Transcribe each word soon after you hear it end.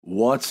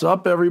What's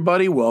up,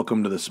 everybody?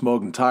 Welcome to the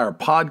Smoking Tire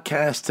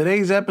Podcast.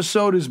 Today's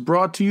episode is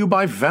brought to you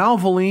by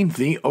Valvoline,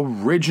 the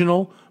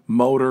original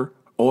motor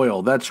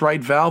oil. That's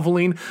right,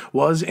 Valvoline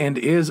was and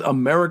is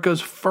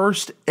America's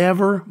first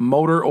ever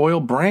motor oil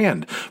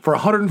brand. For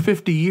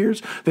 150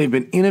 years, they've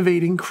been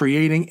innovating,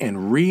 creating,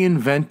 and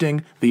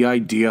reinventing the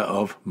idea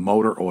of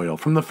motor oil.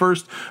 From the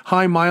first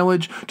high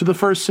mileage to the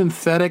first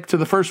synthetic to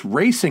the first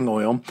racing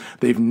oil,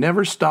 they've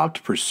never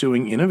stopped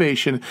pursuing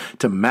innovation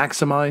to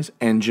maximize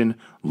engine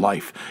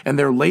life. And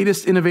their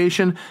latest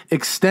innovation,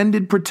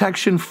 extended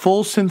protection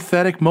full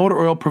synthetic motor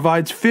oil,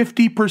 provides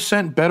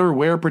 50% better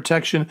wear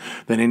protection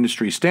than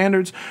industry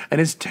standards and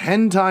is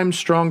 10 times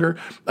stronger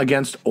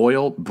against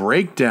oil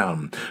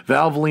breakdown.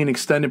 Valvoline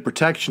Extended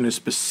Protection is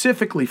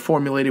specifically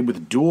formulated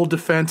with dual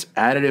defense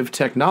additive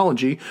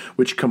technology,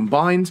 which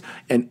combines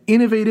an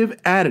innovative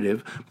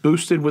additive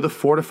boosted with a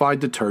fortified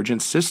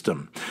detergent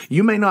system.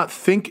 You may not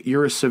think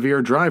you're a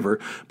severe driver,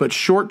 but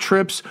short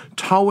trips,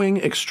 towing,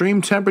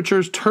 extreme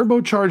temperatures,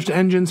 turbocharged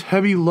engines,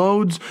 heavy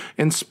loads,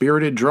 and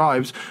spirited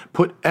drives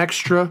put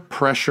extra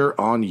pressure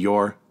on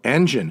your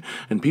engine.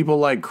 And people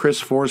like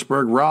Chris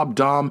Forsberg, Rob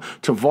Dahm,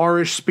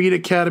 Tavarish, Speed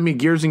Academy,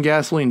 Gears and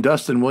Gasoline,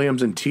 Dustin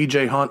Williams, and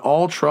TJ Hunt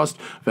all trust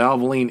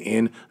Valvoline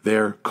in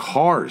their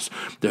cars.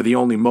 They're the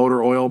only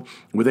motor oil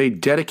with a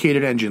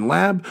dedicated engine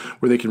lab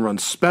where they can run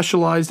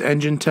specialized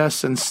engine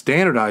tests and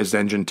standardized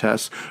engine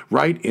tests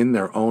right in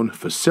their own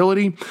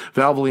facility.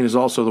 Valvoline is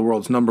also the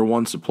world's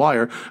 #1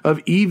 supplier of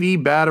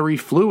EV battery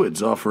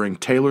fluids, offering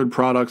tailored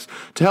products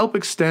to help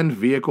extend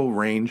vehicle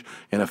range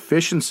and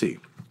efficiency.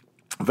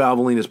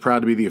 Valvoline is proud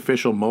to be the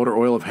official motor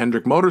oil of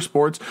Hendrick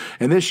Motorsports,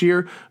 and this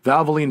year,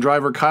 Valvoline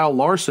driver Kyle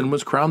Larson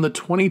was crowned the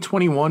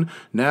 2021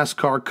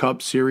 NASCAR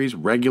Cup Series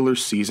regular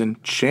season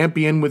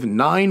champion with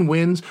 9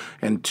 wins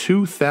and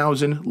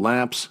 2,000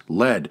 laps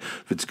led.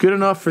 If it's good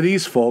enough for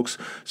these folks,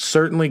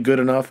 certainly good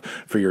enough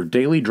for your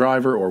daily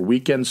driver or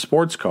weekend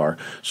sports car.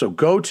 So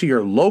go to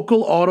your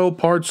local auto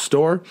parts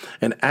store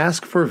and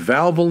ask for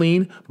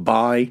Valvoline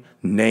by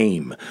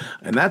name.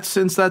 And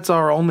since that's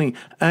our only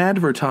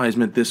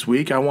advertisement this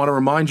week, I want to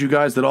remind you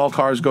guys that All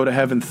Cars Go to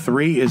Heaven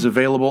 3 is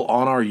available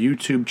on our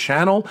YouTube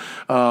channel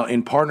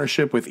in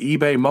partnership with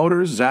eBay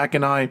Motors. Zach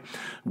and I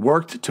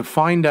worked to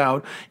find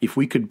out if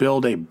we could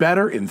build a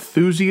better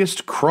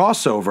enthusiast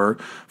crossover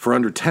for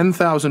under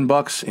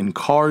 $10,000 in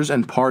cars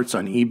and parts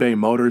on eBay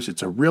Motors.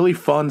 It's a really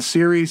fun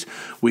series.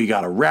 We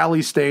got a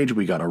rally stage,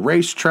 we got a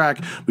racetrack,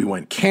 we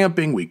went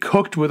camping, we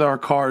cooked with our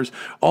cars,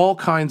 all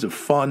kinds of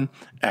fun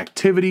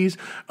activities.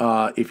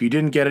 If you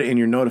didn't get it in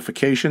your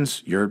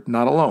notifications, you're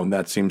not alone.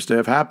 That seems to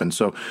have happened.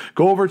 So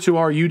go over to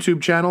our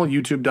YouTube channel,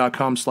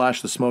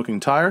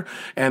 youtube.com/thesmokingtire,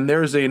 and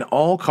there's an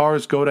All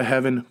Cars Go to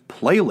Heaven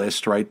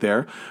playlist right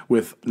there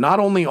with not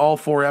only all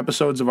 4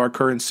 episodes of our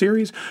current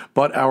series,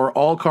 but our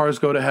All Cars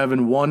Go to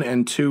Heaven 1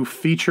 and 2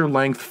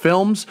 feature-length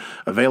films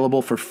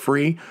available for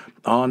free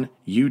on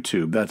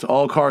YouTube. That's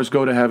All Cars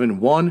Go to Heaven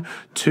 1,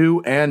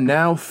 2, and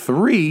now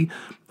 3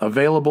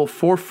 available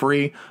for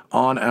free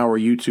on our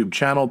YouTube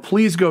channel.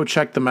 Please go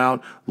check them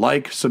out.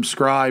 Like,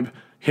 subscribe,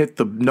 hit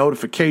the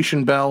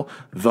notification bell,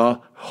 the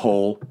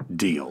whole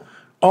deal.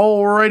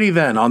 Alrighty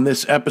then, on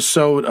this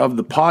episode of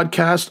the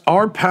podcast,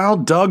 our pal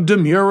Doug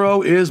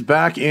Demuro is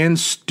back in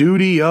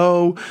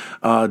studio.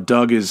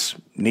 Doug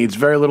needs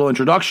very little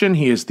introduction.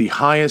 He is the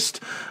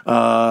highest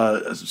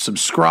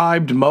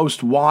subscribed,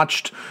 most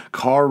watched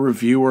car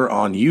reviewer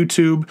on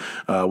YouTube.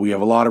 We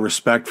have a lot of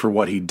respect for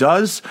what he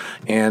does,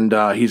 and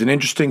he's an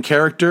interesting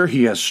character.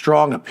 He has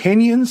strong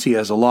opinions. He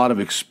has a lot of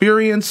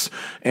experience,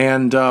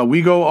 and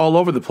we go all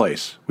over the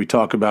place. We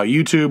talk about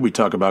YouTube. We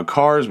talk about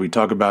cars. We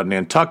talk about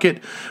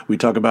Nantucket. We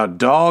talk about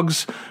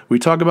dogs. We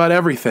talk about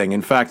everything.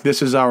 In fact,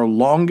 this is our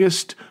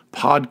longest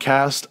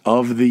podcast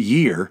of the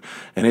year,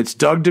 and it's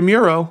Doug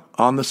Demuro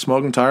on the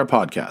Smoking Tire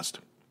Podcast.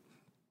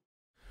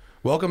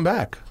 Welcome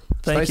back.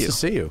 It's Thank nice you. to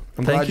see you.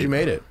 I'm glad you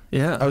made it.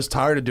 Yeah. I was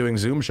tired of doing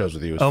Zoom shows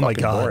with you. It was Oh my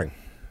fucking God. boring.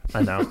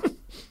 I know.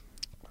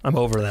 I'm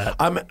over that.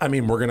 I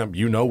mean, we're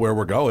gonna, where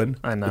we're going.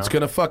 I know. It's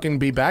gonna fucking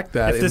be back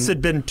that. If this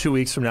had been 2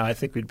 weeks from now, I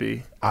think we'd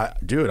be.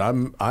 Dude,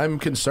 I'm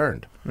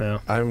concerned. Yeah.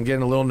 I'm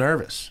getting a little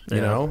nervous. You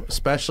Yeah. know,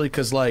 especially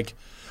because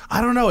I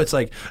don't know. It's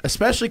like,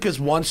 especially because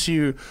once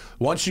you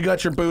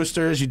got your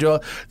boosters, you do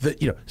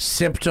the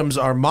symptoms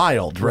are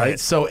mild, right? Right.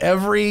 So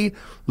every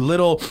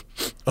little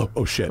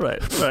oh shit,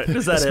 Right.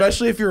 Is that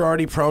especially if you're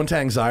already prone to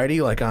anxiety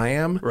like I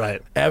am,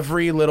 Right.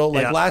 Every little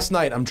Yeah. last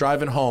night I'm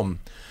driving home,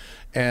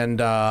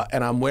 and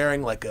I'm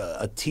wearing like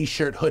a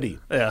t-shirt hoodie,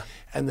 Yeah.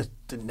 and the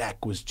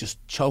neck was just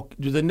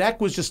the neck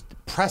was just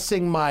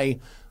pressing my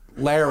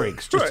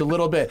larynx just a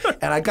little bit,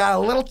 and I got a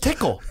little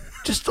tickle.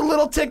 Just a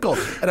little tickle.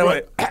 And I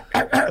went,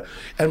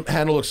 and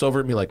Hannah looks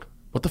over at me like,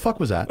 what the fuck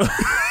was that?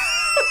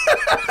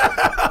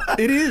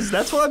 It is.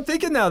 That's what I'm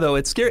thinking now, though.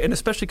 It's scary. And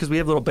especially because we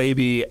have a little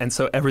baby, and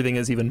so everything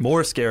is even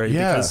more scary.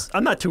 Yeah. Because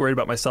I'm not too worried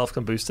about myself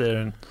because I'm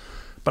boosted,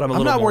 but I'm I'm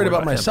not not more worried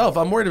about him. myself.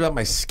 I'm worried about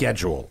my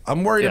schedule.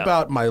 I'm worried Yeah.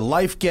 about my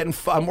life getting,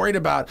 I'm worried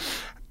about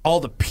all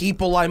the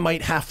people I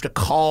might have to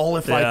call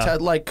if Yeah.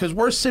 because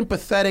we're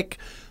sympathetic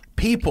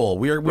people.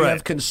 We Right.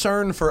 have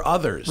concern for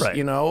others. Right.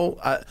 You know,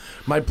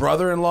 my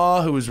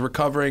brother-in-law, who is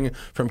recovering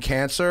from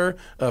cancer,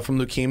 from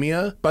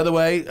leukemia. By the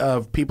way,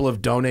 people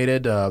have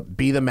donated.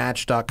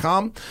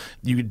 BeTheMatch.com.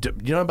 You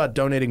know about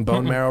donating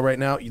bone marrow right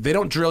now? They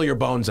don't drill your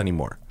bones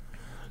anymore.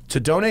 To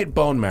donate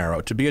bone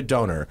marrow, to be a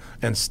donor,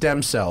 and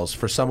stem cells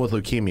for someone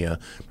with leukemia,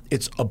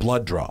 it's a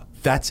blood draw.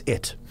 That's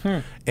it.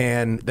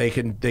 And they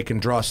can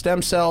draw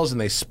stem cells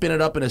and they spin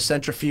it up in a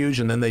centrifuge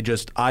and then they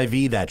just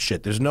IV that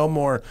shit. There's no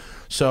more.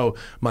 So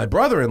my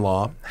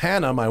brother-in-law,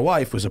 Hannah, my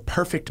wife, was a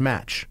perfect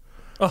match.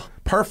 Oh.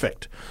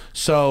 Perfect.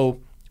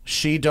 So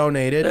she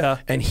donated Yeah.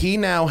 and he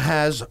now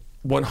has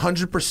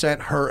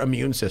 100% her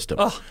immune system.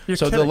 Oh, you're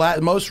so kidding.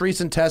 the most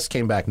recent test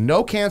came back.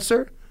 No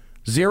cancer.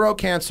 0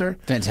 cancer.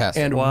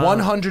 Fantastic. And Wow.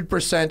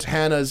 100%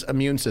 Hannah's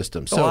immune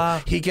system. So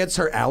Wow. he gets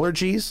her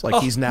allergies.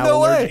 Like he's now no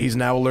way. he's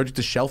now allergic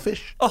to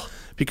shellfish.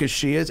 Because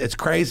she is. It's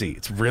crazy.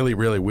 It's really,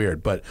 really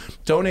weird. But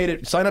donate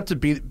it. Sign up to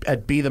Be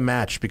the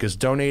Match, because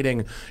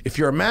donating, if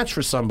you're a match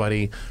for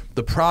somebody,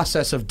 the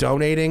process of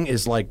donating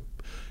is like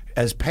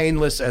as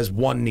painless as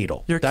one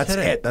needle. That's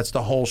kidding. it. That's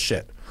the whole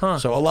shit.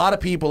 So a lot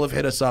of people have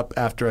hit us up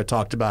after I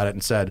talked about it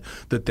and said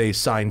that they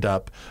signed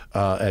up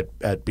at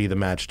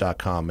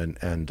BeTheMatch.com,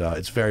 and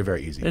it's very,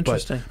 very easy.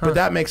 Interesting. But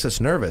that makes us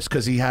nervous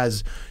because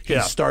he's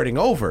starting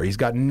over. He's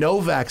got no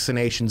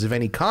vaccinations of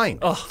any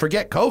kind.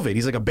 Forget COVID.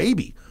 He's like a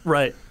baby.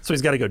 Right. So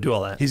he's got to go do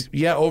all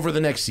that. Over the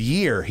next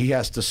year, he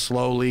has to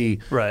slowly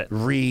Right.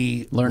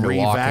 Learn to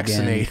walk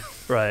revaccinate. again.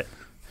 Right.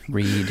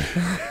 Read.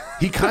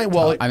 He kind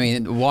of I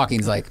mean,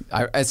 walking's like,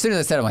 as soon as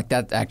I said it, I'm like,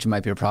 that actually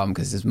might be a problem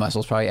because his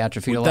muscles probably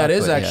atrophied a lot. that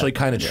is but actually yeah.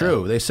 kind of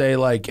true. They say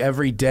like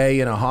every day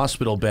in a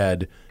hospital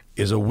bed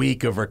is a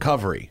week of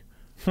recovery.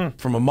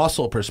 From a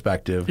muscle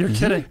perspective. You're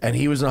kidding. And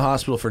he was in the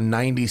hospital for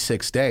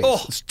 96 days.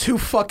 Oh. It's 2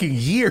 fucking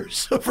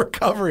years of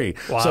recovery.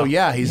 Wow. So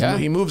yeah, Yeah.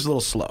 he moves a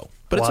little slow.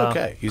 But Wow. it's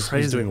okay. He's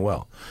Crazy. doing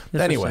well.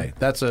 Anyway,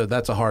 that's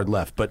a hard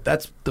left. But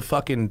that's the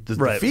fucking the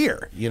Right.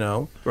 fear, you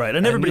know? Right.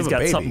 And everybody's you have a got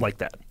baby. something like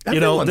that.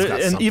 Everyone's got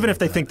and something even if like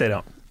they that. think they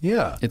don't.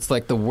 Yeah. It's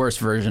like the worst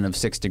version of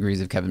 6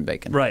 Degrees of Kevin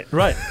Bacon. Right.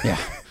 Right. Yeah.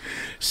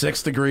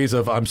 6 degrees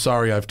of I'm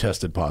sorry I've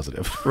tested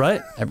positive.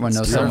 Right. Everyone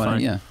knows It's someone.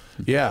 terrifying. Yeah.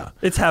 Yeah.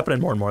 It's happening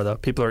more and more though.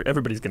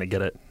 Everybody's going to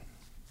get it.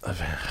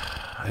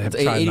 It's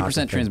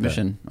 80%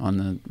 transmission on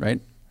the right.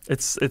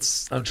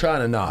 It's I'm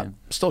trying to not.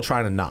 Still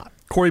trying to not.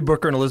 Cory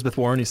Booker and Elizabeth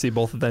Warren. You see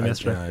both of them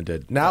yesterday. Yeah, I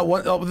did. Now,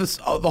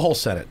 the whole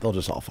Senate, they'll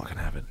just all fucking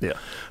have it. Yeah.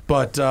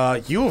 But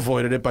you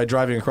avoided it by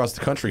driving across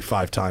the country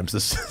 5 times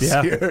this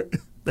Yeah. year.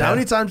 Yeah. How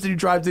many times did you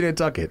drive to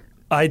Nantucket?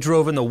 I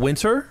drove in the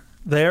winter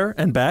there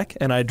and back,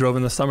 and I drove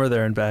in the summer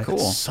there and back. Cool.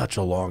 Such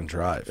a long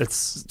drive.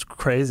 It's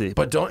crazy.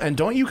 But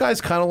don't you guys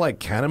kind of like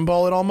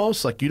cannonball it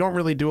almost? Like you don't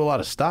really do a lot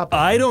of stopping.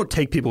 I don't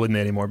take people with me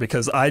anymore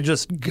because I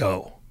just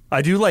go.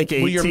 I do like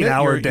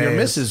 18-hour your days. Your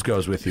missus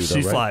goes with you, though,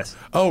 She right? flies.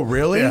 Oh,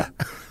 really? Yeah.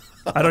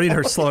 I don't need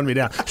her slowing me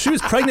down. She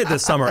was pregnant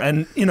this summer,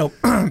 and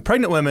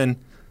pregnant women,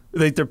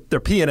 they're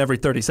peeing every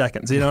 30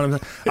 seconds. You know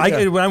what I'm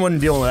saying? I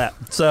wasn't dealing with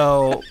that.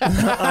 So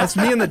it's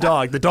me and the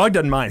dog. The dog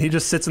doesn't mind. He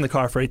just sits in the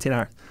car for 18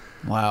 hours.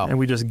 Wow. And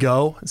we just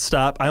go,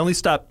 stop. I only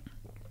stop,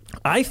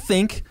 I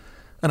think,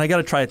 and I got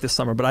to try it this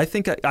summer, but I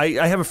think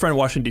I have a friend in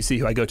Washington, D.C.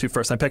 who I go to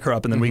first. I pick her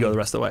up, and then we go the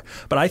rest of the way.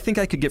 But I think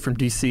I could get from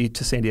D.C.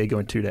 to San Diego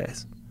in 2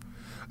 days.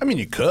 I mean,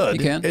 you could.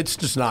 You can. It's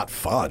just not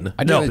fun.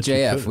 I did No, it but at you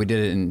JF. could. We did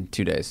it in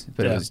 2 days,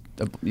 but Yeah.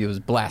 it was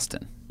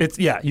blasting.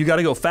 You got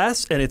to go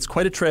fast, and it's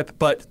quite a trip,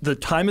 but the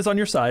time is on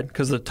your side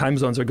because the time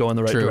zones are going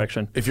the right True.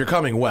 direction. If you're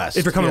coming west.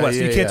 If you're coming Yeah, west,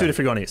 yeah, you can't do yeah. it if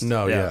you're going east.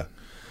 No, yeah.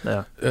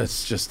 Yeah. It's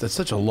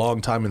such a long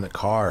time in the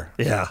car.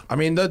 Yeah. I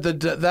mean,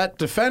 that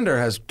Defender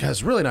has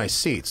really nice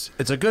seats.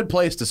 It's a good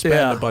place to spend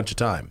Yeah. a bunch of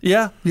time.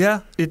 Yeah,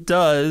 it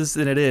does,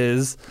 and it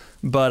is,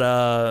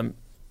 but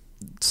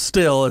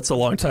still, it's a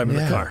long time in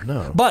the Yeah, car.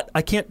 no. But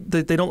I can't.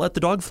 They don't let the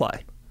dog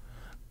fly.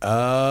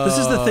 Oh. This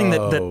is the thing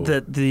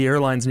that the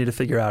airlines need to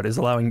figure out is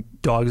allowing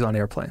dogs on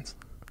airplanes.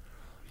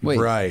 Wait,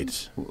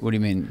 Right. what do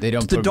you mean? They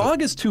don't The put-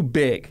 dog is too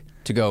big.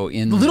 to go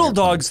in the Little airplane.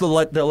 dogs, they'll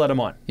let them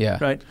on. Yeah.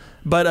 Right.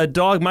 But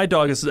my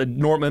dog is a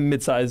normal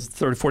mid-sized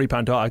 30,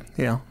 40-pound dog.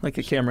 Like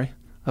a Camry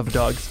of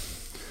dogs.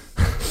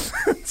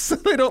 So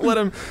they don't let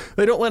him.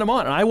 They don't let him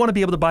on. And I want to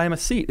be able to buy him a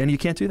seat, and you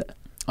can't do that.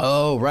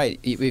 Oh, right.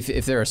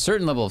 If they're a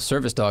certain level of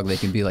service dog, they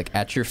can be like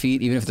at your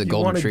feet, even if it's a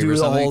golden wanna retriever do or the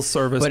something. whole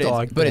service but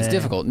dog but it's thing.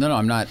 difficult. No,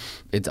 I'm not.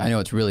 I know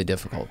it's really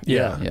difficult.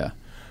 Yeah.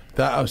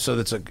 Yeah. So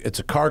it's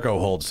a cargo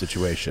hold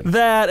situation.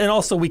 That, and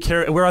also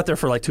we're out there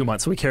for like 2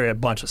 months, so we carry a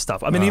bunch of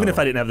stuff. I mean, even if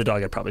I didn't have the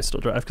dog, I'd probably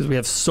still drive because we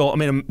have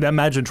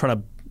imagine trying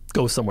to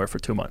go somewhere for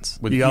 2 months.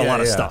 You got a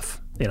lot of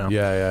stuff,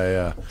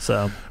 Yeah.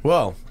 So,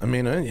 Well, I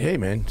mean, hey,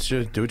 man, do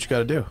what you got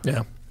to do.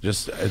 yeah.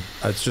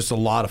 It's just a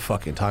lot of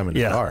fucking time in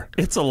the Yeah. car.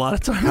 It's a lot of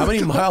time. How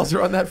many miles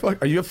are on that?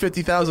 Are you have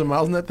 50,000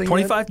 miles in that thing?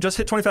 25, just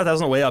hit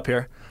 25,000 on the way up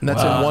here. And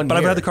that's in 1 But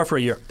year. I've had the car for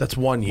a year. That's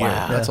 1 year.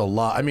 Wow. That's a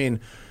lot. I mean,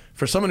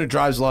 for someone who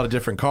drives a lot of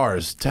different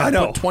cars, to I have know.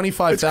 put It's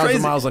 25,000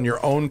 crazy. miles on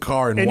your own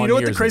car in And 1 you know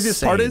year what the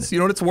craziest part is? You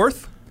know what it's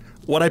worth?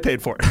 What I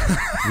paid for it.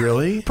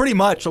 Really? Pretty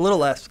much, a little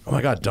less. Oh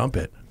my God, dump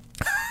it.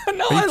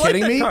 No, Are you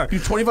kidding me? Car. You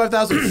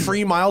 25,000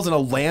 free miles in a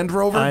Land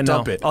Rover? I know.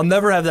 Dump it. I'll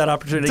never have that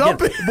opportunity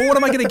Dump again. it. But what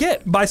am I going to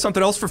get? Buy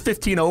something else for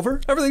 15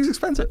 over? Everything's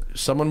expensive.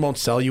 Someone won't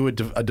sell you a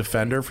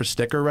Defender for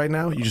sticker right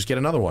now? You just get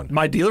another one.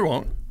 My dealer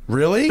won't.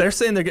 Really? They're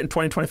saying they're getting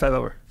 20, 25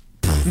 over.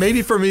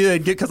 Maybe for me,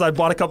 they'd get, because I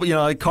bought a couple,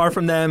 a car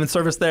from them and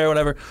service there,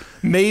 whatever.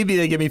 Maybe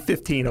they give me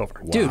 15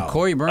 over. Dude,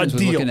 Corey Burns A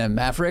was deal. looking at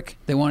Maverick.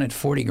 They wanted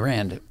 40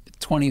 grand.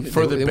 20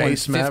 For the they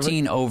base wanted Maverick?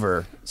 15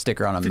 over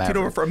sticker on a 15 Maverick.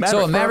 over for a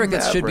So a Maverick. Maverick For a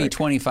that should be Maverick.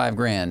 25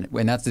 grand,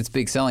 and that's its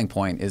big selling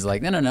point, is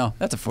like, no,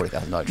 that's a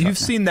 $40,000 truck. You've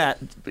seen that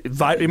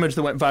image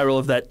that went viral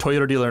of that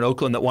Toyota dealer in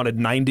Oakland that wanted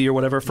 90 or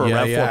whatever for a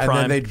RAV4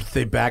 Prime. And then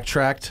they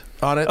backtracked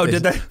on it. Oh,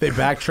 did they? They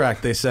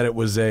backtracked. They said it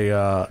was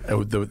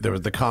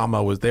the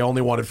comma was they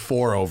only wanted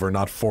 4 over,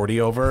 not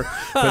 40 over.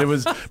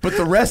 But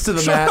the rest of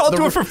the Sure, math. I'll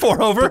do it for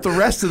 4 over. But the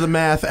rest of the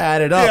math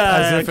added up Yeah,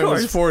 as yeah, if of it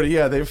was course. 40.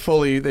 Yeah, they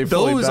fully Those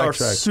are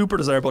backtracked. super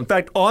desirable. In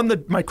fact, on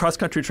my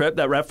cross-country trip,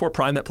 that RAV4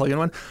 Prime, that plug-in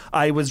one,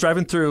 I was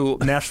driving through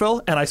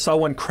Nashville, and I saw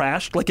one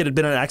crashed, like it had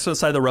been an accident on the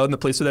side of the road, and the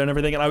police were there and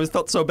everything, and I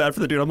felt so bad for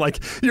the dude. I'm like,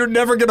 you're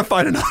never going to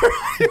find another.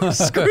 You're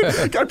screwed.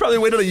 I probably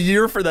waited a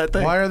year for that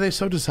thing. Why are they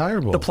so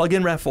desirable? The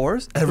plug-in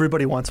RAV4s,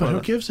 everybody wants one. Who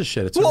of them. gives a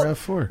shit? It's Well, a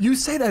RAV4. You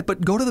say that,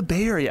 but go to the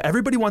Bay Area.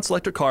 Everybody wants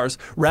electric cars.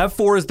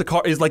 RAV4 is the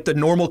car, is like the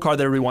normal car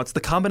that everybody wants.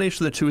 The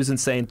combination of the two is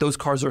insane. Those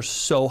cars are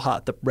so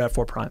hot. The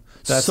RAV4 Prime,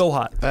 so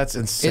hot. That's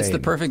insane. It's the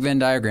perfect Venn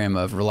diagram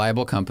of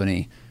reliable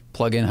company,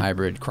 plug-in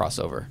hybrid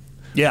crossover.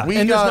 Yeah, We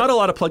and got- there's not a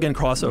lot of plug-in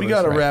crossovers. We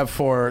got a right?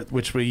 RAV4,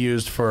 which we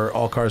used for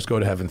All Cars Go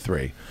to Heaven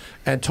 3.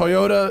 And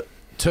Toyota,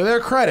 to their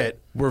credit,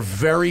 were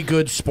very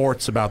good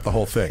sports about the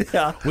whole thing.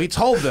 Yeah. We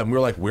told them, we were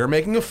like, we're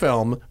making a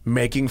film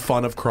making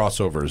fun of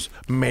crossovers.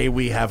 May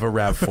we have a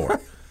RAV4?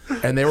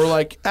 And they were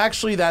like,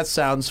 actually, that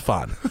sounds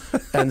fun.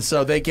 And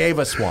so they gave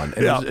us one.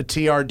 And Yeah. It was a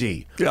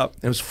TRD. Yeah.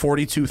 It was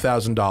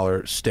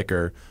 $42,000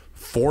 sticker,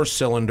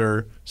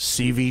 4-cylinder,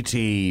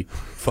 CVT,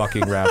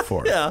 fucking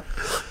RAV4. Yeah.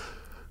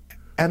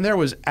 And there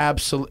was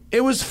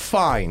it was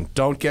fine.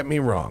 Don't get me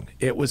wrong.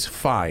 It was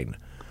fine.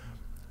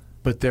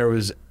 But there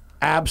was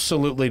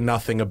absolutely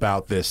nothing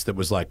about this that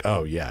was like,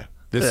 oh, yeah,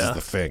 this Yeah. is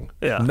the thing.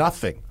 Yeah.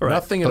 Nothing. Right.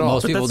 Nothing But at all.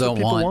 most people that's what don't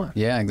people want. want.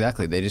 Yeah,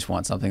 exactly. They just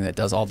want something that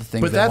does all the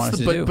things But they that's want us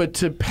the to do. but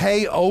to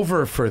pay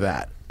over for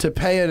that, to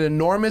pay an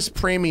enormous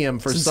premium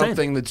for It's insane.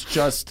 something that's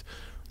just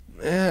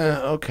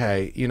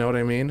okay, you know what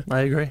I mean? I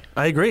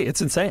agree.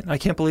 It's insane. I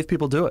can't believe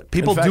people do it.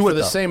 People In fact, do for it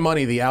the though. same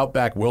money, the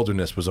Outback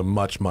Wilderness was a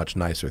much, much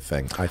nicer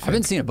thing, I think. I've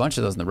been seeing a bunch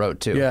of those on the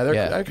road too. Yeah,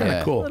 they're kind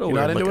of cool. Little You're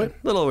weird not into looking.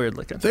 it? Little weird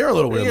looking. They're a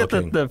little weird Yeah,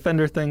 looking. The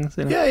fender things.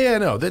 You know? Yeah,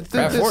 no. RAV4,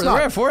 the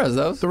RAV4 has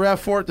those. The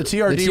RAV4, the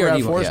TRD, The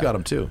TRD RAV4's yeah. got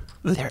them too.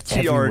 They're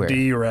everywhere.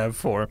 TRD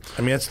RAV4.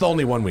 I mean, it's the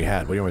only one we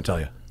had. What do you want me to tell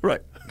you? Right.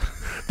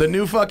 The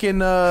new fucking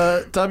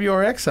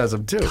WRX has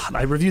them too.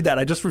 I reviewed that.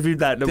 I just reviewed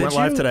that. It went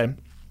live you? today.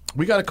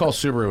 We got to call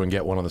Subaru and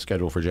get one on the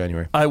schedule for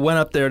January. I went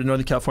up there to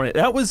Northern California.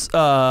 That was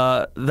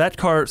that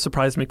car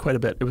surprised me quite a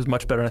bit. It was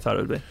much better than I thought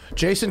it would be.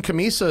 Jason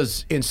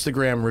Camisa's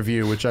Instagram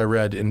review, which I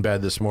read in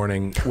bed this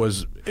morning,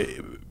 was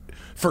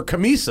for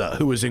Camisa,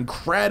 who is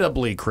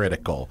incredibly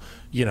critical.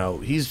 You know,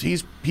 he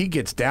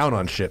gets down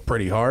on shit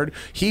pretty hard.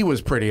 He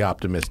was pretty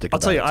optimistic. I'll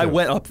tell you, about it, I too.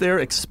 went up there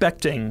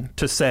expecting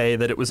to say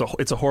that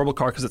it's a horrible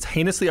car because it's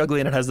heinously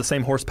ugly and it has the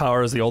same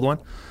horsepower as the old one.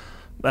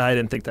 I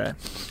didn't think that.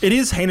 It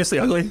is heinously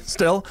ugly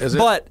still. Is it?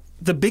 But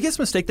the biggest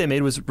mistake they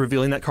made was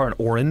revealing that car in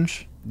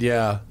orange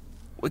Yeah.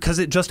 because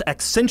it just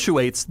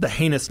accentuates the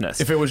heinousness.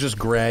 If it was just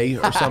gray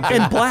or something.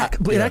 And black.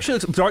 It actually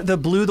looks dark. The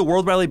blue, the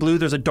World Rally blue,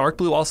 there's a dark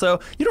blue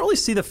also. You don't really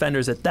see the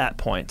fenders at that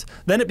point.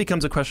 Then it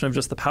becomes a question of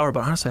just the power.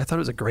 But honestly, I thought it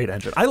was a great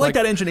engine. I like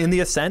that engine in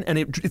the Ascent, and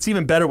it's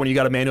even better when you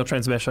got a manual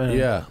transmission.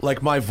 Yeah,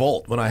 like my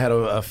Volt, when I had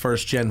a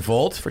first-gen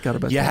Volt, Forgot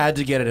about you that. had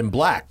to get it in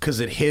black because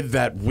it hid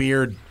that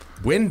weird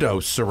window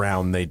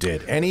surround they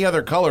did. Any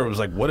other color, it was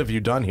like, what have you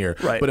done here?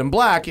 Right. But in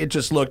black, it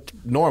just looked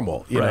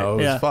normal. You know,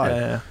 it was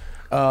fine.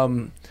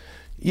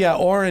 Yeah,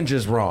 orange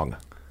is wrong.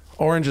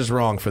 Orange is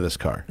wrong for this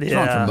car. It's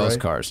wrong for Yeah. most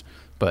cars,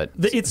 but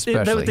What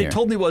especially they here.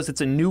 told me was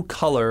it's a new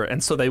color,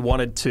 and so they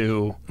wanted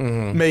to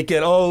make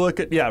it. Oh, look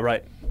at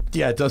right.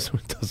 Yeah, it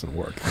doesn't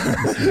work.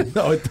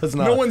 No, it does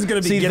not. No one's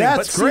going to be See, getting it. But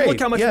that's see, great. look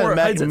how much Yeah, more it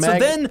hides it. So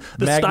then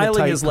the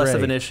styling magnetite is less of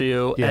gray. an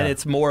issue, Yeah. and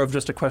it's more of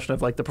just a question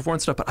of like the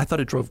performance stuff. But I thought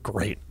it drove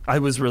great. I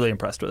was really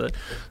impressed with it.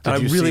 And I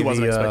Did you really see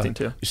wasn't the, expecting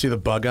to. You see the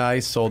Bug Eye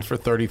sold for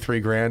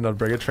 $33,000 on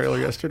Bring a Trailer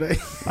yesterday?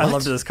 I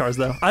loved those cars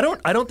though. I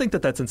don't think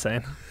that that's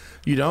insane.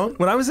 You don't?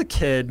 When I was a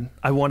kid,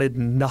 I wanted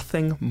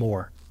nothing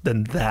more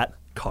than that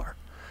car.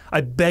 I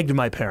begged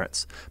my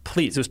parents,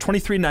 please. It was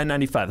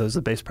 $23,995. That was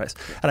the base price.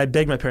 And I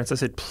begged my parents. I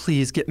said,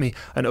 please get me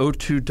an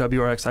 02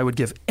 WRX. I would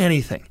give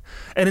anything.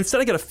 And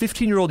instead, I got a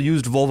 15-year-old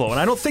used Volvo. And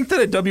I don't think that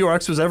a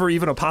WRX was ever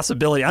even a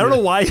possibility. I don't know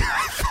why I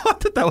thought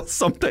that was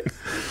something.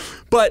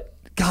 But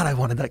God, I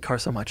wanted that car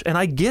so much. And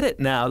I get it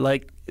now.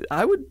 Like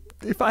I would.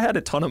 If I had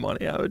a ton of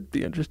money, I would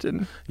be interested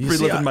in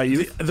reliving my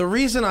youth. The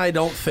reason I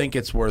don't think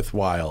it's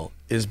worthwhile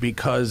is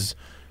because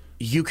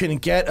you can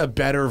get a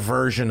better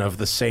version of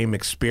the same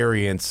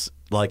experience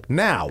like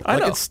now. I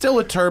know. It's still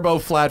a turbo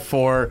flat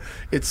 4.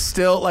 It's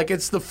still like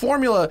it's the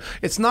formula.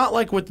 It's not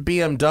like with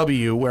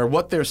BMW where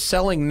what they're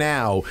selling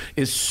now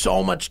is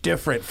so much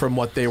different from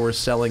what they were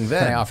selling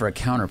then. Can I offer a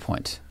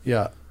counterpoint?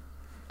 Yeah.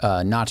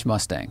 Notch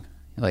Mustang.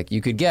 Like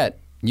you could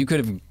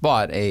have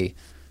bought a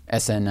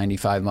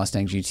SN95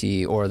 Mustang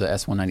GT or the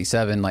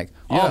S197. Like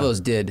all of those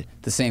did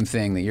the same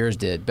thing that yours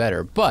did,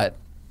 better. But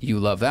you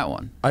love that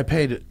one. I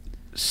paid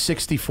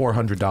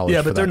 $6,400.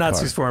 Yeah, for but they're that not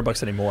car.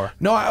 $6,400 anymore.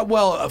 No,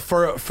 well,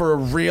 for a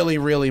really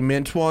really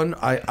mint one,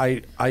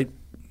 I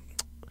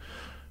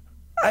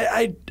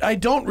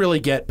don't really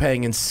get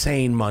paying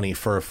insane money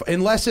for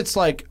unless it's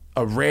like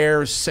a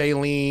rare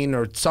saline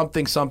or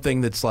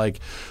something that's like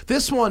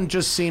this one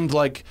just seemed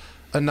like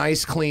a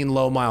nice clean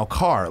low mile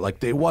car.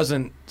 Like it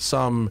wasn't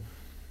some.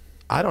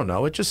 I don't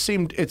know. It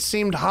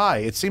seemed high.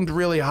 It seemed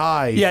really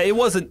high. Yeah, it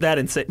wasn't that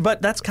insane,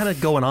 but that's kind of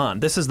going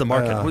on. This is the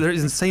market.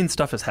 There's insane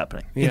stuff is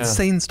happening. Yeah.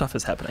 Insane stuff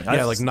is happening.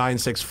 Yeah, like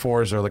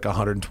 964s are like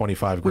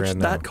 125 which grand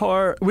now. that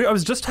car. I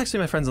was just texting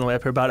my friends on the way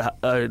up here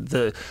about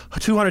the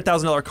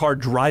 $200,000 car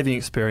driving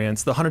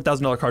experience, the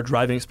 $100,000 car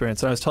driving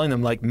experience, and I was telling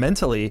them like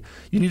mentally,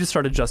 you need to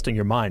start adjusting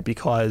your mind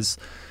because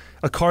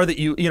a car that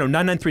you know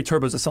 993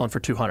 turbos is selling for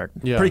 $200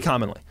 pretty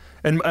commonly,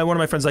 and one of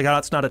my friends like, oh,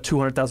 it's not a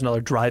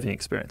 $200,000 driving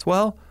experience.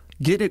 Well.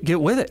 Get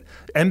with it.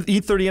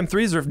 E30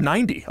 M3s are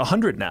 90,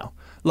 100 now.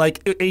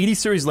 Like 80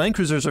 series Land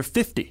Cruisers are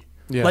 50.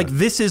 Yeah. Like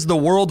this is the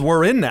world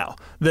we're in now.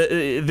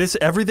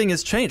 Everything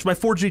has changed. My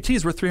Ford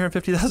GTs were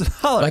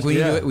 $350,000. Like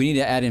we need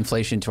to add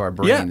inflation to our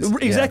brains. Yeah,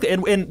 exactly. Yeah.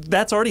 And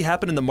that's already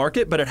happened in the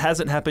market, but it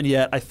hasn't happened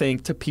yet, I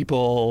think, to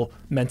people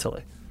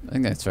mentally. I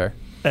think that's fair.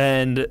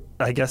 And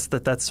I guess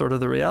that's sort of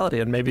the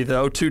reality. And maybe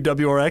the 02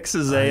 WRX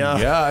is a...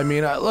 yeah, I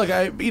mean,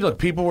 look,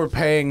 people were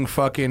paying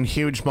fucking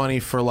huge money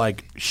for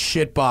like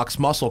shitbox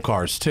muscle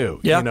cars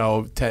too, yeah. you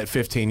know,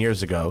 15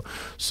 years ago.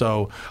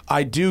 So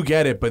I do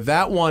get it. But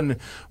that one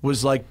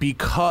was like,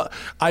 because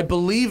I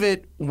believe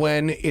it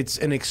when it's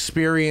an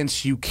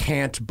experience you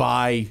can't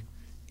buy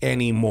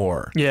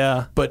anymore.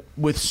 Yeah. But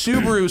with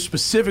Subaru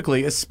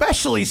specifically,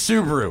 especially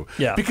Subaru,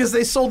 because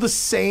they sold the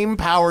same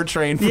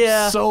powertrain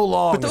for so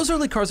long. But those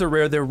early cars are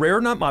rare. They're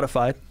rare, not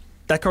modified.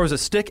 That car was a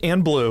stick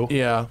and blue.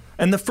 Yeah.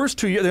 And the first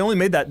 2 years, they only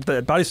made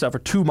that body style for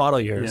 2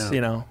 model years. Yeah.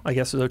 You know, I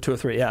guess there were 2 or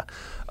 3. Yeah.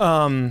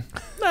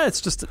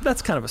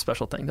 That's kind of a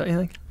special thing, don't you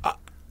think?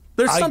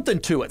 There's something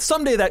to it.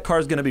 Someday that car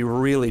is going to be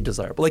really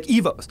desirable. Like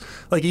Evos,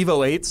 like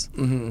Evo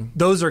 8s,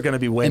 those are going to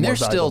be way more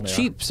valuable. And they're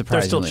still cheap,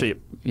 surprisingly. They're still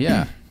cheap.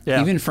 Yeah. Yeah.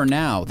 Even for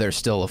now, they're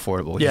still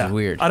affordable, which is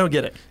weird. I don't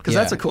get it because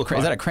that's a cool car.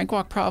 Is that a crank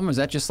walk problem? Or is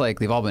that just like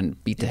they've all been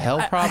beat to hell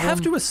problem? I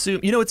have to assume,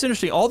 you know, it's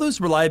interesting. All those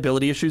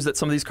reliability issues that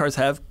some of these cars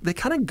have, they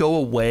kind of go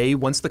away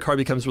once the car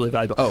becomes really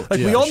valuable. Oh,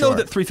 like we all know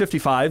that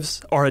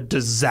 355s are a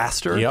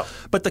disaster. Yep.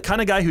 But the kind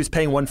of guy who's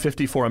paying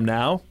 $150 for them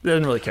now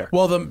doesn't really care.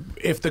 Well,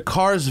 if the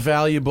car's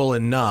valuable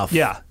enough,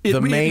 the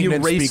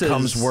maintenance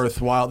becomes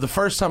worthwhile. The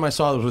first time I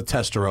saw it was with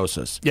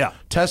Testarossas. Yeah.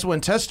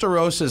 When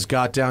Testarossas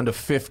got down to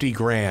 50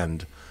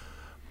 grand,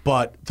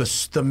 but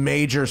the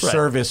major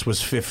service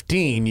was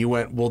 15, you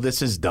went, well,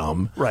 this is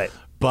dumb. Right.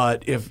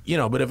 But if a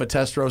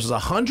Testarossa is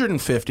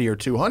 150 or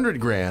 200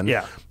 grand,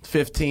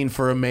 15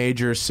 for a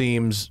major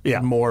seems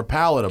more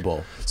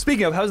palatable.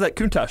 Speaking of, how's that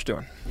Countach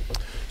doing?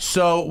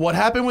 So what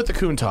happened with the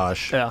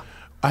Countach?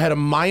 I had a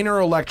minor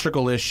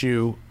electrical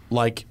issue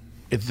like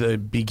at the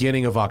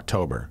beginning of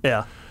October.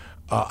 Yeah.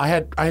 I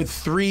had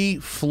 3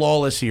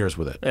 flawless years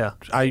with it. Yeah.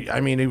 I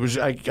mean, it was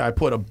I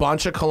put a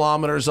bunch of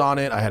kilometers on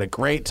it. I had a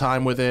great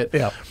time with it.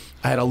 Yeah.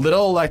 I had a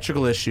little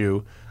electrical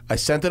issue. I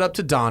sent it up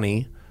to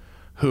Donnie,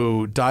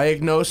 who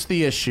diagnosed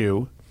the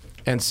issue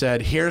and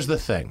said, here's the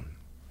thing.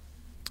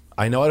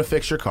 I know how to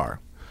fix your car.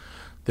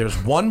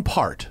 There's one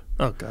part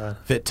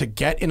that to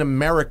get in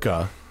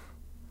America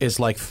is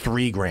like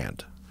 $3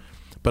 grand.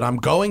 But I'm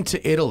going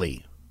to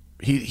Italy.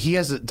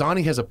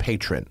 Donnie has a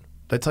patron.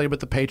 Did I tell you about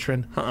the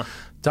patron?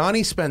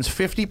 Donnie spends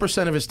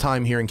 50% of his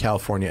time here in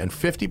California and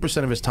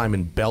 50% of his time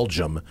in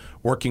Belgium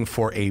working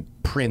for a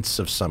prince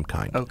of some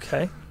kind.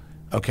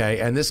 Okay,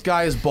 and this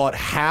guy has bought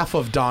half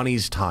of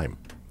Donnie's time.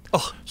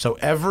 Oh. So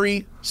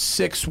every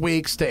 6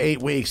 weeks to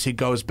 8 weeks, he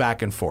goes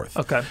back and forth.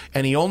 Okay.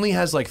 And he only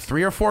has like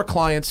 3 or 4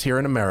 clients here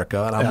in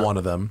America, and I'm one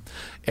of them.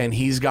 And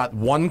he's got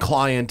 1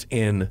 client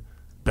in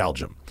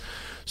Belgium.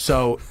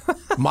 So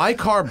my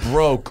car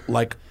broke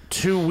like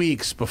 2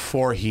 weeks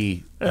before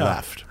he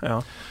left.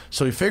 Yeah.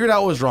 So he figured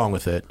out what was wrong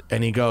with it,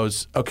 and he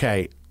goes,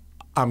 okay,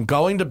 I'm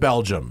going to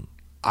Belgium.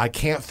 I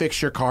can't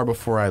fix your car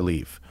before I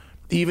leave,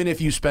 even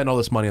if you spend all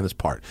this money on this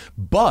part.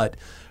 But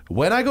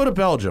when I go to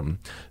Belgium,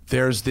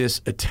 there's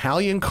this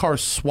Italian car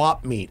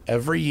swap meet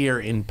every year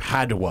in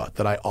Padua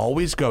that I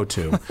always go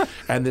to,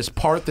 and this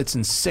part that's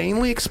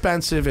insanely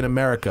expensive in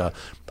America,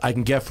 I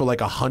can get for like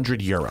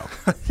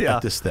 €100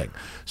 at this thing.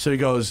 So he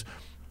goes,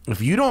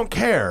 if you don't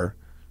care,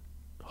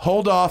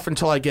 hold off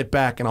until I get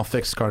back and I'll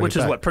fix the car. Which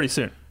is what, pretty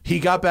soon? He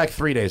got back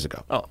 3 days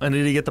ago. Oh, and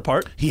did he get the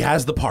part? He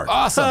has the part.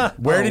 Awesome.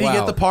 Where did he wow.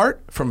 get the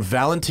part? From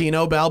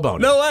Valentino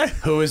Balboni. No way.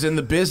 Who is in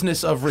the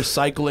business of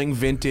recycling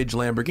vintage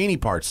Lamborghini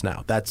parts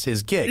now. That's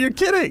his gig. You're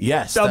kidding.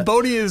 Yes.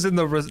 Balboni is in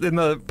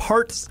the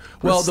parts.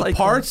 Well, the recycling.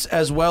 parts,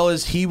 as well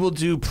as he will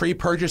do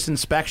pre-purchase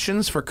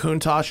inspections for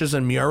Countach's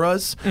and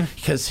Muras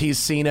because he's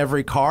seen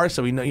every car.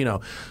 So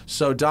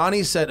So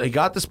Donnie said he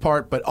got this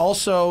part, but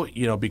also,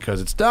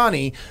 because it's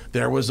Donnie,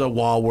 there was a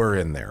while we're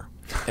in there.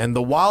 And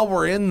the while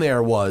we're in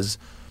there was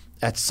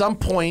at some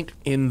point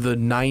in the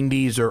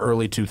 90s or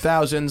early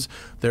 2000s,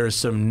 there's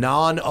some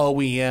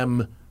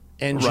non-OEM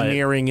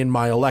engineering in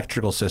my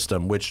electrical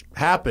system, which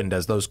happened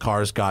as those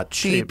cars got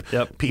cheap.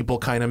 Yep. People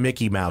kind of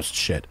Mickey Mouse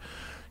shit.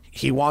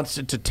 He wants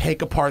to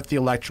take apart the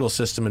electrical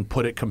system and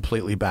put it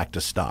completely back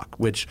to stock,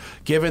 which,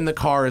 given the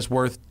car is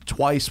worth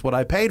twice what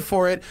I paid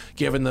for it,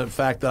 given the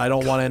fact that I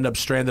don't want to end up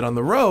stranded on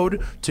the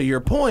road, to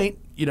your point,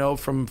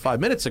 from 5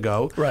 minutes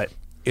ago, Right.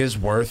 is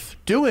worth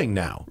doing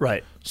now.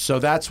 Right. So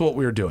that's what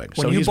we're doing.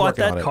 When so you he's bought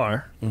working on that it.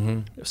 car,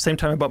 same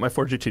time I bought my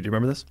Ford GT. Do you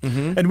remember this?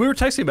 And we were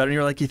texting about it, and you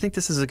were like, "You think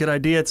this is a good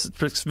idea? It's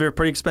a very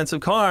pretty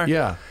expensive car."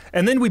 Yeah.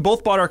 And then we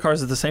both bought our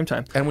cars at the same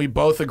time. And we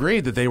both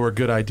agreed that they were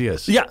good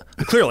ideas. Yeah,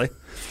 clearly.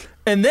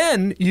 And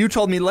then you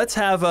told me let's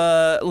have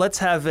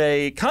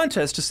a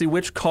contest to see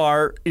which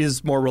car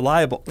is more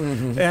reliable.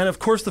 And of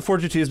course, the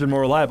Ford GT has been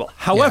more reliable.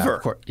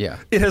 However,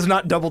 it has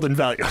not doubled in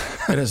value.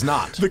 It has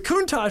not. The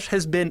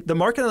Countach the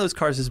market on those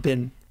cars has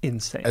been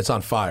insane. It's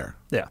on fire.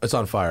 Yeah. It's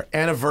on fire.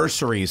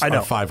 Anniversaries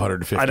are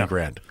 550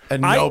 grand.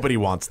 And nobody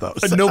wants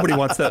those. Nobody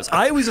wants those.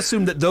 I always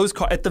assumed that those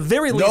cars, at the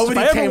very least, nobody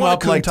if I ever came want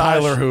up a like Countach,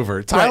 Tyler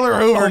Hoover. Tyler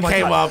Hoover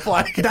came up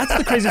like... That's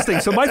the craziest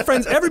thing. So my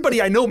friends,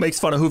 everybody I know makes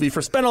fun of Hoovy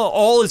for spending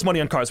all his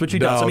money on cars, which he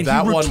does. I mean,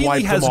 that he one routinely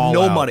wiped has them all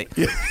no out. money.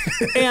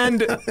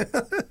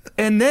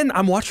 And then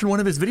I'm watching one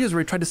of his videos where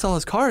he tried to sell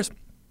his cars.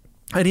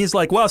 And he's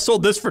like, well, I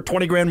sold this for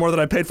 20 grand more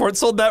than I paid for it.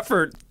 Sold that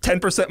for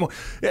 10% more.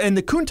 And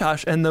the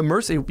Countach and the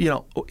Mercy,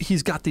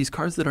 he's got these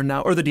cars that are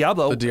now, or the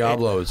Diablo. The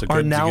Diablo is a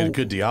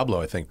good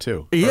Diablo, I think,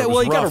 too. Yeah, well,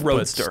 he got a rough,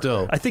 Roadster. but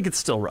still. I think it's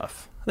still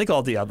rough. I think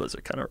all Diablos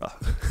are kind of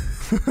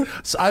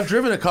rough. So I've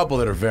driven a couple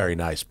that are very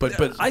nice. But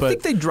I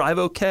think they drive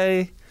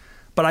okay.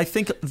 But I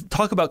think,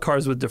 talk about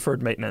cars with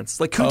deferred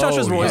maintenance. Like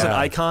Countach's were always an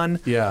icon.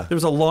 Yeah. There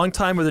was a long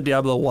time where the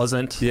Diablo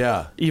wasn't.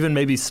 Yeah. Even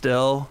maybe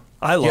still.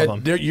 I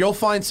love them. You'll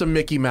find some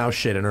Mickey Mouse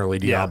shit in early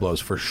Diablos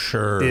for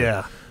sure.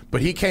 Yeah. But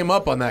he came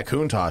up on that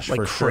Countach Like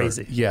for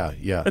crazy. Sure. Yeah,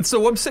 yeah. And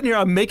so I'm sitting here,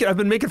 I've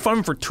been making fun of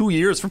him for 2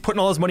 years for putting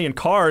all his money in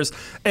cars,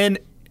 and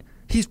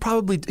he's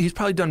probably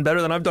done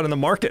better than I've done in the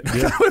market.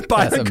 Yeah.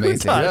 Buying That's a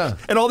amazing. Countach Yeah.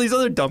 and all these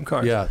other dumb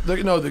cars. Yeah, the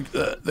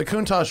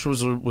Countach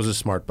was a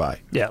smart buy.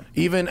 Yeah.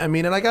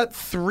 And I got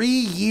 3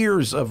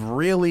 years of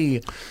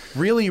really,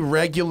 really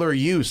regular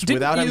use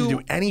without having to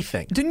do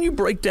anything. Didn't you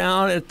break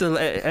down at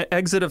the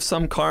exit of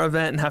some car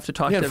event and have to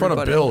talk to in front of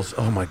everybody? Bill's.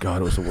 Oh my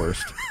God, it was the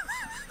worst.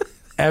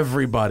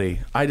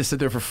 Everybody. I just sit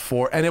there for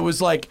 4, and it was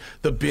like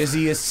the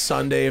busiest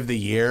Sunday of the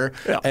year,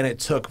 and it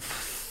took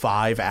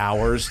 5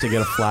 hours to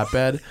get a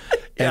flatbed.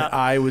 And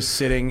I was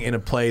sitting in a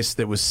place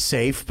that was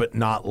safe but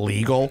not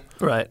legal.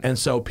 Right. And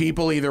so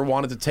people either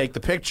wanted to take the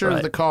picture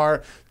of the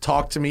car,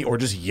 talk to me, or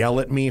just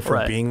yell at me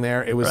for being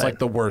there. It was like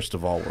the worst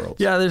of all worlds.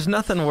 Yeah, there's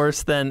nothing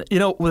worse than,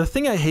 the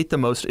thing I hate the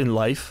most in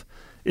life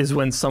is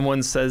when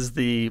someone says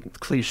the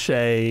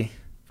cliche,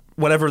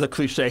 whatever the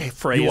cliche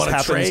phrase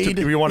happens to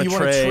be. You want to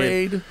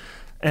trade.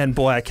 And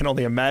boy, I can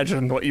only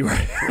imagine what you were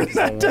hearing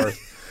that day.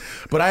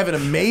 But I have an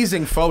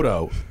amazing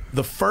photo.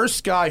 The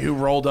first guy who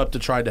rolled up to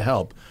try to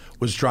help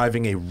was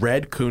driving a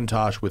red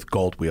Countach with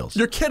gold wheels.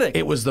 You're kidding.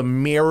 It was the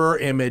mirror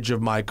image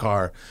of my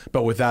car,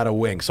 but without a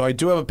wing. So I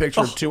do have a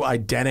picture of 2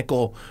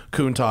 identical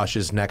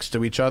Countaches next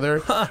to each other,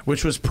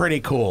 which was pretty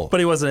cool. But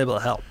he wasn't able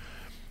to help.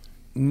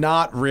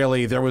 Not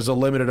really. There was a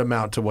limited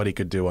amount to what he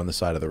could do on the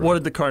side of the road. What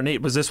did the car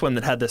need? Was this one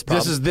that had this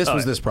problem? This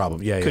was this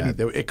problem. Yeah.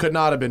 It could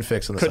not have been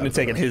fixed on the side Couldn't have of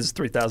the taken road. his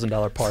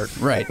 $3,000 part.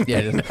 Right.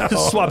 Yeah.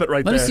 Just swap it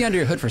right Let there. me see under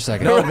your hood for a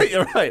second.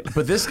 Right.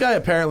 But this guy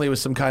apparently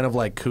was some kind of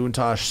like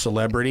Countach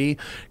celebrity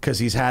because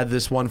he's had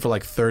this one for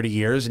like 30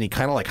 years and he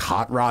kind of like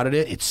hot rodded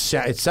it. It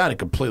sounded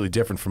completely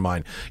different from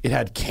mine. It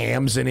had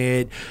cams in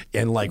it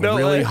and like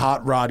really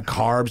hot rod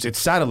carbs. It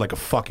sounded like a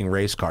fucking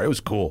race car. It was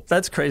cool.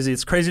 That's crazy.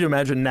 It's crazy to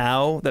imagine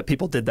now that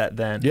people did that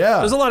then. Yeah.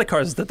 There's a lot of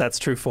cars that's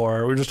true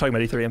for. We were just talking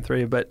about E3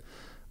 M3, but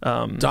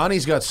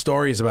Donnie's got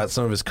stories about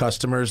some of his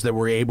customers that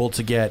were able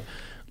to get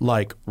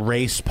like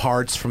race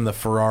parts from the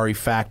Ferrari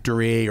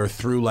factory or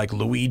through like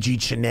Luigi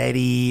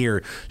Cinetti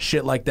or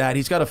shit like that.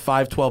 He's got a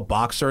 512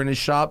 Boxer in his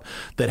shop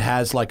that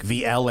has like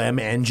the LM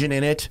engine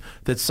in it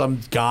that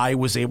some guy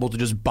was able to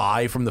just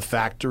buy from the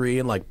factory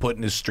and like put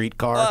in his street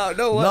car. Oh,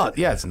 no way.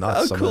 Yeah, it's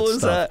nuts. How cool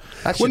is that?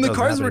 When the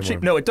cars were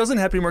cheap, no, it doesn't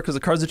happen anymore because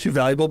the cars are too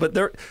valuable, but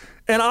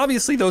and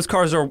obviously those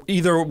cars are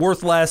either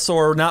worth less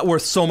or not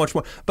worth so much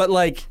more, but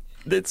like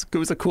it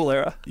was a cool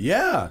era.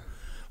 Yeah.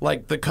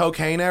 Like the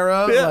cocaine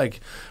era, Yeah. like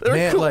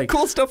man,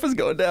 cool stuff is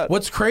going down.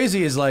 What's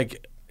crazy is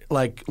like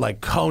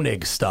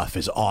Koenig stuff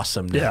is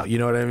awesome now. Yeah. You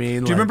know what I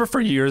mean? Do you remember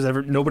for years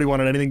nobody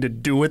wanted anything to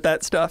do with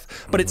that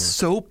stuff? But it's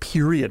so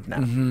period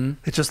now.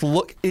 It just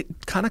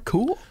kind of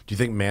cool. Do you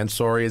think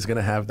Mansory is going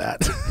to have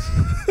that?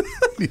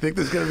 Do you think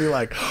there's going to be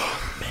like,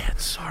 oh,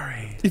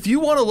 Mansory? If you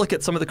want to look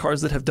at some of the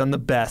cars that have done the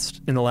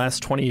best in the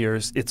last 20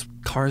 years, it's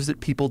cars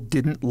that people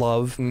didn't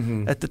love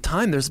at the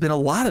time. There's been a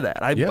lot of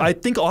that. I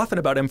think often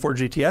about M4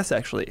 GTS,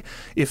 actually.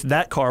 If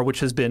that car, which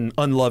has been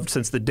unloved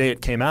since the day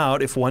it came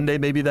out, if one day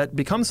maybe that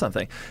becomes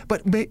something.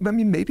 But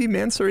maybe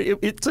Mansory,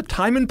 it's a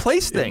time and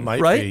place thing,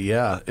 right? Be,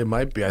 yeah, it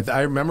might be.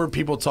 I remember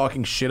people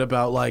talking shit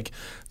about like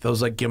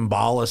those like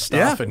Gimbala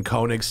stuff and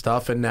Koenig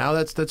stuff, and now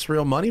that's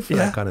real money for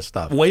that kind of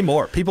stuff. Way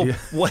more. People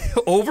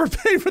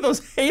overpay for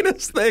those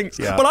heinous things.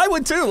 Yeah. But I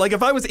would too. Like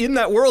if I was in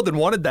that world and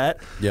wanted that,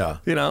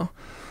 you know,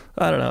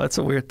 I don't know. It's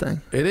a weird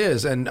thing. It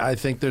is, and I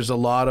think there's a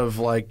lot of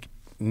like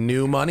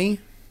new money.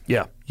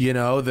 Yeah. You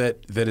know,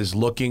 that is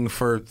looking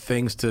for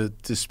things to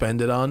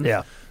spend it on.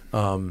 Yeah.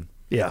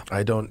 Yeah.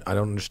 I don't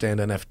understand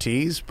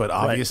NFTs, but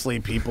obviously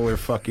people are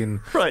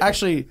fucking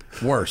Actually,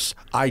 worse.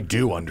 I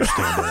do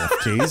understand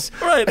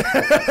NFTs. Right.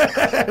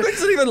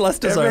 Makes it even less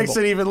desirable. It makes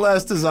it even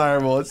less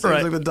desirable. It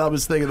seems like the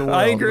dumbest thing in the world.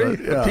 I agree.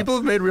 But, People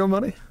have made real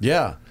money.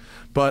 Yeah.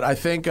 But I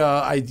think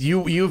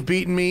you've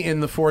beaten me in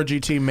the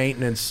 4GT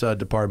maintenance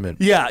department.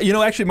 Yeah, you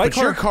know, actually,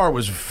 your car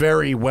was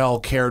very well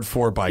cared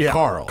for by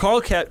Carl.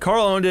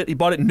 Carl owned it. He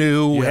bought it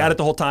new. He had it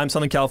the whole time.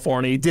 Southern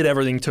California. He did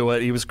everything to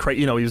it. He was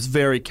he was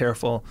very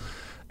careful,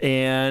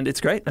 and it's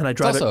great. And I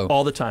drive it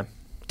all the time.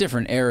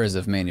 Different eras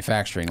of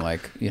manufacturing,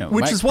 like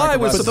which is why I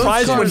was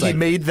surprised when he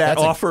made that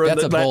offer.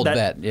 That's a bold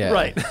bet. Yeah,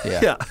 right.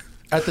 Yeah.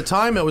 At the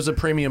time, it was a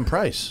premium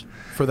price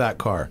for that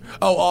car.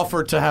 Oh,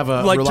 offered to have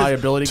a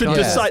reliability to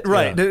decide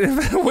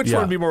which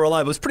one would be more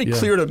reliable. It was pretty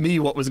clear to me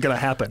what was going to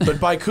happen. But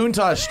by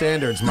Countach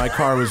standards, my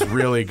car was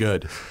really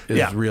good. It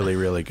was really,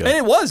 really good. And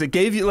it was. It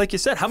gave you, like you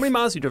said, how many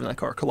miles have you driven that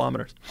car?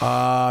 Kilometers?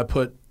 I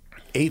put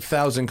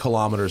 8,000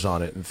 kilometers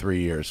on it in 3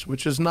 years,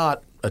 which is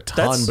not a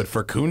ton, but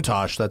for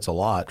Countach, that's a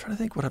lot. I'm trying to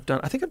think what I've done.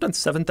 I think I've done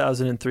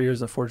 7,000 in 3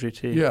 years on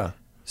 4GT. Yeah.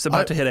 It's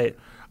about to hit 8.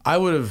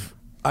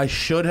 I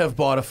should have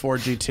bought a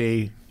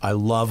 4GT. I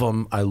love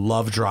them. I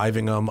love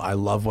driving them. I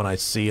love when I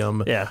see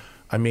them. Yeah.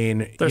 I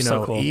mean, they're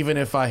so cool. Even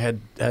if I had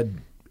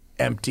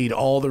emptied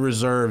all the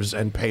reserves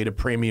and paid a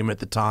premium at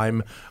the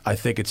time, I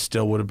think it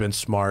still would have been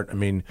smart. I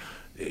mean,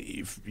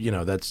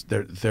 that's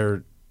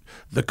a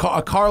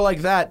car like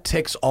that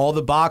ticks all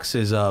the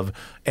boxes of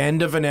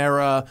end of an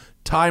era,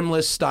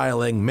 timeless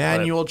styling,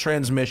 manual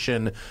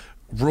transmission,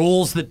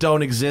 rules that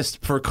don't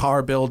exist for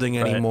car building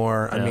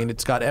anymore. I mean,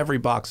 it's got every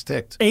box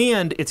ticked.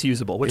 And it's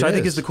usable, which I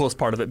think is the coolest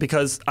part of it,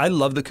 because I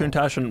love the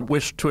Countach and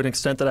wish to an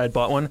extent that I'd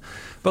bought one.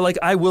 But like,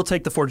 I will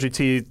take the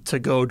 4GT to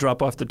go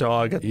drop off the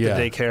dog at the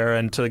daycare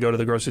and to go to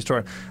the grocery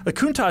store. The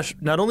Countach,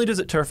 not only does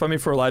it terrify me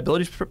for a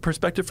liability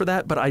perspective for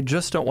that, but I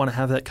just don't want to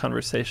have that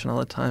conversation all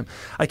the time.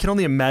 I can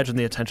only imagine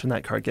the attention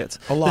that car gets.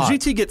 A lot. The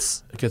GT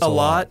gets a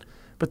lot,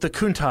 but the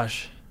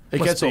Countach...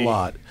 It gets a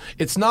lot.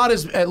 It's not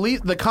at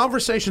least the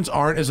conversations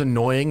aren't as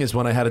annoying as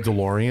when I had a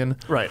DeLorean.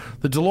 Right.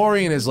 The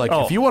DeLorean is like,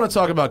 if you want to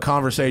talk about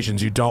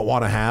conversations you don't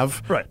want to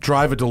have,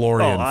 drive a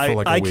DeLorean for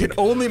like a week.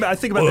 I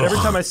think about that every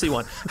time I see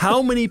one.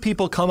 How many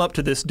people come up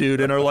to this dude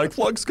and are like,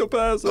 flux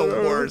capacitor?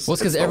 The worst. Well,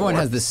 it's because everyone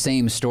has the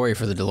same story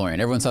for the DeLorean.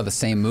 Everyone saw the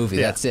same movie.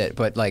 Yeah. That's it.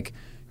 But like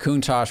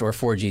Countach or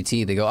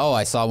 4GT, they go, oh,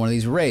 I saw one of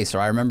these race,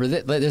 or I remember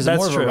that. There's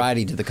more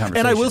variety to the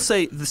conversation. And I will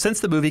say, since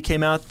the movie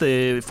came out,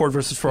 the Ford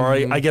versus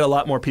Ferrari, I get a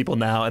lot more people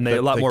now, and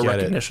a lot more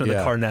recognition of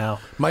the car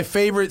now. My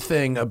favorite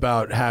thing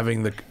about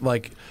having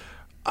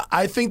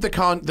I think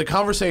the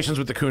conversations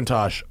with the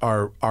Countach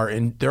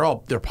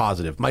they're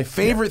positive. My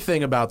favorite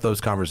thing about those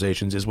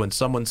conversations is when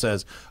someone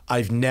says,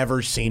 I've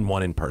never seen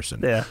one in person.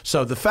 Yeah.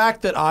 So the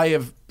fact that I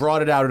have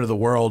brought it out into the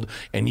world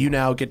and you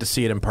now get to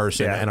see it in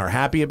person and are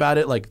happy about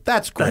it, like,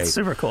 that's great. That's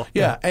super cool.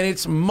 Yeah, and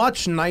it's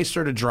much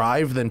nicer to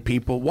drive than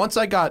people. Once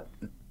I got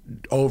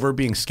over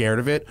being scared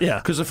of it,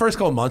 because the first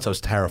couple of months I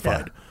was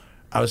terrified.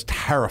 I was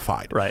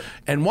terrified. Right.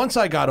 And once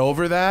I got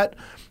over that,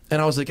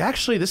 and I was like,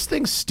 actually, this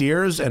thing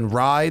steers and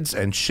rides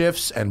and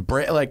shifts and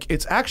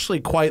it's actually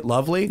quite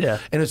lovely. Yeah.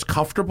 And it's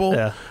comfortable.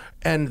 Yeah.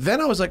 And then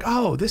I was like,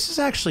 oh, this is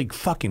actually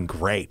fucking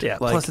great. Yeah.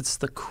 Plus, it's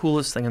the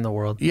coolest thing in the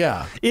world.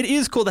 Yeah. It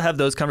is cool to have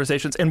those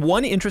conversations. And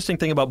one interesting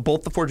thing about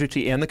both the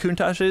 4GT and the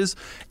Countach is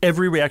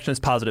every reaction is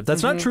positive.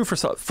 That's not true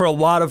for a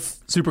lot of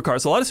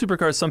supercars. A lot of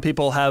supercars, some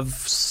people have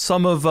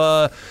some of,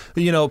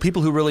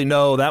 people who really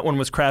know that one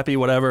was crappy,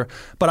 whatever.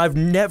 But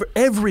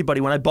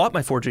everybody, when I bought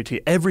my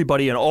 4GT,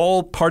 everybody in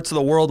all parts of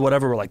the world,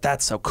 whatever, were like,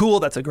 that's so cool.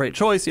 That's a great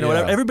choice.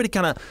 Whatever. Everybody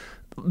kind of...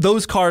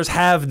 Those cars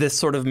have this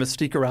sort of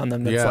mystique around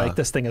them that's like,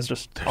 this thing is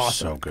just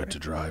awesome. They're so good to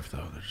drive,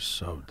 though. They're just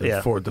so...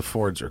 The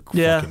Fords are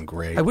fucking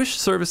great. I wish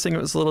servicing it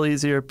was a little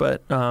easier,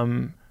 but...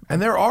 And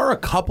there are a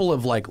couple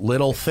of like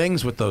little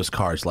things with those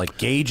cars, like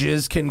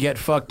gauges can get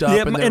fucked up.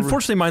 Yeah, and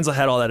fortunately mine's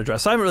had all that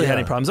addressed. So I haven't really had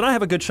any problems. And I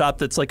have a good shop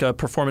that's like a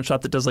performance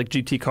shop that does like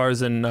GT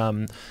cars and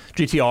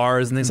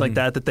GTRs and things like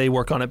that they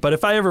work on it. But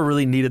if I ever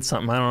really needed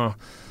something, I don't know.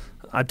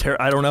 I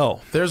don't know.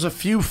 There's a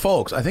few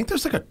folks. I think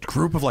there's like a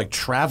group of like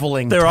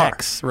traveling There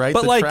techs, are, right?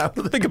 But that like,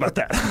 think about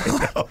that.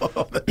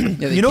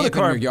 Yeah, they You know camp the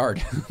car- in your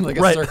yard like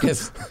a Right.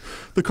 circus.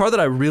 The car that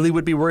I really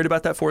would be worried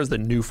about that for is the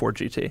new Ford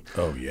GT.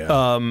 Oh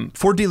yeah.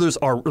 Ford dealers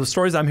the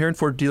stories I'm hearing,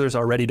 Ford dealers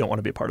already don't want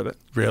to be a part of it.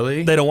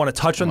 Really? They don't want to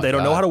touch them. my They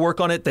don't know God. how to work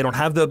on it. They don't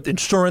have the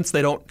insurance.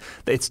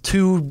 It's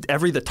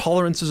the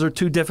tolerances are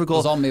too It difficult.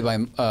 was all made by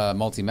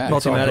Multimatic.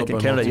 Multimatic in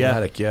Canada, yeah.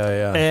 Multimatic,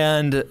 yeah.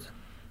 And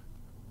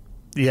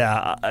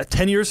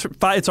 10 years,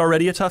 it's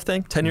already a tough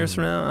thing. 10 years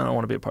from now, I don't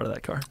want to be a part of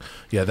that car.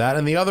 Yeah, that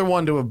and the other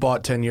one to have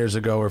bought 10 years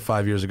ago or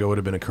 5 years ago would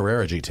have been a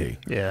Carrera GT.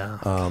 Yeah.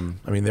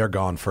 I mean, they're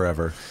gone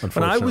forever, When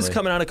unfortunately. I was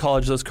coming out of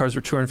college, those cars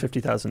were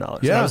 $250,000.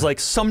 And Yeah. I was like,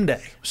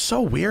 someday.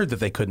 So weird that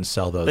they couldn't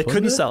sell those. They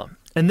couldn't sell them.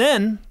 And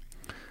then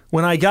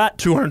when I got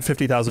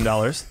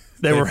 $250,000,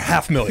 they were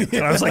 $500,000.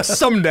 And I was like,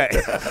 someday.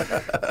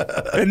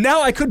 And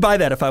now I could buy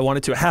that if I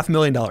wanted to, a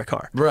 $500,000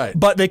 car. Right.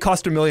 But they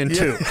cost $1 million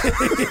too.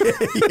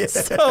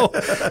 So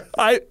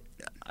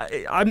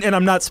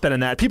I'm not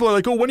spending that. People are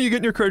like, oh, when are you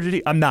getting your Carrera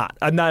GT? I'm not.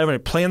 I don't have any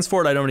plans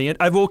for it. I don't need it.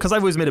 Because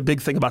I've always made a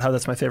big thing about how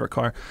that's my favorite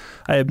car.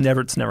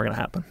 It's never going to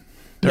happen.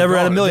 Never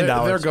at $1 million.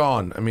 They're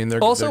gone. I mean, they're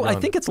also, they're I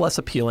gone. think it's less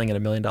appealing at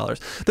 $1 million.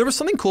 There was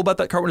something cool about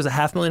that car when it was a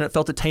 $500,000. It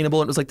felt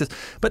attainable. And it was like this,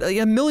 but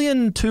 $1.2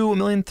 million, $1.3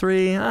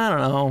 million. I don't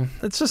know.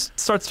 It just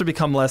starts to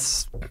become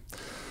less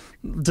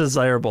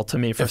desirable to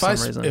me for some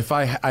reason. If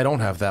I don't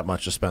have that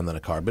much to spend on a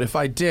car, but if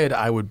I did,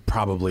 I would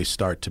probably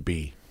start to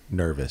be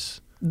nervous.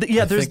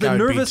 There's think the I would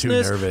be too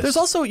nervousness. nervous. There's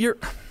also you're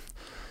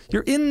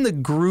in the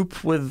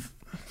group with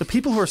the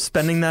people who are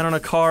spending that on a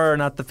car are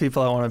not the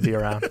people I want to be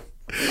around.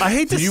 I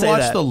hate to Did you say watch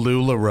that. the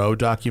Lou LaRoe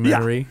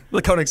documentary? Yeah,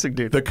 the Koenigsegg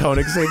dude. The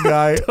Koenigsegg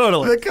guy?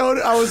 Totally.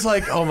 I was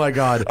like, oh my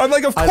God. I'm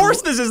like, of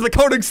course this is the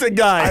Koenigsegg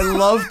guy. I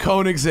love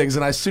Koenigsegg's,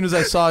 and as soon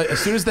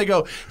as they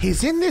go,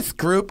 he's in this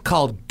group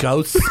called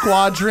Ghost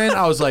Squadron,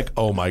 I was like,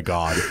 oh my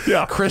God.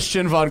 Yeah.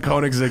 Christian von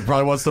Koenigsegg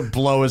probably wants to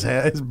blow his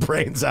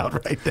brains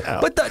out right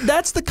now. But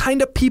that's the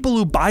kind of people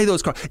who buy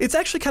those cars. It's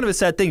actually kind of a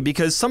sad thing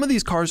because some of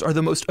these cars are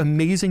the most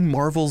amazing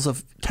marvels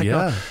of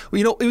technology. Yeah. Well,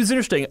 you know, it was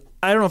interesting.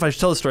 I don't know if I should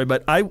tell the story,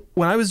 but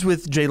when I was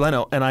with Jay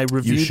Leno and I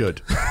reviewed, You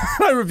should.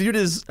 I reviewed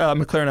his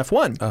McLaren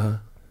F1.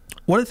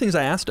 One of the things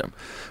I asked him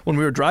when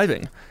we were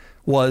driving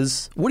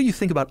was, "What do you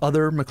think about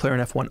other McLaren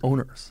F1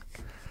 owners?"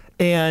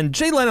 And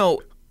Jay Leno,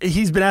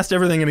 he's been asked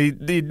everything,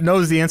 and he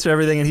knows the answer to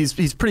everything, and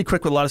he's pretty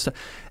quick with a lot of stuff.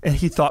 And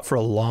he thought for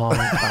a long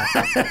time,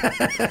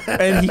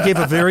 and he gave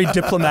a very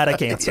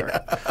diplomatic answer.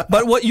 Yeah.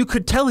 But what you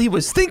could tell he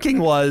was thinking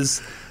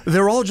was,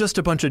 they're all just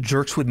a bunch of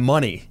jerks with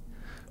money.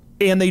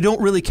 And they don't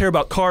really care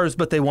about cars,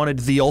 but they wanted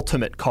the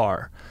ultimate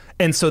car.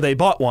 And so they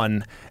bought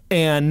one,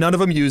 and none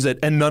of them use it,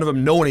 and none of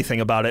them know anything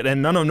about it,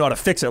 and none of them know how to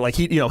fix it. Like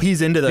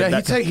he's into the.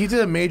 Yeah, he did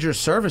a major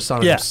service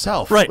on it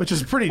himself, right? Which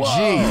is pretty G.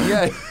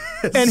 Yeah.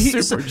 And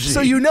super G.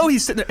 So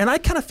he's sitting there, and I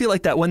kind of feel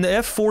like that when the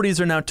F40s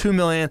are now $2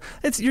 million.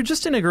 You're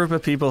just in a group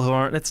of people who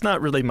aren't. It's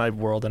not really my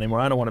world anymore.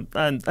 I don't want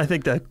to. I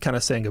think that kind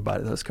of saying goodbye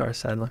to those cars,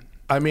 sadly.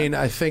 I mean,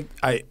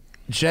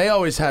 Jay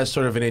always has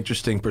sort of an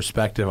interesting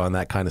perspective on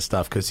that kind of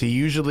stuff because he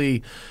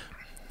usually.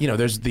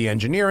 There's the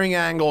engineering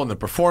angle and the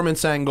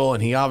performance angle,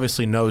 and he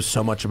obviously knows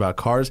so much about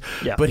cars.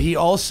 Yeah. But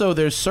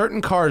there's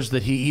certain cars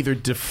that he either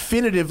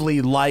definitively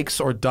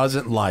likes or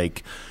doesn't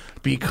like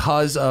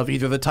because of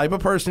either the type of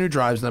person who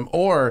drives them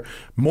or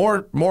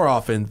more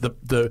often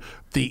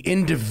the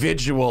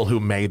individual who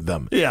made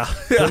them. Yeah.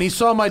 When he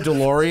saw my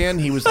DeLorean,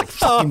 he was like,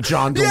 fucking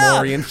John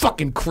DeLorean,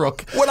 fucking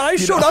crook. When I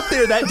showed up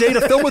there that day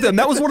to film with him,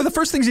 that was one of the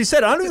first things he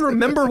said. I don't even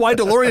remember why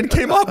DeLorean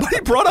came up, but he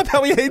brought up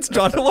how he hates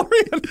John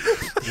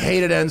DeLorean. He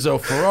hated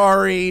Enzo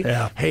Ferrari,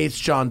 Yeah. hates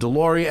John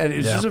DeLorean, and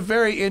it's just a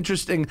very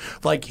interesting,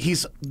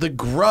 he's the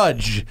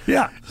grudge.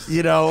 Yeah.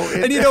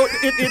 And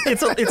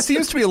it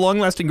seems to be a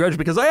long-lasting grudge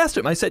because I asked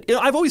him, I said,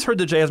 I've always heard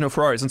that Jay has no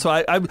Ferraris, and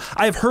so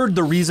I've heard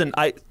the reason,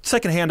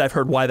 secondhand I've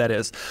heard why that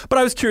is.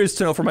 But I was curious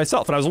to know for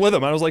myself, and I was with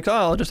him. I was like,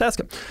 I'll just ask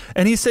him.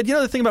 And he said,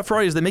 the thing about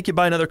Ferrari is they make you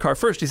buy another car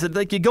first. He said,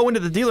 you go into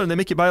the dealer and they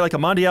make you buy like a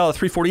Mondial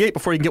 348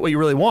 before you can get what you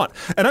really want.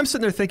 And I'm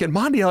sitting there thinking,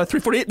 Mondial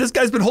 348, this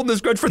guy's been holding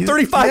this grudge for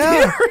 35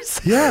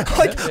 years. Yeah.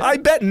 I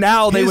bet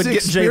now they would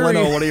get Jay experience-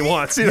 Leno what he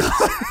wants.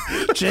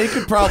 Jay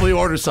could probably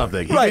order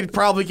something. He could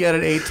probably get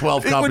an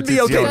 812 It would be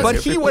okay, but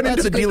he went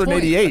into the dealer in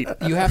 88.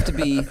 You have to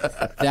be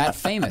that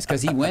famous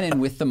because he went in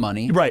with the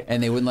money, Right.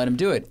 and they wouldn't let him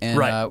do it. And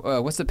Right.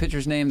 what's the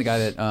pitcher's name? The guy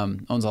that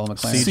owns all the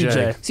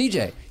McLaren.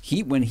 CJ.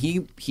 When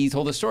he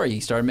told the story, he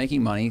started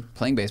making money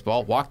playing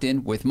baseball, walked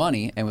in with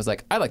money, and was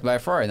like, "I'd like to buy a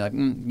Ferrari." And they're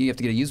like, you have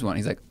to get a used one.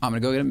 He's like, "I'm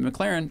going to go get a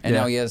McLaren," and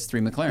now he has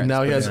 3 McLarens.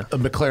 Now he has a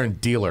McLaren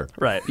dealer.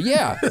 Right.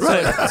 Yeah,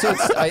 so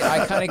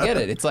I kind of get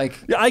it. It's like,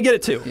 Yeah, I get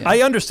it too. Yeah.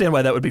 I understand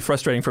why that would be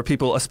frustrating for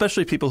people,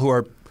 especially people who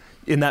are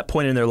in that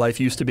point in their life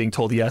used to being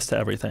told yes to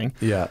everything.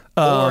 Yeah.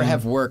 or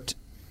have worked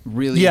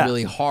really, Yeah.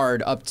 really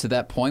hard up to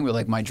that point where,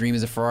 like, my dream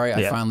is a Ferrari. I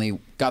Yeah. finally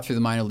got through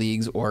the minor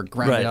leagues or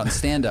grounded Right. out in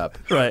stand-up.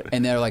 Right.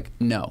 And they're like,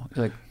 no.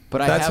 They're like, but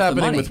I That's have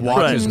the happening money. with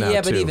watches Like, now,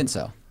 yeah, but too. even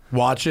so.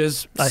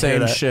 Watches, I hear same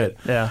that. shit.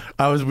 Yeah.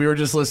 We were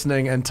just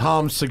listening, and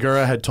Tom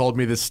Segura had told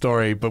me this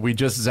story, but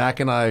Zach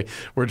and I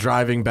were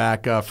driving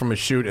back from a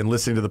shoot and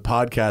listening to the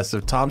podcast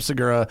of Tom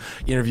Segura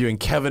interviewing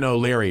Kevin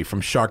O'Leary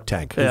from Shark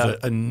Tank, who's an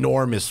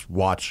enormous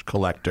watch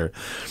collector.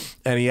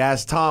 And he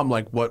asked Tom,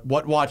 like, what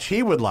watch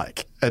he would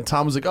like. And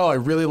Tom was like, oh, I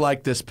really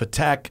like this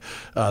Patek,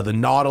 the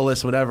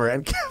Nautilus, whatever.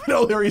 And Kevin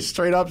O'Leary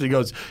straight up, he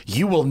goes,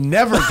 you will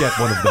never get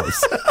one of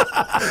those.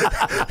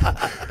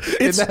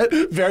 In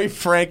that very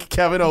frank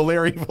Kevin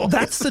O'Leary voice.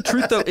 That's the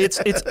truth, though. It's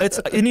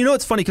and you know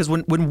it's funny because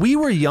when we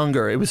were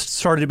younger, it was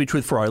started to be true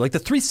with Ferrari. Like the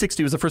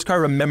 360 was the first car I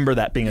remember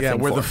that being a thing.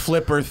 Where for. the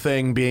flipper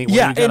thing being,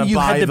 Yeah, where you and you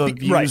gotta buy had to the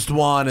be- used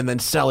one and then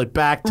sell it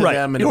back to right,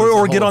 them, and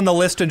or get on the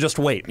list and just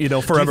wait, Do you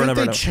forever think and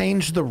ever. they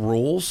changed the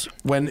rules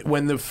when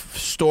the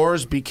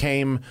stores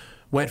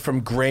went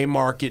from gray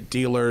market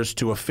dealers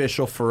to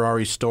official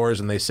Ferrari stores,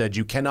 and they said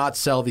you cannot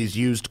sell these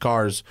used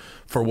cars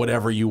for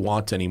whatever you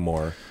want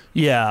anymore?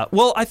 Yeah.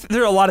 Well,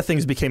 there are a lot of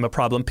things became a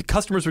problem.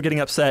 Customers were getting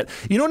upset.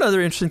 You know,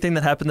 another interesting thing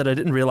that happened that I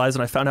didn't realize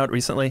and I found out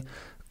recently,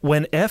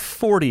 when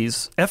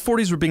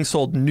F40s were being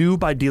sold new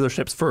by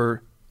dealerships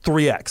for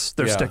 3X,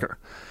 their sticker.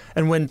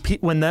 And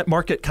when that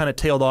market kind of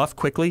tailed off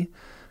quickly,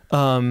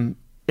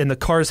 and the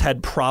cars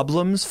had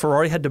problems,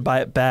 Ferrari had to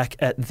buy it back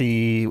at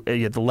the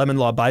Lemon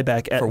Law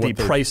buyback at the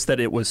price that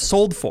it was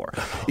sold for,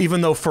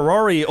 even though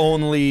Ferrari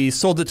only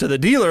sold it to the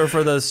dealer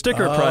for the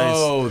sticker price.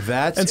 Oh,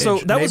 that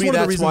was one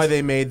of the reasons why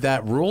they made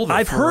that rule.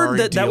 I've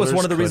heard that was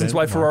one of the reasons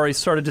why Ferrari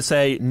started to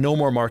say no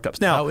more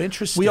markups. Now,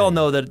 interesting. We all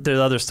know that there's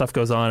other stuff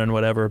goes on and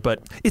whatever,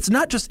 but it's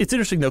not just. It's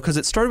interesting though because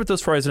it started with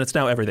those Ferraris and it's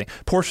now everything.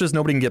 Porsches,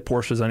 nobody can get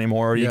Porsches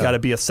anymore. You got to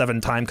be a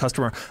 7-time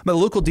customer. My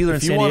local dealer in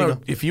San Diego.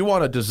 If you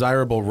want a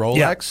desirable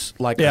Rolex,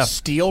 a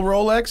steel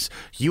Rolex,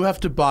 you have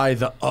to buy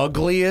the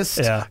ugliest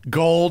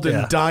gold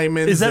and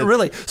diamonds. Is that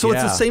really? So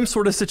it's the same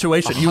sort of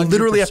situation. You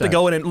literally have to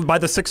go in and buy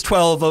the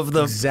 612 of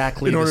the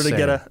exactly in order the same.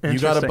 to get a. You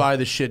got to buy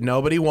the shit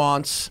nobody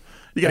wants.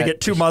 You got to get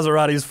 2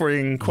 Maseratis before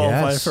you can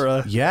qualify for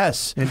a.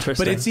 Yes.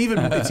 Interesting. But it's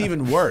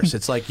even worse.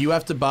 It's like you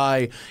have to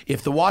buy,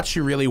 if the watch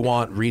you really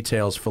want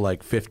retails for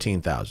like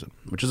 $15,000,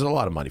 which is a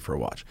lot of money for a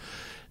watch.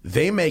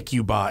 They make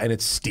you buy, and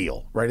it's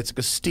steel, right? It's like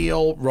a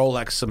steel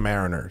Rolex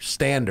Submariner,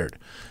 standard.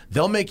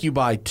 They'll make you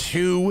buy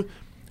 2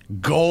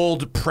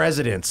 gold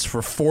presidents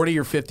for $40,000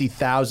 or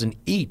 $50,000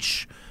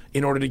 each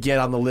in order to get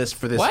on the list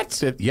for this.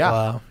 What? Yeah.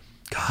 Wow.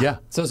 God. Yeah.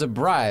 So it's a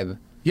bribe.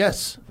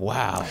 Yes.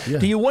 Wow. Yeah.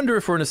 Do you wonder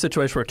if we're in a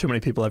situation where too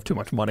many people have too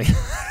much money?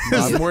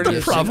 I'm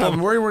worried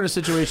problem. we're in a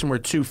situation where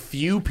too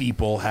few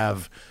people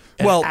have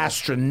an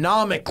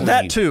astronomically.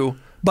 That too.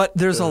 But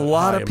there's a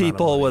lot of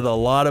people money. with a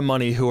lot of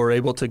money who are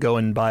able to go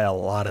and buy a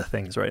lot of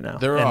things right now.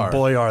 There are. And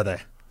boy, are they.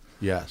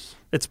 Yes.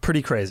 It's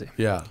pretty crazy.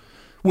 Yeah.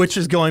 Which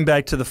is going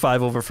back to the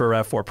 5 over for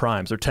RAV4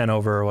 Primes or 10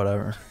 over or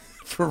whatever.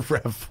 For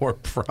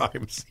RAV4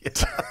 Primes. Yeah.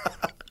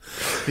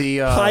 The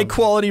high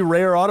quality,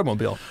 rare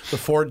automobile. The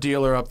Ford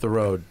dealer up the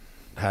road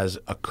has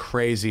a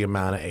crazy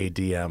amount of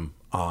ADM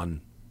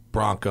on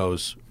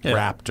Broncos,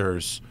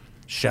 Raptors,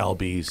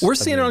 Shelbys. We're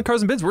seeing it on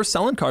Cars and Bids. We're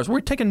selling cars. We're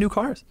taking new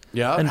cars.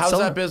 Yeah. And How's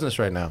that business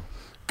right now?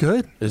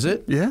 Good. Is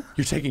it? Yeah.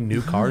 You're taking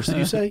new cars, did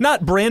you say?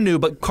 Not brand new,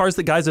 but cars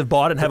that guys have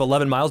bought and have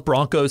 11 miles.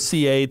 Broncos,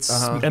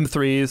 C8s,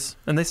 M3s,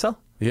 and they sell.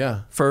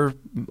 Yeah. For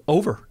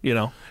over,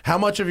 How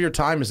much of your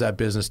time is that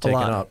business taking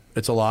up?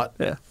 It's a lot.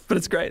 Yeah, but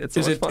it's great. It's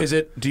so much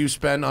fun. Do you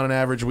spend on an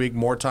average week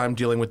more time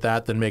dealing with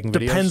that than making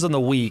videos? Depends on the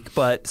week,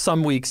 but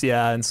some weeks,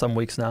 and some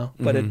weeks no.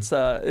 But it's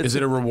Is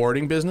it a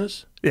rewarding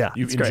business? Yeah.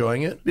 You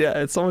enjoying it? Yeah,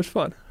 it's so much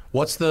fun.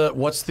 What's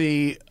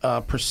the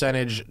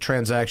percentage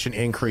transaction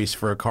increase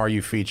for a car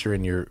you feature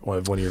in one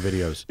of your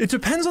videos? It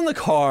depends on the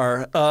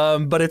car,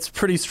 but it's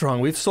pretty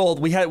strong. We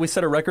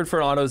set a record for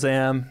an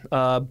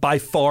AutoZam, by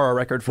far a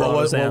record for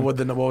AutoZam.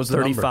 What was the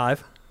 35.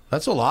 number?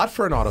 That's a lot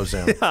for an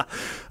AutoZam. Yeah,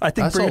 I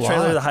think That's bring a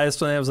trailer, lot. the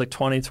highest one was like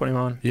 20,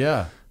 21.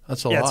 Yeah,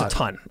 that's a lot. Yeah, it's a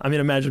ton. I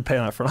mean, imagine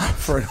paying that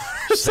for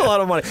just a lot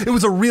of money. It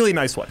was a really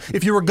nice one.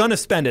 If you were gonna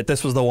spend it,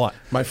 this was the one.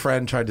 My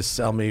friend tried to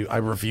sell me. I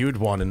reviewed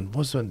one, and what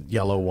was a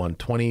yellow one?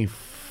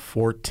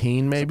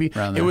 2014 maybe.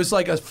 It was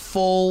like a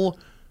full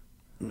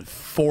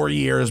 4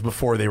 years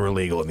before they were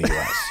legal in the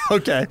U.S.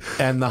 Okay.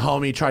 And the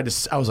homie tried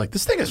to. I was like,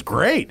 "This thing is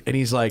great," and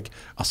he's like,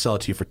 "I'll sell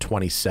it to you for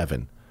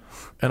 27."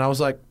 And I was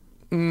like,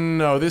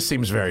 "No, this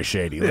seems very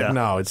shady." Like,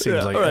 no, it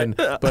seems like, right. and,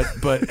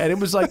 but it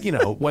was like,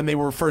 when they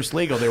were first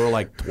legal, they were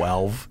like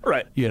 12,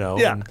 right?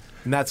 Yeah.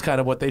 And that's kind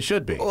of what they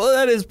should be. Well,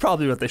 that is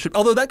probably what they should.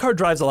 Although that car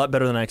drives a lot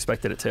better than I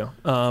expected it to.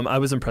 I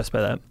was impressed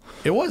by that.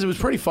 It was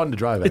pretty fun to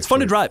drive. It's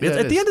fun to drive. Yeah,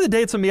 at the end of the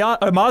day, it's a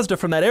Mazda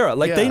from that era.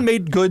 Like they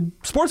made good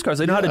sports cars.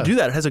 They know how to do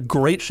that. It has a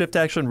great shift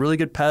action, really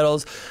good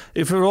pedals.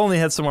 If it only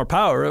had some more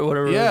power, it would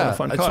have been a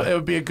fun car. It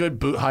would be a good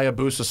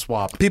Hayabusa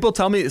swap.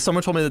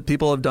 Someone told me that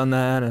people have done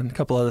that and a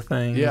couple other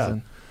things. Yeah.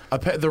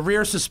 The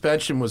rear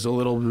suspension was a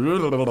little,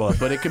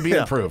 but it could be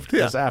improved.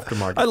 Yeah. It's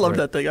aftermarket. I love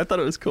that thing. I thought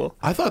it was cool.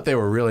 I thought they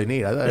were really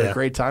neat. I had a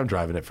great time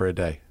driving it for a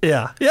day.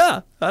 Yeah,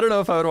 yeah. I don't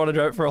know if I would want to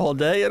drive it for a whole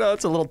day. You know,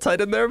 it's a little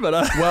tight in there, but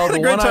well, I had the a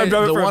great one, time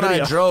driving it the for a one I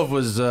video. drove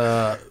was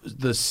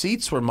the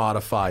seats were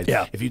modified.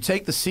 Yeah. If you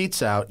take the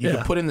seats out, you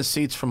can put in the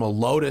seats from a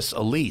Lotus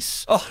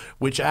Elise,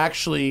 which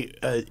actually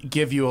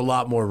give you a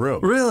lot more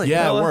room. Really?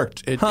 Yeah, No, it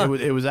worked.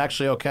 It was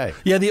actually okay.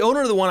 Yeah, the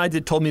owner of the one I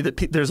did told me that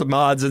there's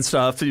mods and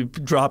stuff. You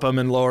drop them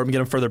and lower them, get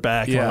them further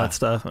back, and all that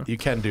stuff. You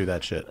can do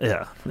that shit.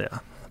 Yeah.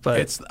 But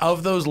It's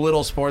of those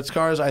little sports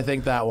cars, I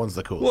think that one's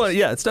the coolest. well,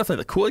 yeah, it's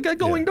definitely the cool. It got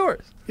going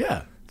doors.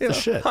 Yeah, You the know,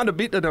 shit. Honda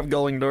Beat didn't have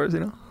going doors, you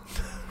know.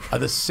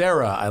 The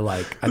Sarah I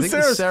like. I think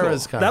the Sarah's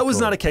Sarah's cool. kind of That was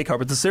cool. not a K car,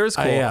 but the Sarah's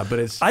cool. yeah, but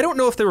it's- I don't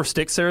know if they were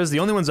stick Sarahs. The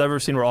only ones I've ever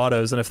seen were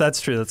autos, and if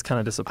that's true, that's kind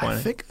of disappointing.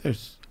 I think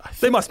there's.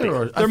 They must be.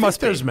 There must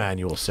be. There's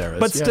manual Sarahs,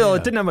 But still,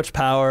 it didn't have much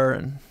power,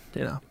 and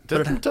you know.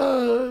 But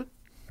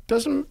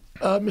Doesn't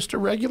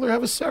Mr. Regular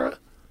have a Sarah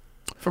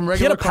from had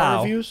regular a car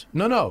POW. reviews?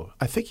 No.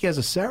 I think he has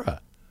a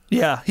Sarah.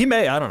 yeah, he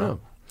may. I don't know.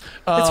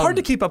 It's hard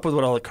to keep up with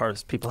what all the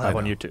cars people have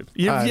on know. YouTube.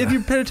 Have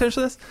you paid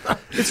attention to this?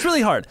 It's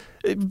really hard.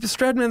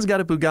 Stradman's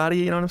got a Bugatti.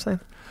 You know what I'm saying?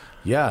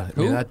 Yeah, I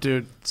mean, that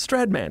dude.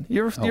 Stradman.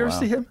 You ever wow.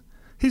 see him?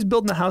 He's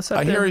building a house out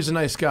I there. hear he's a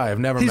nice guy. I've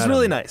never He's met him.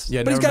 really nice.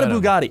 Yeah, but he's got a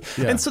Bugatti.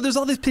 Yeah. And so there's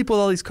all these people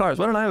with all these cars.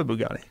 Why don't I have a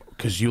Bugatti?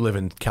 Because you live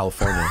in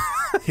California.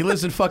 He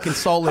lives in fucking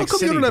Salt Lake come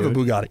you City. don't have a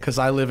Bugatti? Because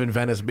I live in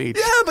Venice Beach.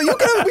 Yeah, but you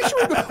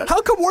can.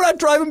 How come we're not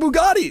driving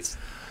Bugattis?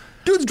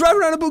 Dude's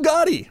driving around a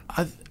Bugatti.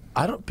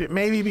 I don't.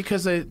 Maybe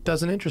because it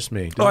doesn't interest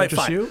me. Does All it right,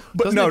 interest fine. you?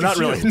 But Doesn't no, interest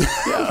not really.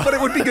 you? But it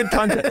would be good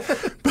content.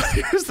 But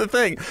here's the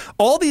thing: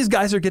 all these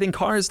guys are getting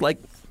cars. Like,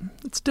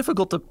 it's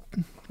difficult to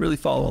really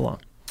follow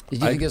along.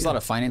 Did you think there's a lot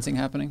of financing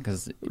happening?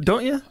 Because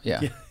Don't you? yeah.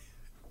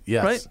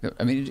 Yes. Right?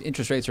 I mean,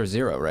 interest rates are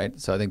zero, right?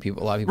 So I think a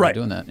lot of people are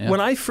doing that. Yeah. When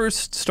I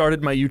first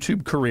started my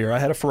YouTube career, I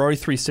had a Ferrari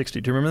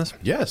 360. Do you remember this?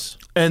 Yes.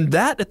 And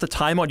that at the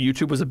time on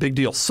YouTube was a big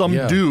deal. Some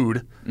Yeah.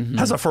 dude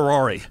has a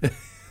Ferrari.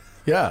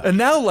 Yeah. And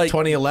now, like,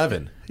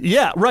 2011.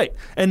 yeah, right.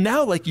 And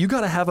now, like, you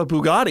got to have a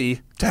Bugatti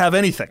to have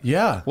anything.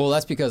 Yeah. Well,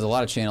 that's because a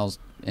lot of channels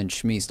and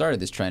Shmi started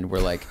this trend where,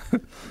 like,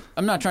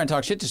 I'm not trying to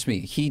talk shit to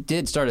Shmi. He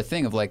did start a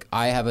thing of, like,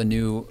 I have a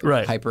new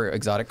hyper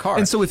exotic car.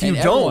 And so if you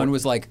everyone don't-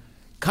 was like,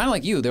 kind of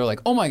like you, they were like,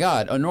 oh my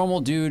God, a normal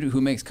dude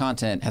who makes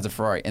content has a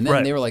Ferrari. And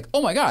then they were like,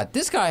 oh my God,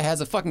 this guy has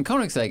a fucking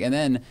Koenigsegg. And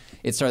then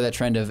it started that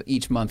trend of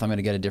each month I'm going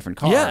to get a different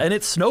car. Yeah, and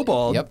it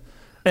snowballed. Yep.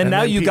 And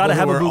now then you got to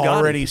have a people who Bugatti. were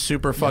already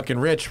super fucking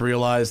rich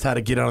realized how to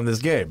get on this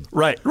game.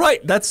 Right.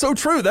 That's so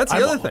true. That's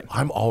the other thing.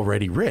 I'm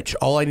already rich.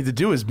 All I need to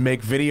do is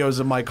make videos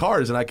of my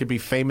cars, and I could be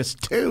famous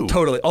too.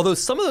 Totally. Although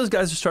some of those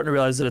guys are starting to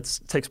realize that it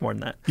takes more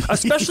than that.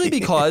 Especially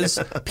because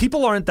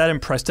people aren't that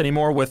impressed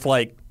anymore with,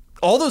 like,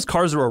 all those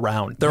cars are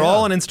around. They're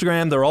all on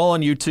Instagram. They're all on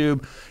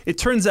YouTube. It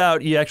turns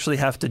out you actually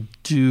have to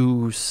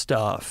do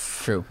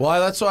stuff. True. Well,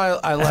 that's why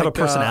I like a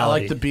personality. I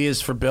like the B is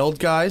for build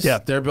guys. Yeah.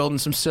 They're building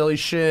some silly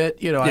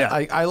shit. You know, Yeah.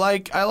 I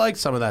like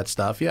some of that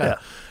stuff. Yeah. Yeah.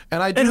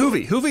 And I do. And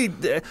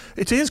Hoovy,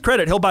 to his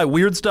credit, he'll buy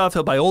weird stuff.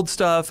 He'll buy old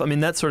stuff. I mean,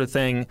 that sort of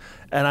thing.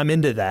 And I'm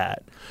into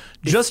that.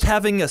 Just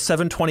having a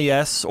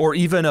 720S or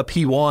even a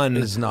P1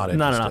 is not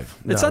enough.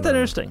 interesting. It's No, not that no.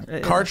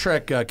 interesting. Car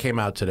Trek came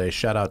out today.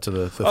 Shout out to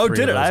the three Oh, of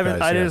did it? those I haven't-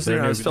 guys. I Yeah, didn't see it.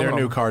 I was their filming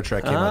new them. Car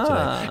Trek came out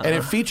today, and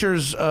it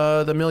features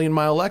the Million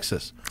Mile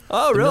Lexus.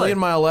 Oh, the really? Million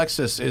Mile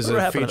Lexus is Whatever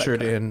happened to that featured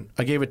car? in.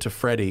 I gave it to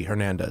Freddie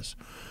Hernandez.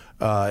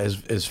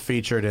 Is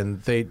featured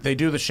in. They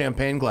do the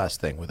champagne glass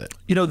thing with it.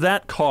 You know,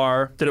 that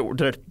car, did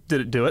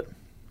it do it?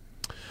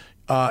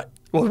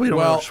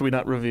 Well, should we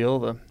not reveal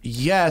the...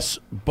 Yes,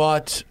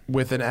 but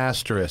with an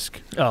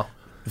asterisk. Oh.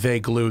 They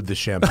glued the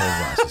champagne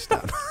glasses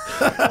down.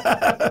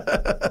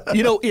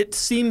 You know, it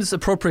seems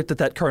appropriate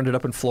that car ended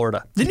up in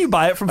Florida. Didn't you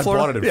buy it from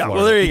Florida? bought it in yeah,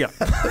 Florida. well, there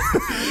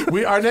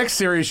you go. Our next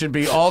series should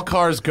be all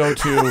cars go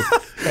to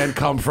and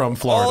come from All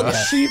Florida.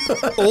 the cheap,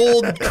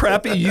 old,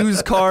 crappy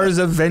used cars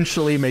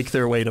eventually make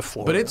their way to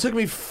Florida. But it took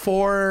me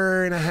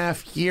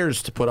 4.5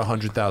 years to put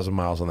 100,000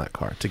 miles on that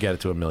car to get it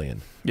to $1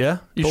 million. Yeah?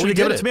 You But should we have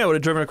given did it it. to me. I would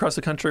have driven across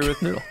the country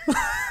with Noodle.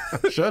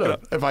 Should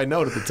have, if I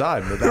known at the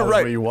time that was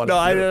right. where you wanted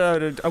No, to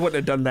do it. I wouldn't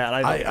have done that.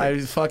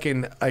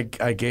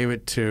 I gave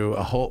it to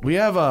a whole. We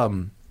have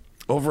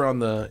over on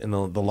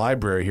the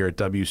library here at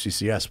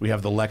WCCS. We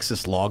have the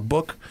Lexus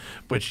logbook,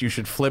 which you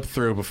should flip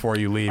through before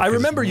you leave. I 'cause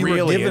remember it's you were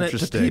really giving it to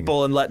interesting.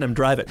 people and letting them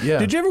drive it. Yeah.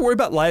 Did you ever worry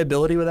about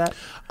liability with that?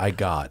 I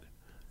got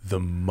the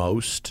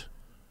most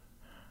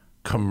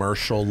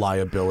commercial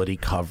liability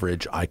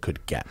coverage I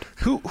could get.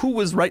 Who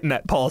was writing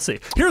that policy?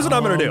 Here's what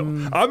I'm going to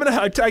do. I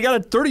got a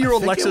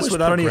 30-year-old I think it Lexus was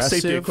without any safety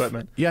Progressive.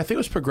 equipment. Yeah, I think it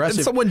was Progressive.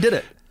 And someone did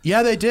it.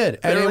 Yeah, they did,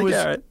 and They it were was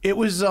like, "Yeah, right." it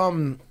was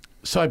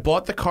So I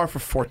bought the car for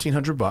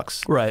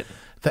 $1,400. Right.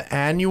 The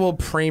annual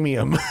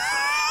premium.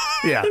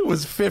 Yeah. It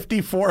was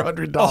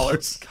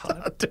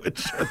 $5,400 to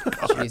insure the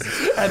car,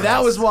 Jesus and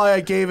that was why I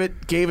gave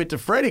it to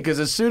Freddie. Because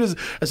as soon as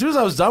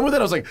I was done with it,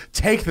 I was like,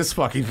 "Take this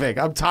fucking thing!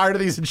 I'm tired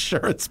of these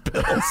insurance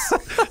bills."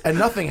 And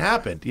nothing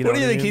happened. You know What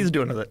do you I think mean? he's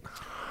doing with it?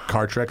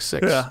 Car Trek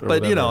 6. Yeah, or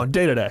but you know, whatever.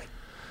 day to day.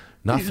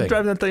 Nothing. He's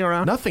driving that thing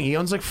around? Nothing. He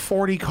owns like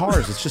 40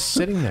 cars. It's just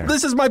sitting there.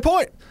 This is my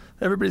point.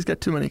 Everybody's got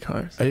too many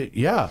cars.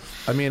 Yeah.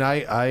 I mean,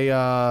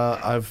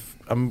 I'm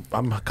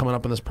coming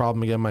up on this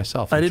problem again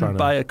myself. I didn't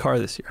buy a car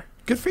this year.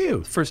 Good for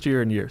you. First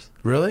year in years.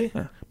 Really?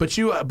 Yeah. But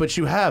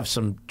you have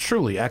some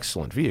truly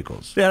excellent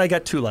vehicles. Yeah, I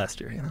got 2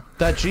 last year.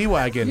 That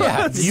G-Wagon.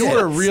 Yeah, you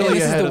were really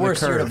this ahead is of the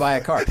worst the curve. year to buy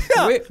a car.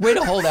 Way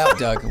to hold out,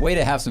 Doug. Way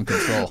to have some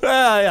control.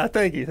 Yeah,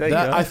 thank you.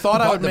 I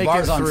thought I would The make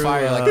bar's it on through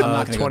fire, like, I'm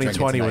not gonna go drink it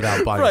 2020 tonight.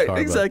 without buying Right, a car.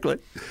 exactly.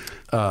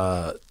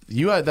 But,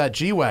 you had that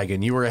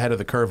G-Wagon. You were ahead of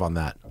the curve on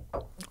that.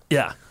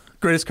 Yeah,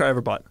 greatest car I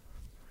ever bought.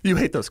 You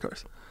hate those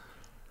cars.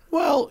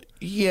 Well,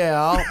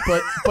 yeah,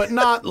 but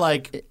not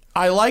like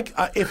I like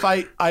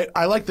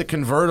I like the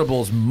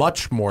convertibles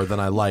much more than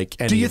I like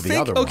any Do you of the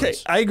think? other Okay,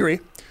 ones. I agree.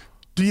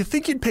 Do you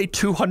think you'd pay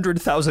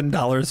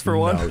 $200,000 for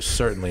one? No,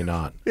 certainly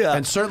not. Yeah.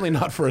 And certainly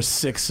not for a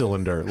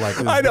 6-cylinder. Like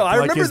I know. I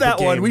like remember is the that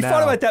one. game We now.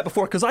 thought about that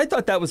before because I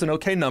thought that was an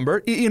okay number,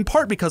 in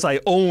part because I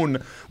own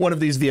one of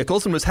these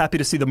vehicles and was happy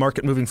to see the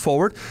market moving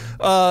forward.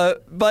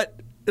 But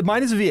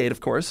mine is a V8,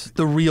 of course,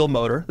 the real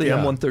motor, the Yeah.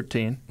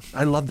 M113.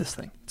 I love this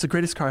thing. It's the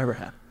greatest car I ever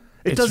had.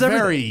 It It's does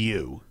everything. very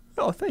you.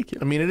 Oh, thank you.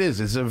 I mean, it is.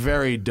 It's a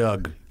very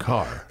Doug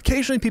car.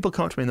 Occasionally people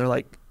come up to me and they're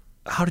like,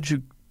 how did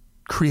you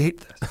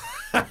create this?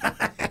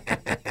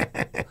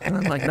 And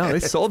I'm like, no, they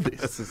sold these.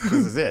 This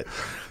is it.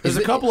 There's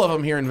a couple of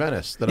them here in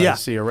Venice that I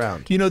see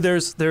around. You know,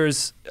 there's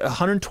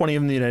 120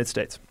 of them in the United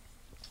States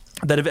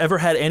that have ever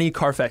had any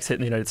Carfax hit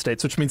in the United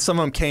States, which means some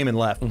of them came and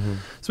left.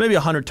 So maybe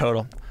 100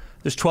 total.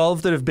 There's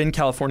 12 that have been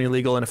California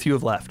legal and a few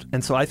have left.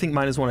 And so I think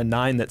mine is one of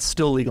 9 that's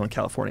still legal in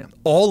California.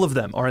 All of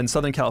them are in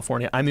Southern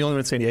California. I'm the only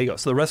one in San Diego.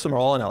 So the rest of them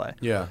are all in LA.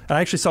 Yeah. And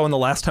I actually saw one the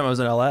last time I was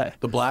in LA.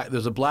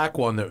 There's a black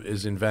one that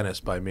is in Venice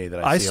by me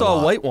that I see saw a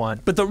lot. white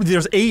one, but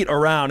there's 8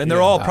 around, and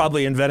they're all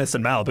probably in Venice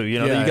and Malibu. You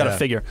know, Yeah, you got to yeah.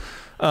 figure.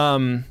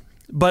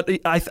 But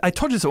I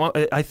told you so.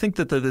 I think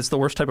that it's the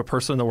worst type of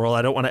person in the world.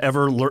 I don't want to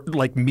ever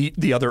meet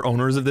the other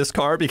owners of this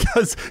car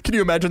because can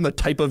you imagine the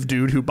type of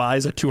dude who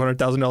buys a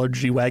 $200,000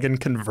 G-Wagon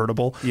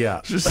convertible? Yeah.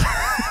 Just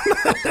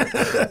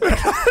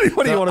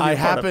what do you want to be? I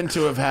happen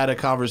to have had a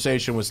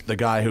conversation with the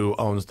guy who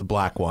owns the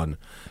black one,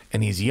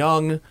 and he's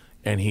young,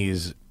 and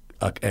he's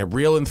a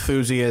real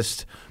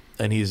enthusiast,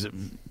 and he's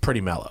pretty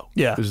mellow.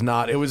 Yeah.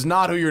 It was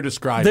not who you're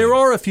describing. There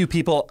are a few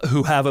people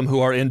who have them who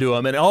are into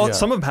them, and Yeah.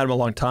 some of them had them a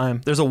long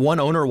time. There's a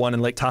one-owner one in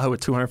Lake Tahoe with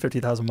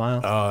 250,000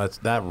 miles. Oh,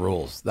 that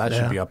rules. That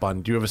Yeah. should be up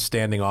on. Do you have a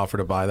standing offer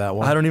to buy that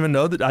one? I don't even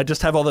know that. I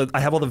just have all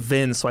the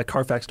VINs, so I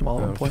Carfaxed them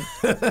all at one point.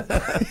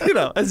 You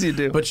know, as you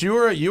do. But you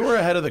were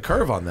ahead of the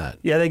curve on that.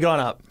 Yeah, they've gone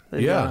up.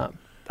 They've Yeah. gone up.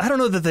 I don't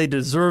know that they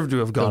deserve to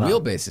have The gone up.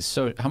 wheelbase is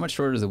so. How much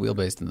shorter is the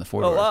wheelbase than the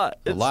 4-door? A lot.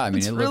 A lot. I mean,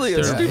 it's it really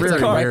looks a it's stupid like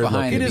car. right weird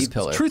behind It the is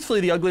B-pillar. truthfully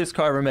the ugliest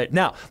car ever made.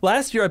 Now,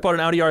 last year I bought an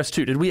Audi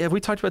RS2. Have we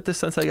talked about this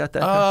since I got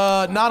that?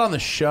 Not on the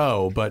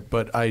show,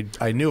 but I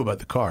knew about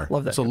the car.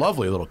 Love that It's a car.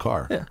 lovely little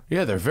car.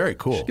 Yeah. They're very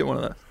cool. Should get one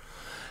of those.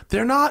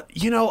 They're not.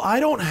 I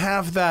don't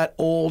have that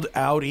old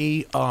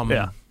Audi.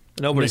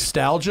 Nobody.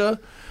 Nostalgia.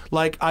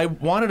 Like I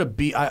wanted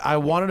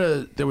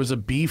there was a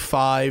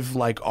B5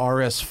 like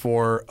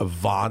RS4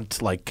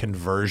 Avant like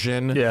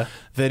conversion. Yeah.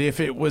 That if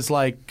it was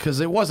like, because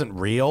it wasn't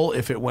real,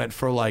 if it went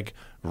for like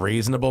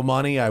reasonable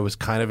money, I was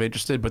kind of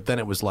interested. But then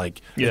it was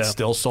like it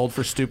still sold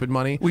for stupid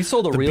money. We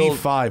sold a the real-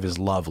 B5 is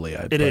lovely.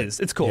 It is.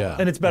 It's cool. Yeah.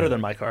 And it's better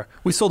than my car.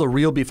 We sold a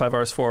real B5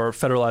 RS4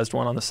 federalized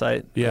one on the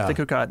site. Yeah. I think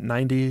it got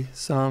 90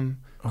 some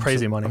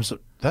crazy money.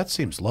 That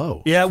seems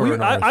low. Yeah, for an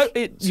RS.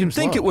 you'd Seems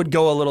think low. it would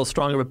go a little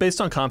stronger, but based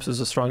on comps, it was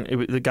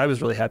the guy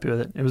was really happy with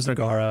it. It was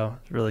Nagaro,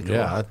 really cool.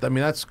 Yeah, I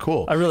mean that's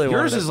cool. I really wanted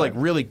yours that is like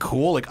car. really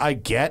cool. Like I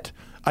get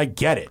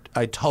it.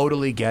 I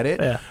totally get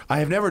it. Yeah. I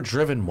have never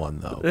driven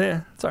one though.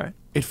 Yeah, it's all right.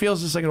 It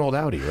feels just like an old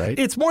Audi, right?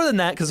 It's more than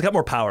that because it's got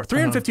more power.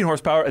 315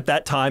 horsepower at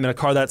that time in a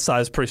car that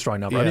size, pretty strong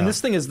number. I mean, Yeah.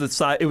 this thing is the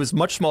size. It was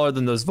much smaller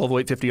than those Volvo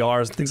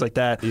 850Rs and things like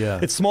that. Yeah.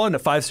 It's smaller than a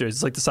 5 Series.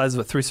 It's like the size of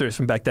a 3 Series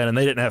from back then, and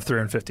they didn't have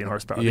 315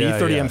 horsepower. Yeah,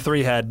 the E30 yeah.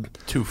 M3 had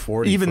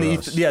 240. even for the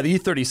us. the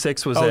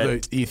E36 was Oh,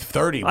 at. the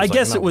E30. Was I like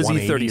guess not it was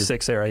 180.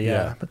 E36 era,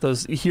 yeah. But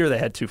those here they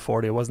had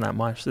 240. It wasn't that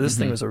much. So this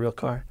thing was a real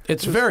car.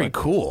 It's very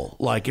cool.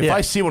 Like if Yeah.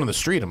 I see one on the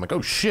street, I'm like,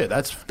 oh shit,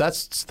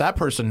 that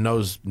person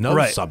knows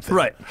Right. something.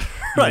 Right.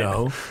 You Right.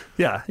 know?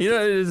 Yeah. You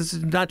know, it's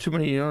not too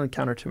many. You don't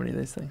encounter too many of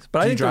these things. But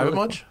I Do you think they're drive it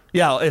really much? cool.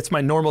 Yeah, it's my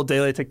normal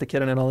daily. I take the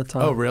kid in it all the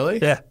time. Oh really?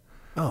 Yeah.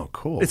 Oh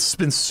cool. It's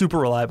been super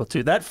reliable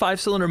too. That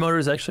 5-cylinder motor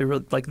is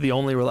actually like the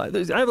only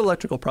reliable. I have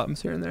electrical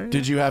problems here and there.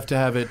 Did you have to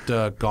have it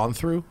gone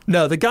through?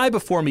 No, the guy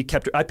before me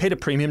kept it. I paid a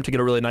premium to get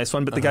a really nice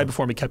one, but the guy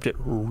before me kept it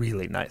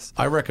really nice.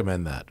 I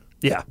recommend that.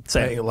 Yeah,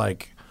 same.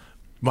 Like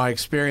my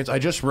experience, I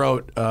just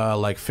wrote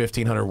like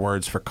 1,500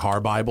 words for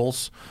Car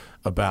Bibles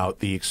about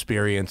the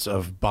experience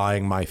of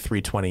buying my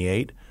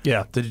 328.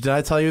 Yeah. Did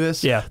I tell you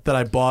this? Yeah. That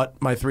I bought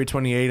my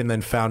 328 and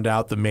then found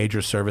out the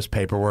major service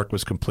paperwork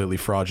was completely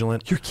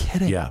fraudulent. You're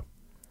kidding. Yeah.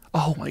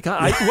 Oh my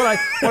god. What I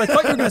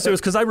thought you were going to say was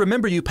because I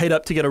remember you paid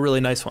up to get a really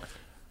nice one.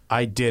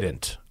 I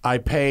didn't. I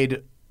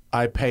paid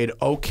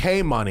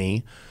okay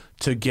money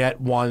to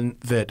get one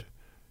that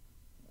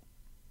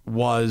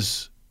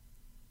was.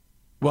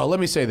 Well, let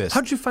me say this.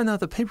 How did you find out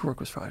the paperwork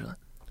was fraudulent?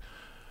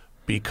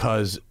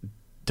 because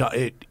How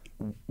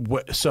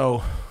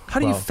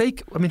do you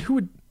fake? I mean, who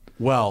would?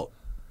 Well,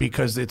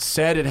 because it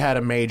said it had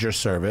a major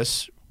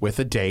service with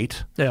a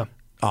date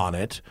on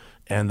it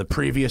and the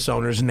previous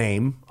owner's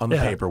name on the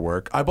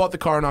paperwork. I bought the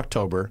car in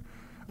October.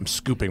 I'm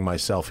scooping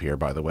myself here,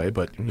 by the way,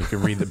 but you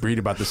can read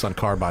about this on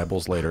Car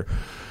Bibles later.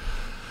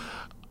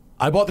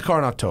 I bought the car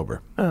in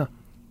October.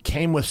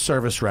 Came with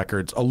service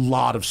records, a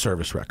lot of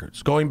service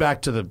records, going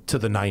back to the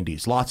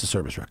 90s, lots of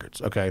service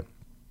records, okay,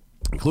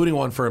 including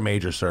one for a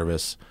major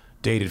service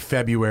dated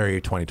February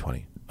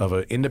 2020 of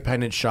an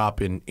independent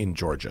shop in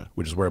Georgia,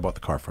 which is where I bought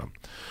the car from.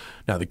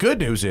 Now, the good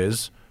news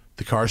is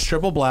the car is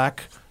triple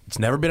black. It's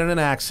never been in an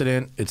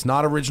accident. It's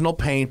not original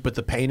paint, but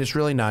the paint is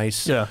really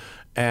nice. Yeah.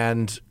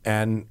 And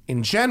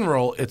in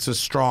general, it's a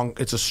strong,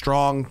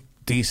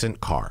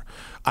 decent car.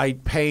 I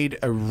paid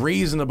a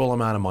reasonable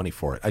amount of money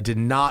for it. I did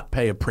not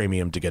pay a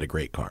premium to get a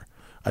great car.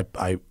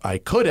 I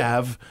could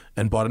have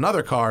and bought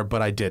another car,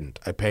 but I didn't.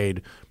 I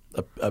paid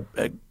a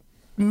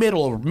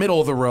middle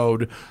of the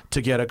road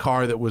to get a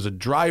car that was a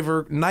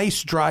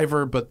nice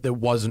driver, but that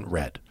wasn't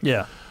red.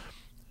 Yeah.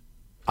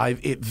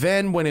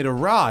 Then when it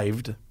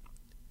arrived,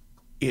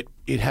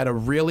 it had a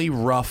really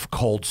rough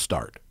cold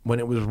start. When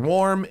it was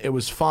warm, it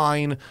was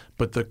fine,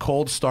 but the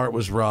cold start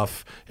was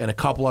rough, and a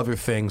couple other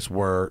things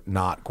were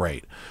not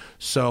great.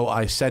 So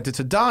I sent it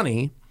to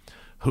Donnie,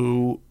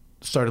 who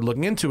started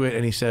looking into it,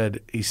 and he said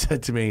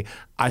to me,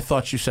 "I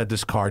thought you said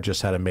this car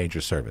just had a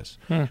major service."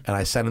 And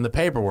I sent him the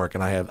paperwork,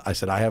 and I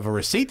said I have a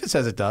receipt that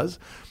says it does.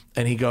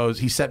 And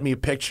he sent me a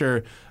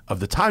picture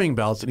of the timing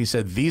belts, and he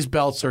said these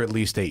belts are at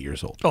least 8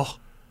 years old. Oh.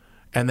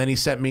 And then he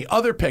sent me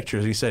other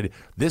pictures. He said,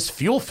 this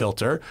fuel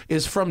filter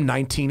is from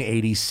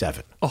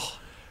 1987. Oh.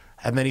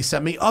 And then he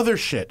sent me other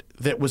shit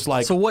that was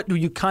like... So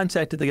you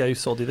contacted the guy who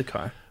sold you the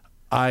car?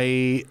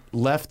 I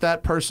left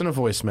that person a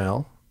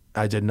voicemail.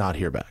 I did not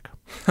hear back.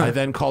 I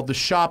then called the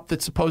shop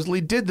that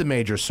supposedly did the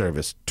major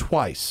service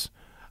twice.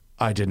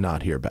 I did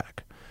not hear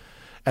back.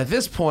 At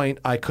this point,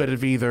 I could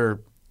have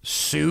either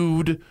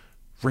sued...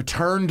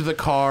 returned the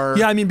car.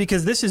 Yeah, I mean,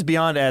 because this is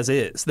beyond as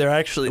is. There's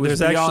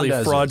actually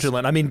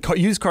fraudulent. I mean,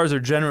 used cars are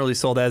generally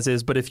sold as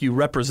is, but if you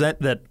represent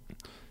that,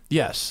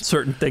 yes,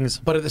 certain things.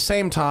 But at the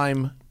same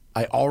time,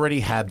 I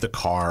already had the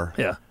car.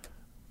 Yeah,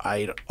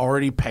 I'd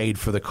already paid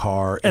for the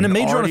car, and a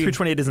major on a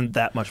 328 isn't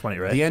that much money,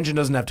 right? The engine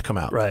doesn't have to come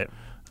out, right?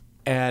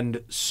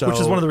 And so,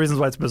 which is one of the reasons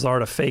why it's bizarre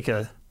to fake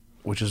a.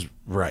 Which is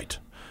right,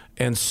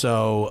 and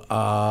so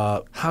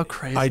how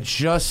crazy! I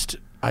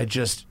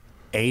just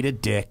ate a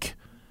dick.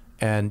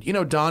 And you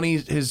know, Donnie,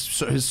 his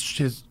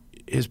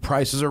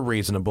prices are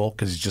reasonable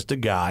because he's just a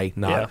guy,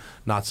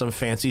 not some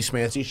fancy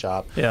schmancy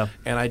shop. Yeah.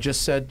 And I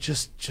just said,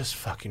 just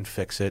fucking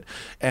fix it.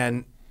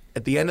 And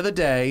at the end of the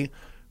day,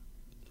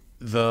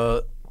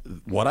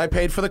 what I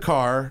paid for the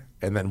car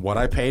and then what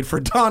I paid for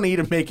Donnie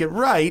to make it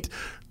right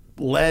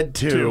led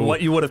to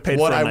what you would have paid.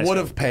 What for a I nice would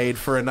car. have paid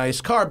for a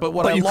nice car, but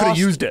you could have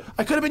used it.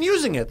 I could have been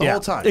using it the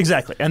whole time.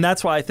 Exactly, and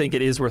that's why I think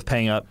it is worth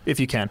paying up if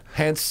you can.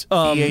 Hence,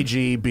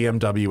 EAG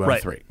BMW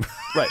M3.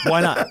 Right?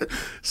 Why not?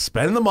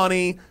 Spend the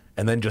money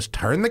and then just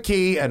turn the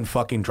key and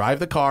fucking drive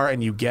the car,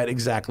 and you get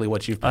exactly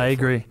what you've paid for. I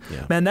agree.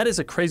 Yeah. Man, that is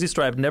a crazy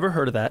story. I've never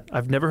heard of that.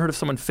 I've never heard of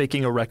someone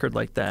faking a record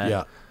like that.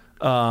 Yeah.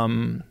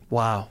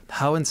 Wow,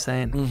 how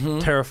insane! Mm-hmm.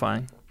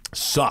 Terrifying.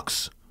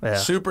 Sucks. Yeah.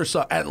 Super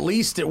sucks. At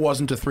least it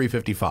wasn't a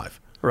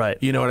 355. Right.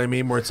 You know what I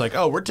mean? Where it's like,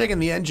 oh, we're taking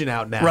the engine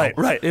out now.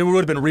 Right. It would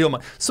have been real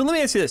money. So let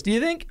me ask you this: do you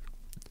think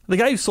the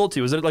guy who sold to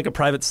you, was it like a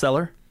private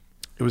seller?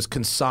 It was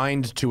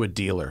consigned to a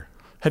dealer.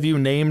 Have you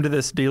named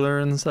this dealer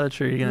and such?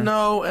 Or are you gonna...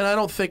 No, and I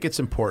don't think it's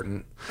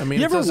important. I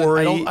mean, you ever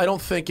worry? I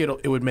don't think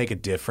it would make a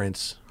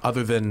difference,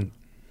 other than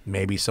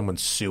maybe someone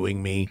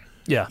suing me.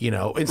 Yeah. You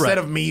know, instead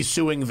of me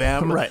suing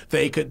them,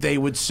 they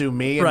would sue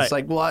me, and it's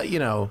like, well, you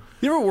know.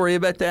 You ever worry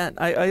about that?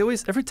 I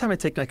always, every time I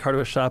take my car to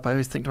a shop, I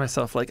always think to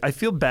myself, like, I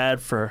feel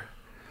bad for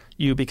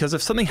you because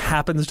if something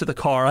happens to the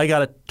car, I got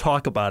to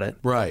talk about it.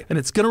 Right. And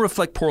it's going to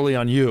reflect poorly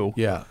on you.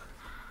 Yeah.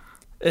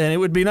 And it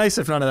would be nice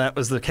if none of that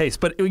was the case.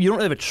 But you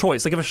don't have a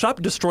choice. Like if a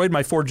shop destroyed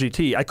my Ford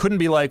GT, I couldn't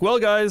be like, well,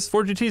 guys,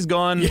 Ford GT's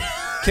gone.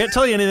 Can't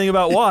tell you anything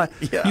about why.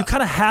 You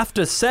kind of have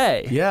to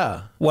say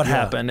what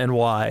happened and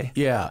why.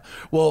 Yeah.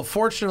 Well,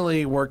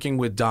 fortunately, working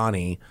with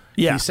Donnie,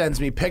 he sends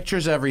me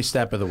pictures every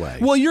step of the way.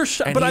 Well,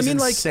 but I mean,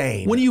 insane.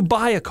 like when you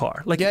buy a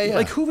car, like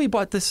Hoovy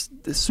bought this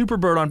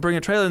Superbird on Bring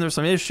a Trailer, and there's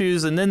some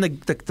issues, and then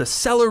the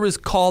seller is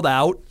called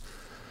out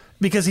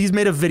because he's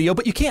made a video,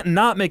 but you can't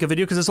not make a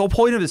video because it's the whole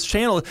point of his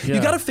channel. Yeah.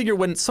 You got to figure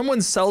when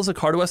someone sells a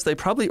car to us, they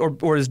probably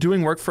or is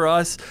doing work for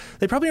us,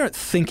 they probably aren't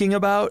thinking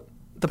about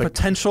the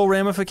potential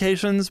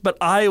ramifications. But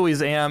I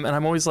always am, and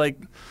I'm always like,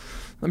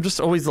 I'm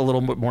just always a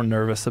little bit more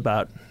nervous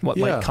about what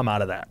might come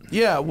out of that.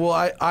 Yeah,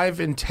 well,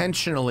 I've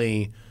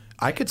intentionally.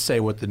 I could say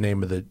the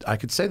name of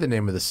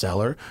the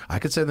seller. I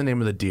could say the name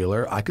of the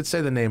dealer. I could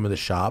say the name of the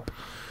shop,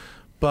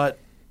 but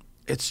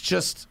it's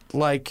just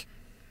like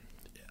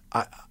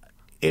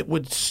it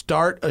would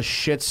start a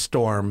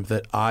shitstorm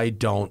that I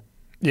don't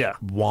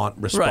want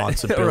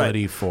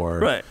responsibility for.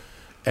 Right.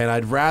 And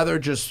I'd rather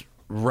just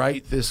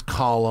write this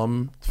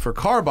column for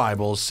Car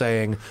Bibles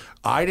saying,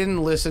 I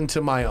didn't listen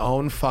to my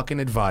own fucking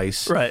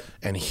advice. Right.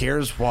 And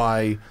here's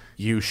why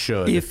you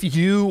should. If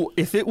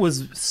it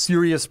was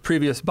serious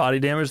previous body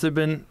damage that had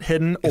been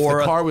hidden, If or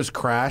the car was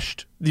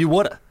crashed, you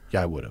would have.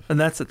 yeah, I would have. And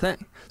that's the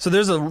thing. So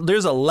there's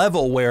a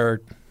level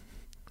where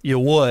you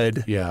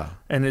would. Yeah.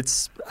 And I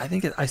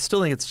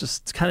still think it's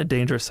kind of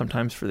dangerous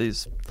sometimes for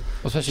these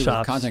Especially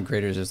shops. with content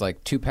creators, there's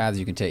like two paths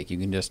you can take. You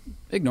can just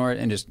ignore it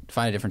and just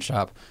find a different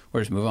shop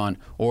or just move on.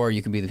 Or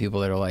you can be the people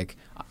that are like,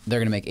 they're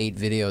going to make 8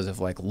 videos of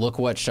like, look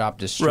what shop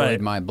destroyed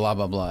Right. my blah,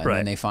 blah, blah. And Right.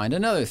 then they find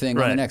another thing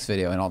on the Right. next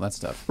video and all that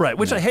stuff. Right,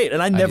 which Yeah. I hate,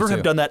 and I do never have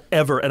too. done that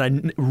ever, and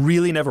I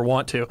really never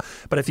want to.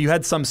 But if you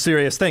had some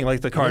serious thing, like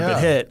the car had been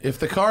hit, If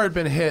the car had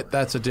been hit,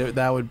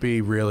 that would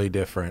be really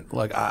different.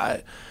 Like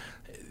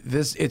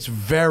it's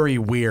very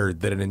weird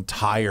that an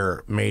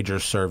entire major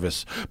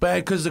service, but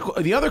because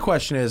the other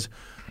question is,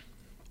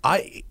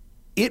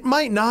 it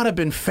might not have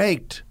been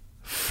faked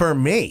for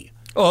me.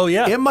 oh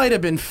yeah, It might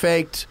have been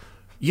faked.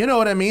 You know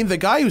what I mean? The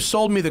guy who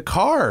sold me the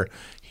car,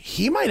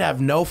 he might have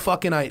no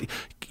fucking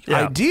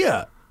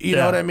idea. You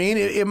know Yeah. what I mean?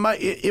 It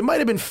might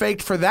have been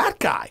faked for that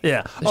guy.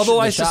 yeah. The Although the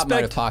I shop might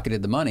have suspect,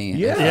 pocketed the money.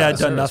 Yeah. and yeah, the done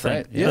service, nothing.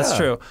 right? Yeah. That's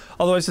true.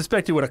 Although I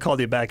suspect he would have called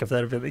you back if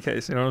that had been the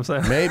case. You know what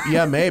I'm saying? Maybe.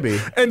 Yeah, maybe.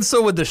 And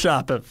so would the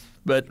shop,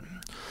 but.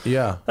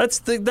 Yeah. That's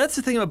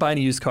the thing about buying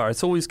a used car.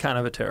 It's always kind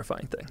of a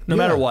terrifying thing, no Yeah.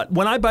 matter what.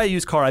 When I buy a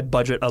used car, I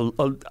budget.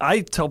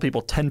 I tell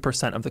people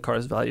 10% of the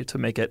car's value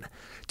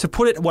to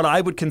put it what I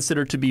would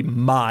consider to be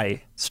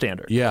my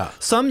standard. Yeah.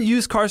 Some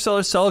used car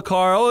sellers sell a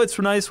car. Oh, it's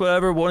nice,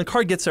 whatever. When a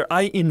car gets there,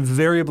 I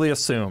invariably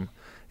assume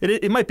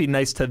it might be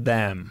nice to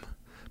them,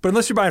 but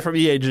unless you're buying from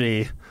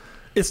EAG,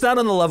 it's not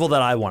on the level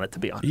that I want it to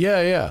be on.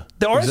 Yeah, yeah.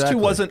 The RS2 Exactly.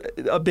 wasn't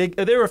a big.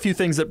 There were a few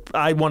things that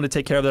I wanted to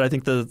take care of that I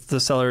think the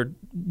seller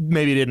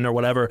maybe didn't or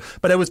whatever,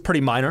 but it was pretty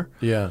minor.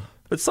 Yeah.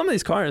 But some of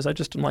these cars, I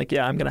just am like,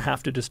 yeah, I'm going to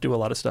have to just do a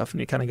lot of stuff, and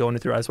you kind of go in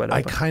with your eyes wide I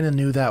open. kind of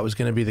knew that was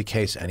going to be the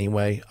case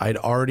anyway. I'd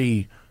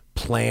already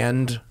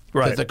planned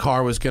Right. that the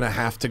car was going to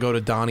have to go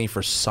to Donnie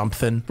for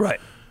something. Right.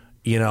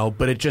 You know,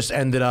 but it just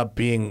ended up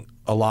being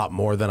a lot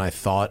more than I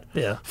thought.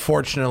 Yeah.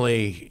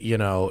 Fortunately, you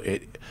know,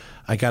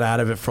 I got out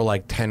of it for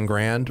like 10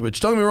 grand, which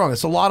don't get me wrong,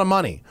 it's a lot of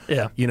money.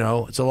 Yeah. You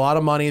know, it's a lot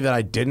of money that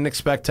I didn't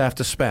expect to have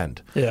to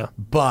spend. Yeah.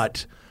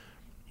 But,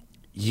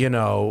 you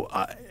know,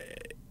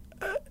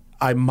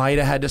 I might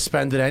have had to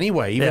spend it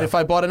anyway, even Yeah. if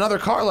I bought another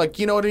car. Like,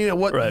 you know what I mean?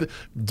 What Right.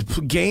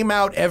 game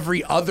out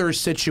every other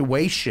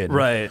situation.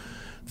 Right.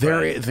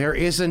 There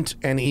isn't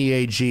an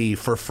EAG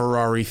for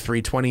Ferrari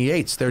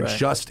 328s. There Right.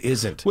 just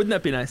isn't. Wouldn't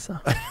that be nice, though?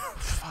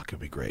 Fuck, it'd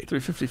be great.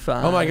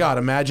 355. Oh my God!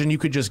 Imagine you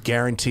could just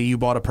guarantee you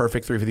bought a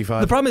perfect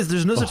 355. The problem is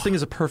there's no such thing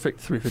as a perfect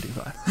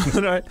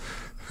 355. Right?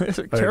 These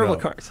are terrible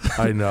cars.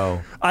 I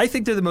know, I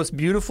think they're the most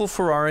beautiful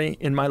Ferrari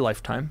in my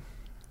lifetime.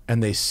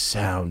 and they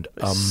sound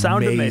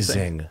sound amazing.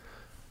 amazing.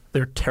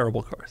 They're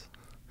terrible cars.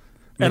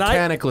 And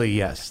Mechanically,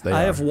 yes, they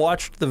I are. have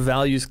watched the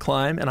values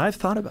climb, and I've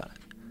thought about it.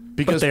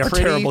 because they are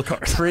pretty, terrible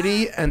cars.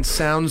 pretty and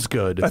sounds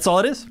good That's all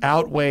it is.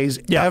 outweighs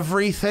Yeah.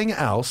 everything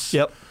else.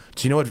 Yep.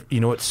 Do you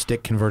know what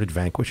stick converted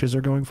Vanquishes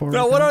are going for?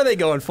 No, right what now? are they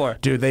going for?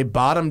 Dude, they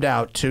bottomed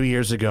out 2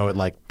 years ago at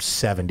like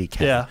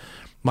 70K. Yeah.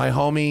 My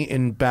homie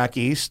in back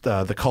east,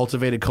 the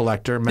cultivated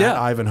collector, Matt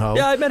Yeah. Ivanhoe.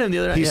 Yeah, I met him the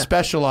other night. He yeah.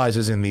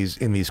 specializes in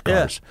these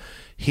cars.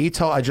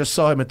 I just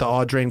saw him at the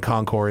Audrain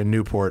Concours in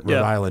Newport, Rhode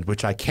Yeah. Island,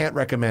 which I can't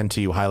recommend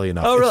to you highly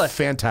enough. Oh, really? It's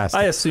fantastic.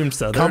 I assumed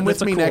so. Come with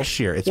That's a me cool- next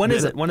year. It's When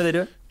is it? When do they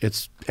do it?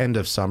 It's end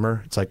of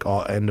summer. It's like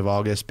end of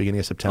August, beginning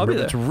of September. be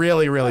there. It's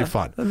really, really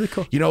fun. that'd be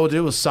cool. You know what we'll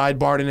do? We'll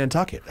sidebar to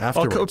Nantucket I'll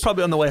afterwards.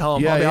 probably on the way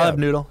home. Yeah, I'll yeah. have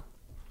noodle.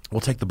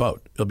 We'll take the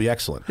boat. It'll be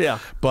excellent. Yeah.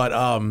 But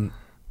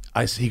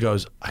he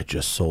goes, I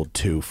just sold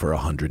 2 for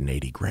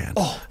 180 grand.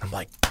 Oh. I'm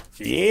like,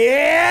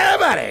 yeah,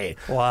 buddy.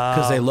 Wow.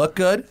 Because they look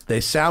good, they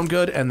sound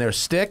good, and they're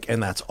stick,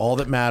 and that's all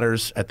that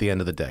matters at the end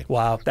of the day.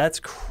 Wow, that's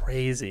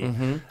crazy.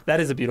 Mm-hmm. That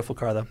is a beautiful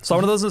car, though. Saw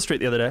one of those in the street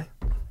the other day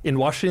in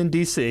Washington,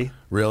 D.C.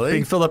 Really?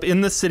 Being filled up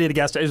in the city at a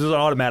gas station. It was an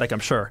automatic, I'm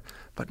sure.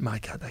 But my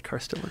God, that car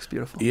still looks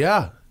beautiful.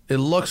 Yeah. It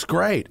looks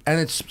great.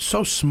 And it's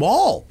so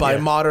small by Yeah.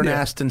 modern Yeah.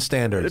 Aston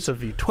standards. It's a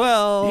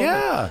V12.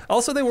 Yeah.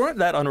 Also, they weren't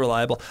that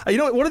unreliable. You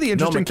know what? One of the no,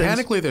 interesting things.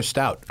 mechanically, they're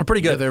stout.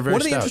 Pretty good. Yeah, they're very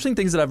One of the stout. interesting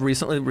things that I've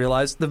recently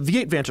realized, the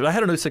V8 Vantage. I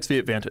had an 06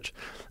 V8 Vantage,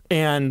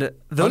 and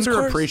those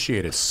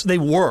Underappreciated. cars, they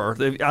were.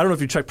 I don't know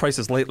if you checked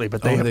prices lately,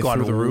 but they Oh, have they gone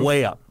through the roof?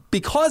 way up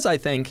because I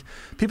think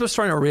people are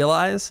starting to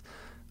realize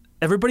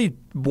everybody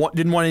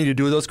didn't want anything to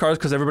do with those cars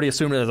because everybody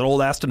assumed as an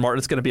old Aston Martin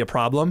it's going to be a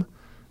problem.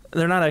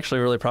 They're not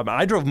actually really a problem.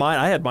 I drove mine.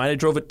 I had mine. I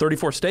drove it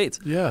 34 states.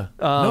 Yeah.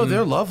 No,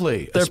 they're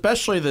lovely.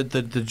 Especially the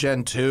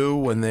Gen 2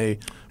 when they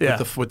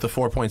Yeah. with the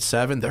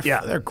 4.7.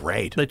 They're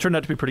great. They turned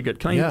out to be pretty good.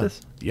 Can I yeah. eat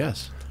this?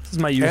 Yes. This is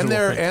my usual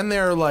thing. And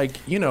they're like,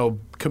 you know,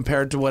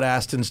 compared to what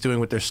Aston's doing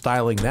with their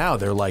styling now,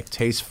 they're like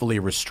tastefully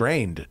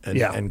restrained and,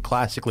 Yeah. and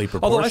classically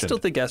proportioned. Although I still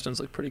think Astons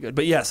look pretty good.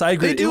 But yes, I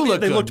agree. they do look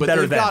they good, looked but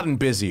better they've then. gotten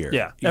busier.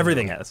 Yeah, you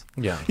everything know? has.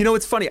 Yeah. You know,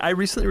 it's funny. I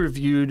recently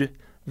reviewed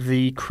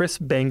the Chris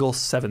Bangle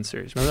 7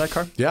 Series. Remember that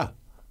car? Yeah.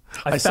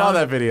 I saw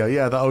that video.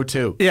 Yeah, the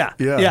O2.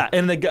 Yeah.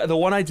 And the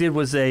one I did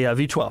was a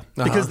V12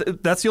 because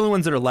that's the only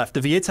ones that are left.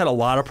 The V8s had a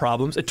lot of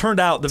problems. It turned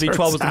out the V12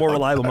 was the more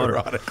reliable motor.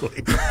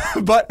 Ironically.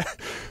 But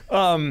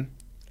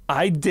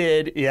I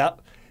did,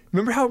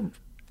 Remember how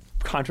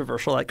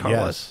controversial that car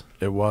was?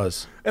 It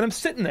was. And I'm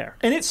sitting there,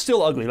 and it's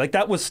still ugly. Like,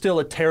 that was still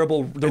a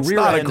terrible. It's rear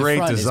not end, a great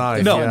front design.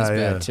 Is, No. the front is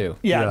bad too.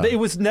 Yeah, it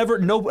was never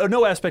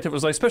no aspect of it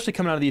was like, especially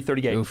coming out of the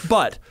E38. Oof.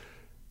 But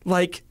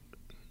like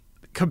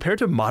compared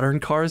to modern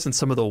cars and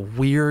some of the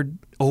weird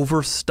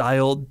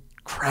overstyled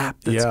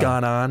crap that's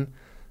gone on,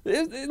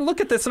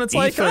 look at this and it's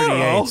like,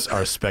 E38s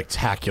are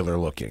spectacular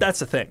looking. That's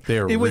the thing.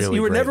 They're really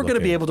you were never going to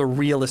be looking. able to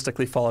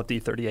realistically follow up the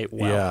E38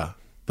 well. Yeah,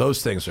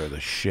 those things are the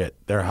shit.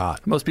 They're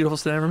hot. Most beautiful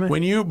sedan ever made.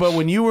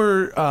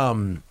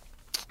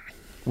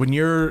 When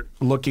you're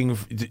looking,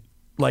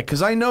 like,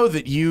 because I know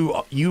that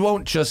you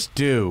won't just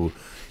do.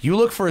 You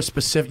look for a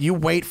specific. You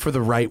wait for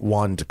the right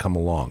one to come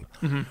along.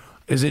 Mm-hmm.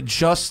 Is it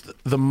just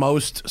the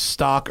most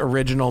stock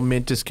original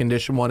mintus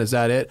condition one? Is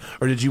that it,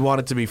 or did you want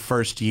it to be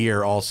first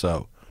year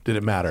also? Did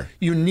it matter?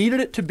 You needed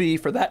it to be,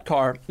 for that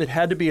car, it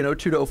had to be an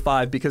 02 to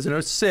 05 because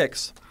in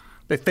 06,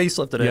 they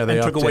facelifted it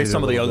and took away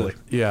some of the ugly.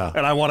 Yeah.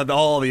 And I wanted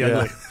all the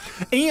ugly.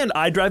 And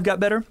iDrive got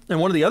better. And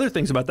one of the other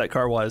things about that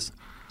car was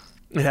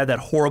it had that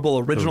horrible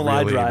original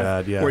really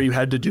iDrive bad, where you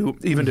had to do,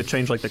 even to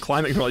change like the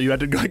climate control, you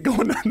had to go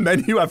into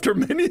menu after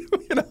menu,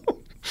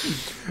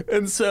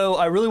 And so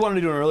I really wanted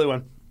to do an early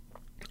one.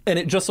 And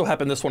it just so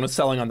happened this one was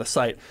selling on the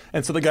site.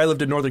 And so the guy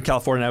lived in Northern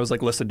California, and I was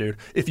like, listen, dude,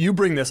 if you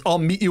bring this, I'll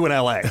meet you in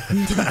L.A.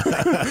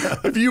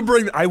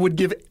 I would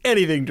give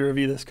anything to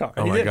review this car.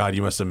 Oh, my God,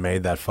 you must have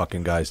made that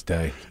fucking guy's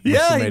day. He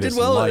did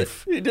well.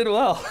 He did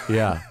well.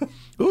 Yeah.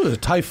 Ooh, the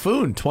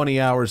Typhoon, 20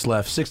 hours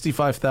left,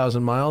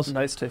 65,000 miles.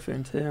 Nice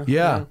Typhoon, too.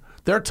 Yeah.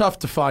 They're tough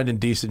to find in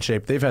decent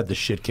shape. They've had the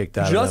shit kicked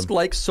out of them. Just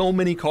like so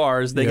many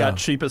cars, they got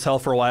cheap as hell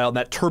for a while. And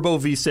that turbo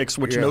V6,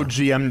 which no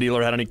GM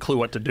dealer had any clue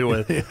what to do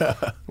with.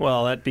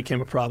 Well, that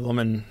became a problem,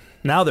 and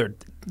now they're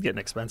getting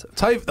expensive.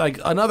 Like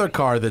another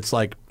car that's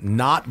like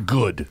not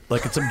good.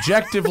 Like it's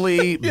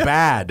objectively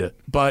bad,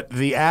 but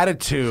the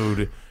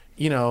attitude,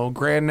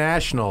 Grand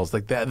Nationals,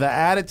 like the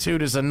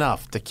attitude is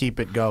enough to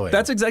keep it going.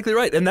 That's exactly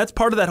right. And that's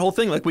part of that whole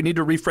thing. Like, we need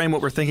to reframe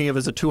what we're thinking of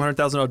as a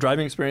 $200,000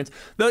 driving experience.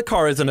 That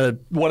car isn't a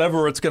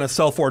whatever it's going to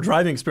sell for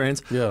driving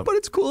experience, but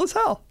it's cool as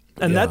hell.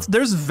 And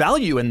there's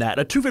value in that.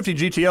 A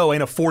 250 GTO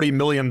ain't a $40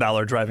 million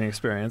driving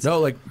experience.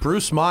 No, like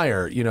Bruce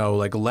Meyer,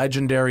 like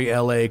legendary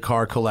LA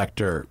car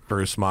collector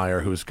Bruce Meyer,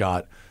 who's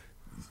got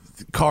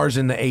cars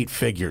in the 8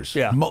 figures.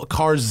 Yeah.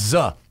 Cars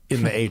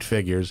in the 8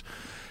 figures.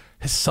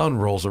 His son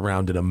rolls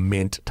around in a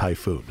mint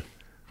Typhoon.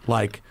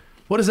 Like,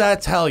 what does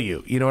that tell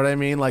you? You know what I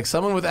mean? Like,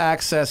 someone with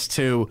access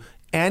to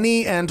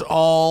any and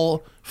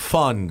all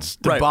funds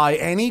to buy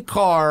any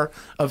car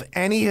of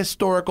any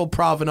historical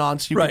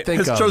provenance you could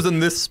think of. Has chosen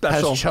this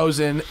special. Has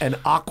chosen an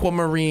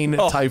aquamarine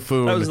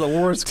Typhoon. That was the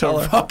worst to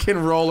color. Fucking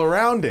roll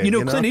around in.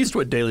 Clint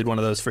Eastwood dailied one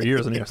of those for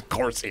years and years. Of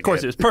course he did. Of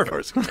course he was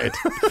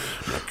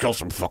perfect. Kill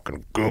some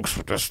fucking gooks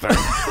with this thing.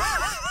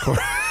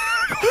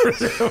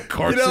 Of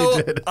course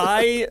he did.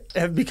 I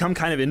have become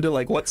kind of into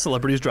like what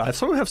celebrities drive.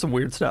 Some of them have some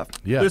weird stuff.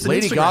 Yeah, There's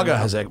Lady Gaga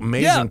has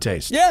amazing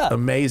taste. Yeah.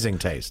 Amazing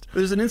taste.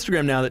 There's an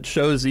Instagram now that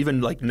shows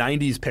even like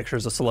 90s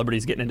pictures of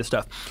celebrities getting into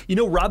stuff.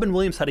 Robin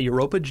Williams had a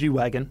Europa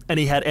G-Wagon, and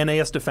he had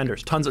NAS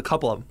Defenders, a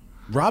couple of them.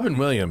 Robin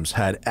Williams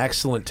had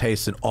excellent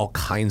taste in all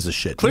kinds of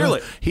shit.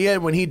 Clearly.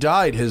 When he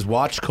died, his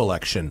watch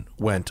collection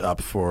went up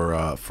for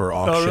auction.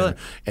 Oh, really?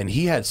 And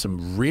he had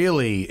some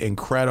really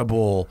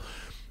incredible,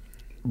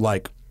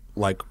 like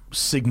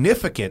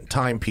significant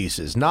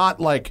timepieces, not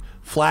like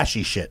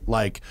flashy shit,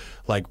 like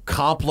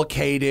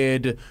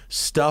complicated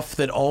stuff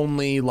that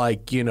only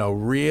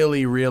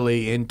really,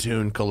 really in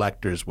tune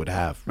collectors would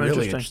have.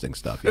 Really interesting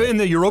stuff. Yeah. And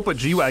the Europa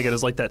G-Wagon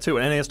is like that too.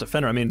 An NAS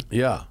Defender. I mean,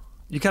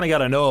 you kind of got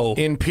to know.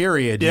 In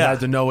period, you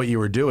had to know what you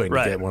were doing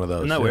to get one of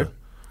those. Isn't that weird?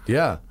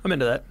 Yeah, I'm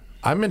into that.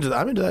 I'm into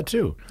that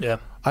too. Yeah.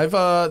 I've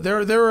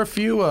there were a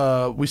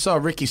few. We saw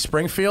Ricky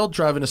Springfield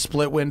driving a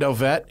split window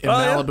Vet in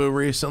Malibu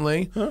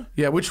recently. Huh?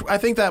 Yeah, which I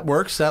think that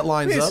works. That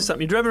lines up.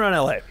 Something. You're driving around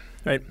LA,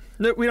 right?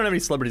 No, we don't have any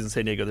celebrities in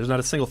San Diego. There's not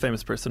a single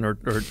famous person or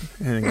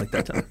anything like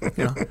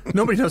that.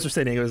 Nobody knows where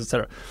San Diego is,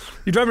 etc.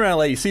 You're driving around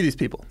LA. You see these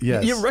people.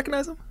 Yes. You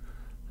recognize them?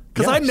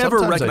 Because I never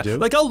recognize. I do.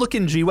 Like, I'll look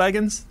in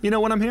G-Wagons.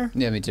 When I'm here.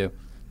 Yeah, me too.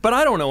 But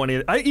I don't know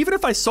any. Even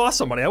if I saw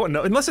somebody, I wouldn't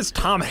know unless it's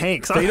Tom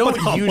Hanks. They don't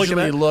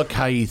usually look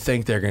how you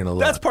think they're going to look.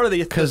 That's part of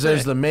the because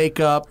there's the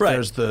makeup,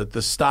 there's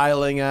the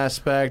styling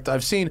aspect.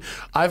 I've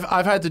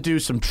had to do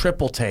some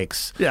triple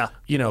takes. Yeah,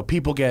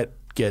 people get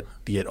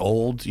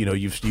old.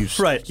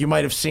 You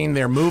might have seen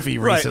their movie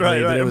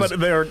recently, but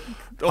they're.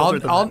 You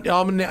want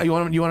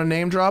a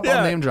name drop? Yeah,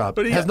 I'll name drop.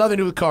 It has nothing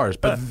to do with cars.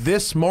 But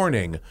this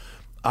morning,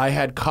 I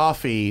had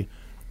coffee.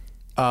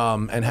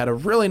 And had a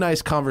really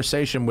nice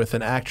conversation with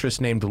an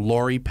actress named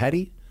Lori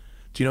Petty.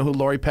 Do you know who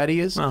Lori Petty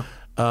is? Oh.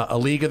 A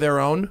League of Their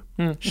Own.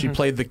 Mm-hmm. She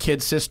played the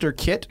kid sister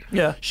Kit.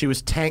 Yeah. She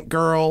was Tank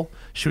Girl.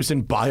 She was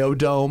in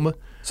Biodome.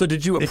 So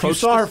did you approach? If you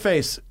saw her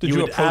face, did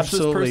you would approach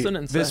absolutely this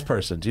person? This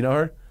person. Do you know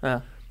her?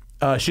 Yeah.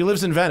 She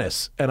lives in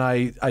Venice, and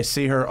I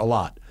see her a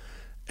lot.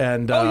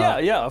 And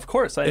yeah, of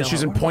course. I know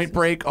she's her. in Point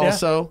Break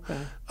also.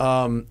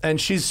 And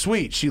she's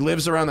sweet. She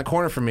lives around the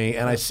corner from me,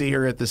 and I see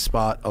her at this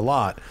spot a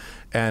lot.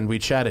 And we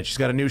chatted. She's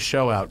got a new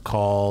show out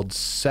called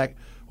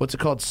what's it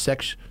called?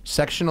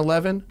 Section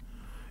 11?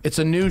 It's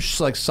a new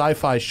like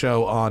sci-fi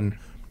show on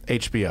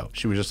HBO.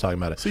 She was just talking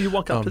about it. So you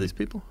walk up to these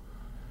people?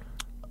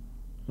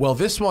 Well,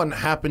 this one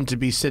happened to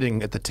be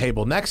sitting at the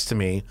table next to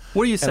me.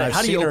 What do you say? And I've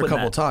How do you seen her a open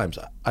couple that? times.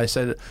 I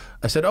said,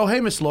 "Oh,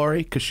 hey, Miss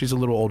Lori," because she's a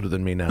little older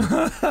than me now.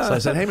 So I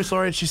said, "Hey, Miss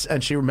Lori,"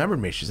 and she remembered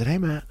me. She said, "Hey,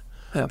 Matt,"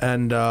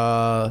 and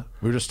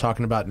we were just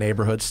talking about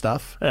neighborhood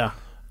stuff. Yeah.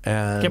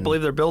 And Can't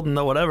believe they're building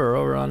the whatever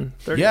over on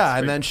 30th Street.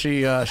 and then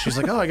she's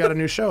like, "Oh, I got a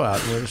new show out,"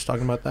 and we were just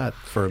talking about that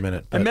for a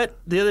minute.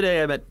 The other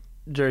day I met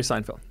Jerry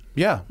Seinfeld.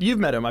 Yeah. You've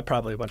met him,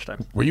 probably a bunch of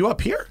times. Were you up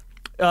here?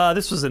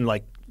 This was in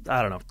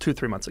I don't know,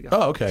 2-3 months ago.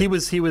 Oh, okay. He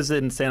was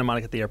in Santa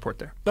Monica at the airport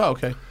there. Oh,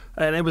 okay.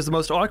 And it was the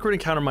most awkward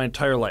encounter of my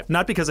entire life.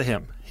 Not because of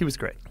him. He was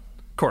great.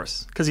 Of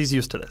course, because he's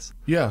used to this.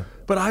 Yeah.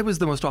 But I was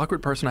the most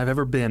awkward person I've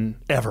ever been,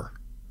 ever.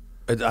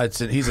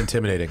 He's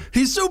intimidating.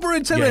 He's super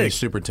intimidating. Yeah, he's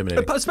super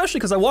intimidating. Especially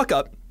because I walk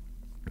up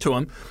to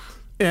him,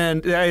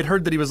 and I had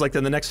heard that he was like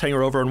the next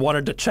hangar over and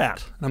wanted to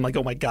chat. And I'm like,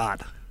 oh my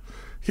God.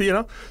 You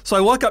know? So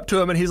I walk up to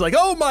him, and he's like,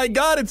 oh my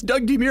God, it's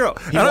Doug Demuro.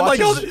 And I'm like,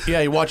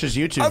 he watches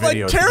YouTube I'm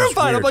videos. like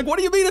terrified. I'm like, what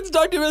do you mean it's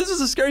Doug Demuro? This is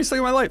the scariest thing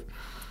in my life.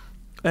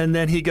 And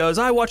then he goes,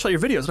 I watch all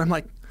your videos. And I'm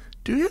like,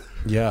 do you?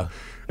 Yeah.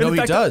 And No, in he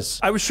fact, does.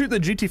 I was shooting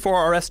the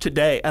GT4 RS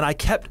today, and I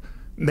kept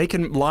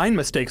making line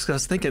mistakes because I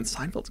was thinking,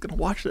 Seinfeld's going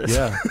to watch this.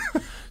 Yeah.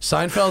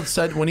 Seinfeld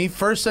said, when he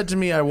first said to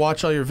me, I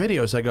watch all your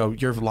videos, I go,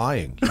 you're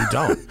lying. You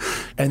don't.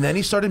 And then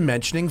he started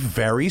mentioning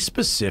very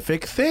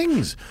specific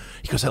things.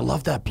 He goes, I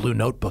love that blue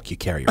notebook you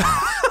carry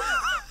around.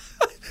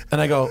 And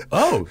I go,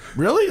 oh,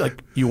 really?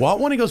 Like, you want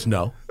one? He goes,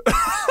 no.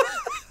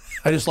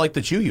 I just like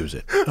that you use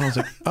it. And I was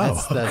like,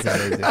 oh. That's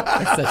amazing.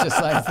 That's such a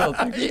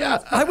Seinfeld thing. Yeah.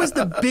 I was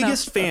the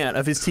biggest fan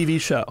of his TV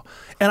show,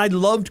 and I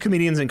loved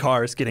comedians in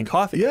cars getting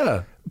coffee.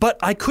 Yeah. But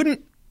I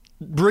couldn't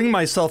bring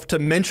myself to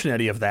mention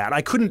any of that.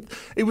 I couldn't.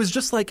 It was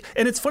just like,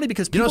 and it's funny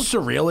because You know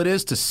people. how surreal it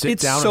is to sit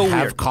It's down so and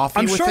have weird. coffee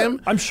I'm with sure,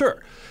 him? I'm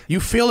sure. You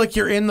feel like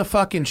you're in the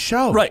fucking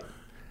show. Right.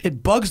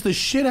 It bugs the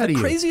shit out of you.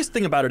 Craziest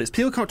thing about it is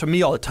people come up to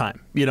me all the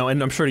time, you know,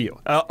 and I'm sure to you,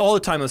 all the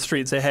time on the street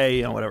and say, hey,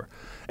 you know, whatever.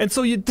 And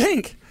so you'd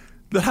think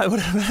that I would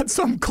have had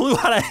some clue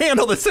how to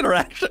handle this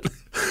interaction.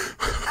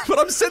 But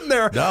I'm sitting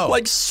there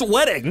like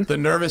sweating. The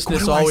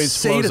nervousness What do I always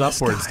say flows to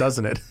this upwards, guy?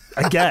 doesn't it?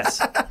 I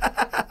guess.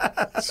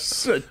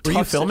 Were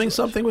you filming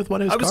something with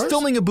one of his I was cars?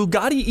 filming a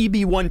Bugatti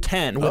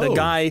EB110 with a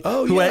guy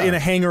who yeah. had in a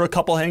hangar a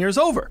couple hangars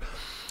over.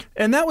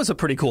 And that was a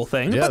pretty cool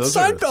thing. Yeah, but those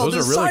are Seinfeld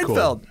is really cool.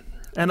 Seinfeld.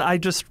 And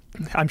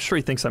I'm sure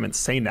he thinks I'm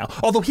insane now.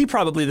 Although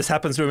this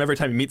happens to him every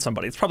time he meets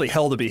somebody. It's probably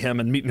hell to be him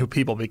and meet new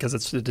people because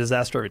it's a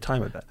disaster every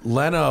time, I bet.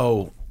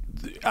 Leno,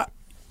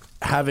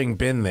 having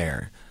been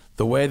there,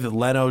 the way that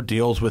Leno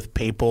deals with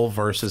people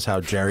versus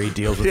how Jerry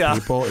deals with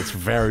people, it's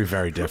very,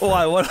 very different.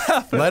 Why? What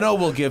happened? Leno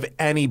will give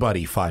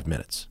anybody 5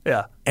 minutes.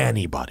 Yeah.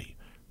 Anybody.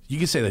 You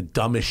can say the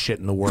dumbest shit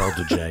in the world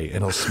to Jay,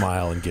 and he'll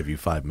smile and give you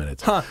 5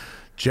 minutes. Huh.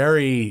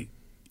 Jerry,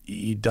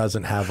 he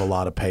doesn't have a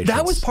lot of patience.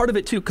 That was part of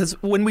it, too, because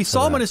when we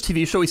saw him on his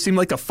TV show, he seemed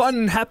like a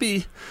fun,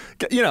 happy,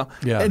 you know.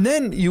 Yeah. And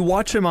then you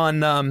watch him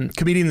on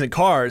Comedians in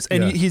Cars,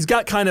 and he's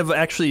got kind of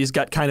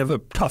a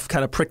tough,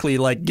 kind of prickly,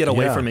 like, get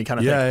away from me kind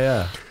of thing.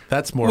 Yeah.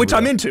 That's more Which real.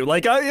 I'm into.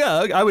 Like,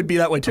 I would be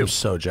that way, too. I'm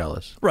so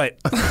jealous. Right.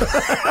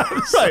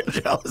 Right.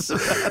 Jealous of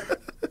that.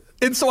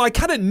 And so I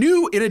kind of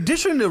knew, in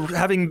addition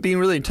to being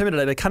really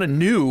intimidated, I kind of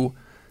knew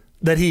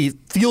that he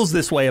feels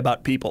this way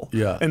about people.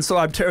 Yeah. And so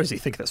I'm terrible. Does he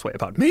think this way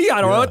about me?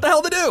 I don't know what the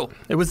hell to do.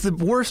 It was the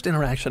worst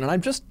interaction, and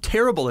I'm just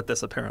terrible at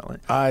this, apparently.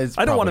 It's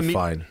I don't want to probably meet.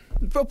 fine.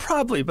 Well,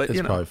 probably, but It's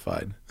you know. probably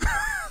fine.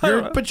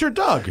 But you're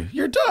Doug.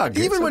 You're Doug.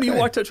 Even It's when you okay.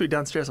 walked up to me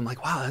downstairs, I'm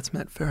like, wow, that's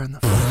Matt Fair in the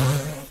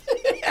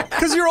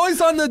because you're always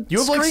on the You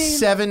have screen. like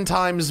 7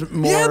 times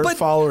more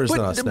followers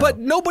than us now. But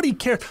nobody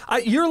cares.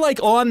 You're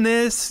like on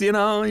this, you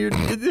know. You're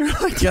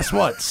like, guess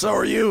what? So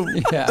are you.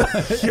 Yeah.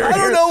 I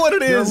don't know what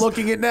it You're is.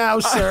 looking it now,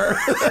 sir.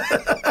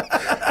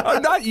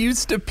 I'm not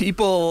used to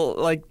people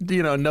like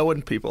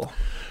knowing people.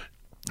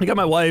 I got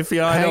my wife.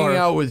 Yeah, I know Hanging her.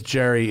 out with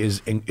Jerry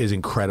is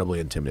incredibly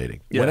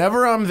intimidating. Yeah.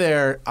 Whenever I'm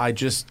there, I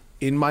just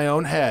in my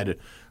own head,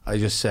 I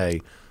just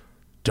say,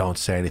 "Don't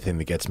say anything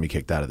that gets me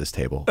kicked out of this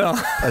table."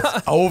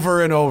 That's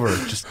over and over.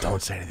 Just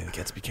don't say anything that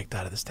gets me kicked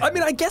out of this table. I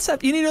mean, I guess the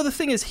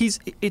thing is,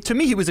 to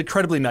me, he was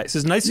incredibly nice,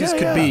 as nice as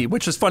could be,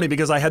 which is funny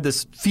because I had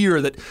this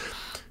fear that,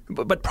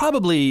 but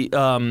probably,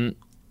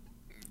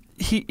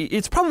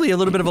 it's probably a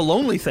little bit of a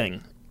lonely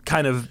thing,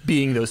 kind of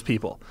being those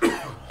people.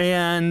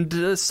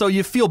 And so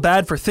you feel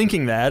bad for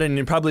thinking that,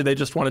 and probably they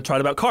just want to chat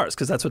about cars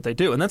because that's what they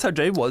do. And that's how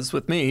Jay was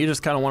with me. He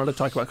just kind of wanted to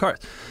talk about cars.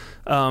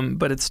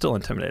 But it's still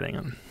intimidating,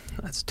 and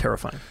that's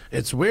terrifying.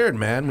 It's weird,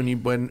 man.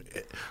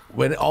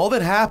 When all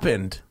that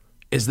happened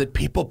is that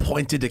people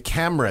pointed a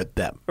camera at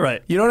them.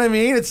 Right. You know what I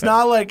mean? It's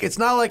not like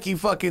he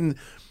fucking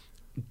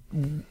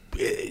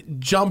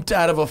jumped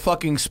out of a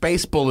fucking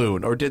space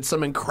balloon or did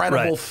some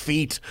incredible Right.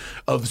 feat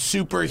of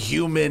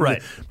superhuman.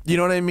 Right. You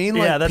know what I mean?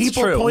 Yeah, Like, that's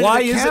people true. point Why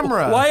at the is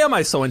camera. it? Why am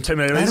I so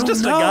intimidated? I It's don't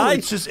just know. a guy.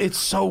 It's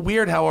so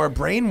weird how our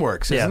brain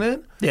works, isn't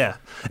it? Yeah.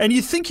 And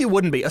you think you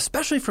wouldn't be,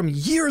 especially from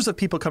years of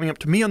people coming up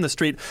to me on the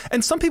street.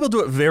 And some people do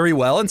it very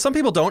well, and some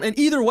people don't. And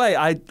either way,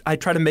 I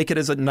try to make it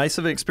as nice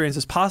of an experience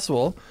as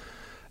possible.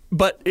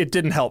 But it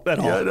didn't help at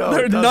all. Yeah, no,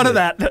 it None doesn't. of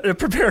that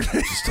prepared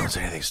me. Just don't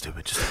say anything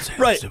stupid. Just don't say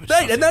anything Right. stupid. Just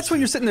don't say And that's anything what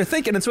you're sitting there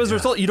thinking. And so as a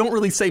result, you don't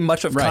really say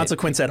much of Right.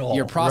 consequence at all.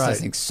 You're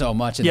processing so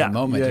much in Yeah. the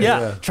moment. Yeah,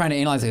 You're yeah. trying to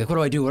analyze, like, what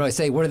do I do? What do I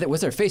say?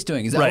 What's their face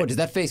doing? Is that, Right. oh, does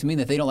that face mean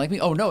that they don't like me?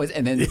 Oh, no.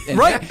 And then, and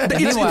Right. and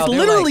It's meanwhile, they're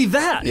literally like,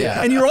 that.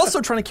 Yeah. And you're also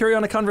trying to carry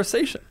on a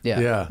conversation. Yeah.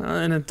 Yeah.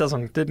 And it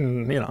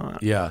didn't,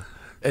 Yeah.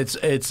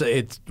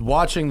 It's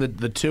watching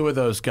the two of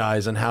those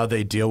guys and how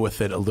they deal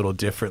with it a little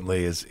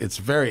differently it's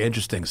a very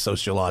interesting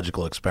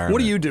sociological experiment. What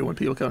do you do when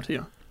people come to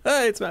you?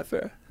 Hey, it's Matt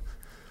Fair.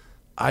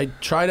 I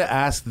try to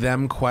ask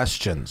them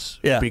questions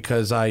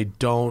because I'm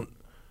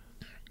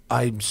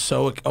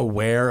so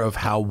aware of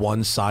how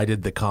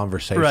one-sided the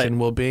conversation Right.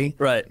 will be.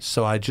 Right.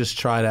 So I just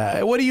try to,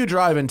 hey, what are you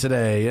driving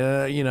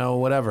today?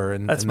 Whatever.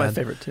 And That's and my then-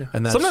 favorite too.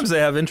 And that's, Sometimes they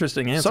have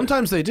interesting answers.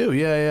 sometimes they do.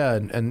 Yeah.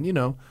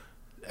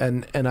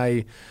 And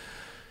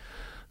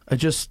I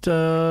just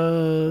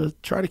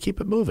try to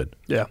keep it moving.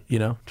 Yeah.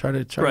 Try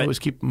to Right. always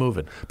keep it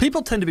moving.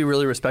 People tend to be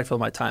really respectful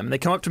of my time. And they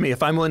come up to me.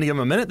 If I'm willing to give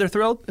them a minute, they're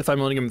thrilled. If I'm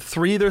willing to give them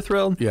 3, they're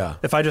thrilled. Yeah.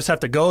 If I just have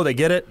to go, they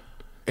get it.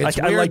 It's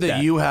I weird like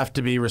that you have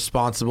to be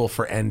responsible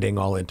for ending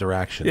all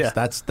interactions. Yeah.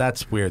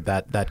 That's weird.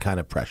 That kind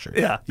of pressure.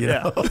 Yeah. You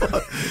know?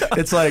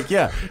 It's like,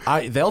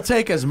 they'll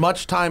take as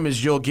much time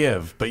as you'll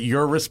give, but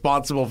you're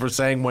responsible for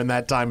saying when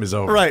that time is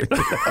over. Right. Right.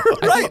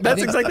 I That's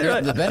think exactly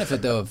right. The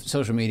benefit, though, of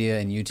social media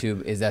and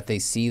YouTube is that they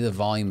see the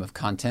volume of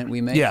content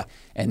we make. Yeah.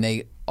 And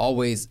they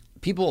always,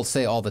 people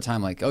say all the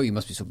time, like, oh, you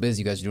must be so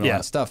busy. You guys are doing a lot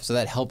of stuff. So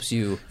that helps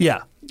you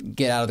Yeah.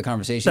 get out of the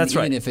conversation. That's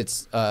right. Even if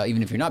it's,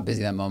 even if you're not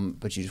busy that moment,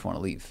 but you just want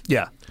to leave.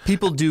 Yeah.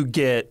 People do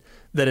get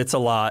that it's a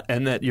lot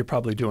and that you're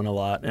probably doing a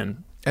lot.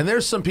 And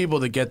there's some people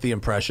that get the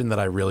impression that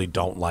I really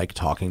don't like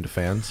talking to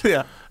fans.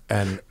 Yeah.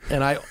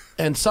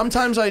 And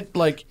sometimes I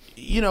like,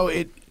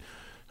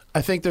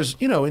 I think there's,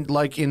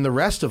 like in the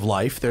rest of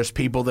life, there's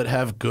people that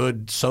have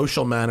good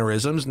social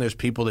mannerisms and there's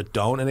people that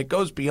don't. And it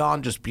goes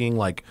beyond just being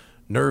like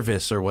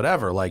nervous or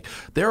whatever. Like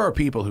there are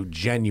people who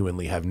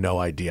genuinely have no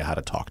idea how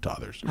to talk to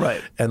others.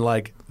 Right. And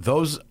like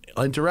those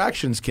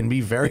interactions can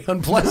be very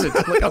unpleasant.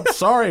 Like, I'm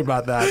sorry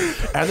about that.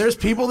 And there's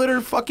people that are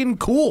fucking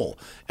cool.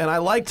 And I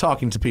like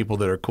talking to people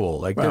that are cool.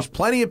 Like there's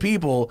plenty of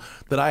people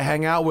that I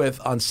hang out with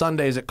on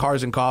Sundays at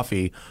Cars and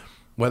Coffee,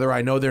 whether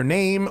I know their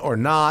name or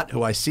not,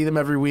 who I see them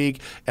every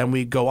week, and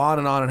we go on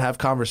and have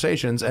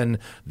conversations, and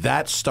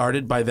that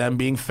started by them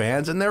being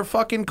fans, and they're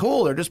fucking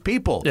cool. They're just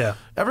people. Yeah.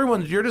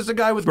 You're just a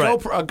guy with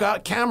Right. a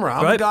camera.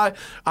 I'm a Right. guy.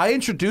 I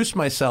introduce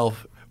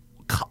myself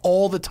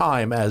all the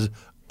time as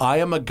I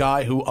am a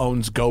guy who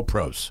owns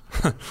GoPros.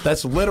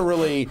 That's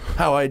literally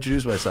how I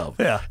introduce myself.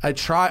 Yeah.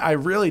 I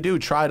really do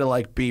try to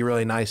like be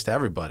really nice to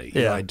everybody.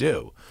 Yeah. I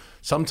do.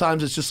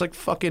 Sometimes it's just like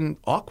fucking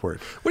awkward.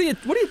 what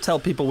do you tell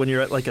people when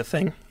you're at like a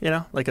thing,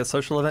 like a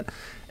social event,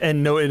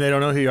 and they don't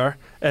know who you are,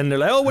 and they're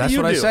like, oh, what That's do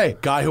you what do? I say.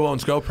 Guy who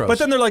owns GoPros. But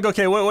then they're like,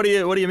 okay, what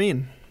do you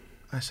mean?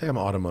 I say I'm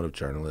an automotive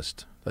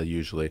journalist.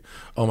 Usually.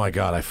 Oh my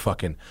God,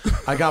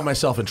 I got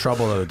myself in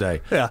trouble the other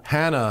day. Yeah.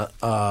 Hannah,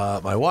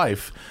 my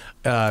wife,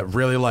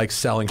 really likes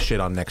selling shit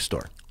on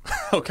Nextdoor.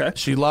 Okay.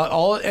 She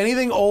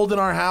anything old in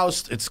our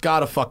house, it's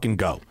gotta fucking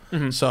go.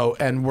 So,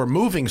 and we're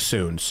moving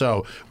soon.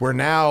 So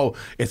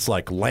it's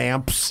like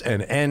lamps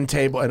and end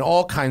table and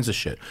all kinds of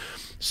shit.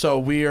 So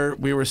we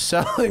were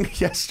selling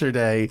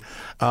yesterday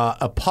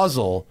a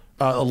puzzle,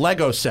 a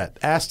Lego set,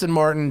 Aston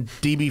Martin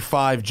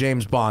DB5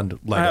 James Bond I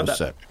have Lego that.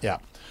 set. Yeah.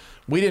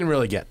 We didn't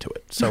really get to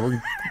it, so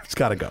it's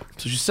got to go.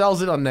 So she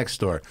sells it on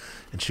Nextdoor,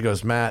 and she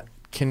goes, Matt,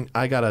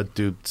 I got to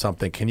do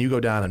something. Can you go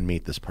down and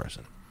meet this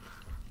person?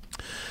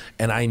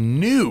 And I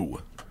knew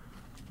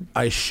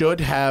I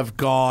should have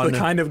gone. The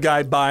kind of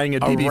guy buying a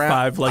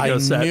DB5 Lego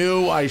set. I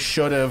knew I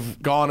should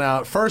have gone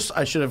out. First,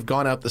 I should have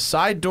gone out the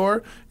side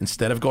door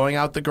instead of going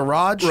out the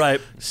garage. Right.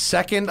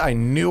 Second, I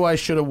knew I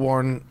should have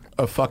worn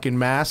a fucking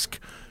mask,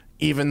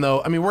 even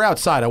though, we're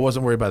outside. I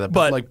wasn't worried about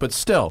that. But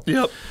still.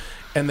 Yep.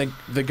 And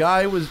the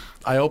guy was,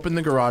 I opened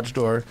the garage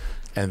door,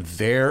 and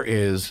there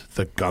is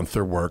the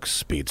Gunther Works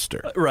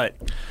Speedster. Right.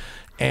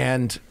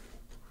 And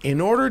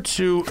in order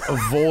to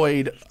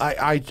avoid,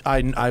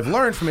 I've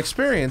learned from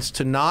experience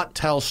to not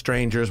tell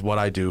strangers what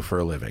I do for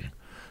a living,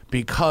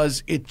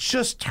 because it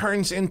just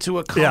turns into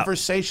a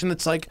conversation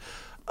that's like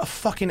a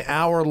fucking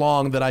hour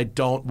long that I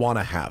don't want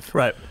to have.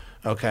 Right.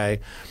 Okay.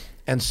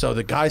 And so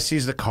the guy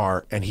sees the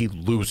car and he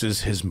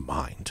loses his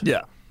mind.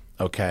 Yeah.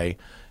 Okay.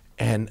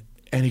 And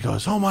he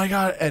goes, oh my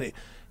God. And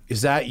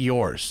is that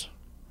yours?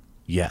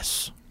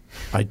 Yes.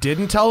 I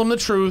didn't tell him the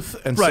truth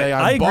and Right. say I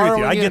I'm agree with you.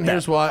 borrowing I it, get and that.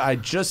 here's why. I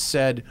just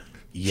said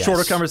yes.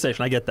 Shorter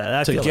conversation. I get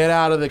that. To get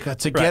out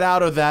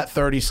of that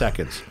 30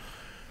 seconds.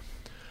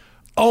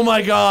 Oh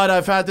my God,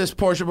 I've had this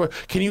Porsche.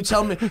 Can you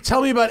tell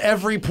me about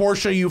every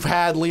Porsche you've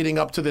had leading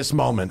up to this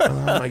moment? Oh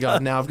my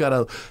God, now I've got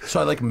to. So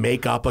I like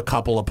make up a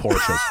couple of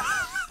Porsches.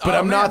 But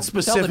I'm not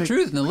specific. Tell the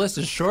truth, and the list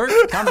is short.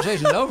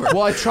 Conversation's over.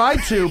 Well, I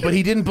tried to, but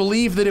he didn't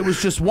believe that it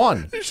was just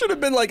one. You should have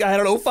been like, I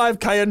had an 05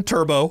 Cayenne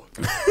Turbo.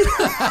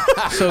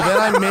 So then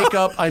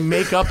I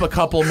make up a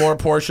couple more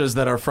Porsches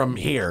that are from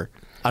here.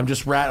 I'm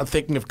just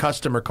thinking of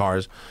customer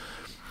cars.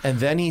 And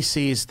then he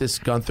sees this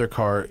Gunther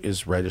car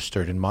is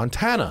registered in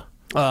Montana.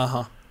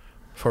 Uh-huh.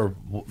 For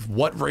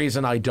what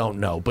reason, I don't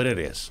know, but it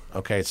is.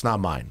 Okay, it's not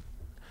mine.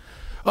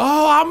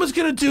 Oh, I was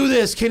going to do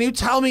this. Can you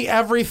tell me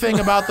everything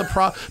about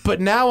the But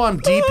now I'm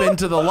deep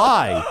into the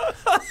lie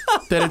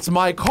that it's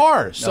my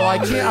car. So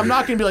I'm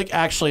not going to be like,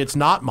 actually, it's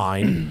not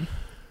mine.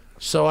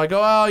 So I go,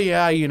 oh,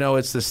 yeah,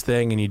 it's this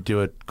thing, and you do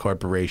a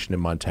corporation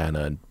in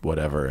Montana and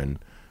whatever. And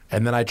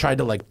then I tried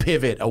to, like,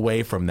 pivot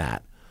away from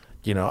that.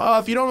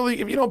 If you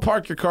don't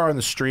park your car on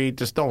the street,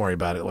 just don't worry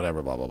about it,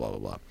 whatever, blah, blah, blah, blah,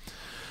 blah.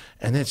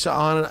 And it's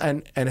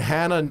on, and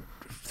Hannah,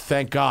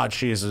 thank God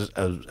she is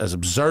as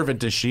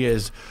observant as she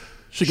is.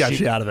 She got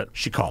you out of it.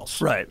 She calls.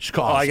 Right. She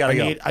calls. Oh, I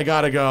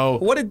gotta go.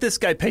 What did this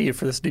guy pay you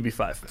for this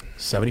DB5?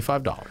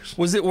 $75.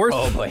 Was it worth?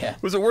 Oh boy, yeah.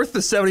 Was it worth the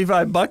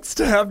 $75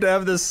 to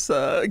have this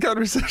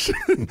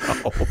conversation?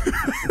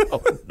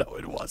 No,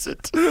 it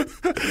wasn't.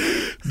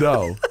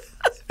 No.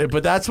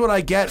 But that's what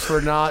I get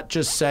for not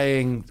just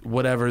saying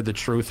whatever the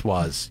truth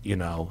was,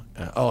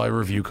 I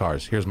review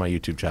cars. Here's my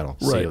YouTube channel.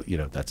 Right. See,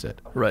 that's it.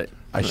 Right.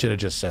 I should have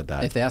just said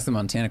that. If they ask the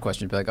Montana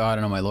question, be like, oh, I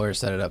don't know, my lawyer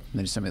set it up, and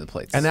then just send me the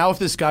plates. And now if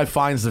this guy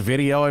finds the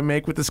video I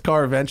make with this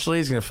car eventually,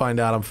 he's going to find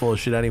out I'm full of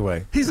shit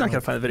anyway. He's not going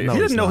to find the video. No, he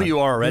didn't know not. who you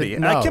are already.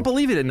 No. I can't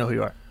believe he didn't know who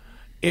you are.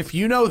 If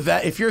you're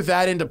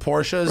that into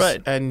Porsches,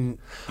 right. and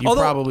you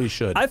Although, probably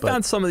should. I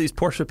found some of these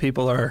Porsche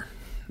people are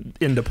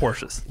into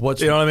Porsches.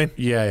 You know what I mean?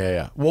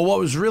 Yeah. Well, what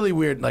was really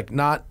weird, like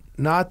not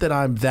that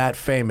I'm that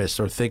famous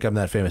or think I'm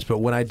that famous, but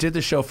when I did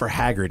the show for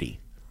Haggerty,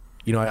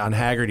 on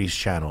Haggerty's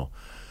channel,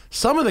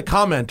 some of the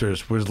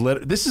commenters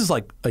this is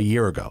like a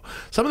year ago.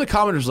 Some of the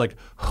commenters were like,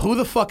 who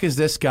the fuck is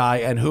this guy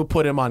and who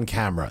put him on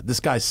camera?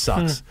 This guy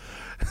sucks.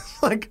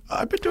 Like,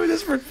 I've been doing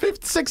this for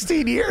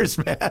 16 years,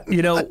 man.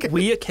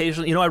 We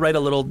occasionally, I write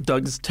a little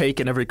Doug's take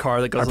in every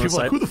car that goes on the people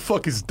site. like, who the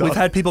fuck is Doug? We've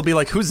had people be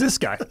like, who's this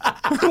guy?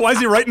 Why is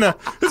he writing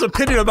his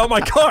opinion about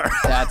my car?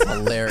 That's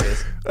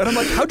hilarious. And I'm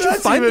like, how'd you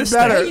find even this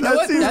better. thing? You know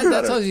what? That's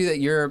That tells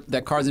you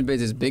that Cars and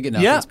Bids is big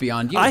enough. Yeah. It's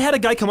beyond you. I had a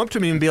guy come up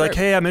to me and be like,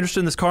 hey, I'm interested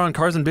in this car on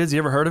Cars and Bids. You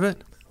ever heard of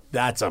it?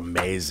 That's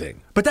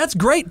amazing. But that's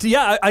great.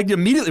 Yeah, I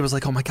immediately was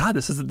like, "Oh my God,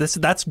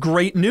 that's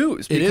great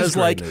news." Because it is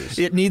great news.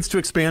 It needs to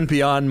expand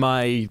beyond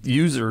my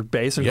user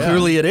base, and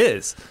clearly it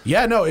is.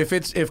 Yeah, no.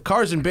 If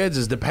Cars and Bids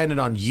is dependent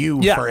on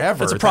you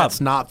forever, it's a problem.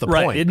 That's not the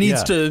right. point. It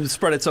needs to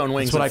spread its own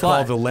wings. That's what and I fly.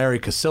 call the Larry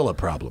Casilla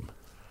problem.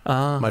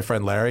 My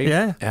friend Larry,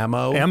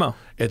 Ammo.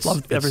 It's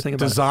everything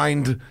about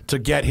designed to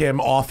get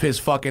him off his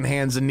fucking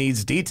hands and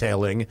knees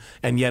detailing,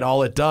 and yet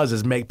all it does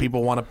is make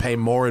people want to pay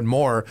more and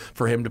more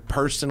for him to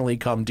personally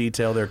come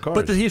detail their cars.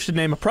 But he should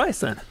name a price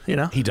then,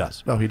 He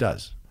does. Oh, he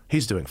does.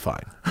 He's doing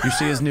fine. You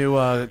see his new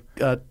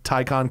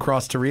Taycan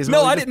Cross Turismo?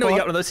 No, I didn't know he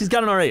got one of those. He's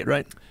got an R8,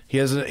 right? He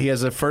has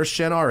a first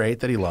gen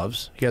R8 that he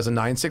loves. He has a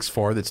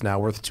 964 that's now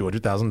worth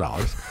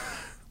 $200,000.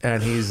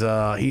 And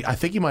I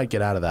think he might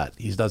get out of that.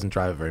 He doesn't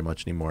drive it very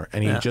much anymore.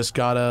 And he just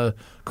got a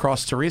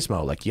Cross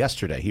Turismo like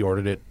yesterday. He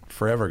ordered it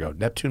forever ago.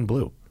 Neptune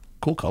blue.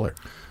 Cool color.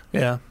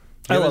 Yeah.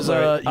 I love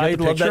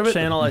that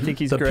channel. I think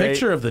he's great. The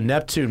picture of the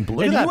Neptune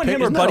blue. And you and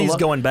him are buddies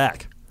going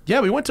back. Yeah,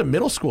 we went to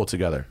middle school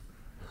together.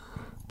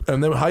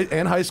 And then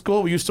high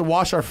school, we used to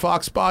wash our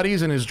Fox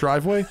bodies in his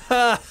driveway.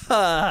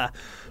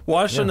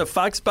 Washing the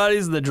Fox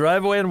bodies in the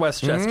driveway in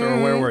Westchester,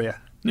 or where were you?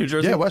 New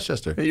Jersey? Yeah,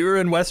 Westchester. You were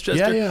in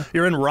Westchester? Yeah.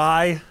 You're in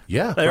Rye?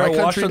 Yeah, they Rye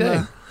Country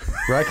Day.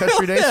 Rye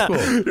Country Day School.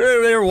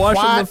 They were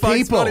washing White the Fox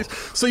people. bodies.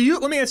 So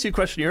let me ask you a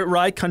question. You're at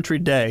Rye Country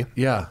Day.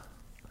 Yeah.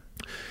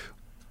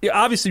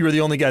 Obviously, you were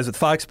the only guys with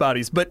Fox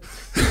bodies, but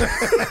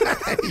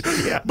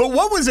but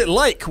what was it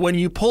like when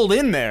you pulled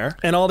in there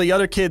and all the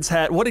other kids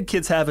had? What did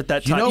kids have at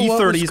that time?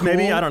 E30s,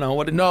 maybe? I don't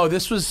know. No,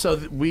 this was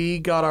we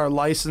got our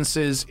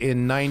licenses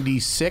in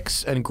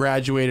 '96 and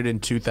graduated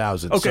in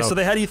 2000. Okay, so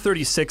they had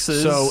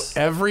E36s.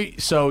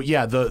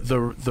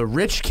 The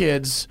rich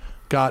kids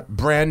got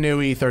brand new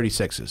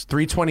E36s,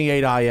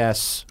 328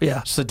 IS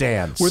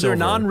sedans. Were there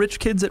non-rich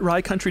kids at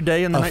Rye Country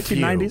Day in the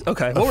 1990s?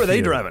 Okay, what were they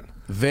driving?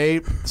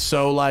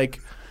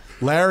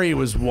 Larry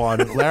was one.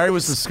 Larry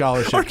was the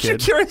scholarship Aren't kid. you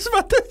curious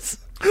about this?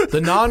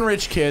 The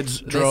non-rich kids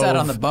drove. They sat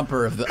on the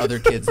bumper of the other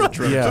kids that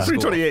drove to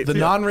school. 328. The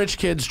non-rich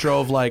kids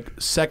drove like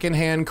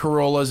secondhand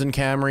Corollas and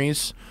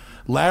Camrys.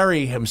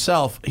 Larry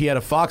himself, he had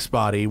a Fox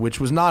body, which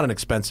was not an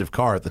expensive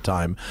car at the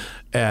time,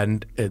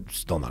 and it's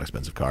still not an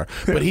expensive car,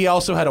 but he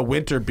also had a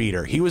winter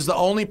beater. He was the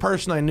only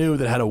person I knew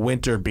that had a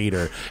winter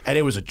beater, and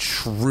it was a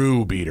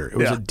true beater. It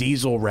was a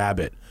diesel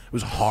Rabbit It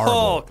was horrible.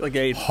 Oh, like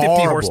a 50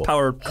 Horrible.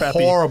 horsepower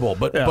crappy. Horrible.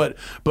 But Yeah.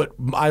 but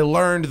I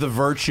learned the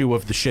virtue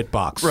of the shit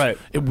box. Right.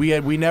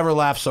 We never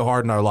laughed so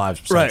hard in our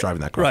lives besides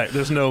driving that car. Right.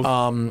 There's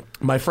no.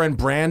 My friend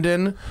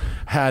Brandon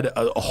had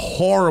a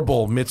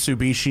horrible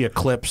Mitsubishi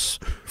Eclipse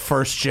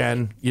first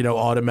gen,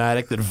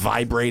 automatic that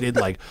vibrated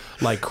like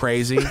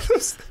crazy.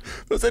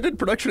 Those I did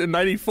production in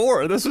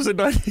 '94. This was in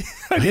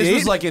 '98.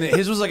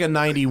 His was like a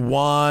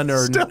 91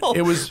 or Still,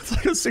 it was it's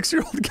like a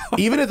 6-year-old car.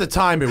 even at the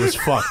time it was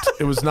fucked.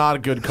 It was not a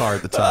good car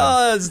at the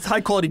time. It's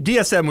high quality.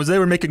 DSM they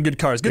were making good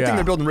cars. Good thing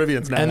they're building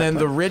Rivians now. And then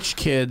the rich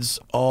kids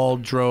all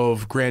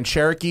drove Grand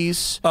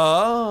Cherokees.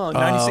 Oh,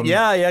 96.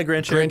 Yeah,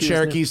 Grand Cherokees. Grand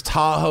Cherokees,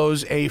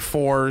 Tahoes,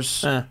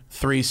 A4s,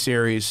 3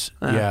 Series.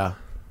 Yeah.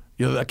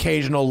 The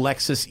occasional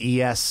Lexus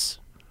ES.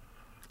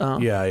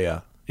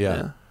 Yeah.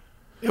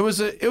 It was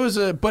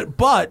a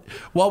but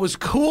what was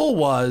cool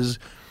was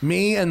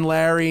me and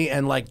Larry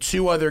and like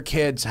 2 other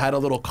kids had a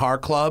little car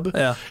club.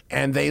 Yeah.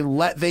 And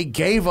they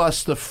gave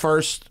us the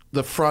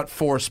front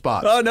 4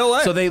 spots. Oh, no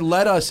way. So they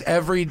let us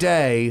every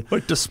day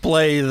Like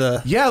display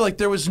the. Yeah, like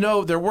there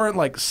weren't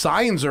like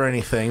signs or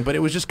anything, but it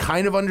was just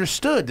kind of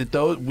understood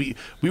that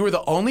we were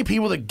the only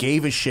people that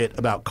gave a shit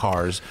about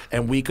cars,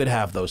 and we could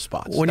have those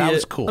spots. That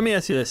was cool. Let me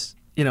ask you this: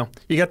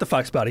 you got the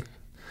Fox body.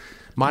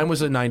 Mine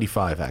was a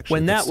 95 actually.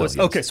 When that was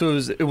okay, so it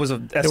was a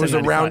SN95. It was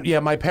around.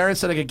 Yeah, my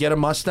parents said I could get a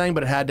Mustang,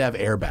 but it had to have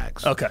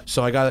airbags. Okay,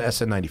 so I got an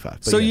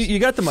SN95. So you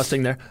got the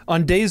Mustang there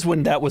on days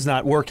when that was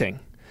not working.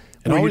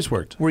 It always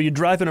worked. Were you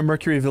driving a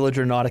Mercury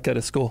Villager Nautica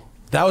to school?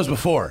 That was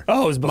before.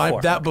 Oh, it was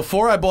before.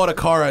 Before I bought a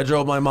car, I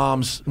drove my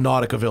mom's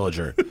Nautica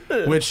Villager,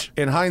 which,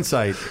 in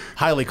hindsight,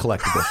 highly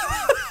collectible.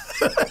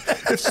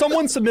 If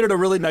someone submitted a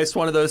really nice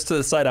one of those to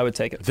the site, I would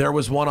take it. There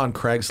was one on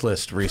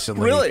Craigslist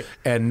recently. Really?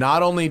 And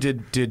not only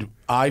did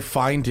I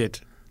find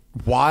it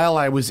while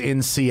I was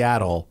in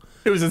Seattle.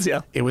 It was in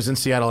Seattle. It was in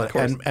Seattle,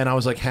 and I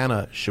was like,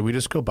 Hannah, should we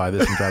just go buy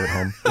this and drive it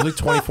home? It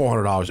was like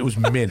 $2,400. It was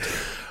mint.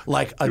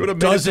 Like a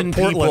dozen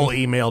people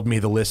emailed me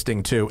the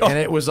listing too, and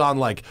it was on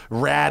like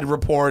Rad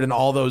Report and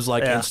all those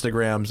like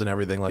Instagrams and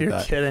everything like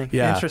that. You're kidding?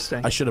 Yeah,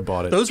 Interesting. I should have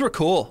bought it. Those were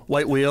cool.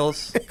 White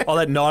wheels, all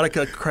that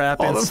Nautica crap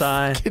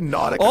inside.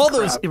 Nautica all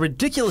crap. those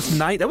ridiculous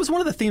That was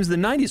one of the themes of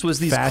the '90s. Was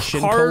these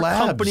fashion car collabs.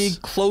 company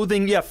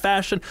clothing? Yeah,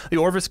 fashion. The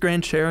Orvis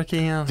Grand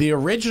Cherokee. Yeah. The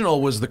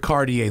original was the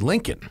Cartier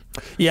Lincoln.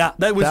 Yeah,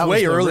 that was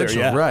way earlier.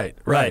 Original. Yeah,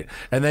 right.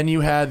 And then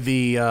you had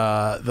the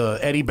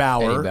Eddie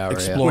Bauer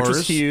Explorers, which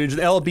was huge.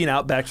 The LL Bean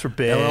Outbacks were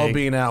big. LL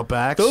Bean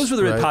Outbacks. Those were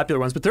the really popular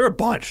ones, but there were a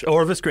bunch.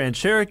 Orvis Grand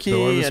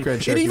Cherokee.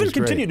 Grand Cherokee it even was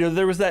continued. great.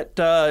 There was that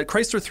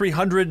Chrysler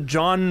 300,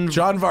 John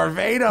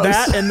Varvatos.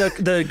 That and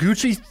the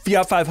Gucci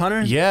Fiat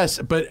 500. Yes,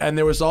 and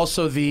there was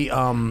also the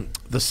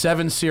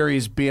 7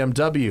 Series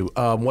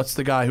BMW. What's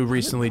the guy who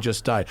recently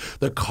just died?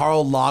 The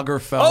Karl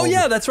Lagerfeld. Oh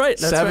yeah, that's right.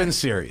 7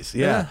 Series.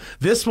 Yeah.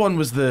 This one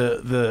was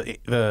the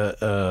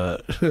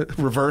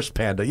reverse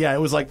Panda. Yeah, it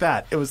was like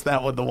that. It was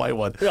that one, the white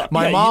one. Yeah,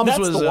 my mom's that's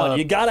was the one.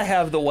 You got to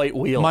have the white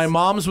wheels. My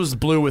mom's was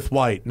blue with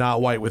white,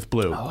 not white with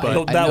blue.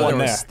 But that one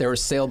there were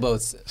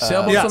sailboats.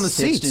 Sailboats on the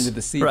stitched seats. into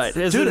the seats. Right.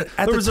 Dude,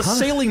 there was a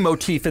sailing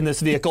motif in this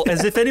vehicle,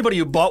 as if anybody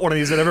who bought one of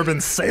these had ever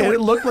been sailing.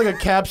 It looked like a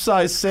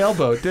capsized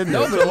sailboat, didn't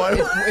No, it? but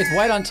it's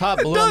white on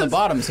top, blue on the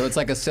bottom, so it's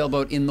like a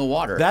sailboat in the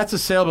water. That's a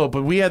sailboat,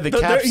 but we had the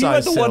you had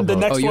capsized the one, sailboat. the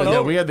next one Yeah,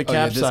 over. we had the Oh, you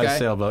had this capsized guy?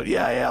 sailboat.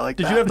 Yeah, like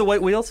Did that. you have the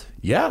white wheels?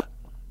 Yeah,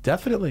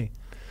 definitely.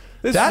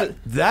 This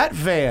That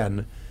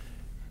van,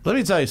 let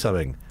me tell you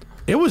something.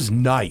 It was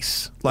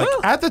nice. Like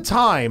at the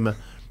time,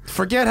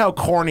 forget how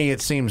corny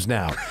it seems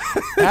now.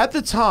 At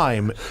the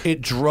time,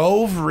 it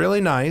drove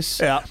really nice.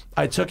 Yeah.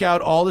 I took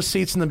out all the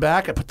seats in the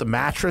back. I put the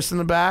mattress in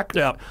the back.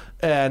 Yeah.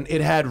 And it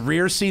had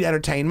rear seat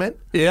entertainment.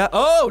 Yeah.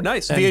 Oh,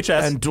 nice. And,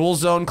 VHS. and dual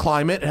zone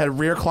climate. It had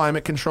rear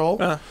climate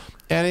control.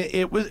 And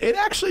it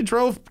actually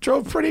drove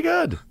pretty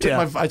good.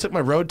 I took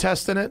my road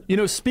test in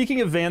it.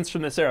 Speaking of vans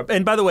from this era,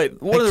 and by the way,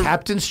 one of the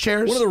captain's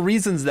chairs. One of the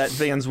reasons that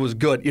vans was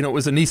good, it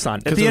was a Nissan.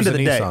 At It the end was of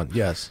the a day, Nissan,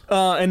 yes.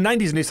 And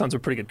 '90s Nissans were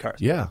pretty good cars.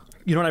 Yeah.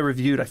 You know what I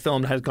reviewed? I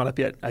filmed. It hasn't gone up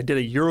yet. I did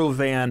a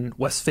Eurovan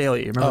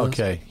Westphalia. Remember those?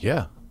 Okay.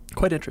 Yeah.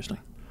 Quite interesting.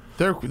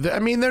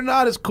 They're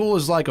not as cool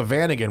as like a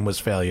Vanagon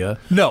Westphalia.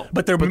 No,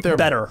 but they're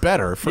better.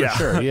 Better for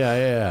sure.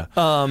 Yeah.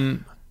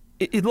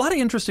 A lot of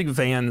interesting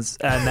vans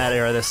in that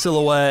era. The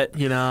Silhouette,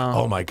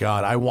 Oh my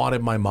God, I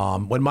wanted my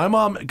mom. When my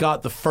mom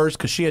got the first,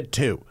 because she had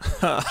 2.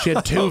 She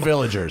had 2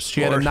 Villagers.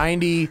 She had a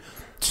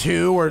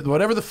 92 or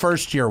whatever the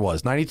first year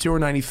was, 92 or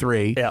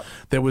 93. Yeah.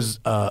 There was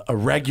a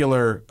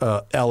regular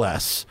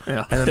LS.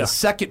 Yeah. And then the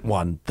second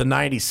one, the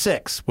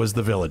 96, was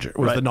the Villager,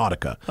 was the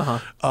Nautica.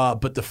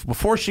 But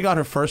before she got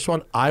her first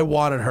one, I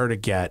wanted her to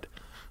get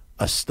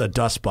a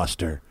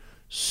Dustbuster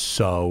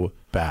so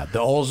bad. The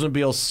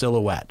Oldsmobile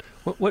Silhouette.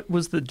 What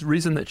was the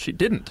reason that she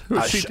didn't?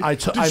 Did she I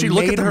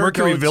look made at the her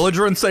Mercury go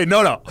Villager and say,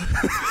 no?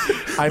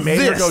 I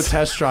made her go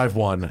test drive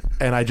one,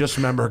 and I just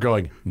remember her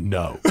going,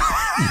 no.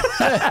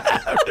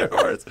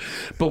 Afterwards.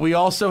 But we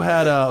also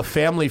had a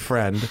family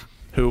friend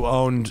who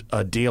owned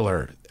a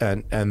dealer,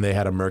 and they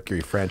had a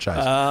Mercury franchise.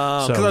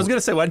 Because I was going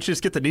to say, why didn't you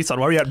just get the Nissan?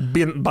 Why were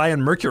you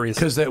buying Mercuries?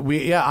 Because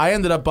I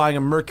ended up buying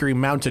a Mercury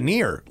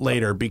Mountaineer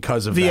later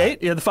because of V8?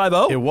 that. Yeah, the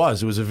 5.0? It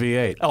was a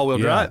V8. All-wheel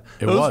drive.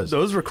 It was.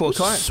 Those were cool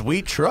cars.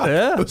 Sweet truck.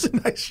 Yeah. It was a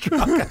nice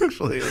truck,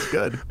 actually. It was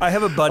good. I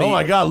have a buddy. Oh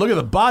my God! Look at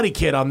the body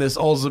kit on this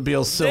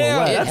Oldsmobile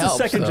Silhouette. It That's a helps,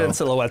 second-gen though,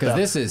 silhouette, though.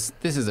 Because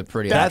this is a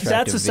pretty That's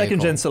attractive a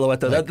second-gen vehicle. silhouette,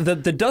 though.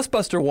 The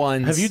Dustbuster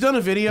ones. Have you done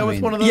a video with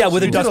mean, one of those? Yeah,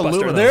 with a You did Dustbuster.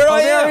 aluminum. There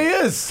I there am. he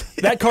is.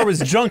 That car was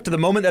junked the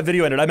moment that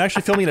video ended. I'm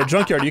actually filming in a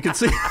junkyard. You can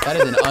see. That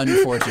is an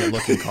unfortunate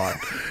looking car.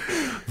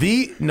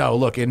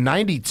 Look, in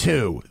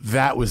 '92,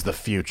 that was the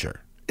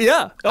future.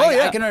 Yeah.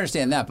 I can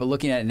understand that, but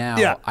looking at it now,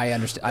 Yeah. I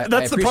understand. I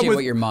That's the appreciate problem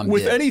what your mom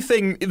with did.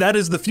 anything that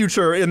is the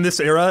future in this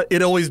era.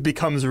 It always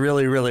becomes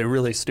really, really,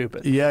 really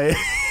stupid. Yeah.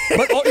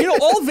 But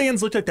all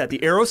vans looked like that. The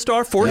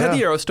Aerostar, Ford had the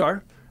Yeah.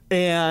 Aerostar,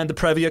 and the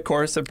Previa, of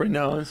course, everybody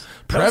knows.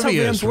 That's how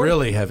vans Previas were.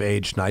 really have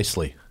aged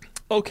nicely.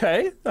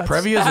 Okay.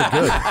 Previas are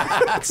good.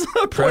 That's a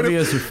point of-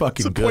 Previas are fucking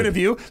it's a good. point of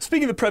view.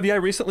 Speaking of the Previa, I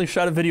recently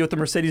shot a video with the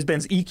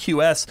Mercedes-Benz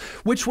EQS,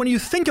 which, when you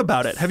think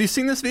about it, have you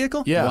seen this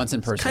vehicle? Yeah. Once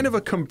in person. Kind of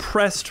a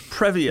compressed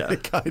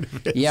Previa. Kind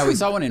of is. Yeah, we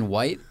saw one in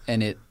white,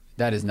 and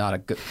that is not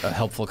a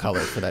helpful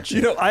color for that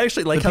shit. I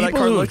actually like The how that people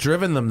car who have looked.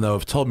 driven them, though,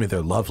 have told me they're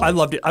lovely. I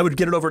loved it. I would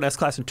get it over an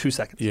S-Class in 2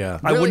 seconds. Yeah.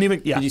 I wouldn't Really?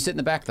 even. Yeah. Did you sit in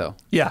the back though?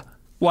 Yeah.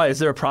 Why? Is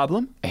there a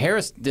problem?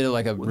 Harris did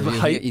like a review.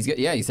 height?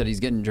 He said he's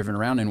getting driven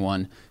around in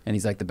one, and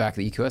he's like the back of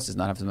the EQS does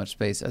not have as much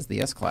space as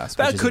the S Class.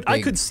 I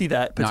could see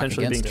that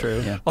potentially being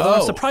true. Yeah. Although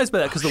I'm Oh. surprised by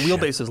that because the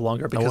wheelbase is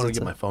longer. I Because want to it's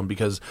get my phone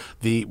because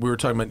we were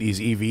talking about these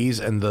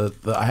EVs and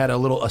I had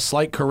a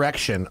slight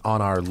correction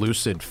on our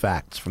Lucid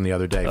facts from the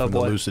other day from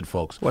boy. the Lucid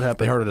folks. What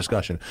happened? They heard a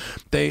discussion.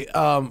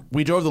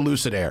 We drove the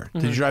Lucid Air.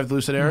 Did you drive the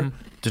Lucid Air?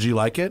 Did you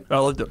like it? I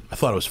loved it. I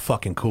thought it was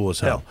fucking cool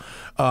as hell.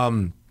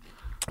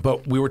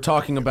 But we were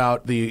talking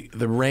about the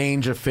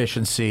range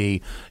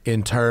efficiency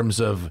in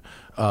terms of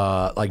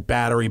like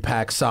battery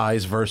pack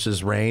size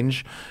versus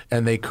range,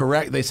 and they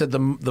said the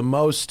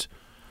most.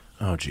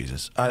 Oh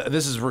Jesus,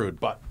 this is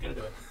rude, but gonna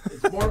do it.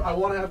 It's more, I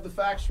want to have the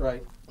facts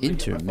right.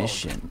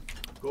 Intermission.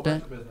 Go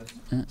back to business.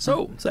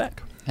 So,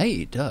 Zach,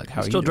 Hey, Doug,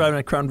 how are you? still doing? driving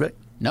a Crown Vic?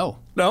 No.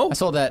 No? I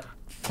sold that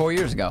 4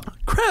 years ago.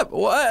 Crap!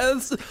 What?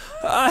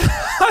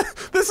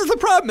 This is the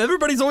problem.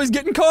 Everybody's always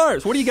getting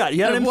cars. What do you got?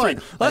 You had an What?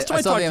 M3. Last time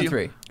I saw talked the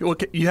to you, M3.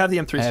 Okay, you have the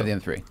M3. I have still.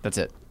 the M3. That's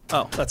it.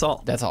 Oh, that's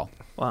all. That's all.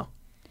 Wow.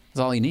 That's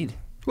all you need.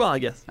 Well, I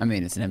guess. I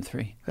mean, it's an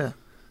M3. Yeah.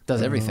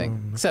 Does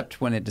everything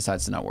except when it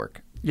decides to not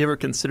work. You ever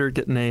consider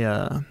getting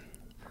a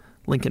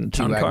Lincoln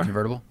Town G-Wagon car?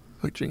 convertible.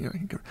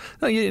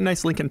 No, you get a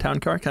nice Lincoln Town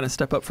car. Kind of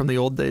step up from the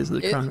old days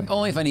of the Crown Vic.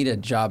 Only if I need a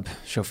job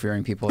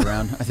chauffeuring people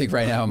around. I think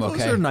right now I'm Those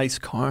okay. are nice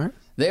cars.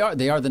 They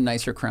are the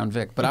nicer Crown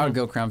Vic, but I would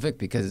go Crown Vic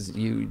because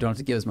you don't have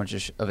to give as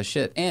much of a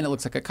shit, and it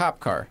looks like a cop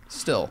car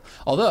still.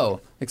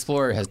 Although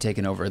Explorer has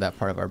taken over that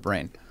part of our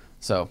brain,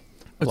 so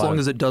As long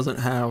as it doesn't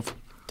have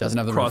doesn't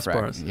have the roof rack.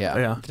 crossbars. Yeah,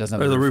 Yeah. if it doesn't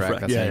Or have the roof roof rack.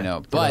 rack. That's Yeah, how you yeah.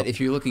 know. But if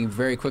you're looking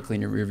very quickly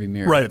in your rearview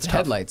mirror, Right, it's the tough.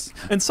 headlights.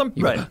 and some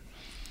You right. go.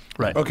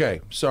 Right. Okay,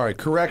 sorry.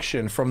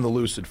 Correction from the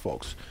Lucid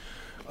folks.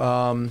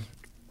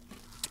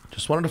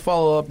 Just wanted to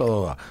follow up. Blah,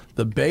 blah,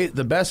 blah.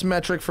 The best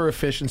metric for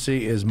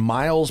efficiency is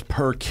miles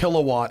per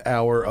kilowatt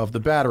hour of the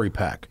battery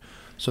pack.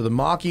 So the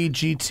Mach-E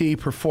GT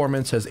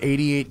Performance has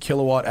 88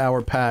 kilowatt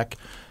hour pack,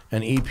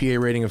 an EPA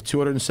rating of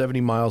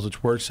 270 miles,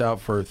 which works out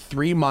for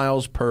 3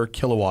 miles per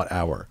kilowatt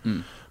hour.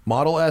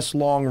 Model S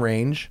Long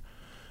Range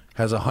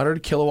has a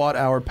 100 kilowatt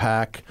hour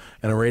pack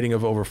and a rating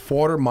of over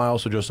 400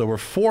 miles, so just over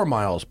 4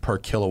 miles per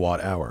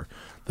kilowatt hour.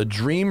 The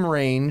Dream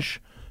Range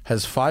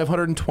has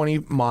 520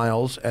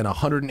 miles and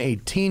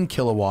 118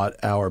 kilowatt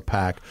hour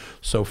pack,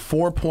 so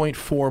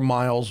 4.4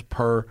 miles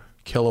per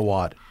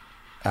kilowatt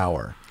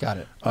hour. Got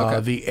it. Okay.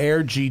 The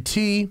Air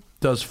GT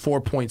does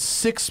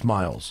 4.6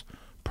 miles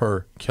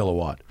per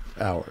kilowatt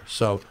hour.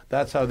 So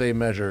that's how they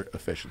measure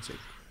efficiency.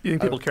 You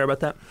think people care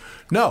about that?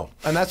 No,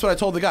 and that's what I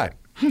told the guy.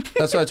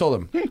 That's what I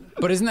told him.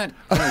 But isn't that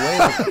in a way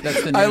like,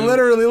 that's the new? I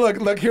literally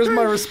look. Here's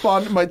my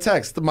response. My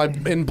text.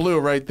 In blue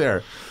right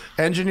there.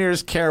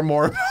 Engineers care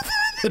more about that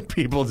than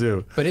people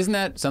do. But isn't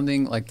that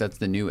something like that's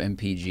the new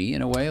MPG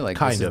in a way? Like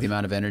Kind this of. is the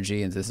amount of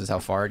energy and this is how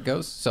far it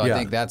goes. So Yeah. I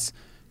think that's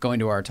going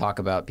to our talk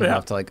about people Yeah.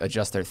 have to like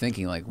adjust their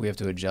thinking. Like we have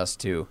to adjust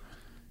to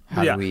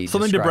how do we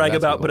something to describe brag that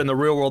about, people? but in the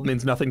real world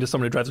means nothing to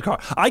somebody who drives a car.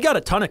 I got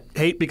a ton of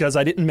hate because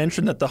I didn't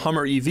mention that the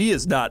Hummer EV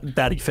is not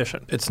that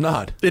efficient. It's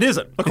not. It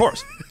isn't, of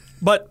course.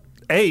 But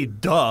A,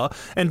 duh.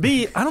 And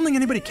B, I don't think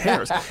anybody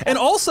cares. And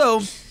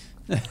also,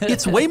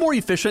 it's way more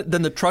efficient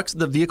than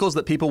the vehicles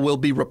that people will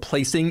be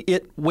replacing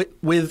it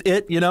with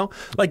it, you know?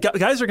 Like,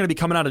 guys are going to be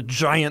coming out of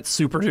giant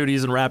Super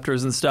Duties and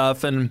Raptors and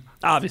stuff, and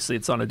obviously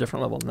it's on a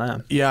different level than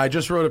that. Yeah, I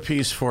just wrote a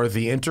piece for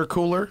the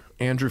Intercooler.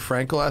 Andrew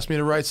Frankel asked me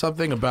to write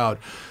something about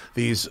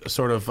these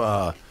sort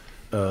of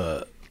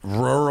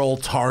rural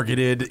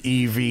targeted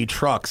EV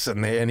trucks,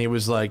 and he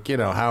was like, you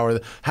know,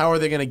 how are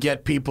they going to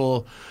get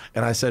people?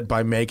 And I said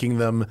by making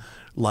them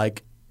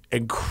like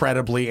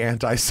incredibly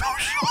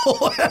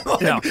antisocial.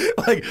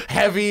 like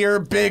heavier,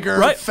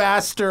 bigger,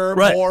 faster,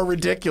 more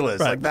ridiculous.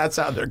 Like that's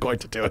how they're going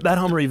to do it. That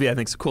Hummer EV, I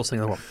think, is the coolest thing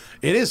in the world.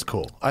 It is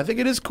cool. I think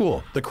it is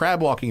cool. The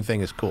crab walking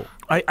thing is cool.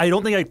 I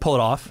don't think I could pull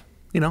it off.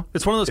 You know,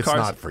 it's one of those cars.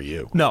 It's not for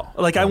you. No,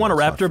 like I want a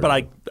Raptor,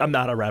 but I'm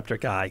not a Raptor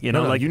guy. You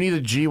know, No, like you need a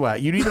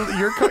G-Wagon. You need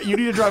you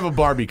need to drive a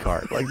Barbie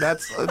cart. Like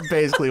that's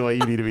basically what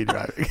you need to be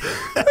driving.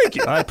 Thank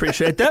you. I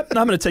appreciate that.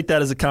 I'm going to take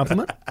that as a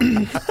compliment.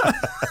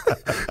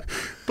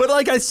 But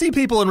like I see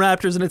people in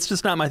Raptors, and it's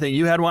just not my thing.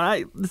 You had one.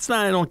 I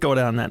don't go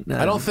down that.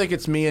 I don't think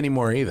it's me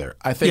anymore either.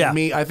 I think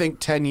I think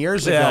 10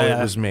 years ago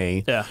it was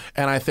me. Yeah.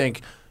 And I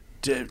think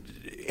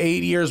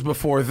 8 years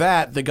before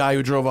that, the guy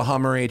who drove a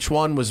Hummer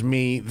H1 was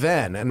me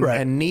then,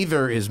 and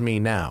neither is me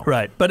now.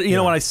 Right. But you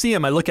know, when I see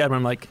him, I look at him,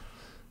 I'm like,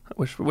 I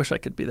wish I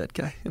could be that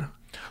guy. You know.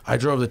 I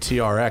drove the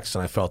TRX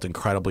and I felt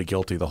incredibly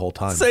guilty the whole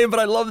time. Same, but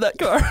I love that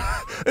car.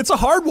 It's a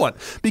hard one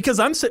because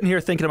I'm sitting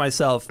here thinking to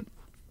myself,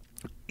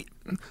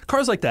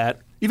 cars like that,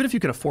 even if you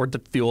can afford the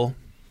fuel,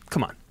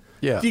 come on.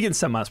 Yeah. If you get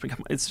 7 miles per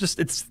gallon, it's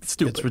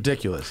stupid. It's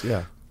ridiculous,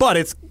 yeah. But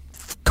it's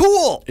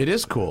cool. It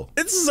is cool.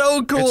 It's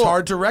so cool. It's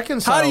hard to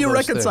reconcile. How do you those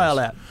reconcile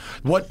things.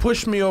 that? What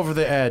pushed me over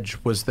the edge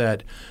was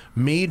that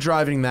me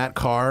driving that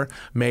car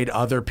made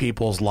other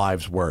people's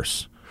lives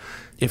worse.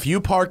 If you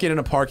park it in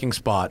a parking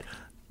spot,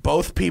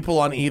 both people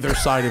on either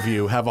side of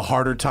you have a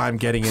harder time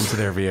getting into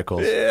their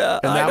vehicles. Yeah,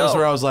 and that was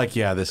where I was like,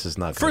 yeah, this is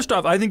not good. First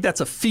off, I think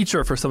that's a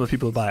feature for some of the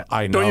people who buy it.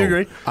 I know. Don't you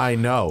agree? I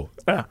know.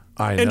 Yeah.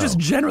 I know. And just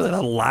generally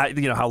how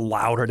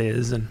loud it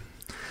is, and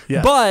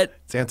yeah. But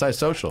it's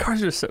antisocial.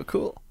 cars are so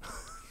cool.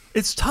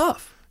 It's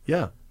tough.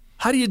 Yeah.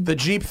 How do you? The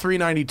Jeep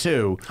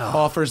 392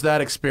 offers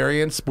that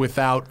experience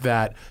without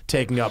that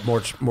taking up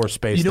more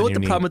space. You know what the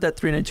need. problem with that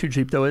 392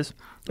 Jeep though is?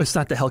 It's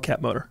not the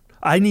Hellcat motor.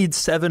 I need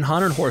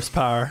 700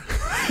 horsepower.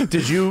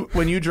 Did you,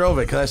 when you drove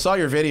it, because I saw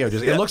your video,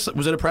 it looks,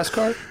 was it a press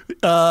car?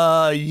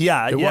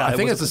 Yeah. I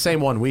think it's the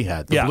same one we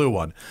had, the blue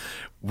one.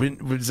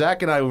 When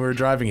Zach and I, when we were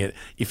driving it,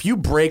 if you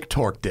brake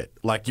torqued it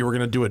like you were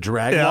going to do a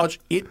drag launch,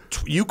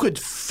 you could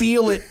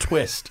feel it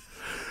twist.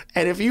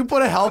 And if you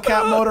put a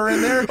Hellcat motor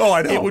in there,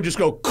 I know. It would just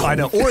go. I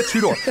know, or a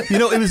 2-door. You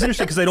know, it was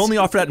interesting because they'd only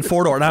offer that in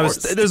 4-door, and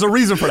there's a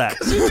reason for that.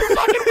 You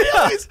fucking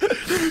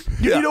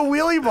wheelies. You need a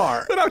wheelie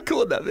bar. They're not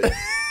cool enough.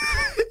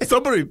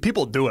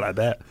 People do it, I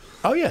bet.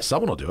 Oh yeah,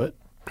 someone will do it.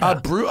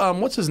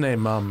 What's his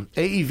name?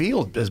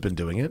 AEV has been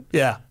doing it.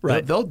 Yeah,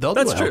 right. They'll do a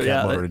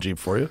Hellcat motor in a Jeep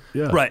for you.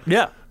 Yeah, right.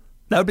 Yeah,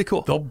 that would be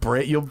cool.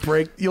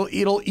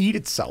 It'll eat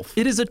itself.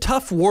 It is a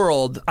tough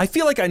world. I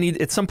feel like I need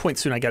at some point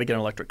soon. I got to get an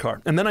electric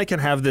car, and then I can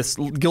have this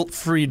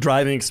guilt-free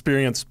driving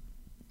experience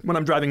when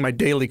I'm driving my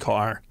daily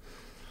car.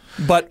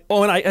 But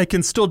I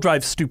can still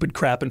drive stupid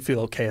crap and feel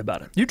okay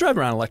about it. You drive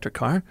around an electric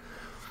car.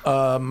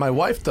 My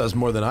wife does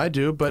more than I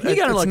do, but you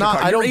got an electric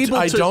car.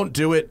 I don't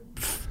do it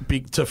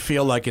to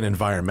feel like an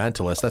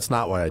environmentalist. That's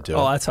not why I do it.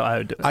 Oh, that's how I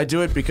would do it. I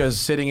do it because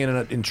sitting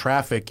in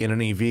traffic in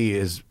an EV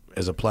is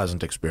a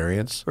pleasant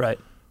experience. Right.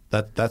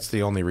 That's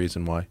the only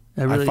reason why.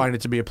 I find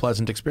it to be a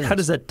pleasant experience. How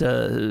does that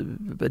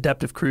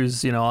adaptive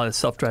cruise, all that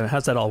self-driving,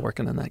 how's that all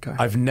working in that car?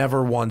 I've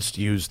never once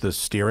used the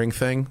steering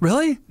thing.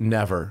 Really?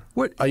 Never.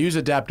 What? I use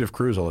adaptive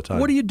cruise all the time.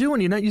 What are you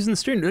doing? You're not using the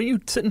steering. Don't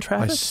you sit in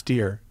traffic? I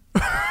steer.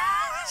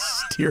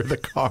 Steer the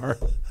car.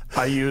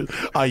 I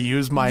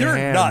use my hands.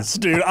 You're nuts,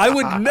 dude. I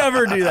would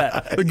never do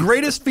that. The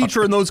greatest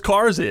feature in those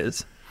cars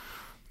is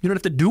you don't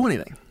have to do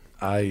anything.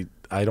 I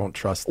don't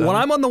trust them. When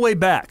I'm on the way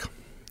back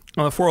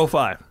on the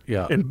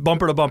 405 and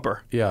bumper to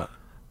bumper,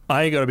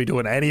 I ain't going to be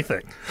doing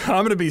anything. I'm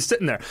going to be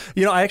sitting there.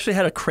 I actually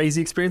had a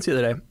crazy experience the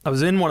other day. I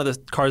was in one of the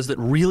cars that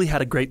really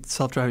had a great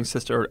self-driving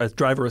system, or a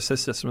driver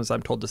assist system, as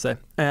I'm told to say.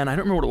 And I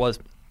don't remember what it was,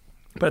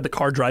 but I had the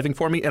car driving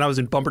for me, and I was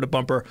in bumper to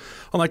bumper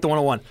on like the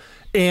 101.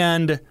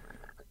 And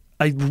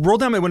I rolled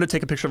down my window to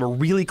take a picture of a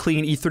really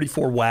clean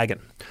E34 wagon.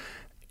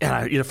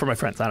 And for my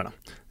friends, I don't know.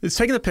 It's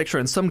taking the picture,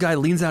 and some guy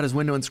leans out his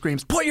window and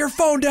screams, "Put your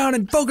phone down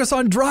and focus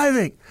on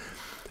driving."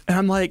 And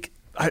I'm like,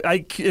 I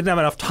didn't have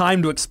enough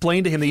time to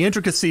explain to him the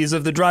intricacies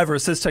of the driver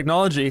assist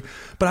technology,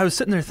 but I was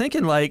sitting there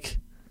thinking, like,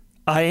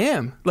 I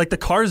am. Like, the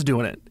car's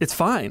doing it. It's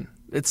fine.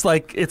 It's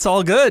like, it's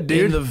all good,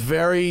 dude. In the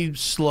very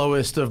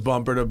slowest of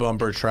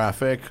bumper-to-bumper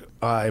traffic,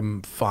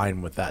 I'm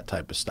fine with that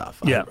type of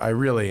stuff. Yeah. I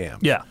really am.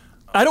 Yeah.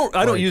 I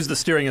don't use the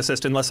steering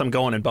assist unless I'm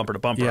going in bumper to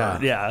bumper.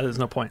 Yeah, there's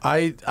no point.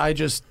 To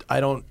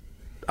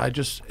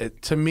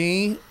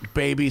me,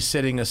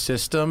 babysitting a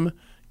system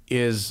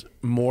is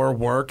more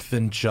work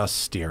than just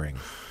steering.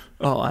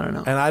 Oh, I don't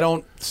know. And I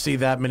don't see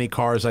that many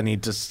cars I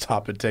need to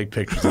stop and take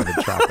pictures of in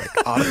traffic,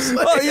 honestly.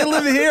 Oh, you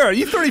live here.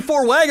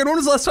 E34 wagon. When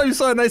was the last time you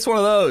saw a nice one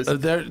of those?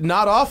 They're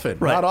not often.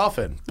 Right. Not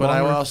often. But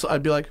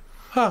I'd be like,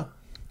 huh.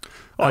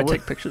 I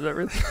take pictures of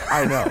everything.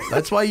 I know.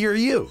 That's why you're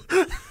you.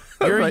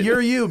 You're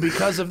you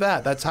because of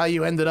that. That's how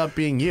you ended up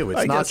being you.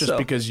 It's not just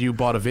because you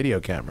bought a video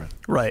camera.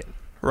 Right.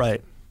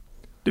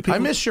 I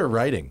miss your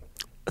writing.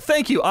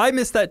 Thank you. I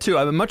miss that too.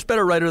 I'm a much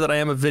better writer than I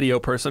am a video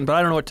person, but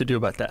I don't know what to do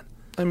about that.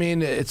 I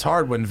mean, it's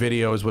hard when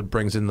video is what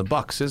brings in the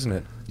bucks, isn't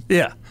it?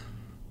 Yeah.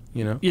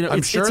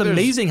 It's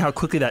amazing how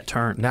quickly that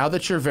turned. Now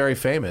that you're very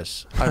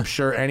famous, I'm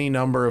sure any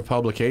number of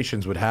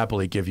publications would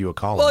happily give you a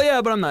column. Well,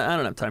 yeah, but I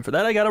don't have time for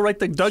that. I got to write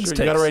the Doug's takes.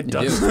 You got to write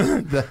Doug's.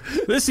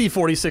 This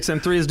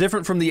E46 M3 is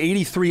different from the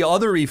 83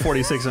 other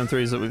E46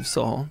 M3s that we've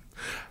sold.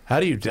 How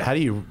do you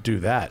do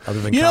that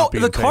other than the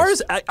and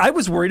cars? I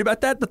was worried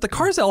about that, but the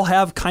cars all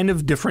have kind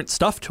of different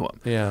stuff to them.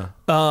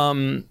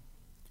 Yeah.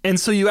 And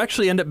so you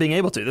actually end up being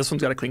able to. This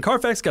one's got a clean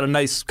Carfax, got a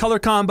nice color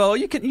combo.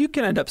 You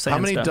can end up saying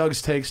how many stuff.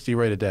 Doug's takes do you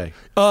write a day?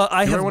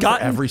 I have one gotten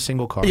for every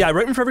single car. Yeah, I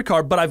write one for every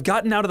car, but I've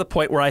gotten now to the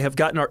point where I have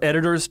gotten our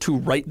editors to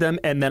write them,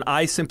 and then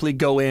I simply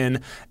go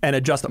in and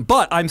adjust them.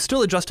 But I'm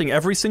still adjusting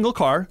every single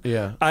car.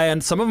 Yeah.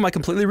 And some of them I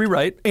completely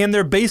rewrite, and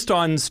they're based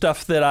on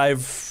stuff that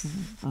I've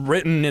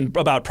written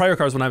about prior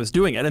cars when I was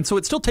doing it, and so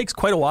it still takes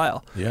quite a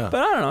while. Yeah.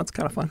 But I don't know, it's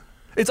kind of fun.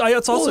 It's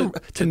also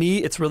to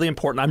me, it's really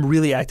important. I'm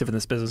really active in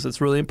this business. It's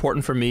really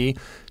important for me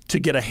to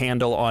get a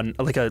handle on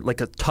like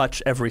a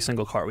touch every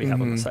single car we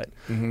have on the site.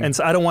 Mm-hmm. And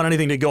so I don't want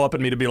anything to go up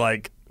at me to be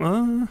like, I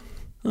don't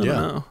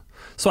know.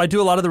 So I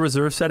do a lot of the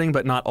reserve setting,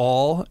 but not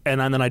all. And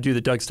then I do the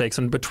Doug stakes.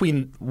 And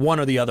between one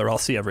or the other, I'll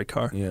see every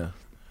car. Yeah.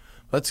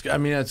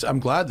 I'm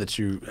glad that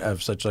you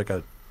have such like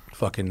a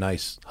fucking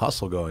nice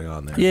hustle going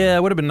on there. Yeah,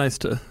 it would have been nice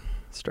to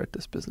start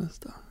this business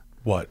though.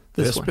 What?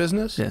 This one.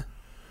 Business? Yeah.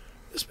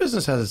 This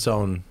business has its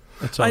own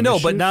I know,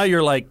 issues. but now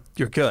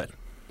you're good.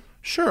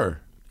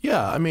 Sure.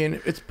 Yeah, I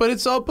mean,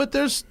 but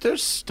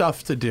there's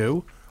stuff to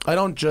do. I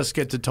don't just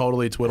get to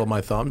totally twiddle my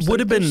thumbs. Would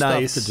have been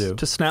nice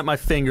to snap my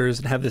fingers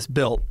and have this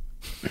built.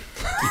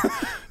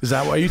 Is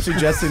that why you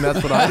suggesting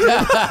that's what I did?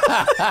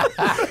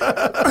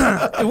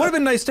 It would have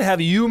been nice to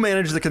have you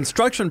manage the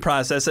construction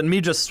process and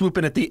me just swoop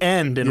in at the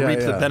end and reap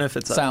the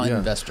benefits of it. Silent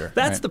investor.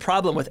 That's the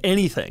problem with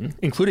anything,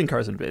 including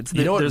cars and bids.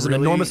 There's an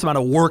really, enormous amount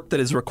of work that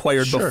is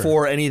required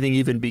before anything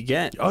even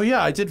begins. Oh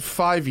yeah, I did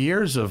 5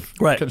 years of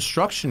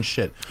construction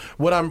shit.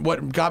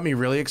 What got me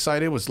really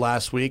excited was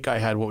last week I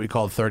had what we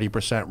called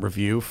 30%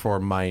 review for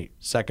my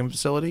second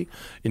facility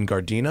in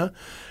Gardena,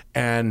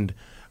 and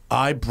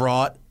I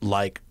brought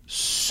like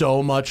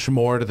so much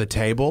more to the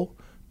table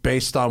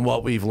based on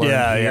what we've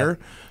learned here.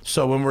 Yeah.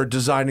 So when we're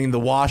designing the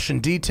wash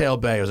and detail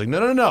bay, I was like,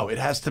 no, it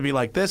has to be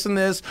like this and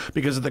this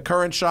because of the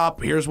current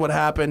shop. Here's what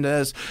happened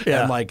is,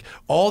 and like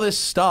all this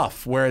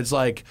stuff where it's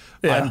like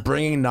I'm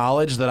bringing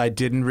knowledge that I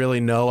didn't really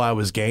know I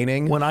was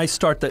gaining. When I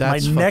start my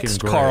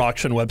next car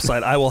auction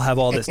website, I will have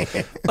all this.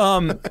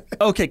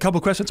 Okay, couple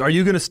questions. Are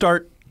you going to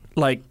start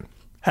like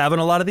having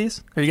a lot of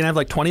these? Are you going to have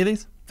like 20 of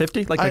these?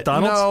 50 like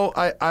McDonald's? No,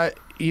 I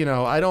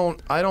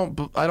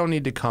don't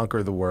need to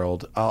conquer the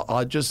world.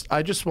 I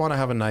just want to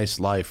have a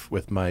nice life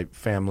with my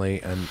family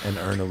and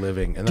earn a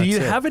living. And do you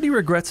have any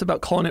regrets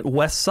about calling it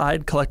West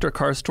Side Collector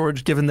Car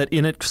Storage, given that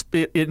in it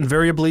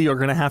invariably you're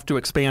going to have to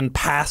expand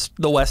past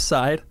the West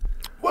Side?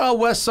 Well,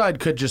 West Side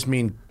could just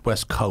mean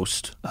West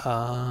Coast.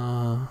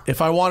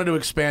 If I wanted to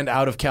expand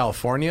out of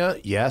California,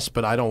 yes,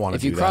 but I don't want to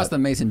do that. If you cross the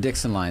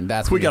Mason-Dixon line,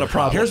 we got a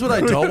problem. Here's what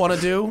I don't want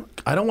to do.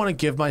 I don't want to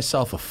give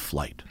myself a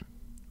flight.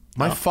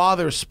 My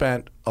father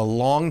spent a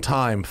long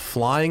time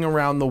flying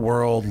around the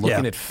world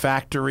looking at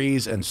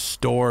factories and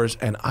stores,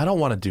 and I don't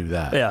want to do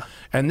that. Yeah.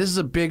 And this is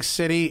a big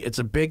city. It's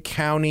a big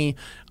county.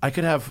 I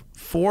could have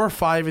 4 or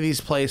 5 of these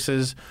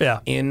places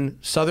in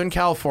Southern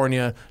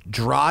California,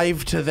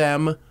 drive to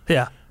them,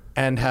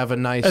 and have a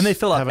nice And they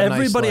fill up.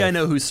 Everybody nice I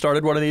know who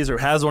started one of these or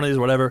has one of these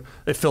or whatever,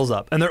 it fills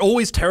up. And they're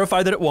always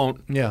terrified that it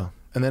won't. Yeah.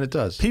 And then it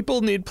does. People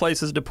need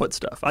places to put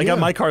stuff. I got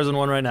my cars in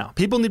one right now.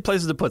 People need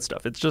places to put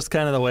stuff. It's just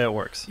kind of the way it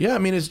works. Yeah, I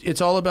mean,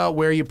 it's all about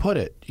where you put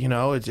it. You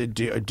know,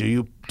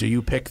 do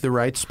you pick the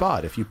right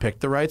spot? If you pick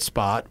the right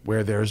spot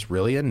where there's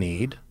really a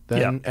need,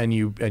 then and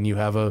you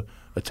have a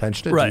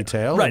attention to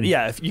detail. Right.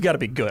 Yeah. If you got to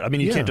be good. I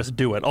mean, you can't just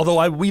do it.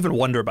 Although we even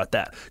wonder about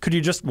that. Could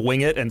you just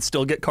wing it and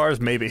still get cars?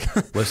 Maybe.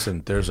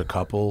 Listen, there's a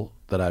couple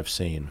that I've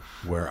seen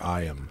where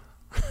I am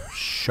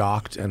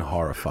shocked and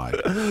horrified.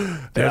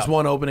 There's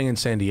one opening in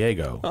San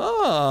Diego.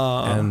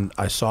 Oh. And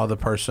I saw the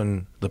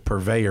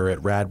purveyor at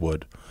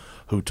Radwood,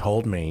 who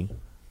told me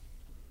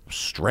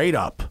straight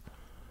up.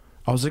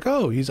 I was like,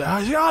 he's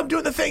like, I'm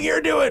doing the thing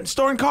you're doing,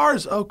 storing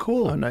cars. Oh,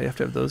 cool. Oh, now you have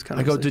to have those kind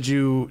of things. I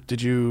go,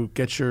 did you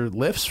get your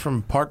lifts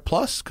from Park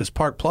Plus? Because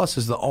Park Plus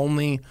is the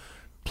only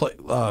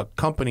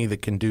company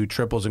that can do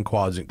triples and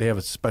quads. They have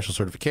a special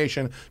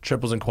certification,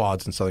 triples and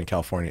quads in Southern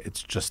California.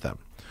 It's just them.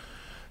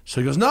 So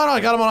he goes, no,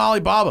 I got them on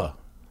Alibaba.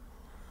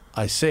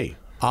 I see.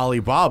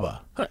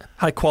 Alibaba.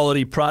 High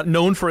quality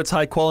known for its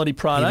high quality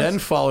products. He then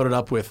followed it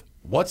up with,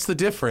 what's the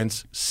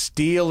difference?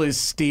 Steel is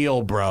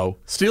steel, bro.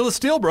 Steel is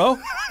steel, bro.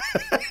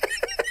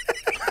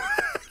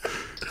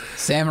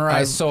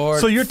 Samurai sword.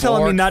 So you're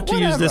telling me fork, not to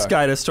use this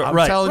guy to start.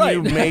 I'm telling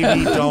you,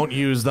 maybe don't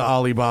use the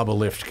Alibaba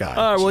lift guy.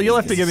 All right, well, you'll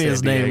have to give me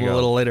his name a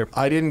little later.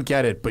 I didn't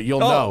get it, but you'll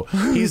know.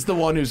 He's the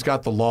one who's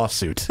got the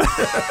lawsuit.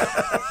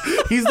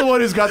 He's the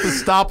one who's got the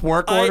stop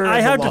work order. I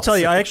have to tell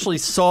you, I actually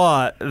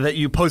saw that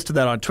you posted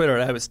that on Twitter,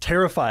 and I was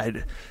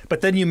terrified.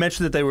 But then you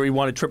mentioned that you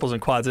wanted triples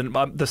and quads, and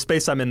the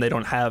space I'm in, they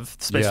don't have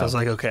space. So I was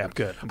like, okay, I'm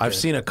good. I've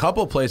seen a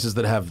couple places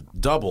that have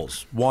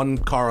doubles, one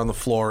car on the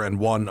floor and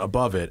one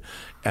above it.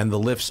 and the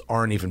lifts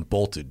aren't even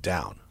bolted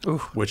down,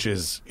 which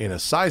is, in a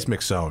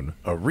seismic zone,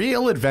 a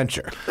real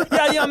adventure.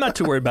 Yeah, I'm not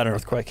too worried about an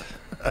earthquake.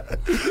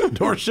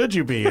 Nor should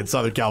you be in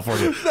Southern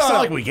California. It's not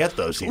like we get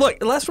those here. Look,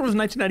 the last one was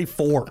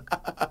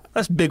 1994.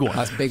 That's a big one.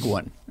 That's a big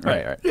one.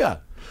 Right. Yeah.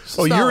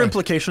 Oh, your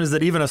implication is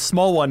that even a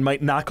small one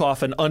might knock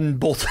off an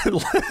unbolted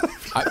lift.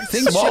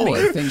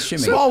 Things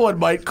shimmy. Small one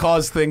might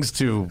cause things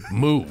to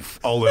move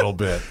a little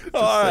bit.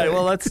 All right,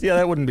 well,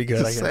 that wouldn't be good,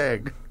 I Just guess.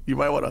 saying. You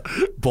might want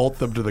to bolt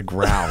them to the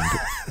ground,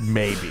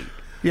 maybe.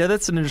 Yeah,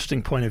 that's an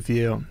interesting point of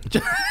view.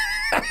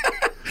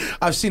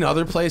 I've seen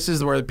other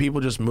places where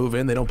people just move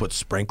in. They don't put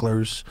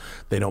sprinklers.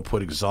 They don't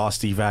put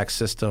exhaust evac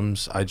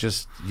systems. I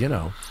just,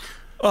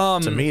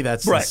 to me,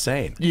 that's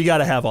insane. You got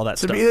to have all that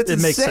stuff. To me, that's it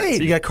makes insane. sense.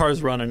 You got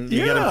cars running.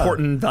 You got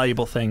important,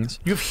 valuable things.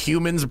 You have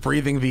humans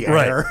breathing the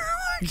air.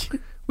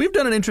 We've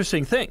done an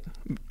interesting thing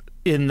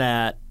in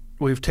that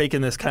we've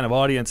taken this kind of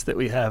audience that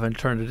we have and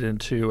turned it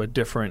into a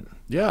different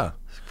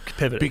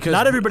pivot. Because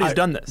not everybody's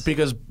done this.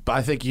 Because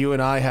I think you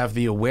and I have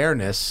the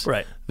awareness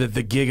that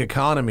the gig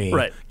economy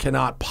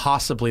cannot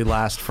possibly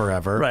last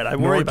forever. Right, I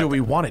worry nor about do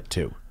we want it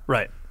to.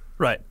 Right.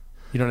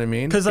 You know what I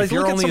mean? Because I If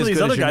you're look at only some of as these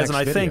good other as your guys and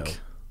I next video. think,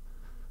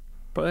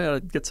 probably ought to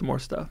get some more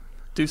stuff.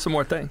 Do some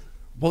more things.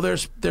 Well,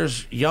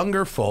 there's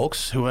younger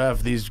folks who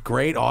have these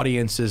great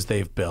audiences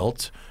they've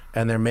built,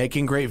 and they're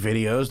making great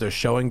videos. They're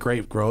showing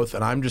great growth,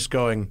 and I'm just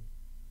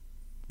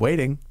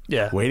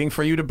waiting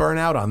for you to burn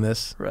out on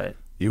this. Right.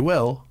 You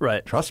will.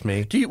 Right. Trust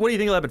me. What do you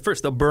think will happen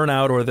first? They'll burn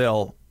out, or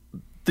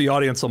the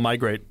audience will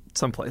migrate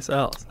someplace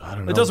else. I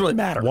don't know. It doesn't really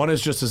matter. One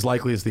is just as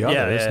likely as the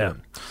other, isn't it?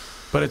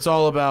 But it's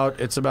all about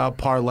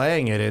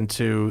parlaying it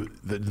into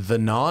the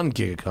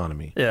non-gig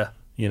economy. Yeah.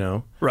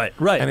 Right.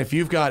 And if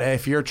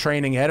you're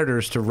training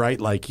editors to write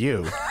like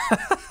you,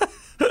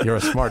 you're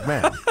a smart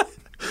man.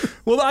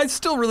 Well, I'm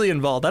still really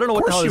involved. I don't know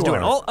what the hell he's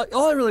doing. All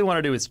All I really want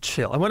to do is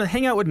chill. I want to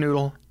hang out with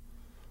Noodle,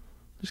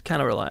 just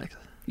kind of relax.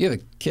 You have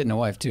a kid and a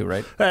wife too,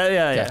 right?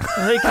 Yeah.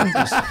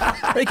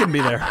 They can be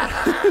there.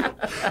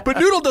 But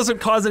Noodle doesn't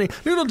cause any.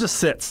 Noodle just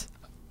sits.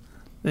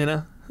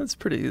 That's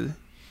pretty easy.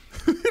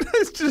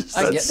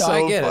 I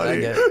get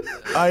it.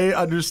 I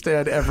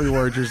understand every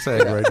word you're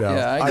saying right now.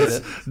 Yeah, I get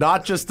it.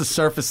 Not just the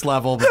surface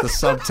level, but the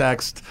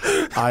subtext.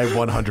 I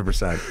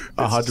 100%.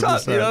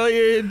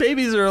 100%.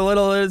 Babies are a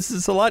little.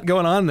 It's a lot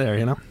going on there.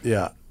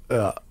 Yeah.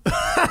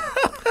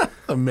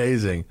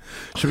 Amazing.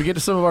 Should we get to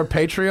some of our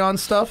Patreon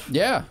stuff?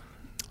 Yeah.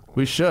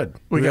 We should.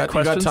 We got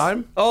questions? You got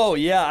time? Oh,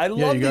 yeah. I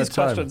love you got these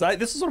time. questions.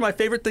 This is one of my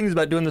favorite things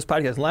about doing this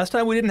podcast. Last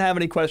time we didn't have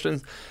any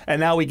questions,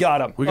 and now we got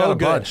them. We got a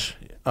good. bunch.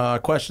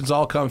 Questions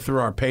all come through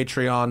our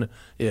Patreon.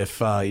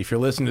 If you're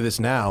listening to this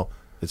now,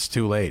 it's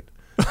too late.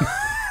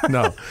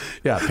 No.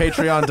 Yeah,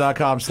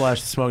 patreon.com/the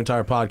Smoking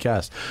Tire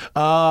Podcast.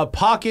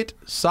 Pocket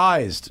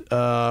sized.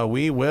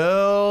 We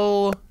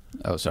will...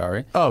 Oh,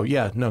 sorry. Oh,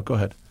 yeah. No, go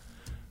ahead.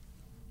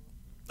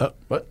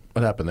 What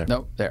happened there?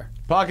 Nope, there.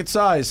 Pocket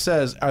Size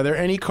says, are there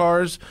any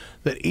cars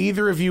that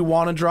either of you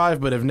want to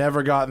drive but have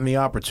never gotten the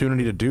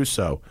opportunity to do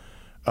so?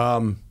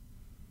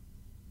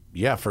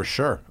 Yeah, for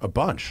sure. A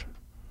bunch.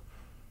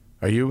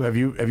 Have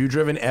you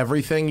driven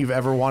everything you've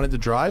ever wanted to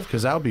drive?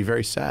 Because that would be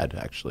very sad,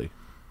 actually.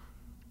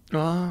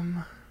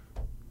 Kinda.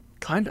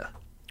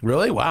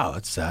 Really? Wow,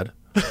 that's sad.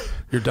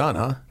 You're done,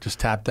 huh? Just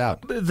tapped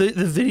out. The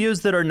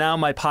videos that are now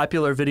my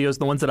popular videos,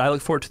 the ones that I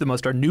look forward to the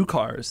most, are new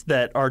cars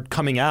that are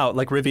coming out,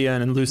 like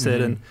Rivian and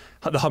Lucid and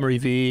the Hummer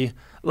EV.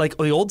 Like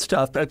the old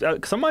stuff.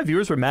 Some of my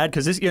viewers were mad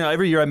because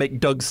every year I make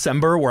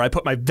Dougsember, where I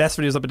put my best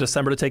videos up in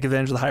December to take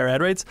advantage of the higher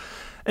ad rates.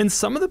 And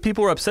some of the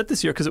people were upset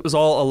this year because it was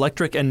all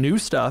electric and new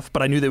stuff,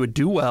 but I knew they would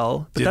do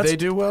well. But Did they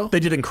do well?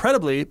 They did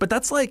incredibly, but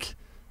that's like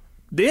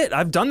it.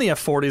 I've done the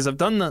F40s. I've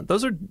done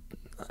those are.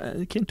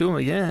 I can't do them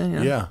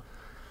again. Yeah.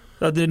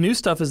 The new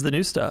stuff is the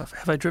new stuff.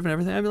 Have I driven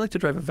everything? I'd like to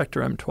drive a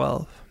Vector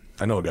M12.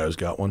 I know a guy who's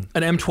got one.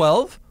 An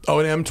M12? Oh,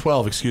 an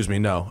M12. Excuse me.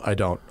 No, I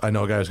don't. I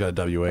know a guy who's got a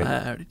W8.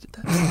 I already did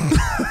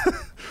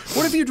that.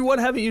 What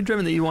haven't you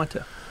driven that you want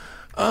to?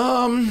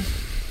 I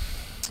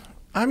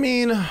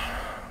mean,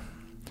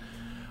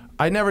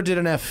 I never did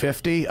an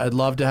F50. I'd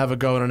love to have a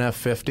go at an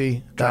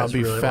F50. That would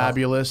be really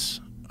fabulous.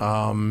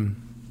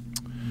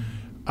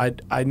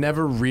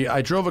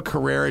 I drove a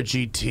Carrera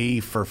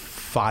GT for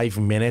 5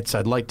 minutes.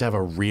 I'd like to have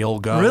a real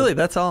go. Really?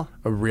 That's all?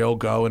 A real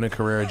go in a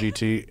Carrera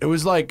GT. It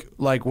was like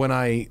when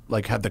I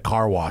had the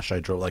car wash I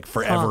drove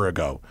forever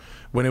ago,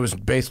 when it was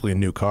basically a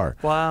new car.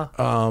 Wow.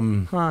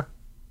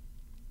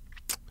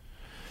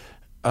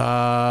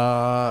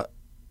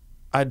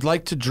 I'd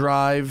like to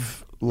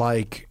drive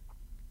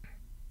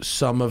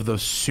some of the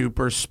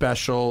super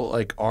special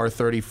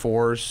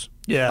R34s.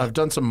 Yeah. I've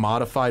done some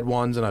modified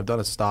ones and I've done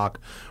a stock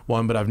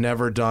one, but I've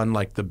never done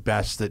the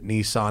best that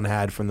Nissan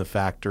had from the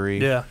factory.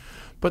 Yeah.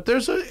 But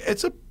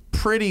it's a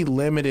pretty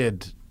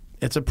limited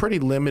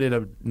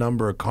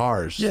number of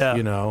cars.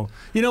 Yeah.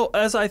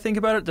 As I think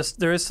about it,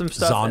 there is some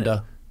stuff.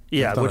 Zonda.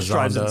 Yeah, I've done which a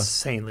drives Zonda.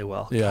 insanely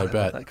well. Yeah, God, I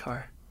bet. love that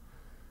car.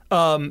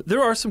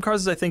 There are some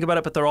cars as I think about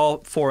it, but they're all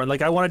foreign.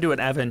 I want to do an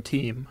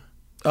Aventime.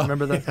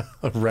 Remember that?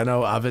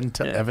 Renault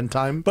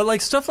Aventime. But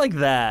like stuff like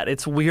that,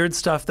 it's weird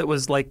stuff that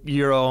was like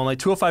Euro only.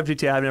 205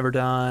 GTI I've never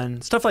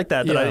done. Stuff like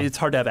that it's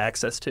hard to have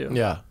access to.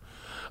 Yeah.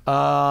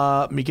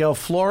 Miguel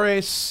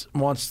Flores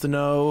wants to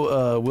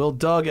know, will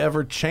Doug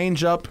ever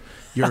change up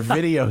your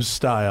video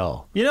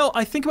style? You know,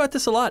 I think about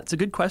this a lot. It's a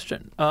good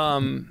question.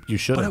 You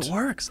shouldn't. But it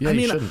works. Yeah, I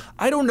mean, you shouldn't.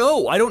 I don't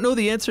know. I don't know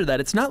the answer to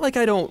that. It's not like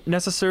I don't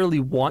necessarily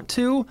want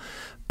to,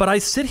 but I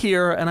sit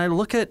here and I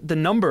look at the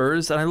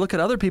numbers and I look at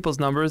other people's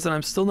numbers and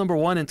I'm still number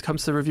one when it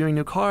comes to reviewing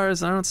new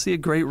cars. And I don't see a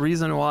great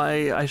reason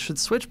why I should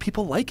switch.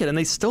 People like it and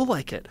they still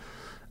like it.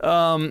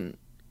 I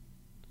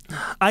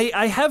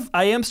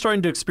am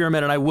starting to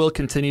experiment, and I will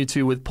continue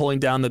to with pulling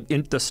down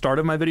the start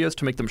of my videos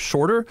to make them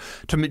shorter,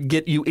 to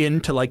get you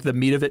into like the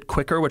meat of it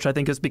quicker, which I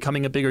think is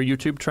becoming a bigger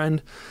YouTube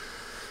trend.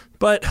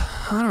 But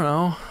I don't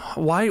know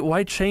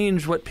why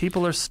change what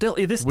people are still.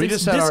 This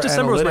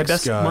December was my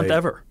best month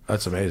ever.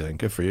 That's amazing.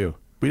 Good for you.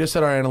 We just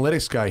had our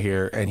analytics guy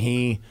here, and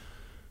he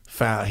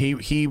found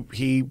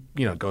he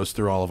goes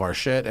through all of our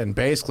shit, and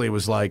basically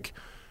was like,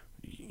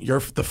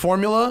 the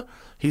formula.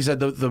 He said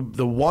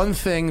the one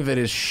thing that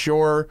is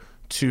sure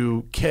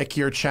to kick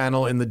your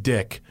channel in the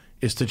dick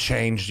is to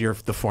change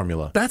the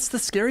formula. That's the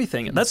scary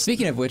thing.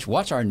 Speaking of which,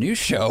 watch our new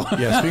show.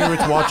 Yeah, speaking of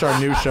which, watch our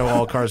new show,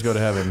 All Cars Go to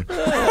Heaven.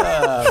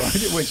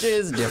 Which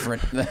is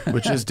different.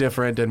 Which is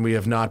different, and we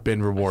have not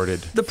been rewarded.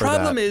 The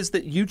problem is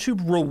that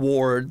YouTube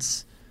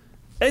rewards.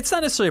 It's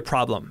not necessarily a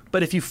problem,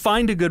 but if you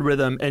find a good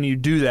rhythm and you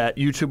do that,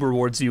 YouTube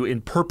rewards you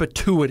in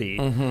perpetuity.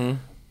 Mm-hmm.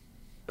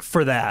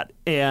 For that,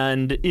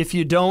 and if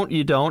you don't,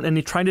 you don't,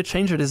 and trying to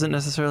change it isn't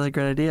necessarily a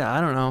great idea.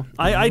 I don't know.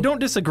 Mm-hmm. I don't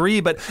disagree,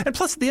 and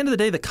plus at the end of the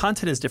day, the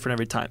content is different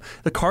every time.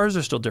 The cars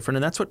are still different,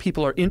 and that's what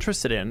people are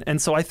interested in.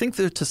 And so I think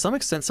that to some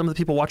extent, some of the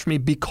people watch me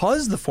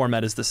because the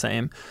format is the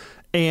same,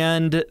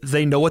 and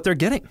they know what they're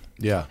getting.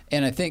 Yeah.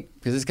 And I think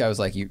because this guy was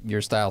like,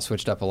 your style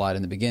switched up a lot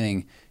in the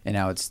beginning, and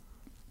now it's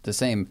the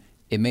same.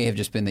 It may have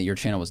just been that your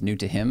channel was new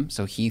to him,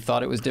 so he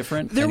thought it was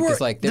different.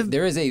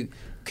 There is a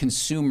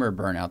consumer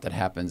burnout that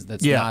happens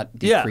that's not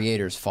the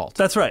creator's fault.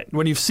 That's right,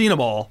 when you've seen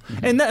them all.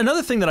 Mm-hmm. And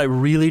another thing that I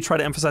really try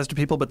to emphasize to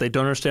people, but they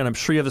don't understand, I'm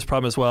sure you have this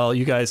problem as well,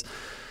 you guys,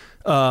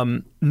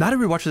 not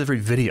everybody watches every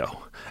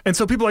video. And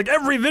so people are like,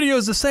 every video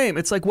is the same.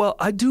 It's like, well,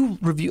 I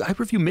review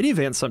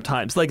minivans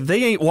sometimes. Like,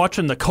 they ain't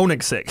watching the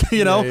Koenigsegg,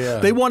 you know? Yeah.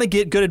 They want to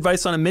get good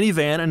advice on a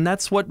minivan, and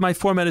that's what my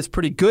format is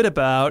pretty good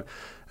about.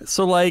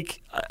 So,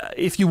 like,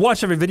 if you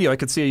watch every video, I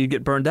could see how you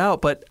get burned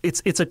out. But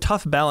it's a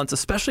tough balance,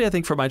 especially I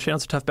think for my channel,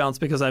 it's a tough balance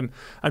because I'm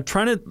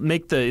trying to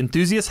make the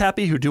enthusiasts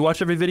happy who do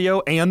watch every video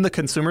and the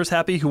consumers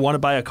happy who want to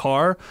buy a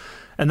car,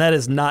 and that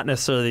is not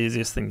necessarily the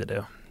easiest thing to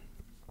do.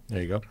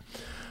 There you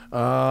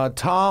go.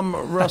 Tom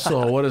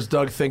Russell, what does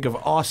Doug think of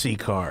Aussie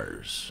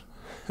cars?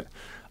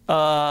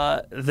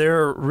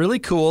 They're really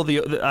cool.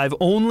 I've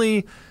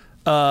only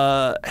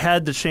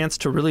had the chance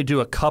to really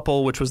do a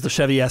couple, which was the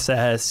Chevy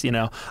SS.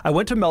 I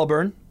went to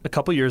Melbourne a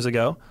couple years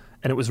ago,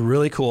 and it was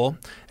really cool.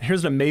 And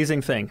here's an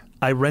amazing thing.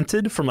 I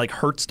rented from like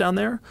Hertz down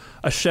there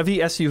a Chevy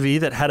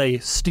SUV that had a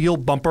steel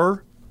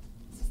bumper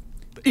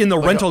in the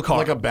rental car.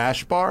 Like a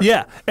bash bar?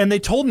 Yeah. And they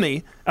told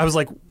me, I was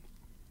like,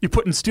 you're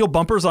putting steel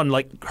bumpers on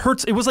like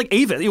Hertz. It was like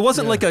Avis. It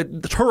wasn't like a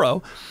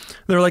Turo.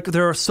 They're like,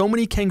 there are so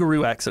many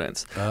kangaroo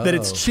accidents that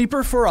it's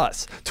cheaper for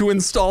us to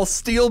install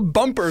steel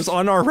bumpers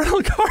on our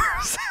rental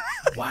cars.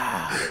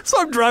 Wow. So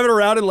I'm driving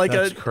around in like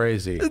That's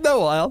crazy. Isn't that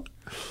wild?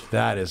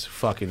 That is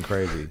fucking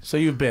crazy. So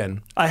you've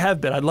been? I have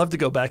been. I'd love to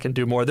go back and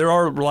do more. There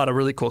are a lot of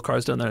really cool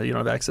cars down there that you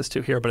don't have access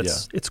to here, but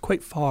it's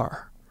quite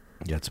far.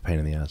 Yeah, it's a pain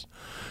in the ass.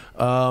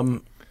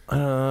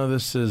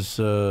 This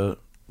is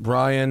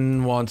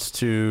Brian wants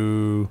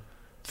to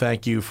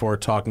thank you for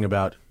talking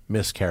about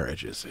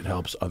miscarriages. It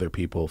helps other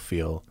people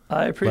feel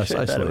I appreciate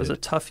less that. isolated. It was a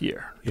tough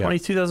year.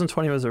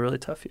 2020 was a really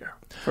tough year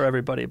for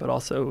everybody, but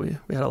also we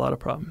had a lot of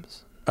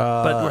problems.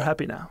 But we're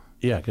happy now.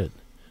 Yeah, good.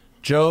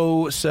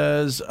 Joe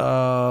says,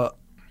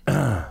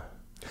 can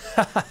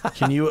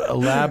you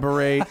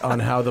elaborate on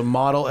how the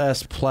Model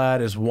S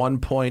Plaid is 1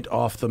 point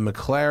off the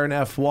McLaren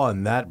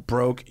F1? That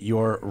broke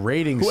your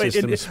rating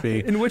system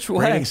speed. In which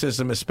way? Rating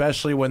system,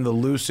 especially when the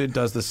Lucid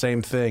does the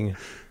same thing.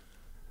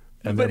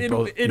 And but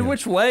in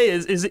which way?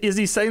 Is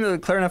he saying that the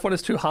McLaren F1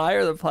 is too high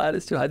or the Plaid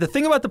is too high? The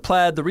thing about the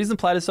Plaid, the reason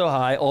the Plaid is so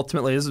high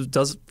ultimately is it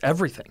does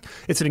everything.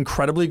 It's an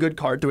incredibly good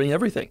car doing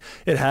everything.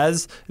 It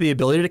has the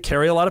ability to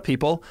carry a lot of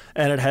people,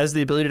 and it has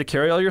the ability to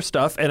carry all your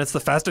stuff, and it's the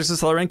fastest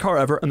accelerating car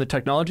ever, and the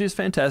technology is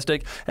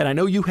fantastic. And I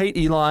know you hate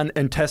Elon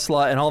and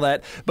Tesla and all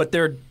that, but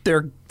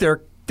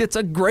it's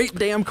a great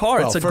damn car.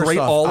 Well, it's a great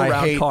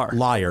all-around car. I hate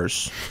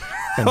liars.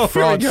 And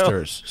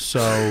fraudsters.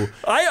 So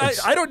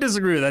I don't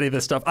disagree with any of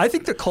this stuff. I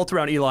think the cult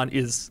around Elon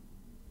is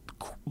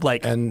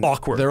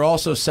awkward. They're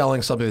also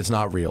selling something that's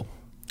not real.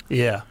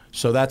 Yeah.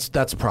 So that's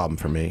a problem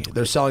for me.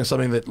 They're selling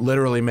something that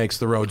literally makes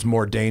the roads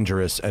more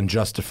dangerous and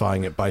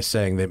justifying it by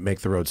saying they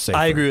make the roads safer.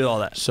 I agree with all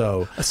that.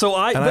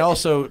 I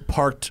also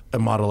parked a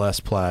Model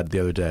S Plaid the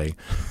other day,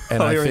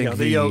 and I think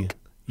the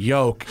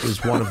yoke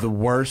is one of the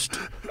worst.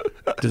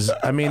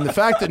 The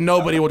fact that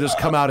nobody will just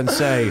come out and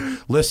say,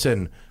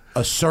 listen,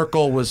 a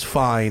circle was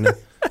fine.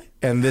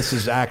 and this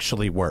is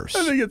actually worse.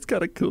 I think it's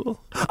kind of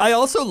cool. I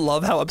also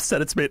love how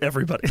upset it's made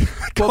everybody.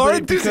 Well, Car but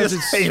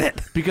enthusiasts hate it.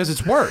 Because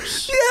it's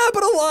worse. Yeah,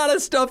 but a lot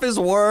of stuff is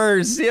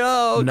worse.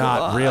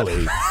 Not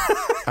really.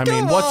 I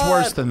mean, what's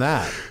worse than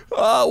that?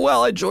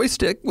 Well, a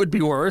joystick would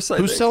be worse.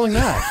 Who's selling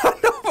that?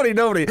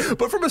 Nobody.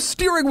 But from a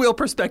steering wheel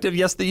perspective,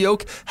 yes, the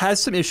yoke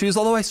has some issues,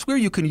 although I swear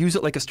you can use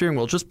it like a steering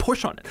wheel. Just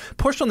push on it.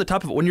 Push on the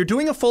top of it. When you're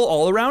doing a full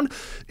all-around,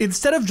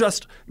 instead of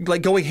just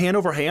like going hand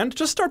over hand,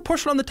 just start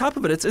pushing on the top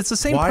of it. It's the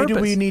same purpose. Why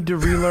do we need to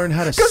relearn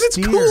how to steer? Because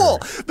it's cool.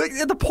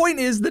 The point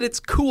is that it's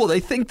cool.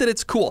 They think that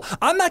it's cool.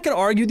 I'm not going to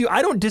argue with you.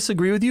 I don't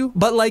disagree with you.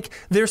 But like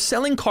they're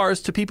selling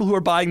cars to people who are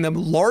buying them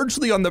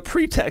largely on the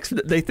pretext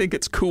that they think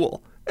it's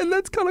cool. And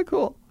that's kind of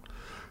cool.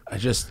 I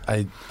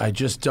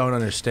just don't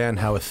understand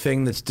how a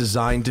thing that's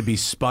designed to be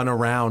spun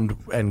around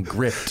and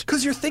gripped.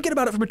 Because you're thinking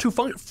about it from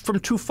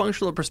too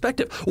functional a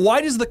perspective.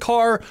 Why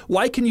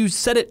can you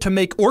set it to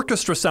make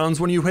orchestra sounds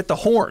when you hit the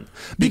horn?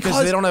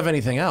 Because they don't have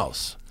anything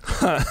else.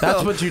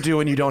 That's what you do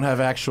when you don't have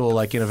actual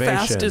like innovation.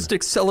 Fastest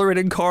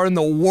accelerating car in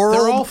the world.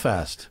 They're all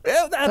fast.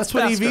 Yeah, that's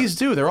what faster. EVs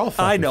do. They're all fast.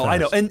 I know.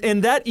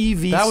 And that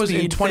EV that was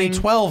speed in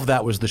 2012.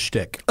 That was the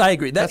shtick. I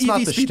agree. That That's not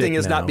EV the speed thing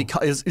shtick now.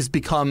 is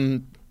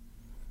become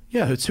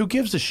Yeah, it's who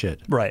gives a shit.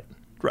 right.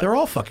 They're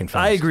all fucking fast.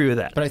 I agree with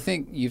that. But I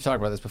think you've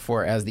talked about this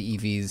before. As the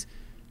EVs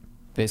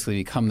basically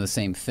become the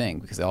same thing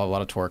because they all have a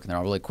lot of torque and they're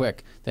all really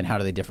quick, then how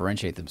do they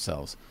differentiate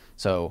themselves?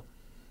 So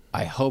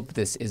I hope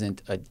this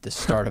isn't the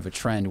start of a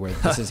trend where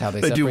this is how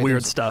they They do separate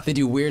weird them. stuff. They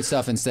do weird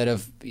stuff instead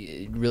of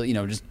really,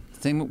 just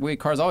the same way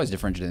cars always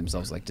differentiate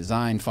themselves, like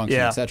design, function,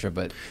 etc.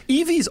 But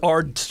EVs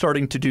are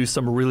starting to do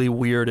some really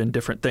weird and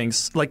different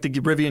things, like the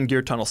Rivian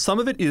gear tunnel. Some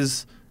of it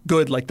is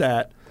good like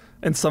that,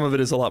 and some of it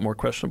is a lot more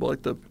questionable,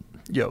 like the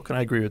yoke, and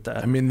I agree with that.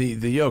 I mean,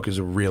 the yoke is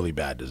a really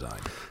bad design.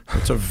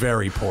 It's a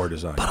very poor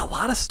design. But a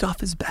lot of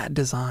stuff is bad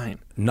design.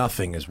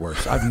 Nothing is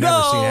worse. I've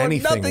never seen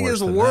anything nothing worse is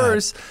than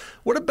worse. that.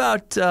 What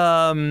about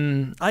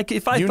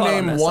if I You thought on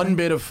name this, one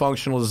bit of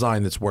functional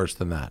design that's worse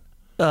than that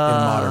in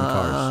modern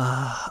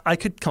cars. I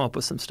could come up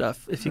with some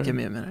stuff if you give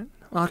me a minute.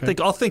 I'll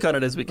think on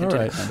it as we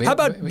continue. right. We- How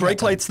about we got brake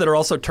time. lights that are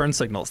also turn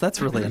signals? That's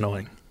really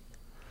annoying.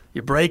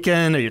 You're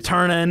braking or you're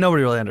turning.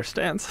 Nobody really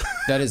understands.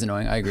 that is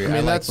annoying. I agree. I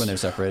like that's- when they're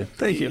separated.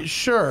 Thank you.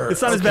 Sure.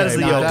 It's not as bad as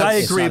the yoke. I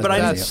that's- agree, it's but not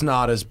as bad. That's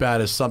not as bad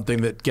as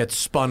something that gets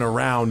spun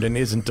around and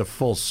isn't a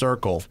full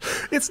circle.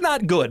 it's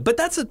not good. But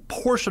that's a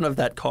portion of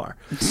that car.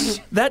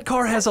 That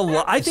car has a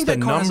lot. I think The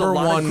that car has a number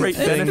lot of one great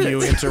thing benefits.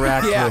 you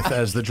interact Yeah. with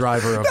as the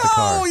driver of the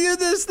car.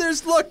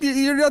 Look,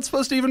 you're not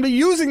supposed to even be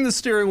using the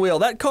steering wheel.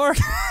 That car.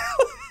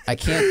 I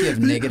can't give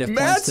negative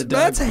points to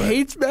Doug.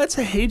 Matt's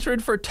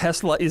hatred for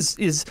Tesla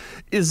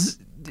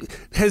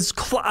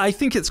I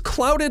think it's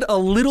clouded a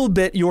little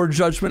bit your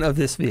judgment of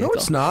this vehicle. No,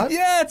 it's not.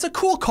 Yeah, it's a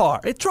cool car.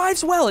 It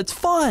drives well. It's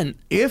fun.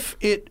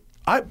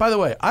 By the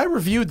way, I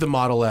reviewed the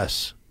Model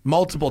S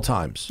multiple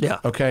times. Yeah.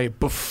 Okay,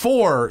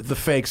 before the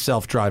fake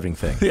self-driving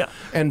thing. Yeah.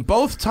 And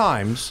both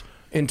times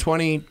in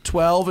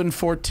 2012 and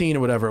 14 or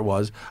whatever it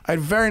was, I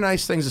had very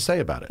nice things to say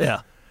about it.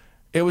 Yeah.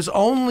 It was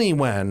only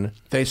when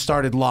they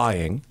started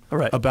lying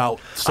Right. about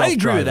I self-driving.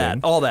 agree with that.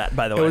 All that,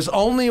 by the way. It was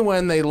only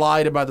when they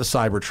lied about the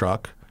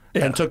Cybertruck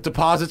and took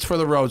deposits for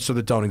the Roadster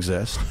that don't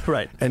exist.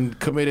 Right. And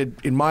committed,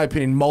 in my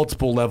opinion,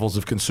 multiple levels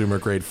of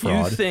consumer-grade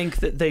fraud. You think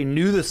that they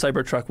knew the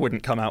Cybertruck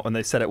wouldn't come out when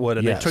they said it would,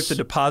 and Yes. they took the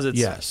deposits?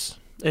 Yes.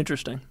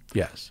 Interesting.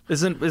 Yes.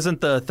 Isn't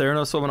the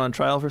Theranos woman on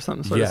trial for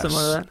something sort of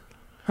similar to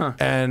that?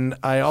 And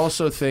I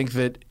also think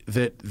that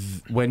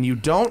when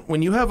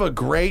you have a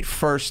great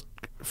first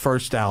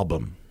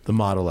album, the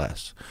Model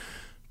S,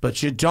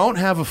 but you don't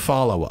have a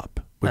follow-up,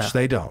 which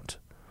they don't.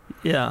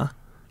 Yeah.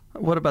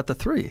 What about the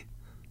 3?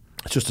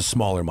 It's just a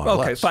smaller Model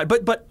Okay, S. fine.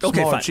 But okay,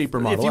 Smaller, fine. cheaper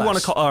Model If you S. want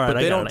to call, all right, but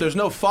I got it. there's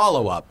no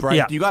follow-up, right?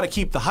 Yeah. You got to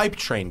keep the hype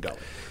train going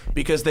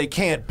because they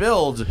can't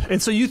build.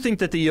 And so you think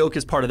that the yoke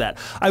is part of that.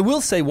 I will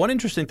say one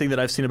interesting thing that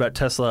I've seen about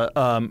Tesla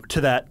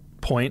to that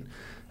point,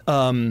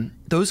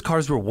 those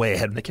cars were way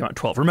ahead when they came out in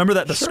 12. Remember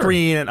that? The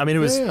screen, and I mean, it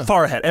was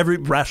far ahead. Every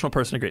rational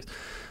person agrees.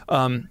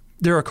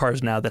 There are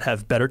cars now that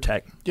have better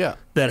tech,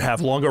 that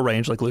have longer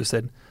range, like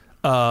Lucid.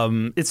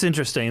 It's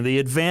interesting. The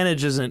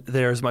advantage isn't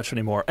there as much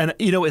anymore. And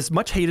as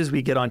much hate as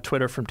we get on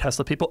Twitter from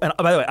Tesla people, and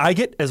by the way, I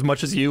get as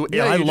much as you.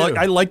 Yeah, and you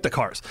I do. like the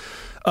cars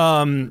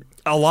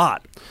a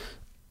lot.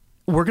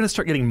 We're going to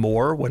start getting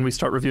more when we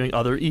start reviewing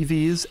other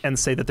EVs and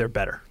say that they're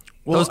better.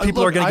 Those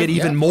people are going to get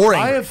even more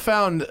angry. I have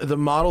found the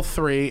Model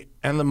 3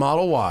 and the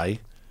Model Y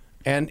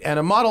and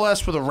a Model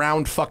S with a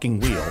round fucking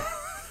wheel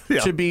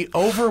to be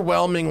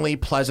overwhelmingly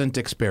pleasant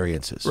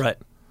experiences. Right.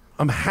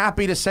 I'm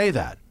happy to say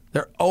that.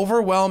 They're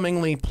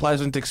overwhelmingly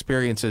pleasant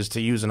experiences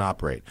to use and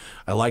operate.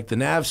 I like the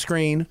nav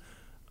screen,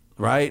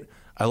 right?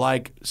 I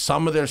like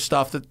some of their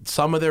stuff,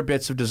 some of their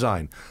bits of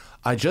design.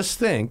 I just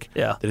think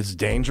that it's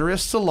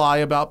dangerous to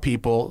lie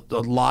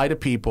to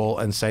people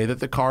and say that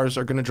the cars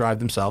are going to drive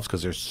themselves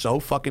because they're so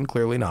fucking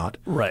clearly not.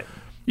 Right.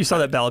 You saw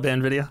that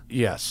Balaban video?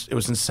 Yes, it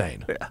was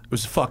insane. Yeah. It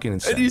was fucking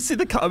insane. And you see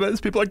the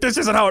comments, people are like, this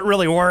isn't how it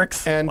really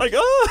works. And like,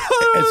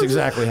 oh, it's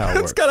exactly how it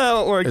works. It's kind of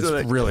how it works.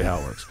 It's really how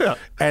it works. Yeah.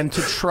 And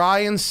to try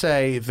and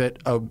say that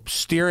a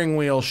steering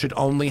wheel should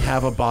only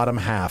have a bottom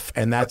half,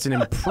 and that's an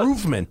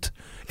improvement.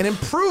 An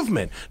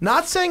improvement.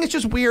 Not saying it's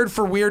just weird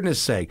for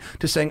weirdness' sake.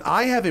 To saying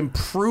I have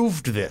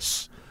improved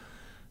this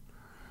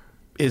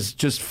is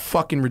just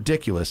fucking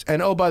ridiculous.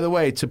 And oh, by the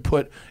way, to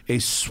put a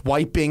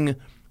swiping,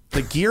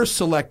 the gear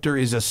selector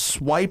is a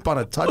swipe on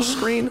a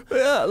touchscreen.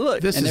 Yeah,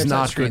 look. This And is their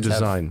not good touchscreens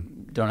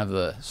design. don't have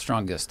the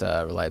strongest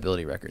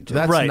reliability record. Too.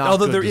 That's right. not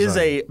Although good there is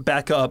design. a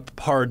backup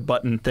hard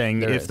button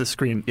thing if is. the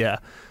screen,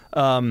 It's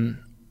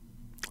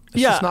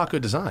just not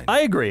good design.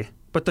 I agree.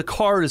 But the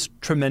car is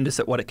tremendous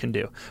at what it can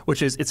do,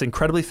 which is it's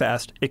incredibly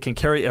fast. It can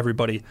carry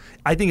everybody.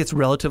 I think it's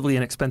relatively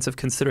inexpensive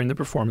considering the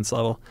performance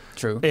level.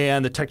 True.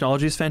 And the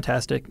technology is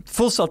fantastic.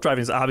 Full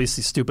self-driving is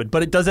obviously stupid,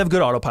 but it does have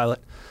good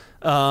autopilot.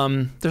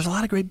 There's a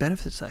lot of great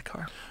benefits to that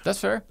car. That's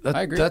fair.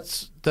 I agree.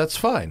 That's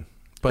fine.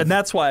 But And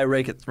that's why I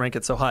rank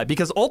it so high,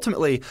 because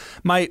ultimately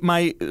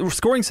my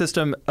scoring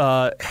system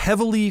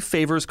heavily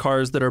favors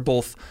cars that are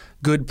both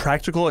good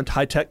practical and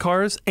high-tech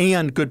cars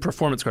and good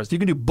performance cars. You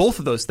can do both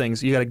of those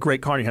things. You got a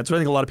great car in your hands. So I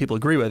think a lot of people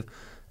agree with,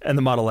 and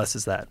the Model S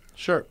is that.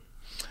 Sure.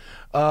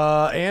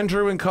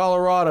 Andrew in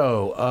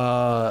Colorado,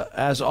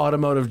 as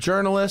automotive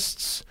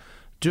journalists,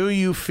 do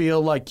you feel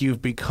like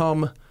you've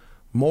become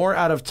more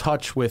out of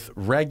touch with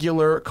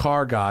regular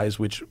car guys,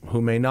 who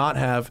may not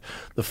have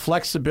the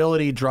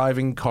flexibility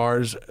driving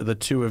cars the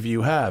two of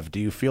you have? Do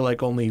you feel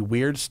like only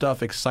weird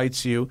stuff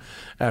excites you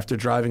after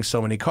driving so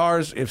many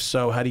cars? If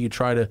so, how do you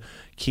try to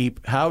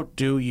keep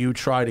reviews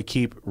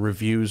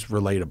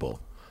relatable?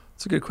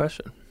 That's a good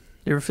question.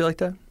 You ever feel like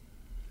that?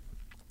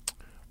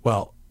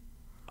 Well,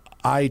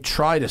 I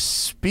try to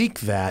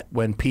speak that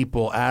when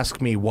people ask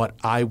me what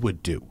I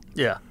would do.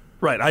 Yeah.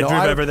 Right. I No,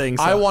 drive everything.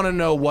 So. I want to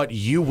know what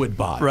you would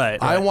buy. Right,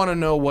 I right. want to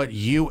know what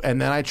you,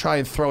 and then I try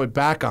and throw it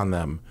back on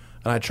them.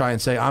 And I try and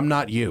say, I'm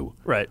not you.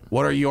 Right.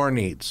 What are your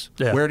needs?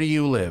 Yeah. Where do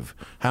you live?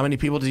 How many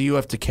people do you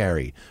have to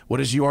carry? What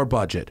is your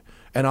budget?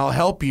 And I'll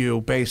help you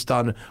based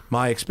on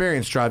my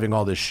experience driving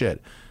all this shit.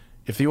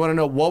 If you want to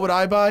know what would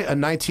I buy, a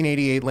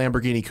 1988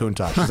 Lamborghini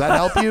Countach. Does that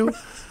help you?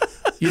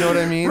 You know what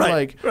I mean?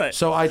 Right, right.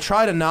 So I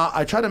try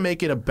to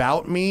make it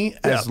about me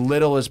as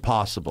little as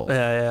possible.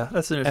 Yeah.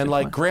 That's an interesting And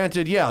like, point.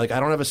 granted, I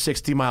don't have a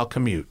 60-mile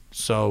commute,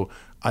 so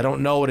I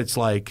don't know what it's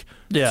like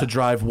to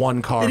drive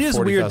one car. It is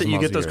 40,000 weird that you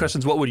miles get a those year.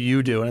 questions. What would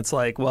you do? And it's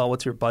like, well,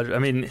 what's your budget? I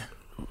mean,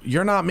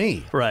 You're not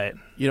me. right.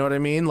 You know what I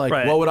mean? Like,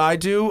 Right. what would I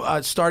do?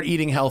 I'd start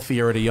eating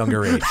healthier at a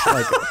younger age.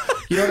 Like,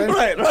 you know what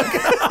I mean?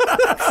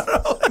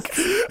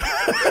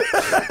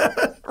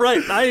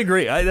 Right. I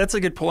agree. That's a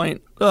good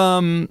point.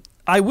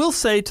 I will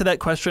say to that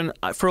question,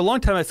 for a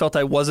long time I felt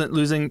I wasn't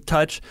losing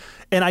touch,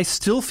 and I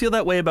still feel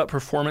that way about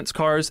performance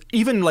cars,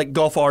 even like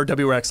Golf R,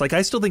 WRX. Like,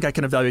 I still think I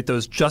can evaluate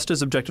those just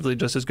as objectively,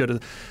 just as good as.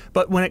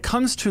 But when it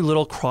comes to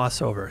little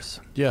crossovers,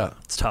 Yeah.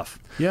 it's tough.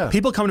 Yeah.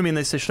 People come to me and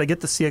they say, should I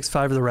get the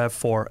CX-5 or the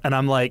RAV4? And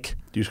I'm like,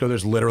 Do you just go,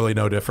 there's literally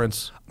no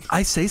difference?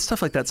 I say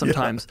stuff like that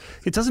sometimes.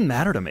 It doesn't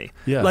matter to me.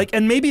 Yeah. Like,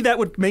 and maybe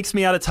that makes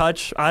me out of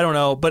touch. I don't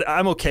know, but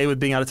I'm okay with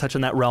being out of touch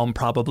in that realm.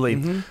 Probably.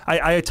 Mm-hmm.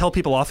 I tell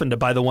people often to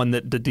buy the one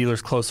that the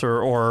dealer's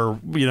closer, or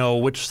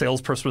which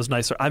salesperson was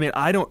nicer. I mean,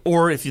 I don't.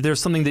 Or if there's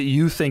something that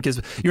you think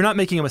is, you're not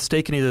making a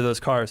mistake in either of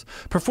those cars.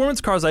 Performance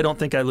cars, I don't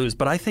think I lose,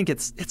 but I think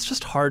it's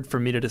just hard for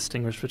me to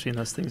distinguish between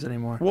those things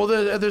anymore. Well,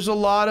 there's a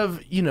lot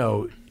of,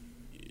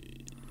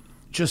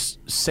 just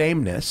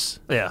sameness.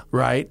 Yeah.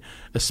 Right?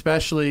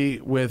 Especially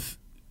with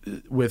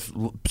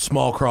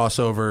small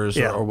crossovers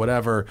Yeah. or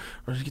whatever,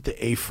 or you get the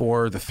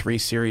A4, the 3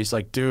 Series.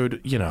 Like,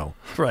 dude,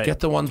 Right. get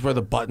the ones where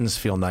the buttons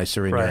feel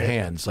nicer in your Right.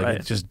 hands. Like, Right.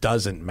 it just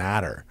doesn't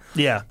matter.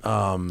 Yeah.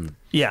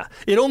 Yeah.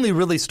 It only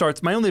really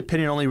starts, my only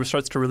opinion only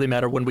starts to really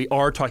matter when we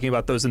are talking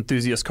about those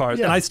enthusiast cars.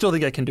 Yeah. And I still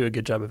think I can do a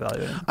good job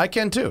evaluating. I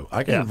can too.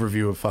 I can Yeah.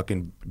 review a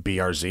fucking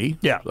BRZ.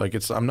 Yeah. Like,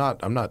 I'm not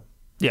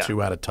Yeah.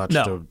 too out of touch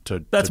No.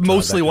 to That's drive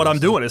mostly that what kind I'm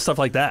of stuff. doing is stuff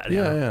like that.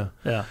 Yeah.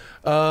 Yeah.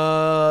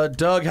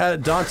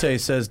 Dante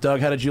says, Doug,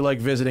 how did you like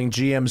visiting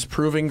GM's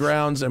proving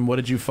grounds, and what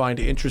did you find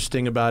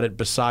interesting about it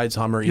besides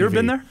Hummer EV? You ever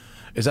been there?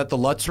 Is that the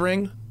Lutz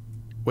Ring?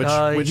 Which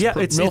Yeah,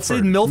 it's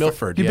in Milford.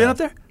 Milford, You've yeah. been up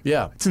there?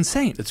 Yeah. It's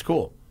insane. It's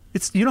cool.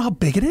 You know how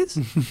big it is?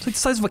 It's like the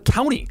size of a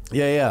county.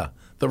 Yeah.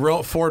 The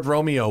Ford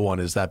Romeo one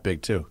is that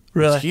big too.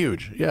 Really? It's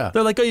huge. Yeah.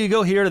 They're like, oh, you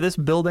go here to this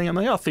building. I'm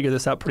like, I'll figure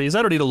this out pretty easy.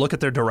 I don't need to look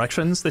at their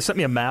directions. They sent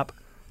me a map.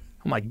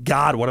 Oh my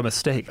God, what a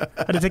mistake. I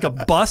had to take a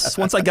bus.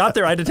 Once I got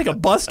there, I had to take a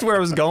bus to where I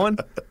was going.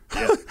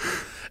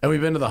 And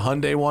we've been to the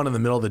Hyundai one in the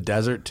middle of the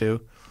desert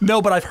too.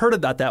 No, but I've heard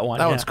about that one.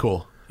 That yeah. one's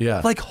cool. Yeah.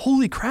 Like,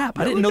 holy crap.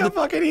 I didn't know how that.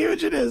 fucking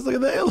huge it is. Look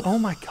at that. Oh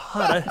my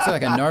God. It's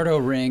like a Nardo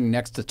ring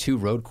next to 2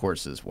 road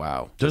courses.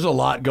 Wow. There's a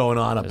lot going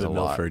on up There's in a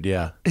lot. Milford.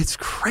 Yeah. It's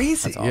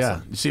crazy. Awesome.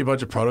 Yeah. You see a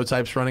bunch of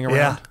prototypes running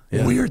Yeah.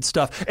 around? Weird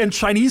stuff. And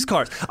Chinese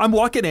cars. I'm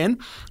walking in,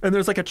 and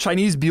there's like a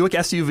Chinese Buick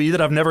SUV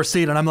that I've never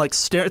seen, and I'm like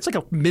staring. It's like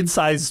a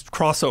mid-sized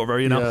crossover,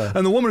 Yeah.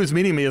 And the woman who's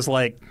meeting me is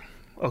like,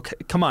 okay,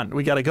 come on,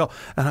 we got to go.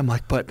 And I'm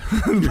like, but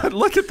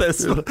look at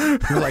this. You're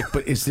like,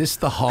 but is this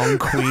the Hong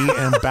Kui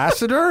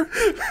ambassador?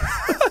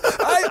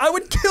 I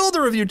would kill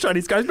to review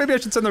Chinese cars. Maybe I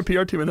should send their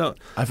PR team a note.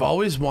 I've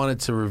always wanted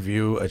to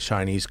review a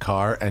Chinese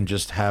car and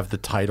just have the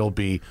title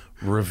be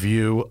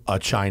 "Review a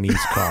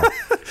Chinese Car."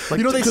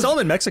 Like, they sell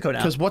them in Mexico now.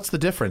 Because what's the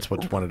difference?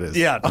 Which one it is?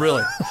 Yeah,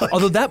 really.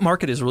 Although that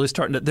market is really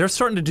they're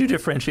starting to do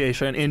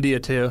differentiation in India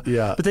too.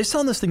 Yeah. But they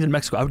sell those things in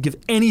Mexico. I would give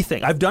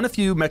anything. I've done a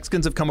few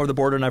Mexicans have come over the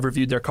border and I've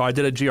reviewed their car. I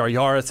did a GR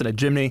Yaris and a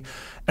Jimny,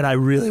 and I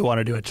really want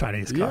to do a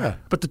Chinese car. Yeah.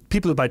 But the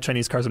people who buy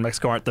Chinese cars in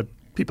Mexico aren't the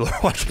people who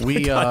are watching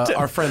the content.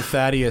 Our friend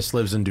Thaddeus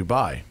lives in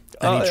Dubai,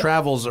 and he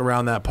travels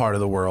around that part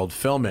of the world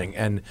filming.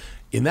 And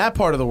in that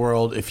part of the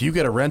world, if you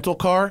get a rental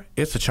car,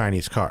 it's a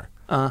Chinese car.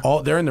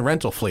 They're in the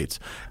rental fleets.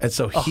 And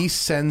so he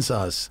sends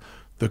us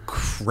the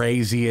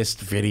craziest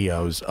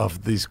videos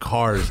of these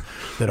cars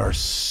that are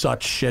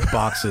such shit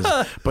boxes,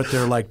 but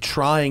they're like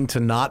trying to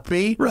not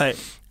be. Right.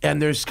 And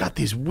there's got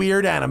these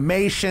weird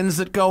animations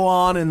that go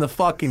on in the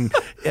fucking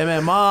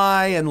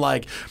MMI, and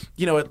like,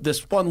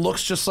 this one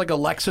looks just like a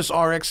Lexus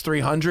RX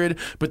 300,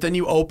 but then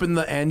you open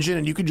the engine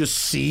and you can just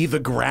see the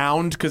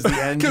ground because the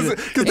engine.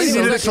 Because they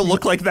needed it to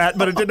look like that,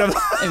 but it didn't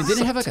have. And it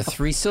didn't have like a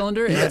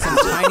 3-cylinder. It had some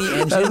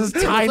tiny engine. This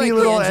tiny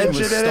little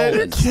engine in it.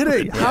 You're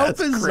kidding? How it's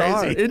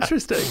bizarre! crazy.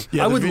 Interesting.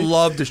 Yeah, I would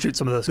love to shoot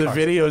some of those. The cars.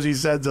 videos he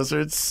sends us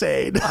are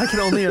insane. I can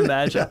only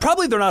imagine.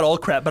 Probably they're not all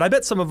crap, but I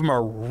bet some of them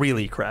are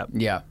really crap.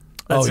 Yeah.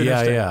 That's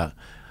interesting.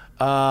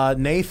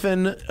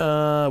 Nathan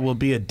will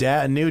be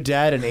a new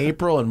dad in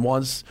April and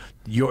wants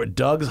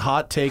Doug's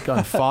hot take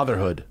on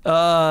fatherhood.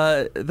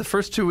 The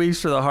first 2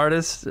 weeks are the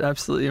hardest,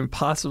 absolutely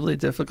impossibly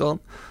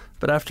difficult.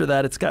 But after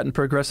that, it's gotten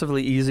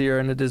progressively easier,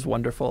 and it is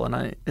wonderful.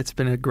 And it's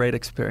been a great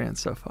experience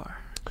so far.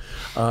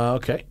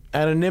 Okay.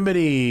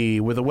 Anonymity.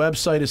 With a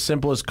website as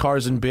simple as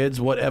Cars and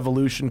Bids, what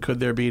evolution could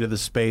there be to the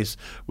space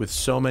with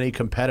so many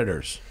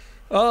competitors?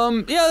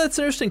 Yeah, that's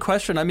an interesting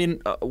question. I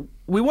mean,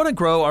 we want to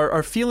grow.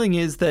 Our feeling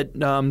is that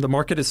the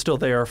market is still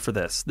there for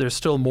this. There's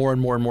still more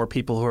and more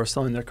people who are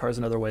selling their cars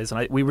in other ways,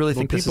 and we really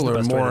think this is the best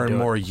way to do it. People are more and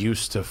more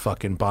used to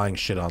fucking buying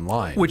shit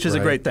online, which is right?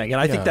 a great thing. And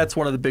I think that's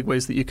one of the big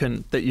ways that you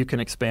can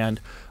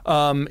expand.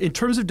 In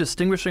terms of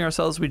distinguishing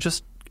ourselves, we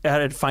just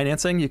added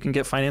financing. You can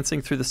get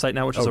financing through the site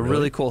now, which is a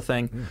really cool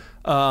thing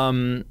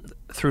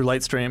through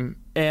Lightstream.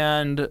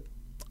 And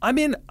I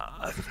mean,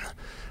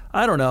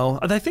 I don't know.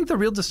 I think the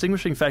real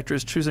distinguishing factor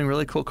is choosing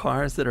really cool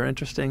cars that are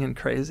interesting and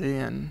crazy,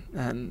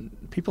 and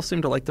people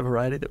seem to like the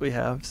variety that we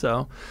have.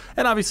 So,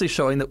 and obviously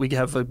showing that we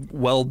have a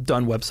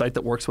well-done website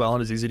that works well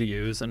and is easy to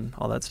use and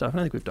all that stuff.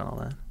 And I think we've done all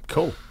that.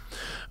 Cool.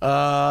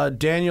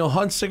 Daniel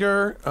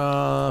Hunsiger,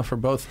 for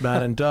both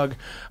Matt and Doug,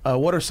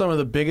 what are some of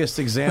the biggest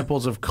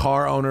examples of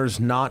car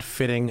owners not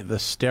fitting the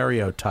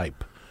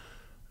stereotype?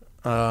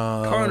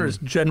 Car owners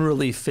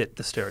generally fit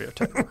the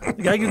stereotype.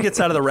 The guy who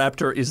gets out of the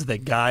Raptor is the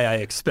guy I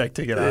expect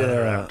to get out of the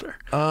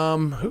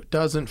Raptor. Who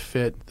doesn't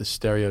fit the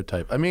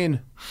stereotype? I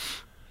mean,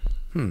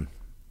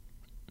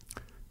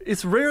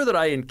 It's rare that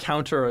I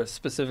encounter a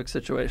specific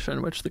situation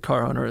in which the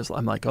car owner is,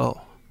 I'm like,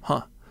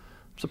 I'm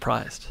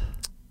surprised.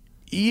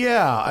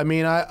 Yeah, I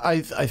mean,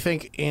 I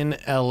think in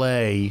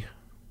LA,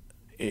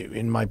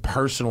 in my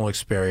personal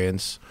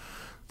experience,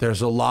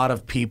 there's a lot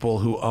of people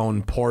who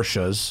own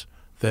Porsches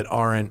that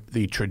aren't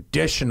the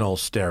traditional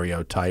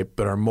stereotype,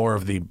 but are more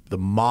of the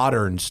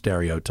modern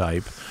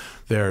stereotype.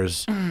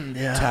 There's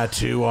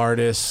tattoo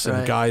artists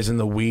and guys in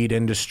the weed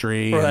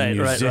industry and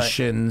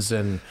musicians.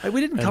 And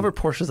we didn't cover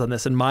Porsches on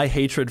this, and my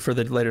hatred for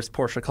the latest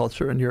Porsche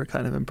culture and your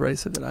kind of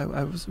embrace of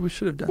it. We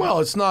should have done. Well,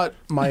 it's not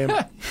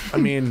my. I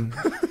mean,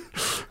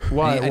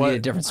 why? I need a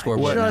different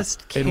scoreboard.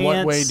 Just can't in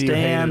what way do you hate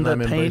stand it?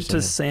 the paint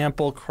to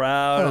sample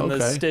crowd and the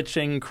okay.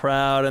 stitching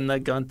crowd and the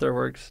Gunther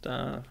Work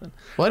stuff.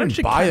 Well, I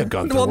didn't buy a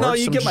Gunther Well, Works. no,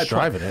 you I'm get my just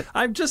driving point. it.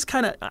 I'm just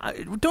kind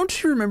of.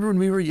 Don't you remember when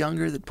we were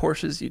younger that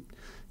Porsches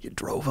you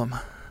drove them?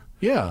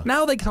 Yeah.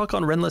 Now they talk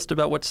on Renlist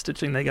about what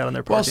stitching they got on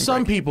their parking Well,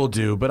 some brake. people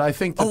do, but I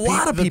think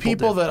the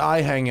people that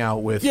I hang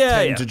out with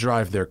tend to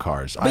drive their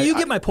cars. But you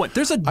get my point.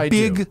 There's a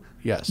big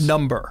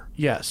number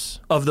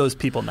of those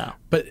people now.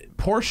 But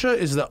Porsche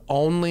is the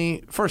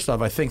only, first off,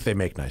 I think they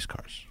make nice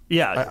cars.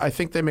 Yeah. I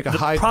think they make a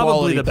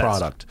high-quality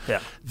product. Yeah.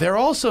 They're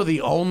also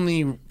the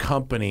only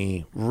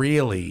company,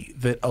 really,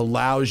 that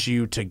allows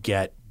you to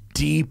get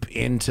deep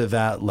into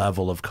that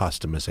level of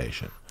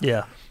customization.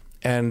 Yeah.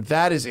 And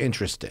that is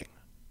interesting.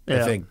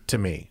 I think, to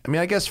me. I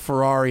mean, I guess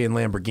Ferrari and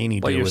Lamborghini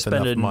do with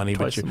enough money,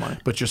 but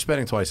you're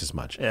spending twice as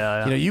much.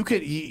 Yeah. You know,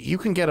 you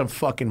can get a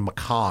fucking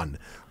Macan,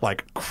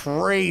 like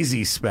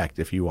crazy spec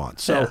if you want.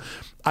 So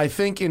I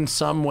think in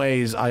some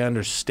ways I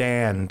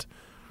understand,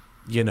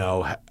 you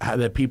know, how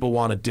that people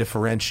want to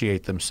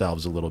differentiate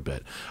themselves a little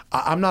bit.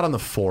 I'm not on the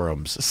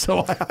forums,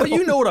 so But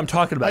you know what I'm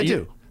talking about. I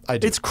do.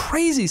 It's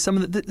crazy. Some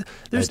of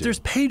there's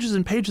pages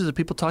and pages of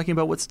people talking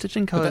about what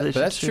stitching color they should But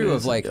that's true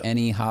choose. of like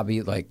any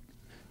hobby, like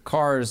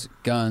cars,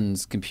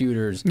 guns,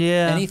 computers,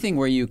 anything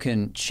where you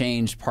can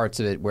change parts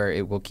of it where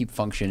it will keep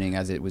functioning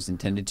as it was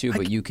intended to,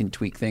 but you can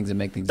tweak things and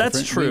make things different.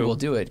 That's true. We will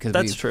do it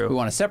because we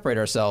want to separate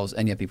ourselves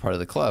and yet be part of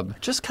the club.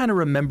 Just kind of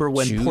remember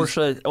when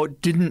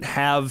Porsche didn't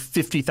have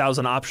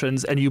 50,000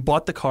 options and you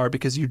bought the car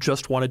because you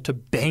just wanted to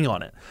bang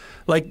on it.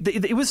 Like,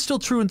 it was still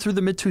true through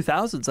the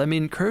mid-2000s. I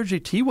mean, Courage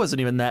GT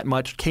wasn't even that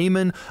much.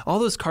 Cayman, all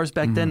those cars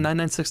back then,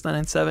 996,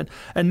 997.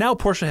 And now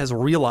Porsche has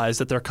realized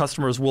that their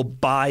customers will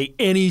buy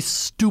any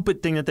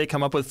stupid thing that they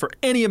come up with for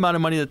any amount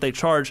of money that they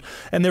charge,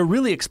 and they're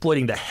really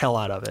exploiting the hell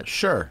out of it.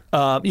 Sure.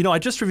 I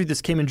just reviewed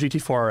this Cayman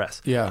GT4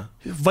 RS. Yeah.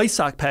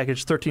 Weissach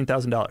package,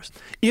 $13,000.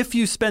 If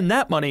you spend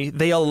that money,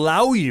 they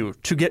allow you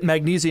to get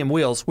magnesium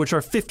wheels, which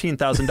are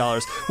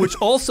 $15,000, which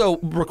also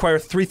require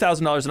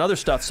 $3,000 in other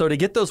stuff. So to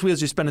get those wheels,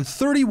 you're spending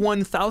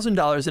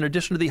 $31,000 in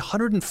addition to the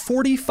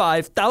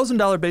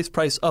 $145,000 base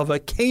price of a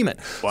Cayman.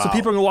 Wow. So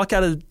people are going to walk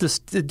out of the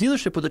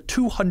dealership with a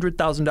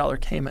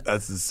 $200,000 Cayman.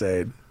 That's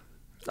insane.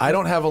 I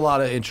don't have a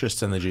lot of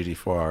interest in the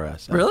GT4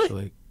 RS, Really?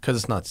 actually. Because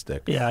it's not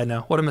stick. Yeah, I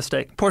know. What a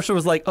mistake. Porsche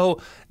was like, oh,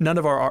 none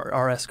of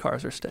our RS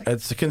cars are stick.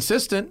 It's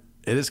consistent.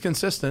 It is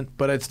consistent,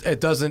 but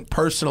it doesn't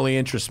personally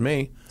interest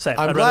me. Same.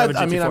 I'm I'd glad. rather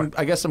have a GT4.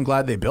 I guess I'm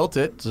glad they built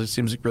it. So it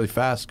seems really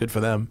fast. Good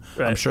for them.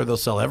 Right. I'm sure they'll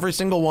sell every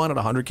single one at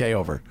 $100K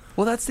over.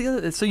 Well, that's the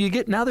other. So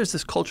now there's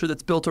this culture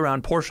that's built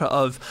around Porsche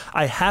of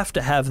I have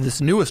to have this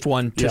newest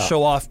one to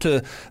show off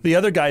to the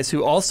other guys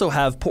who also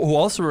are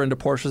into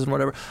Porsches and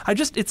whatever.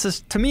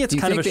 To me it's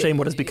kind of a shame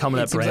what has become of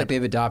that brand. It seems like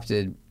they've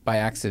adopted by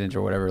accident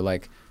or whatever,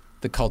 like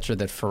the culture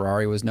that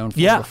Ferrari was known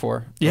for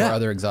before, or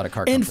other exotic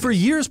car companies. And for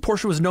years,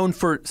 Porsche was known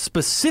for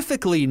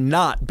specifically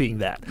not being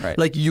that. Right.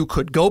 Like, you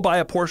could go buy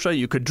a Porsche,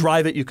 you could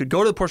drive it, you could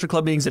go to the Porsche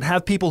Club meetings and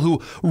have people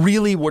who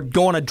really would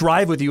go on a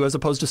drive with you as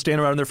opposed to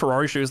stand around in their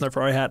Ferrari shoes and their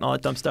Ferrari hat and all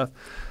that dumb stuff.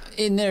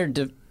 In their,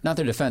 not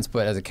their defense,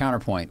 but as a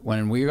counterpoint,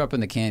 when we were up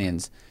in the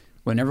canyons,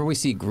 whenever we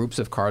see groups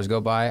of cars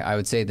go by, I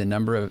would say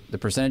the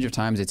percentage of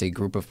times it's a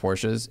group of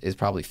Porsches is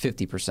probably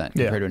 50%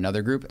 compared to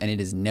another group, and it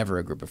is never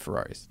a group of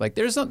Ferraris. Like,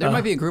 there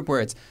might be a group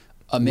where it's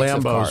a mix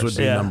of cars. Lambos would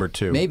be number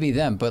two. Maybe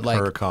them, but like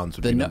Huracans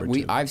would be number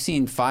two. I've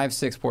seen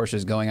 5-6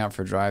 Porsches going out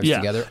for drives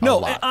together. No, a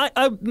lot.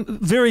 I'm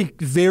very,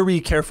 very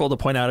careful to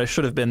point out, I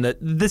should have been, that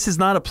this does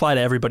not apply to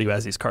everybody who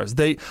has these cars.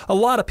 A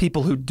lot of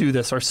people who do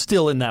this are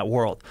still in that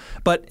world.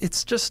 But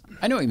it's just...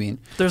 I know what you mean.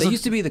 They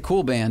used to be the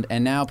cool band,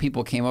 and now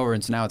people came over,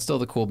 and so now it's still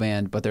the cool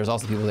band, but there's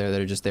also people there that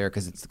are just there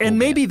because it's the cool And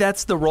maybe band.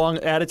 that's the wrong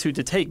attitude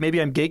to take.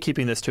 Maybe I'm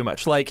gatekeeping this too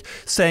much. Like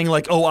saying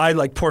like, oh, I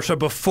like Porsche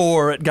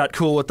before it got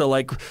cool with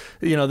the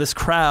this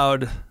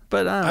crowd...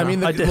 But I don't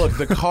know. Look,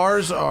 the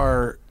cars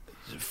are,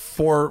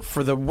 for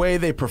the way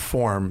they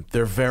perform,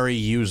 they're very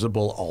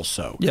usable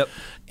also. Yep.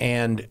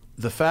 And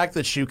the fact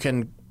that you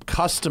can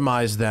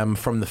customize them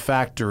from the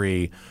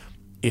factory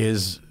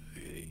is,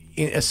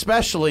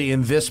 especially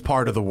in this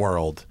part of the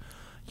world,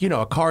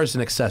 a car is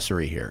an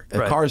accessory here.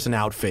 A car is an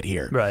outfit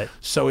here. Right.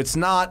 So it's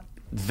not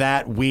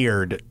that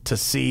weird to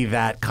see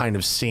that kind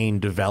of scene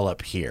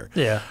develop here.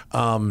 Yeah.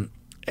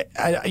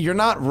 You're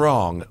not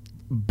wrong,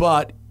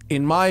 but...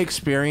 in my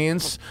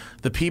experience,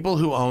 the people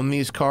who own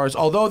these cars,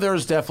 although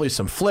there's definitely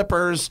some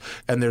flippers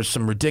and there's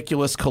some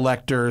ridiculous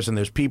collectors and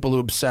there's people who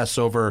obsess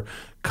over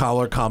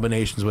color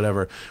combinations,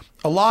 whatever,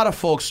 a lot of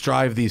folks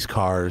drive these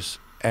cars.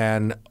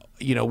 And,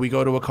 we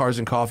go to a Cars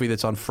and Coffee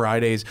that's on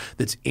Fridays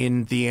that's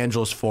in the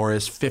Angeles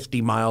Forest,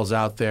 50 miles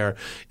out there,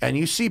 and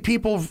you see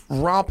people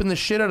romping the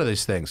shit out of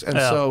these things. And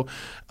so,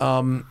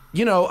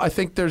 I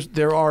think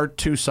there are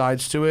two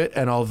sides to it,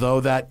 and although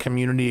that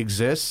community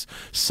exists,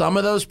 some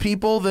of those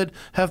people that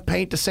have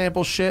paint to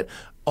sample shit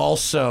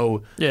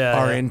also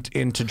are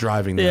into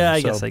driving them. Yeah, I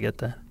guess I get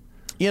that.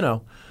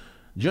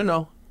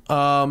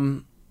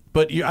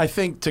 But I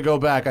think, to go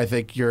back, I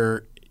think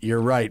you're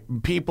right.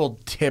 People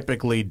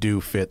typically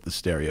do fit the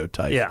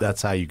stereotype. Yeah.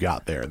 That's how you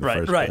got there in the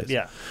first place.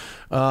 Right,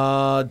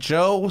 yeah.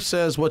 Joe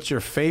says, what's your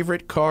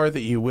favorite car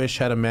that you wish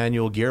had a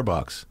manual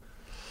gearbox?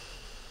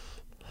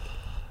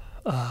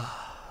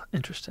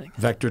 Interesting.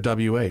 Vector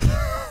W8.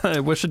 I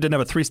wish it didn't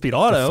have a 3-speed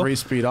auto. A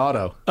 3-speed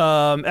auto.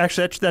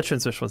 Actually, that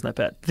transmission wasn't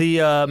that bad.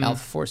 The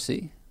Alpha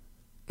 4C.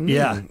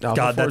 Yeah. Alpha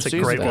God, that's 4C a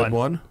is great good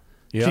one.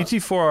 Yeah.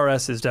 GT4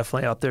 RS is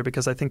definitely out there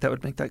because I think that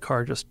would make that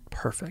car just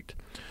perfect.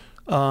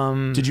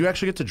 Did you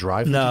actually get to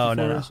drive the No.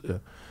 GT4 RS?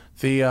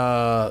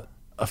 Yeah.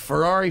 A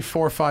Ferrari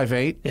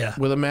 458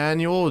 with a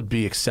manual would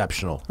be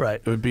exceptional. Right.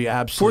 It would be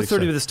absolutely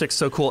 430 with a stick's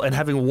so cool, and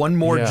having one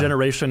more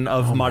generation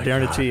of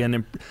modernity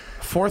and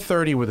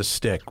 430 with a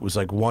stick was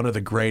like one of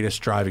the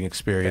greatest driving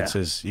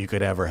experiences you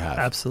could ever have.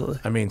 Absolutely.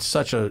 I mean, it's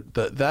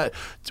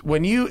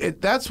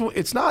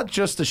not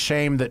just a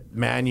shame that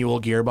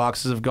manual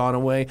gearboxes have gone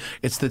away.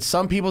 It's that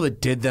some people that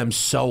did them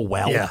so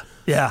well.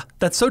 Yeah,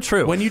 that's so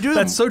true. When you do them,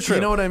 that's so true.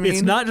 You know what I mean?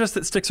 It's not just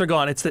that sticks are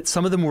gone; it's that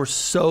some of them were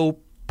so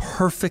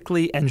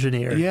perfectly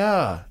engineered.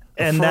 Yeah.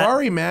 And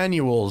Ferrari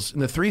manuals in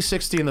the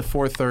 360 and the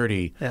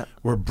 430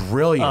 were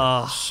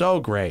brilliant. So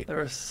great. They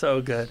were so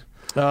good.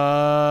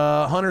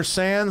 Hunter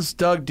Sands,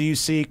 Doug, do you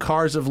see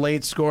cars of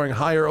late scoring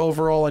higher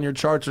overall on your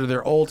charts, or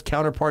their old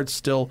counterparts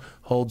still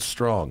hold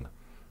strong?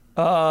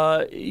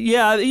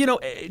 Yeah,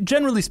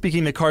 generally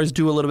speaking, the cars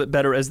do a little bit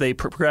better as they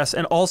progress.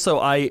 And also,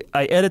 I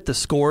edit the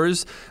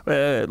scores.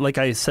 Like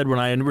I said when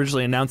I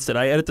originally announced it,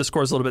 I edit the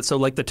scores a little bit. So,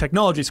 like, the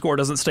technology score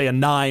doesn't stay a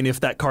 9 if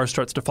that car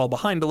starts to fall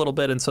behind a little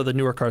bit. And so the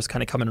newer cars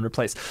kind of come in and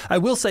replace. I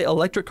will say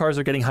electric cars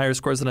are getting higher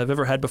scores than I've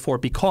ever had before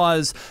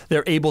because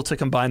they're able to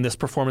combine this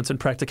performance and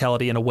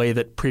practicality in a way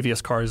that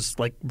previous cars,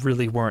 like,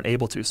 really weren't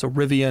able to. So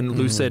Rivian,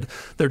 Lucid,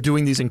 they're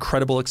doing these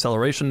incredible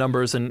acceleration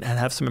numbers and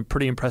have some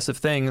pretty impressive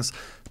things.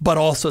 But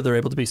also they're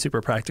able to be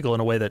super practical in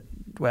a way that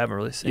we haven't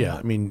really seen. Yeah,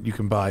 I mean, you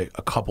can buy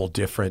a couple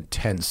different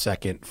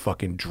 10-second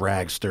fucking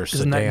dragster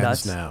Isn't that sedans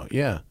nuts? now.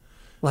 Yeah.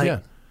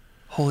 Like,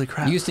 holy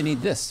crap. You used to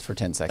need this for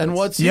 10 seconds. And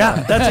what's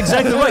that's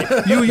exactly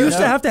right. You used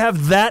to have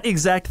that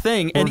exact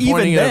thing, and We're even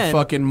pointing then, at a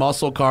fucking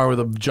muscle car with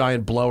a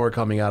giant blower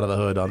coming out of the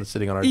hood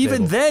sitting on our even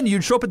table. then,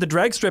 you'd show up at the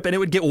drag strip and it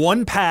would get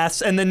one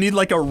pass and then need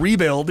like a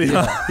rebuild. You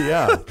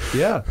know?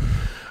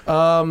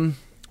 Yeah.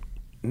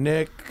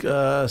 Nick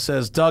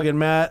says, Doug and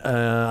Matt,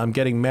 I'm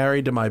getting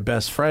married to my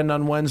best friend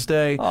on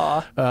Wednesday.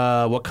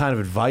 What kind of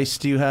advice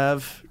do you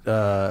have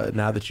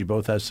now that you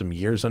both have some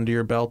years under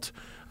your belt?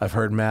 I've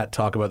heard Matt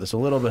talk about this a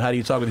little bit. How do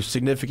you talk with your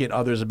significant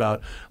others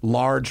about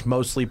large,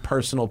 mostly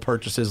personal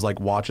purchases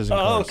like watches and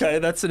cars? Okay,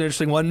 that's an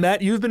interesting one.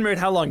 Matt, you've been married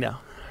how long now?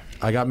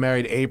 I got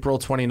married April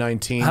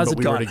 2019, How's but it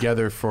we were gone?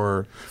 together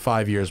for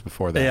 5 years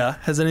before that. Yeah.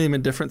 Has anything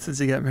been different since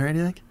you got married,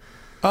 you think?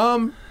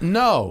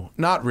 No,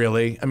 not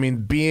really. I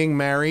mean, being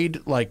married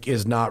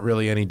is not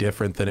really any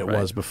different than it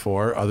was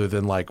before, other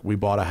than we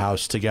bought a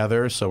house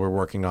together, so we're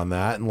working on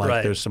that, and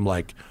there's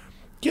some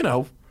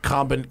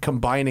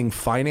combining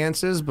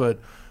finances, but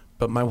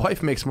my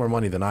wife makes more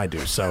money than I do,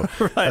 so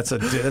that's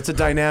a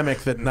dynamic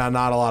that not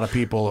a lot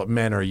of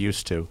men are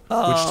used to,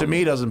 which to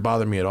me doesn't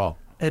bother me at all.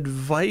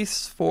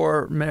 Advice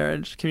for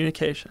marriage,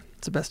 communication.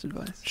 It's the best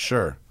advice.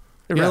 Sure,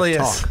 It really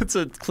talk. is. It's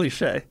a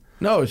cliche.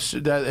 No, it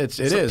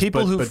is.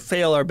 People who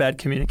fail are bad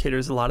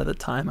communicators a lot of the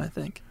time, I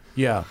think.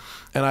 Yeah.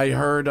 And I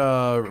heard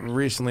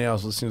recently, I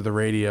was listening to the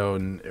radio,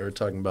 and they were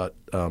talking about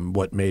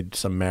what made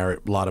a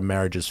lot of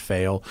marriages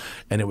fail.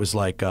 And it was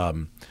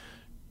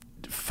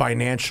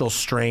financial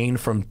strain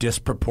from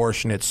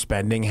disproportionate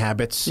spending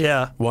habits.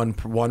 Yeah.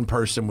 One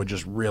person would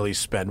just really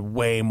spend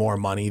way more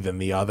money than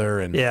the other,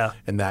 and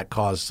that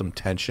caused some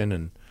tension.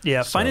 And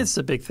yeah, finance is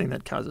a big thing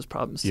that causes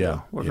problems.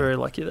 Yeah, we're very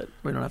lucky that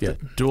we don't have to.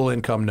 Dual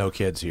income, no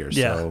kids here.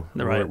 So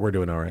we're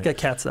doing all right. Got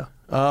cats though.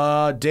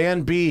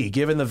 Dan B,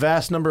 given the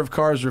vast number of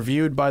cars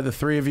reviewed by the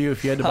three of you,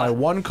 if you had to buy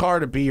one car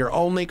to be your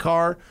only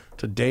car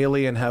to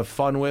daily and have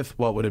fun with,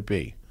 what would it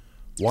be?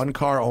 One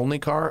car, only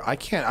car? I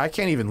can't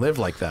even live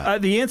like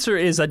that. The answer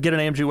is I'd get an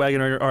AMG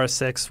wagon or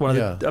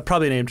RS6,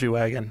 probably an AMG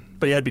wagon,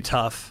 but yeah, it'd be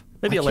tough.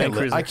 Maybe a Land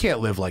Cruiser. I can't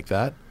live like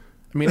that.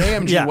 I mean,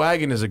 AMG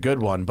wagon is a good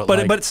one,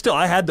 but still,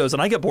 I had those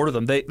and I get bored of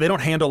them. They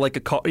don't handle like a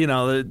car.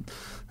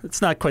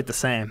 It's not quite the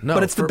same. No,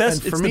 but it's the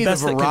best. For it's me, the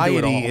best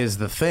variety is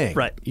the thing.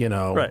 Right.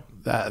 Right.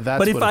 That's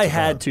but if what I it's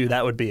had about. to,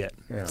 that would be it.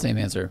 Yeah. Same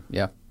answer,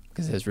 yeah,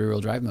 because it has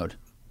rear-wheel drive mode.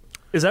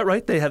 Is that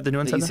right? They have the new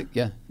ones on there?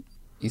 Yeah,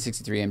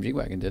 E63 AMG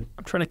wagon did.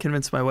 I'm trying to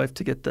convince my wife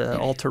to get the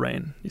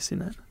all-terrain. You seen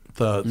that?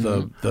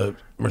 The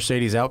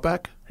Mercedes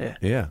Outback?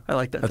 Yeah. I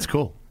like that. That's thing.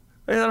 cool.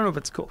 I don't know if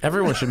it's cool.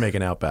 Everyone should make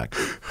an Outback.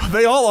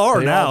 They all are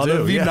They now. all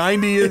do, The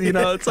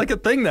V90, it's like a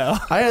thing now.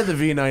 I had the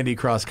V90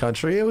 cross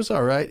country. It was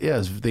all right.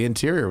 Yeah, the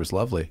interior was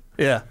lovely.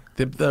 Yeah.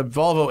 The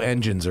Volvo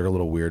engines are a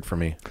little weird for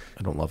me.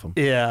 I don't love them.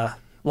 Yeah.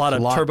 A lot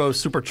of turbo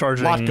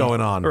supercharging. Lot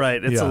going on.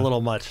 Right. It's a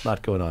little much.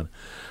 Lot going on.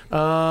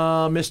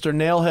 Mr.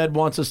 Nailhead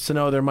wants us to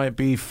know there might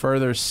be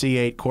further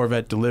C8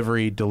 Corvette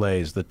delivery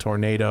delays. The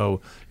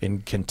tornado in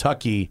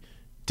Kentucky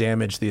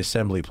damaged the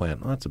assembly plant.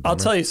 Well, that's a bummer. I'll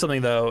tell you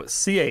something, though.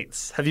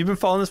 C8s. Have you been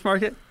following this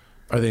market?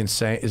 Are they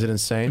insane? Is it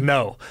insane?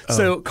 No. Oh.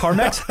 So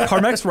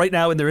CarMax right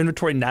now in their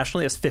inventory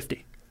nationally has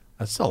 50.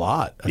 That's a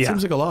lot. That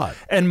seems like a lot.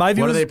 And my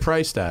view What is are they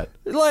priced at?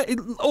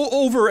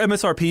 Over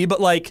MSRP,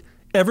 but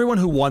everyone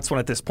who wants one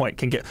at this point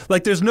can get.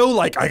 There's no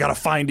I gotta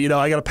find.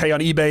 I gotta pay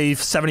on eBay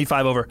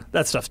 75 over.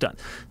 That stuff's done.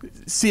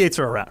 C8s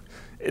are around.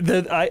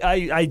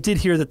 I did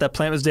hear that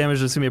plant was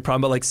damaged. It's gonna be a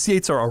problem, but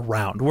C8s are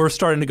around. We're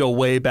starting to go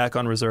way back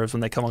on reserves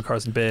when they come on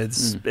Cars and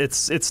Bids.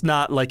 It's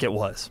not like it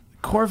was.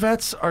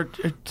 Corvettes are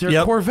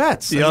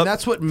Corvettes. I mean,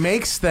 that's what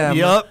makes them.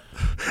 Yep.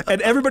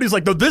 And everybody's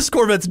like, no, this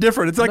Corvette's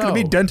different. It's not going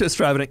to be dentists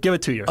driving it. Give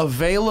it 2 years.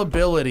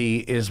 Availability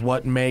is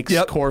what makes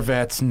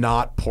Corvettes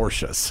not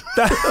Porsches.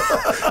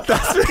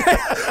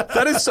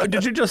 That is so.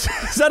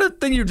 Is that a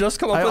thing you just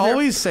come up with? I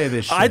always say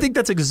this shit. I think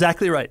that's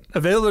exactly right.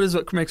 Availability is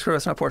what makes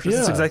Corvettes not Porsches.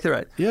 That's exactly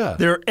right. Yeah.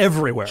 They're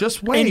everywhere.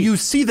 Just wait. And you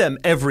see them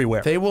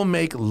everywhere. They will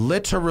make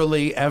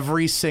literally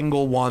every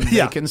single one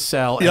they can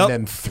sell and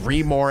then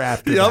 3 more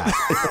after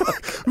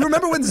that.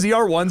 Remember when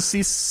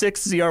ZR1s,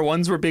 C6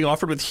 ZR1s were being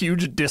offered with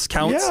huge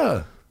discounts?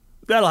 Yeah.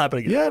 That'll happen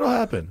again. Yeah, it'll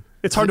happen.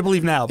 It's hard to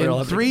believe now, but it'll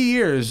in happen 3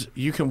 years,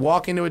 you can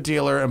walk into a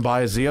dealer and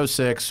buy a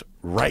Z06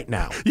 right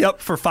now. Yep,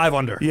 for 5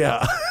 under.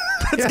 Yeah.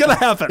 It's going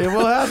to happen. It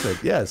will happen,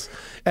 yes.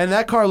 And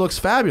that car looks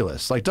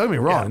fabulous. Like, don't get me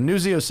wrong, the new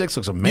Z06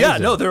 looks amazing. Yeah,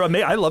 no, they're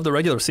amazing. I love the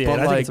regular C8.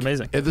 I think it's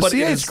amazing. The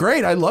C8 is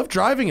great. I love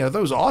driving it. I thought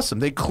it was awesome.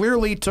 They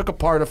clearly took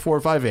apart a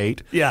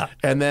 458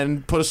 and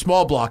then put a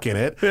small block in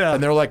it. Yeah.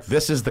 And they're like,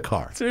 this is the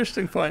car. It's an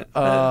interesting point.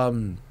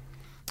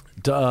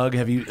 Doug,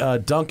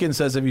 Duncan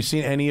says, have you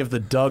seen any of the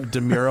Doug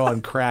Demuro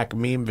on crack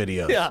meme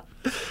videos? Yeah.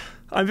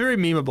 I'm very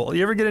memeable.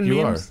 You ever get in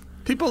memes?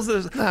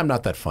 I'm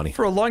not that funny.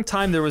 For a long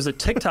time, there was a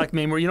TikTok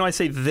meme where, I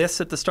say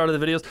this at the start of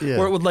the videos,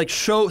 where it would like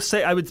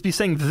I would be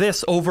saying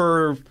this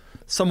over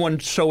someone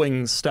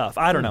showing stuff.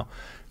 I don't know.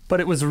 But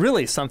it was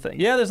really something.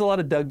 Yeah, there's a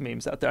lot of Doug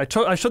memes out there.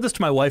 I showed this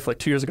to my wife like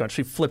 2 years ago, and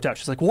she flipped out.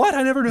 She's like, what?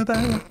 I never knew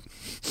about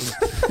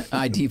it.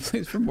 ID,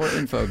 please, for more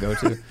info, go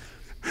to.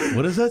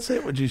 What does that say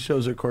when she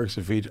shows her quirks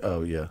of feature?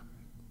 Oh, yeah.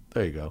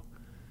 There you go.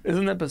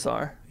 Isn't that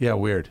bizarre? Yeah,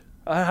 weird.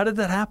 How did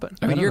that happen?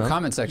 I mean, your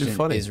comment section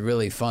is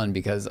really fun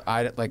because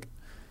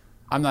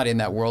I'm not in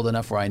that world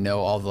enough where I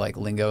know all the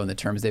lingo and the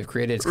terms they've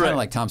created. It's kind of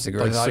like Tom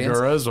Segura's audience.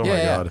 Segura's? Oh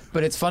my God.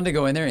 But it's fun to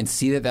go in there and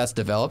see that that's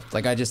developed.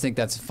 I just think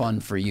that's fun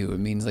for you. It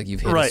means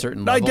you've hit a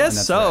certain level. I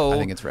guess so. Rad. I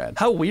think it's rad.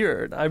 How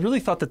weird. I really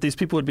thought that these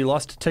people would be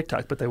lost to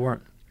TikTok, but they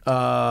weren't.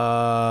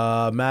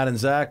 Matt and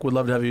Zach would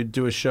love to have you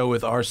do a show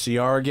with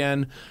RCR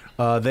again.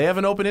 They have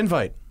an open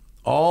invite.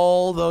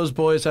 All those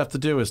boys have to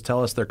do is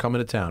tell us they're coming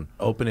to town.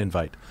 Open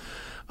invite.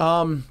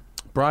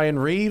 Brian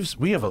Reeves,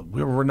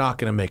 we're not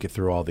going to make it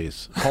through all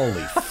these.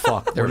 Holy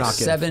fuck. There are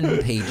 7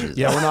 pages.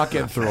 Yeah, we're not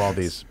getting through all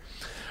these.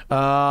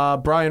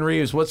 Brian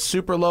Reeves, what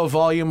super low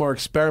volume or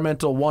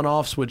experimental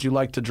one-offs would you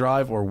like to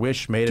drive or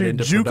wish made it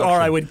into Juke production? R,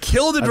 I would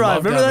kill to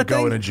drive. Remember that thing?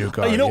 Go in a Juke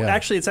R.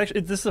 Actually,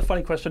 this is a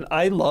funny question.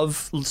 I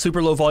love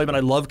super low volume and I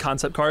love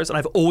concept cars, and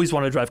I've always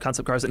wanted to drive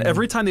concept cars. And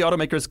every time the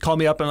automakers call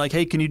me up and like,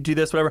 hey, can you do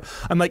this, whatever?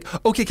 I'm like,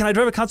 okay, can I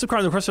drive a concept car?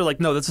 And the person are like,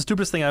 no, that's the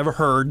stupidest thing I ever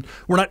heard.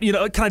 We're not,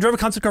 can I drive a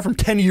concept car from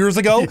 10 years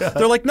ago? Yeah.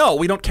 They're like, no,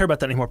 we don't care about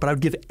that anymore. But I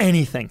would give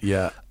anything.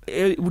 Yeah.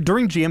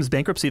 During GM's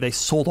bankruptcy, they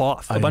sold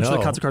off a bunch of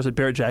the concept cars at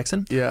Barrett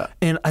Jackson. Yeah.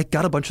 And I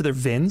got a bunch of their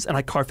VINs and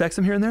I Carfax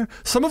them here and there.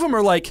 Some of them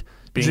are like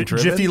driven?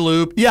 Jiffy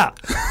Lube. Yeah.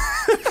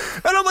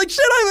 And I'm like,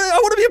 shit, I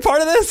want to be a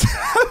part of this.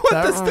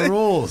 That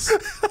rules.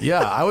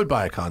 Yeah, I would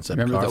buy a concept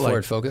car. Remember the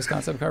Ford Focus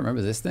concept car?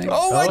 Remember this thing?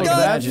 Oh my God.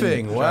 That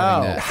thing.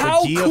 Wow. That.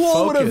 How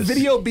cool would a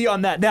video be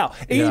on that? Now,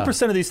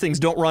 80% of these things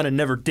don't run and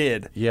never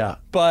did. Yeah.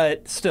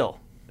 But still.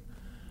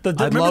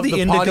 Remember the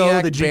Indigo,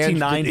 Pontiac the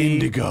GT90? The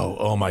Indigo.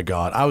 Oh my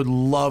God. I would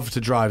love to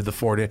drive the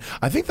Ford.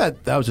 I think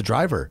that was a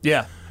driver.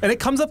 Yeah. And it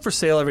comes up for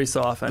sale every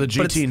so often. The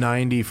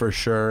GT90 for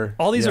sure.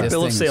 All these are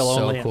bill of sale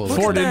only. Cool.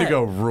 Ford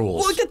Indigo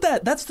rules. Look at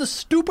that. That's the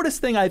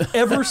stupidest thing I've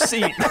ever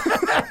seen. And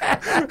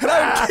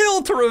I would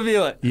kill to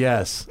review it.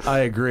 Yes, I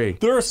agree.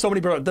 There are so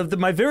many.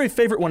 My very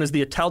favorite one is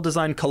the Ital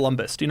Design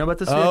Columbus. Do you know about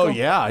this vehicle? Oh,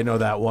 yeah. I know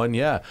that one,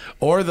 yeah.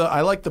 Or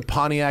I like the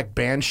Pontiac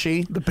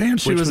Banshee. The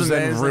Banshee which was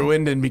then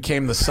ruined and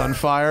became the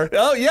Sunfire.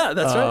 Oh, yeah,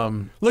 that's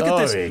right. Look at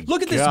this.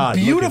 Look at this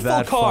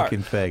beautiful car.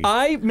 Thing.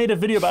 I made a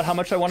video about how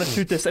much I want to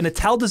shoot this, and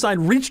Ital Design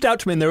reached out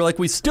to me, and they were like,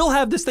 we still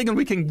have this thing, and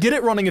we can get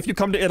it running if you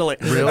come to Italy.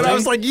 Really? And I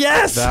was like,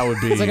 yes! That would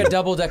be... It's like a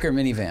double-decker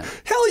minivan.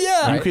 Hell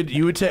yeah!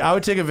 Right? I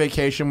would take a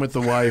vacation with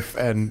the wife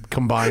and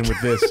combine with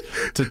this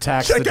to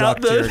tax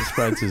deduct your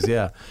expenses.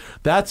 Yeah.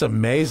 That's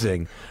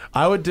amazing.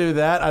 I would do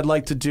that. I'd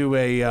like to do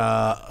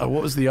what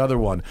was the other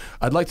one?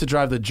 I'd like to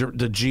drive the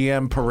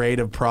GM Parade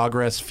of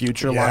Progress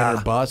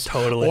Futureliner bus.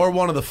 Totally. Or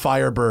one of the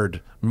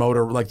Firebird some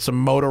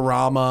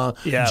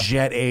Motorama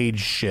jet age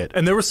shit.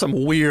 And there was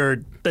some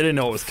weird, they didn't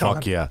know it was coming.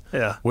 Fuck yeah.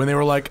 Yeah. When they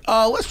were like,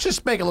 let's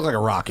just make it look like a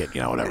rocket,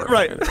 whatever.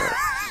 Right.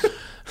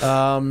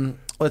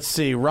 Let's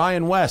see.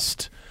 Ryan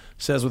West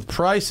says, with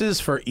prices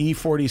for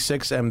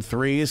E46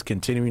 M3s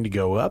continuing to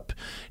go up,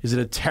 is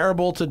it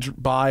terrible to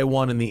buy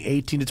one in the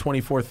 $18,000 to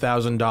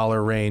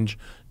 $24,000 range?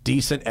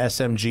 Decent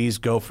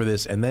SMGs go for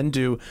this and then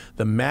do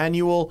the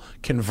manual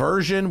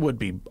conversion. Would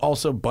be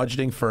also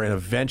budgeting for an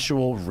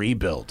eventual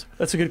rebuild.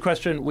 That's a good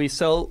question. We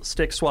sell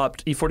stick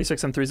swapped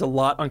E46 M3s a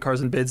lot on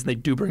Cars and Bids, and they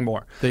do bring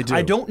more. They do.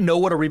 I don't know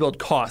what a rebuild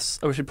costs.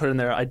 I should put in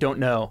there. I don't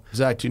know.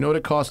 Zach, do you know what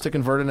it costs to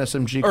convert an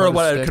SMG car or to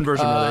what stick? A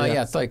conversion?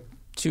 Yeah, it's like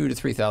 $2,000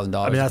 to $3,000.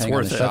 I mean, that's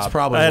worth it. That's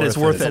probably that worth is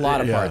worth it. it. It's a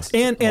lot of parts.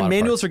 And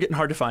manuals are getting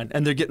hard to find,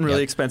 and they're getting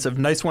really expensive.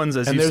 Nice ones,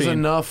 as you've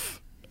seen.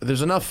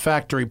 There's enough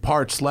factory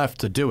parts left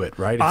to do it,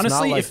 right? It's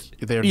honestly, not like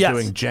they're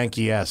doing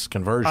janky-ass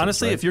conversions.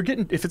 Honestly,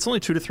 right? if it's only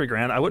 $2,000 to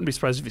 $3,000, I wouldn't be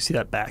surprised if you see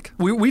that back.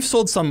 We've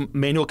sold some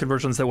manual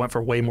conversions that went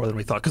for way more than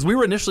we thought, because we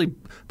were initially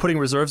putting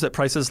reserves at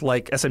prices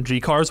like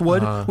SMG cars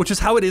would, which is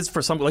how it is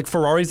for some, like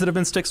Ferraris that have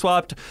been stick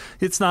swapped.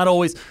 It's not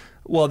always.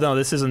 Well, no,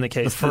 this isn't the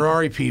case. The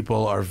Ferrari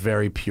people are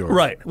very pure.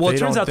 Right. Well, it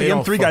turns out the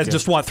M3 guys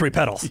just want 3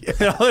 pedals. Yeah.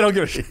 They don't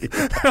give a shit.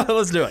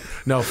 Let's do it.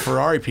 No,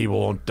 Ferrari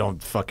people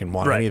don't fucking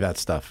want any of that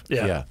stuff.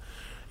 Yeah.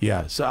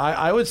 Yeah. So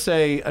I would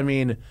say, I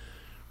mean,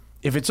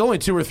 if it's only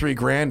 $2,000 or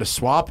 $3,000 to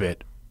swap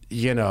it,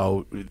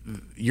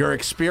 your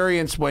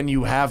experience when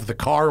you have the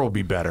car will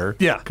be better.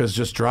 Yeah. Because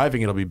just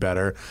driving it'll be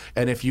better.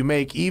 And if you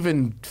make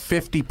even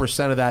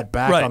 50% of that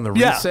back on the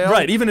resale. Yeah,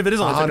 right. Even if it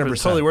is only 100%.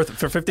 it's totally worth it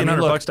for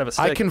 $1,500 bucks to have a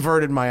stick. I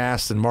converted my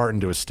Aston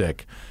Martin to a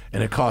stick,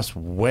 and it costs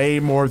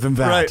way more than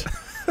that.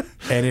 Right.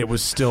 and it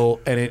was still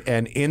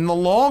and in the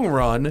long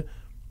run,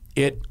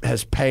 it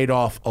has paid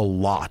off a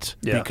lot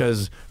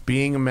because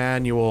being a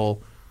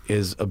manual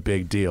is a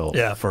big deal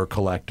for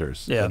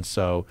collectors. Yeah. And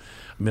so,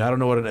 I mean, I don't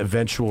know what an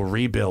eventual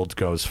rebuild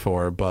goes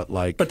for, but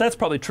But that's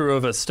probably true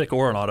of a stick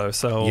or an auto.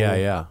 So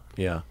yeah.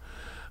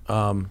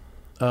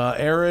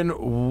 Aaron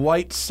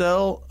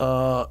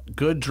Whitesell,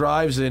 good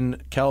drives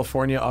in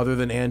California other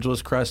than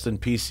Angeles Crest and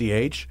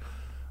PCH.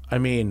 I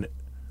mean,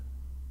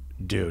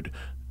 dude,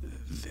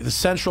 the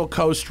Central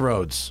Coast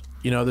roads,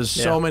 there's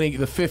so many,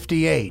 the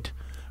 58,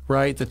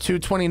 right? The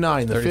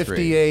 229, the 33.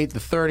 58, the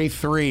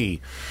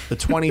 33, the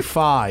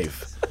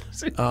 25.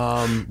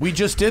 We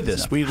just did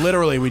this.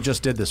 We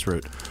just did this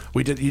route.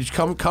 We did,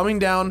 coming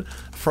down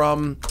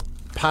from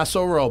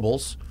Paso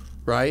Robles,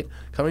 right?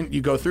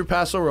 You go through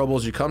Paso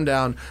Robles, you come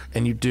down,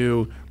 and you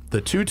do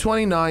the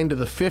 229 to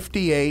the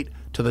 58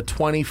 to the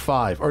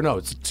 25. Or no,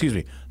 excuse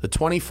me, the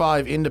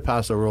 25 into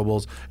Paso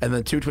Robles, and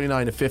then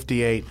 229 to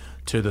 58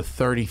 to the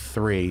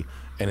 33,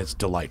 and it's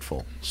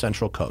delightful.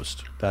 Central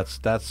Coast.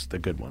 That's the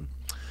good one.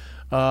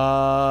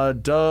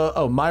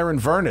 Myron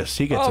Vernus,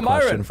 he gets a question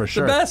Myron, for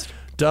sure. the best.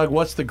 Doug,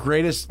 what's the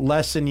greatest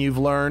lesson you've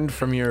learned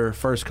from your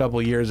first couple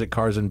of years at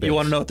Cars and Bits? You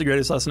want to know what the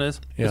greatest lesson is?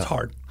 Yeah. It's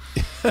hard.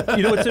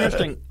 You know what's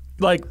interesting?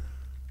 Like,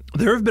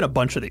 there have been a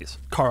bunch of these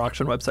car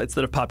auction websites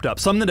that have popped up.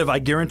 Some that have, I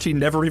guarantee,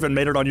 never even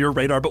made it on your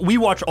radar. But we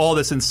watch all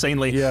this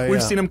insanely.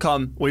 We've seen them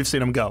come. We've seen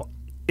them go.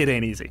 It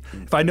ain't easy.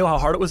 If I know how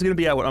hard it was going to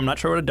be, I'm not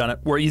sure I would have done it.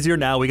 We're easier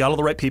now. We got all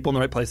the right people in the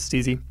right place. It's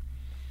easy.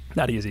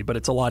 Not easy, but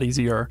it's a lot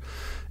easier.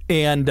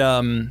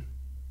 And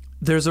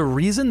there's a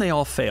reason they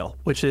all fail,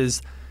 which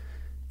is,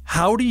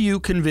 how do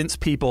you convince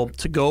people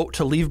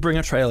to leave Bring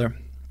a Trailer,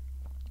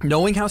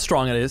 knowing how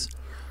strong it is,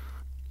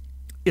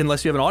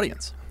 unless you have an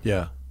audience?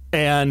 Yeah.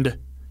 And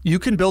you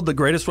can build the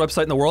greatest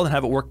website in the world and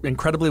have it work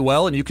incredibly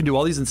well, and you can do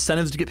all these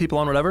incentives to get people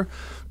on whatever.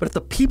 But if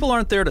the people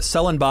aren't there to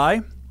sell and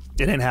buy,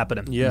 it ain't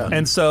happening. Yeah.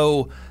 And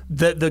so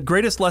the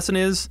greatest lesson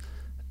is,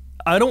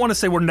 I don't want to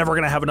say we're never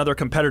going to have another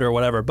competitor or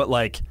whatever, but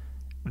like,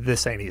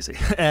 this ain't easy.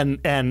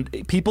 And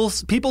people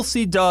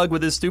see Doug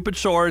with his stupid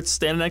shorts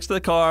standing next to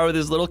the car with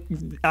his little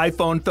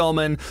iPhone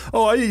filming.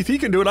 Oh, if he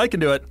can do it, I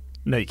can do it.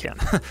 No, you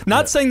can't.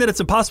 Not saying that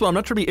it's impossible. I'm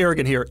not trying to be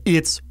arrogant here.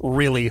 It's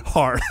really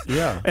hard.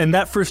 Yeah. And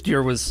that first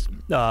year was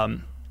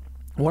one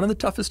of the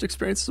toughest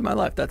experiences of my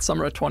life. That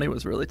summer of 20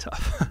 was really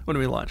tough when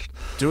we launched.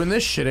 Doing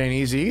this shit ain't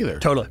easy either.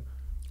 Totally.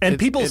 And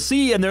people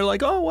see and they're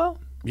like, oh, well,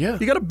 you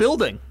got a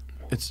building.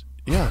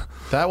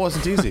 That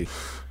wasn't easy.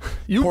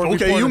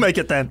 You make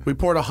it then. We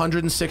poured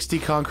 160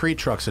 concrete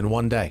trucks in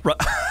one day.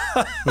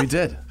 We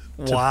did.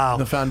 Wow.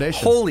 The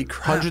foundation. Holy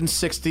crap.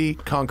 160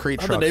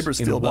 concrete trucks the neighbors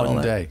in feel about all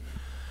one that? day.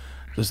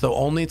 It was the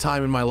only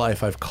time in my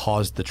life I've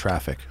caused the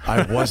traffic.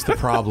 I was the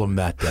problem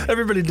that day.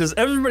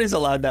 Everybody's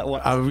allowed that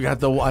one.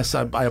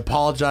 I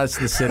apologize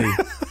to the city.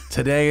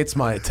 Today it's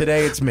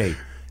me.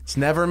 It's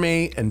never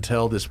me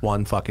until this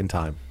one fucking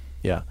time.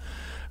 Yeah.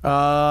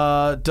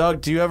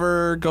 Doug, do you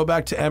ever go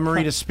back to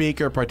Emory to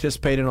speak or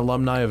participate in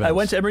alumni events? I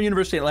went to Emory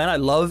University in Atlanta. I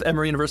love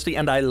Emory University,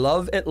 and I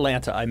love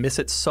Atlanta. I miss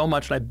it so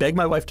much, and I beg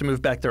my wife to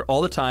move back there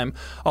all the time,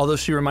 although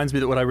she reminds me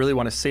that what I really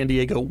want is San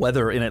Diego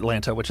weather in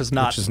Atlanta, which is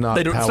not it's not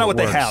what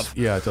they have.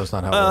 Yeah, that's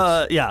not how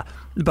it works. Yeah.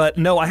 But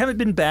no, I haven't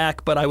been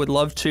back, but I would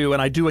love to,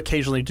 and I do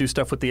occasionally do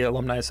stuff with the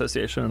Alumni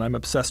Association, and I'm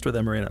obsessed with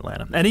Emory in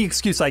Atlanta. Any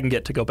excuse I can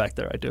get to go back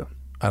there, I do.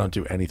 I don't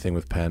do anything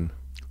with Penn.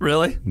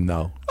 Really?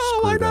 No. Oh,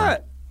 why them.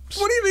 not?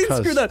 What do you mean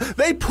screw that?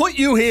 They put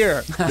you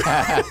here.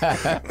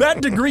 That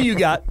degree you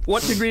got,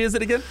 what degree is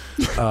it again?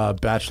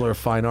 Bachelor of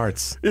Fine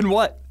Arts. In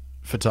what?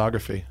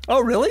 Photography.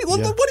 Oh, really? Well,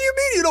 Yeah. what do you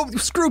mean you don't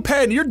screw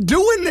Penn? You're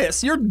doing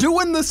this. You're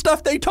doing the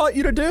stuff they taught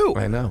you to do.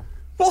 I know.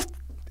 Well,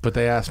 But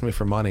they asked me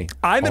for money.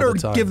 I'm all going the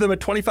to time. give them a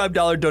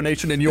 $25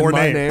 donation in your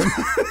My name.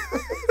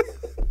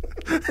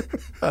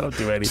 I don't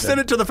do anything. Send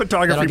it to the That'll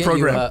photography get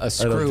program. you a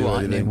screw do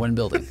on anything. in one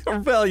building.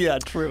 Well, yeah,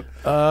 true.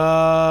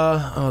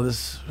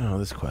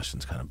 This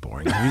question's kind of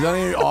boring. Have you done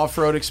any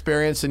off-road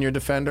experience in your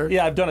Defender?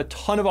 Yeah, I've done a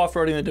ton of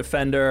off-roading in the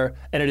Defender,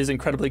 and it is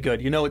incredibly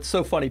good. You know, it's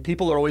so funny.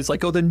 People are always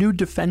like, oh, the new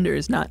Defender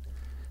is not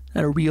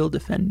a real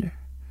Defender.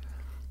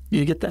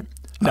 You get that?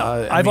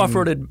 No, I've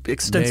off-roaded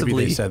extensively.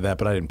 Maybe they said that,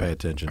 but I didn't pay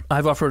attention.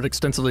 I've off-roaded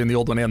extensively in the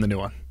old one and the new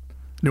one.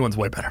 New one's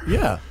way better.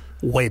 Yeah.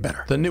 Way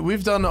better.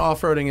 We've done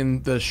off-roading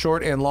in the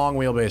short and long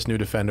wheelbase new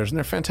Defenders, and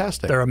they're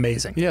fantastic. They're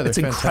amazing. Yeah, they're it's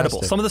incredible.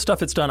 fantastic. Some of the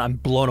stuff it's done, I'm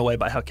blown away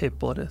by how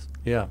capable it is.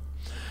 Yeah.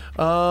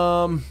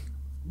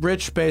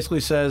 Rich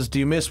basically says, do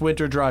you miss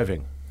winter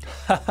driving?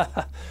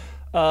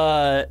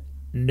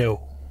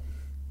 No.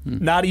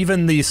 Not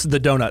even the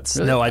donuts.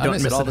 Really? No, I don't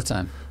miss it all the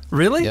time.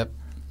 Really? Yep.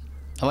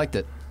 I liked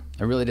it.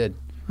 I really did.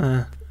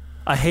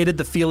 I hated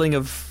the feeling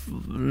of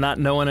not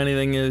knowing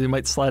anything. You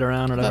might slide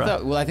around or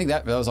whatever. I think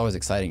that was always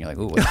exciting. You're like,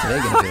 ooh, what's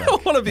today going to be like? I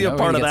don't want to be a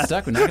part of that.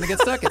 We're not going to get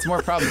stuck. It's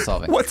more problem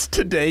solving. What's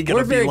today going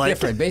We're to be very like?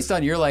 different. Based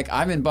on you're like,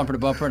 I'm in bumper to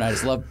bumper, and I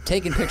just love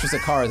taking pictures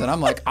of cars, and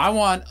I'm like, I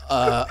want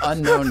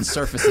unknown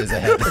surfaces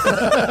ahead.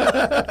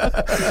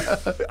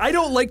 I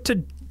don't like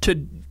to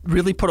to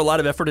really put a lot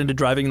of effort into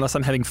driving unless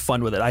I'm having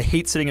fun with it. I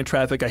hate sitting in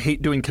traffic. I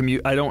hate doing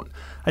commute. I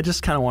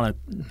just kind of want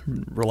to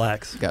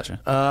relax. Gotcha.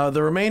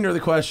 The remainder of the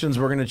questions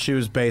we're going to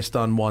choose based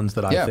on ones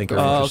that I think are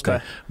interesting.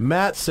 Okay.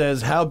 Matt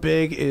says, how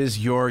big is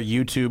your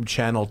YouTube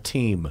channel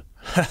team?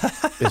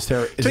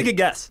 Take a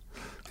guess.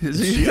 I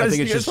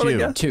think it's just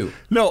you. 2.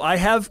 No, I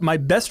have my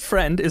best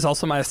friend is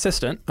also my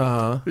assistant.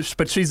 But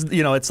she's,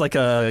 it's like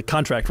a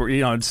contract where,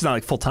 it's not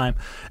like full time.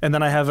 And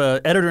then I have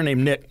an editor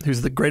named Nick,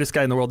 who's the greatest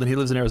guy in the world, and he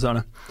lives in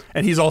Arizona.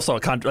 And he's also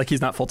a contract, like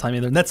he's not full time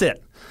either. And that's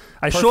it.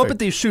 I show up at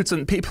these shoots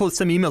and people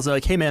send me emails. They're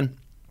like, hey man,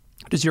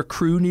 does your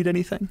crew need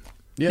anything?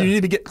 Yeah. You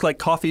need to get like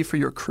coffee for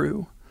your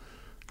crew.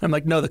 I'm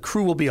like, no, the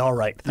crew will be all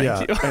right.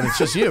 Thank you. And it's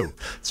just you.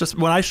 It's just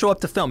when I show up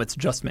to film, it's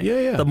just me.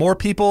 Yeah. The more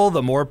people,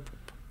 the more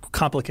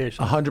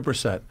complications.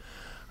 100%.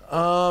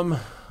 Oh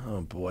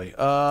boy.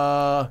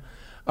 All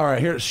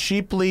right, here's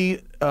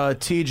Sheeply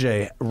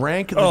TJ.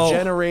 Rank the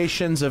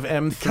generations of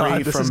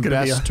M3 from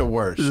best to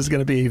worst. This is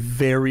going to be a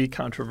very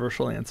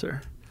controversial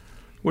answer.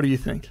 What do you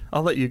think?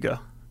 I'll let you go.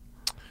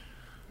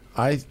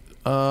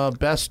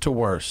 Best to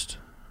worst.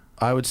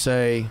 I would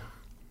say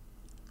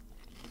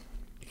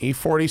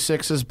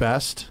E46 is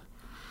best.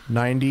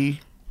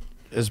 90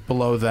 is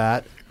below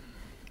that.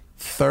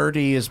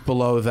 30 is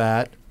below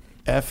that.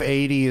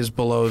 F80 is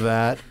below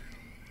that.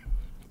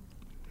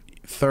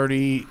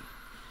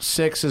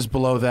 36 is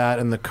below that,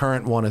 and the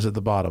current one is at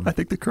the bottom. I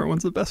think the current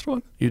one's the best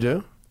one. You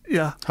do?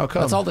 Yeah. How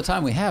come? That's all the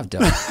time we have,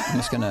 Doug. I'm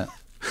just going to...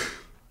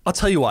 I'll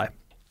tell you why.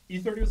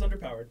 E30 was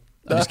underpowered.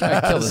 I'm just going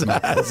to kill this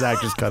man. Zach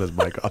just cut his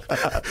mic off.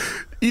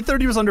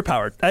 E30 was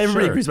underpowered.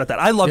 Everybody agrees about that.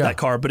 I love that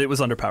car, but it was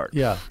underpowered.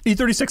 Yeah.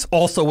 E36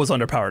 also was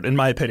underpowered, in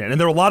my opinion. And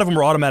there were a lot of them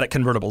were automatic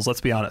convertibles,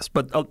 let's be honest.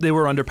 But they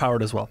were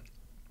underpowered as well.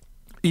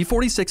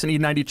 E46 and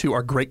E92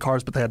 are great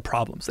cars, but they had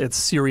problems. They had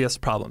serious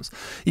problems.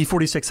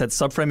 E46 had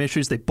subframe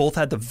issues. They both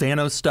had the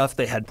Vanos stuff.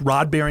 They had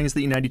rod bearings,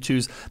 the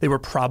E92s. They were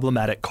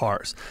problematic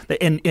cars.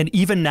 And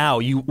even now,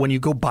 when you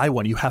go buy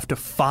one, you have to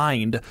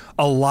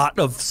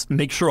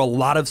make sure a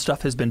lot of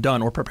stuff has been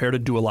done or prepare to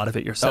do a lot of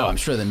it yourself. Oh, I'm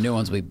sure the new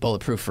ones will be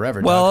bulletproof forever,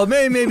 Doug. Well,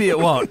 maybe it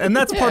won't. And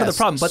that's part of the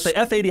problem. But the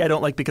F80 I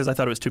don't like because I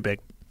thought it was too big.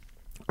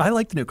 I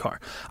like the new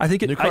car. I think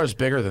the new car is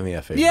bigger than the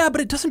F80. Yeah,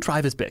 but it doesn't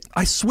drive as big.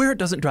 I swear it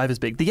doesn't drive as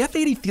big. The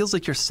F80 feels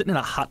like you're sitting in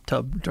a hot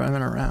tub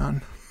driving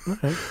around.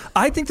 Okay.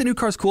 I think the new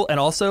car is cool, and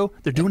also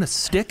they're doing a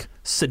stick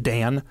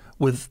sedan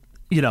with,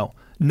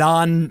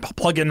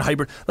 non-plug-in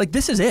hybrid. Like,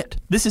 this is it.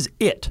 This is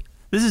it.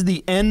 This is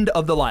the end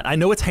of the line. I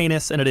know it's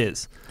heinous, and it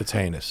is. It's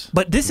heinous.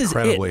 But this is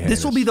it. Heinous.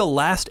 This will be the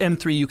last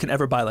M3 you can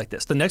ever buy like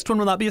this. The next one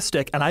will not be a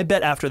stick, and I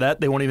bet after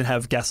that they won't even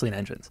have gasoline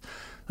engines.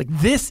 Like,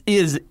 this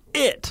is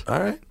it. All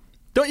right.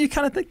 Don't you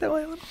kind of think that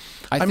way a little?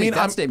 I mean,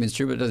 that statement's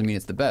true, but it doesn't mean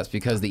it's the best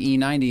because the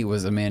E90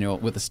 was a manual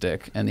with a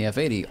stick, and the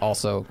F80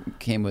 also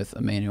came with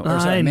a manual.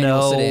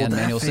 Manual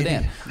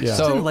sedan. Yeah.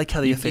 So I didn't like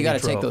how the F80 you got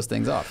to take those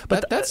things off.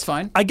 But that's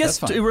fine. I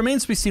guess it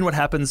remains to be seen what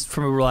happens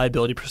from a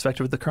reliability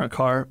perspective with the current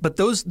car. But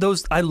those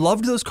I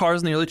loved those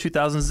cars in the early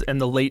 2000s and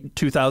the late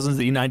 2000s,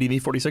 the E90 and the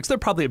E46. They're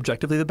probably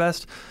objectively the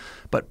best.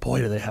 But boy,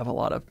 do they have a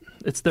lot of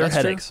it's their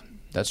headaches. True.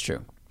 That's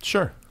true.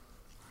 Sure.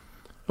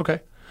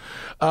 Okay.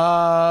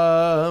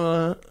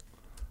 Sorry,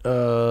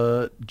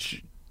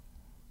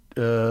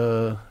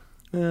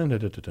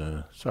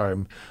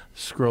 I'm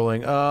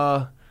scrolling.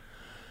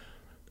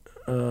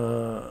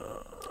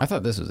 I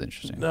thought this was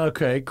interesting.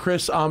 Okay,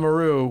 Chris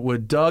Amaru,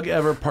 would Doug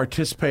ever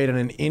participate in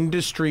an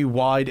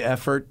industry-wide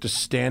effort to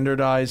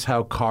standardize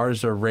how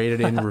cars are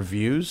rated in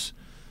reviews?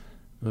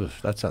 Ugh,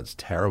 that sounds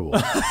terrible,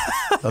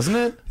 doesn't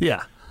it?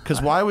 Yeah.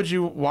 Because why would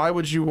you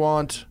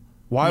want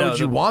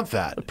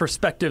that? The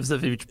perspectives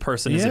of each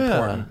person is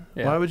important.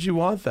 Yeah. Why would you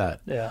want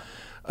that? Yeah.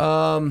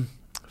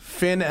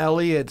 Finn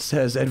Elliott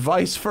says,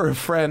 advice for a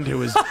friend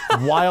who is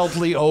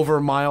wildly over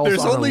miles on a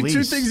lease. There's only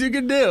 2 things you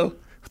can do.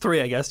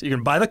 3, I guess. You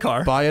can buy the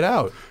car. Buy it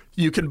out.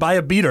 You can buy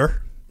a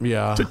beater.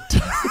 Yeah.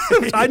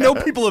 I know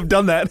people have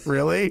done that.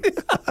 Really?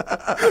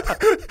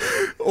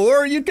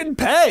 Or you can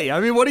pay. I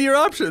mean, what are your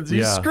options?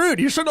 You're screwed.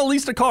 You shouldn't have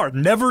leased a car.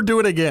 Never do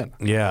it again.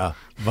 Yeah.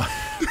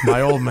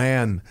 My old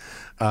man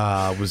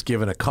was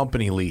given a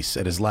company lease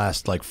at his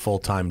last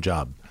full-time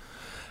job,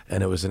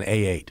 and it was an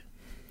A8.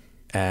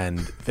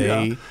 And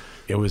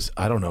it was,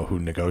 I don't know who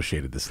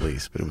negotiated this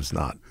lease, but it was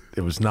not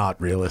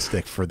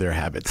realistic for their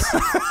habits.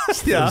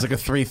 It was like a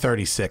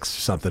 336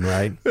 or something,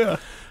 right? Yeah.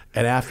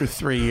 And after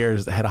 3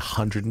 years, they had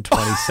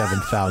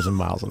 127,000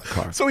 miles on the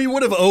car. So he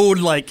would have owed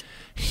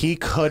He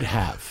could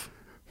have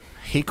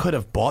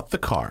bought the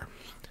car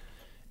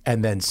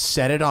and then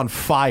set it on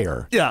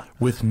fire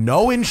with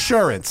no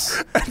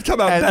insurance and come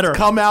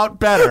out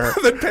better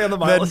than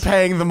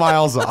paying the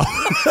miles off.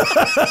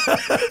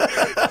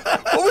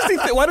 What was he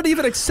why did he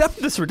even accept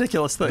this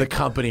ridiculous thing? The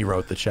company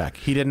wrote the check.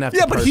 He didn't have to.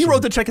 Yeah, but he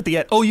wrote the check at the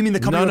end. Oh, you mean the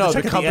company wrote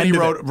the check at the end? No,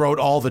 the company wrote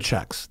all the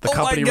checks. The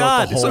company my God.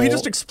 wrote the whole. So he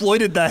just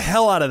exploited the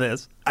hell out of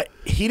this.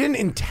 He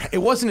didn't. It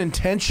wasn't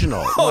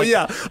intentional. Oh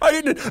yeah, I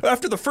didn't.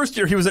 After the first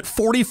year, he was at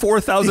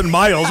 44,000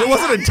 miles. It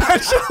wasn't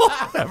intentional.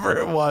 Whatever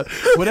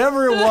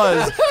it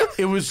was,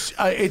 it was.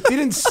 It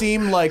didn't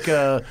seem like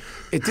it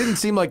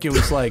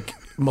was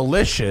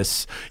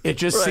malicious. It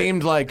just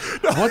seemed like,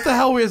 what the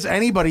hell is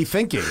anybody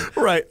thinking?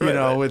 Right. You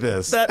know, with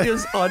this. That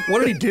is odd. What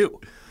did he do?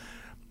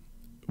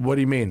 What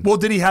do you mean? Well,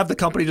 did he have the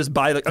company just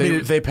buy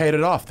the? They paid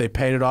it off. They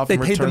paid it off. They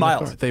and paid the returned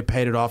miles. car. They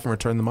paid it off and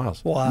returned the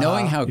miles. Wow.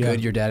 Knowing how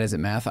good your dad is at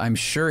math, I'm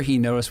sure he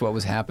noticed what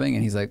was happening,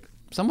 and he's like,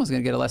 someone's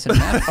going to get a lesson in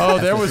math. Oh,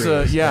 there was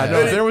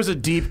there was a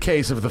deep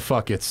case of the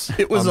fuckets.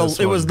 It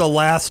was the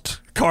last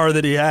car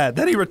that he had.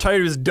 Then he retired.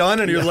 He was done,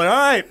 and he was like, "All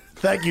right,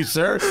 thank you,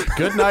 sir.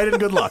 Good night and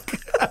good luck."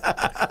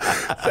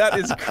 That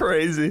is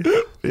crazy.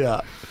 Yeah.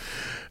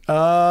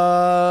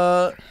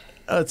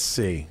 Let's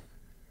see.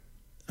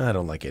 I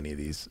don't like any of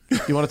these.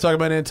 You want to talk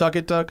about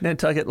Nantucket, Doug?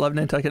 Nantucket, love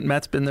Nantucket.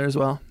 Matt's been there as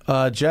well.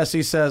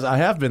 Jesse says, I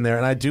have been there,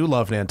 and I do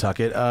love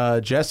Nantucket.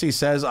 Jesse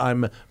says,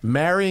 I'm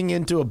marrying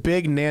into a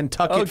big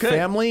Nantucket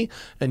family,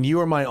 and you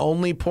are my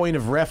only point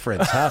of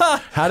reference.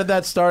 How did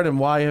that start, and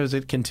why has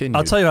it continued?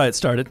 I'll tell you how it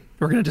started.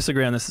 We're going to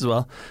disagree on this as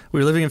well.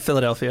 We were living in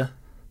Philadelphia.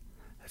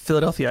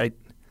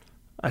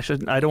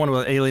 I don't want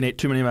to alienate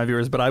too many of my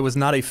viewers, but I was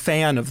not a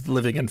fan of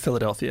living in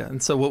Philadelphia.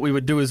 And so what we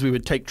would do is we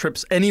would take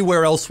trips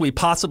anywhere else we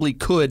possibly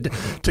could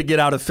to get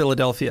out of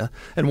Philadelphia.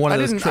 And one of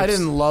those trips, I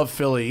didn't love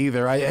Philly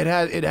either. It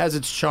has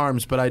its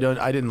charms, but I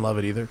didn't love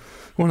it either.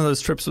 One of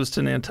those trips was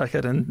to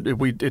Nantucket, and it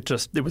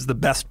was the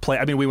best place.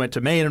 I mean, we went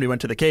to Maine, and we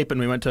went to the Cape, and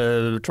we went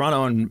to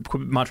Toronto and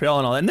Montreal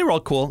and all that, and they were all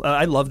cool.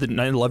 I loved it,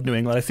 and I loved New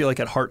England. I feel like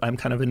at heart I'm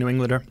kind of a New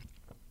Englander.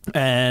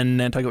 And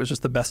Nantucket was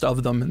just the best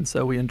of them, and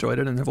so we enjoyed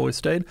it and have always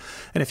stayed.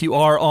 And if you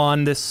are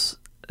on this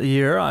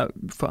year,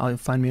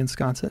 find me in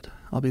Sconset.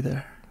 I'll be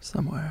there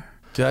somewhere.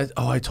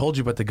 I told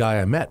you about the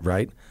guy I met,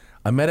 right?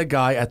 I met a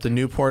guy at the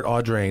Newport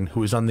Audrain who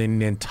was on the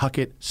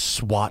Nantucket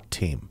SWAT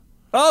team.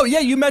 Oh yeah,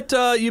 you met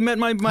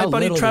my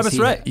buddy Travis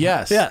Ray.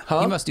 Yes. Yeah.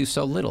 He must do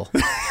so little.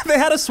 They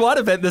had a SWAT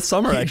event this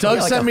summer. Actually.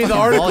 Doug sent me the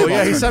article.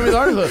 Yeah, he sent me the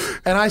article,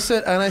 and I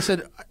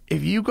said,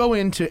 if you go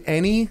into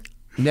any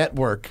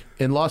network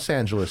in Los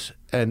Angeles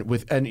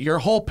and your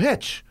whole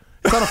pitch,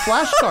 it's on a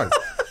flashcard.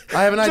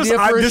 I have an idea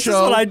for a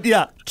show.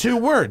 2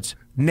 words.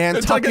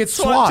 Nantucket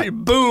SWAT.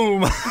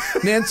 Boom.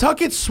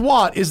 Nantucket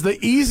SWAT is the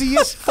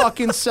easiest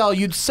fucking sell.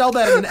 You'd sell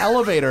that in an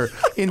elevator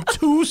in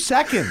 2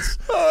 seconds.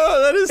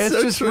 Oh, that is so true.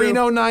 It's just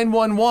Reno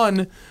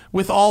 911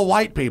 with all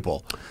white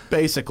people,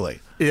 basically.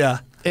 Yeah.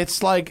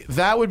 It's like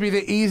that would be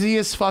the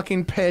easiest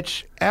fucking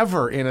pitch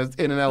ever in an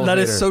elevator. That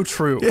is so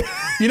true.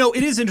 You know,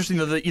 it is interesting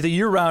though. The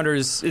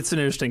year-rounders, it's an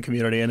interesting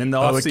community, and in the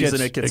off-season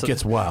it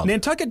gets wild.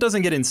 Nantucket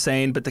doesn't get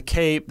insane, but the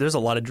Cape, there's a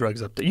lot of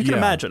drugs up there. You can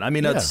imagine. I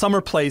mean, a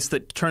summer place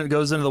that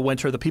goes into the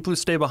winter. The people who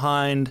stay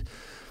behind.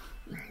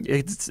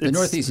 The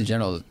Northeast in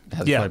general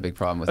has quite a big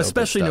problem with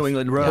especially New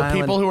England, Rhode Island.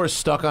 People who are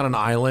stuck on an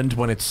island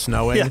when it's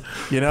snowing.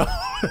 You know,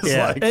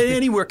 like,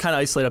 anywhere kind of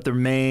isolated up there,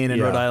 Maine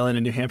and Rhode Island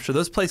and New Hampshire.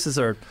 Those places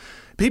are.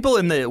 People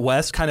in the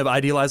West kind of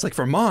idealize like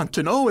Vermont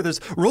and there's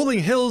rolling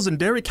hills and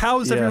dairy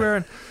cows everywhere.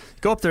 And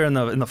go up there in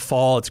the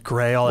fall, it's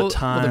gray all the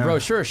time. Well, the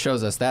brochure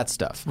shows us that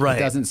stuff. Right. It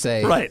doesn't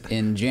say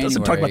in January. It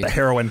doesn't talk about the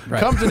heroin. Right.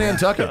 Come to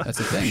Nantucket. That's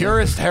the thing.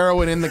 Purest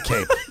heroin in the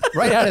Cape.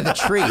 Right out of the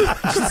tree.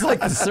 Just like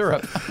the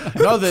syrup.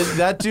 No,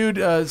 that dude,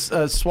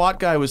 SWAT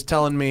guy was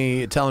telling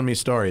me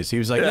stories. He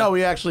was like, no,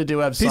 we actually do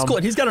have some. He's cool.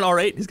 He's got an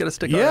R8. He's got a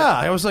stick on it. Yeah.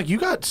 I was like, you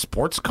got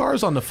sports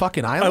cars on the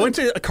fucking island? I went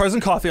to Cars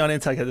and Coffee on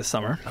Nantucket this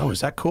summer. Oh,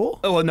 is that cool?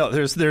 Oh, well, no.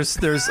 There's an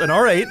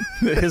R8.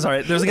 His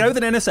R8. There's a guy with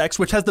an NSX,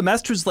 which has the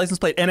Massachusetts license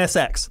plate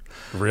NSX.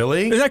 Really?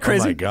 Isn't that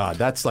crazy? Oh, my God.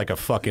 That's like a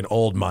fucking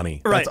old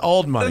money. Right. That's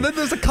old money. And then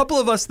there's a couple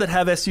of us that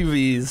have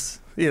SUVs.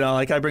 You know,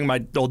 like I bring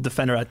my old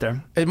Defender out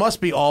there. It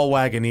must be all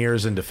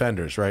Wagoneers and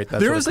Defenders, right?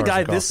 There was a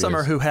guy this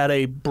summer who had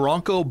a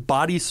Bronco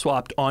body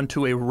swapped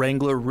onto a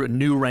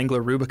new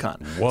Wrangler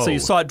Rubicon. Whoa. So you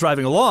saw it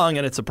driving along,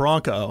 and it's a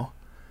Bronco.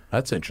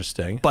 That's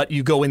interesting. But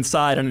you go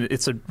inside, and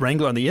it's a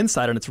Wrangler on the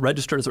inside, and it's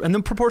registered. And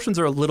the proportions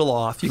are a little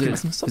off. Is it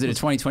a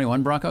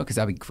 2021 Bronco? Because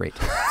that'd be great.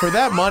 For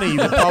that money, you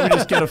could probably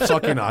just get a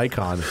fucking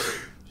Icon.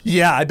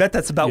 Yeah, I bet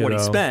that's about what he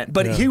spent.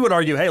 But he would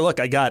argue, hey, look,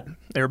 I got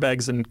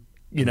airbags and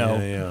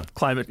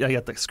climate. I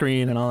got the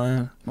screen and all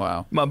that.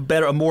 Wow.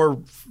 A more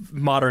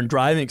modern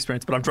driving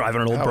experience, but I'm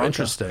driving an old Bronco.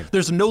 Interesting.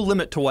 There's no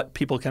limit to what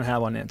people can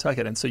have on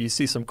Nantucket, and so you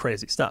see some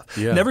crazy stuff.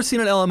 Yeah. Never seen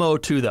an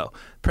LMO2 though.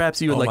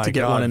 Perhaps you would like to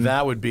get one.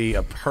 That would be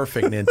a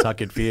perfect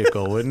Nantucket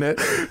vehicle, wouldn't it?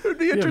 It would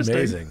be interesting.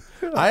 Amazing.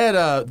 I had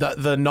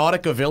the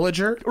Nautica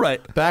Villager.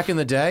 Right. Back in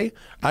the day,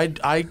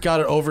 I got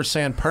an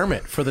oversand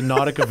permit for the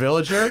Nautica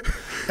Villager,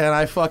 and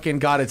I fucking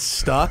got it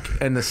stuck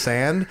in the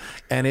sand,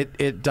 and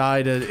it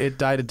died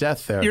a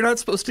death there. You're not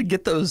supposed to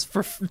get those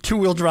for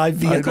two-wheel drive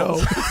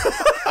vehicles.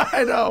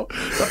 I know.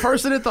 The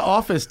person at the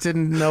office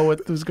didn't know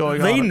what was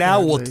going on. They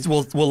now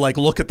will like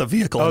look at the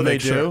vehicle. Oh, and they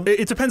make sure. do?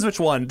 It depends which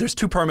one. There's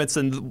 2 permits,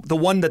 and the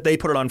one that they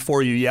put it on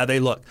for you, they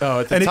look.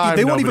 Oh, at the and time,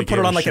 they won't even nobody put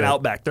it on gave a like an shit.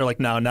 Outback. They're like,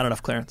 no, not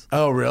enough clearance.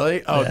 Oh,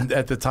 really? Oh,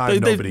 at the time,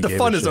 nobody the gave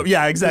fun a is shit.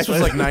 yeah, exactly.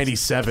 This was like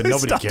 97.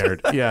 Nobody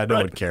cared. Yeah, no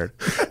one cared.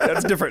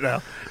 That's different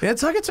now.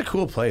 Nantucket's a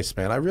cool place,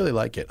 man. I really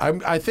like it.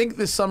 I think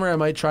this summer I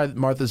might try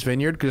Martha's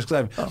Vineyard because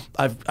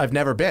I've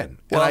never been.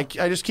 Well, and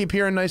I just keep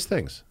hearing nice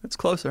things. It's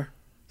closer.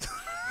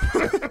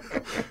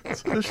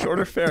 It's a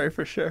shorter ferry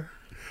for sure.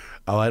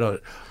 Oh, I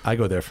don't. I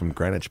go there from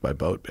Greenwich by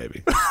boat,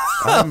 baby.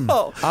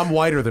 I'm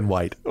whiter than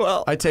white.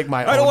 Well, I take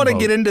my. I don't want to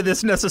get into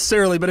this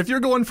necessarily, but if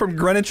you're going from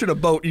Greenwich in a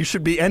boat, you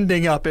should be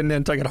ending up in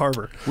Nantucket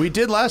Harbor. We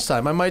did last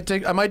time. I might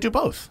do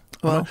both.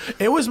 Well,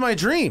 it was my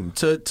dream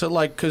to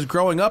like, because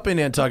growing up in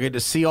Nantucket,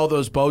 to see all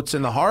those boats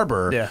in the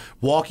harbor,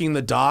 walking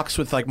the docks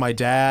with like my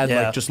dad,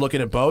 like just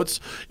looking at boats.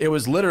 It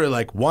was literally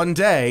like one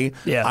day,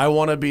 I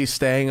want to be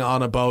staying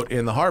on a boat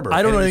in the harbor.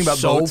 I don't know anything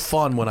about boats. So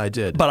fun when I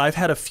did. But I've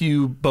had a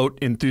few boat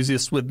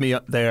enthusiasts with me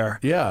up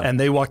there. Yeah. And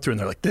they walk through and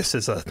they're like, this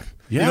is a,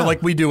 you know,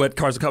 like we do at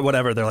Cars,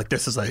 whatever. They're like,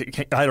 this is I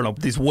don't know,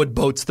 these wood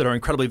boats that are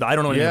incredibly, I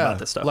don't know anything about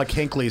this stuff. Like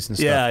Hinkley's and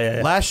stuff.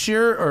 Yeah. Last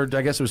year, or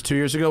I guess it was 2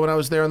 years ago when I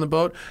was there on the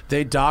boat,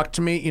 they docked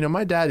me. You know,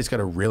 my dad, he's got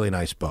a really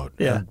nice boat.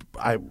 Yeah.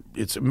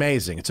 It's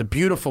amazing. It's a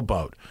beautiful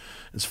boat.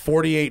 It's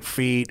 48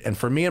 feet, and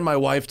for me and my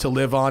wife to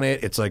live on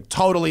it, it's like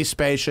totally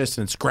spacious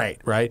and it's great,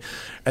 right?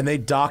 And they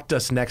docked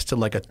us next to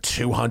like a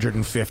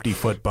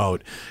 250-foot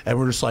boat, and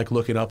we're just like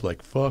looking up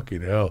like,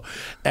 fucking hell.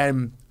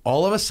 And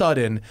all of a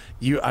sudden,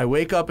 I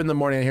wake up in the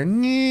morning and I hear,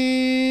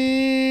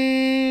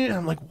 nee, and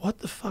I'm like, what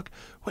the fuck?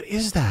 What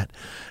is that?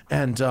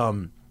 And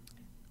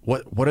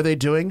what are they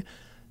doing?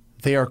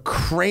 They are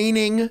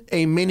craning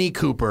a Mini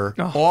Cooper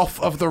off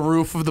of the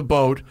roof of the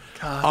boat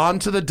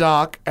onto the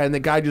dock, and the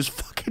guy just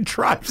fucking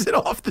drives it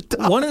off the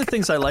dock. One of the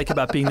things I like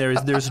about being there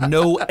is there's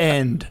no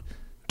end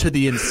to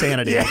the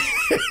insanity. Yeah.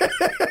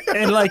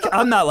 And like,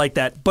 I'm not like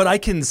that, but I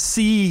can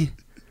see,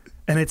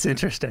 and it's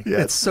interesting. Yeah,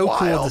 it's so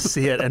cool to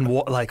see it, and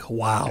like,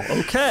 wow,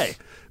 okay.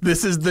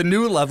 This is the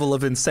new level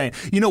of insane.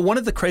 You know, one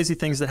of the crazy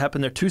things that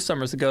happened there 2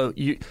 summers ago,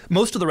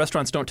 most of the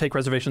restaurants don't take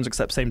reservations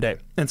except same day.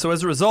 And so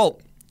as a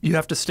result, you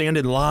have to stand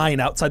in line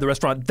outside the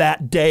restaurant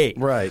that day.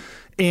 Right.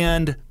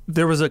 And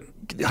there was a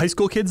high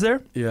school kids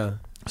there. Yeah.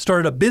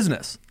 Started a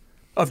business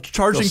of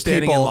charging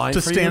people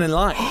to stand in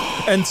line.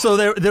 And so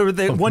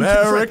they one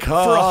kid for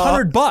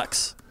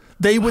 $100,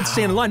 they would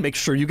stand in line, make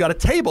sure you got a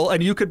table,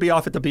 and you could be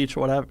off at the beach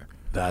or whatever.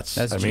 That's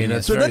so then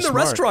the smart.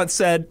 restaurant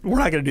said, we're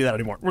not going to do that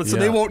anymore. So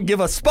they won't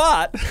give a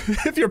spot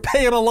if you're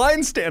paying a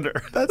line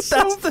stander. That's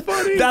so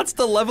funny. That's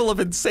the level of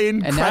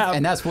insane crap.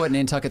 And that's what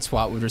Nantucket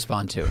SWAT would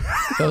respond to.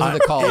 Those are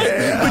the calls.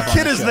 The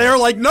kid is there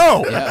like,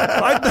 no.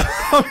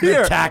 I'm here.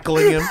 You're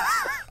tackling him.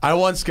 I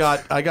once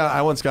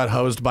got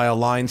hosed by a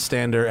line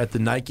stander at the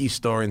Nike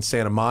store in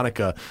Santa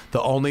Monica.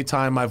 The only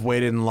time I've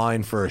waited in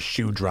line for a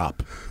shoe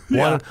drop.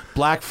 One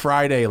Black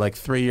Friday, like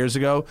 3 years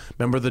ago.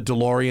 Remember the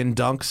DeLorean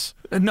Dunks?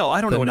 No,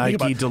 I don't know anything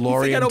about. You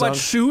DeLorean think I know about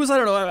Dunks? shoes? I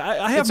don't know.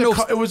 I have no.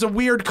 It was a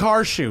weird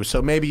car shoe,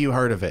 so maybe you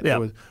heard of it. Yeah. It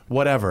was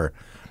whatever.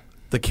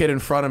 The kid in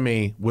front of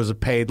me was a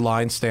paid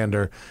line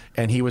stander,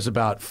 and he was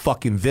about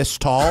fucking this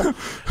tall.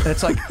 And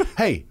it's like,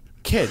 hey,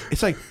 kid,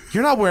 it's like,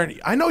 you're not wearing.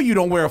 I know you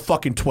don't wear a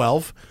fucking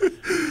 12.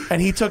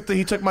 And he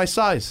took my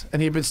size,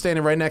 and he'd been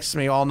standing right next to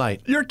me all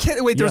night. You're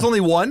kidding? Wait, there's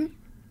only one?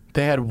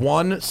 They had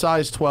one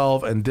size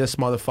 12, and this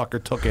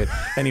motherfucker took it,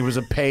 and he was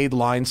a paid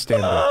line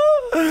stander.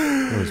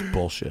 It was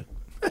bullshit.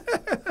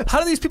 How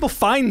do these people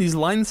find these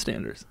line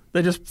standers?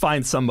 They just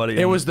find somebody.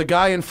 It was the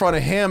guy in front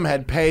of him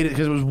had paid it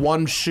because it was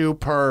one shoe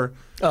per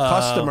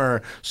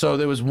customer. So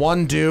there was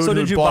one dude. So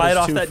did you buy it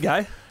off that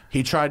guy?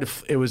 He tried to.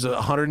 It was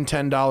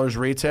 $110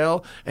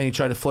 retail, and he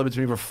tried to flip it to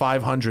me for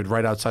 $500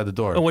 right outside the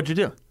door. And what'd you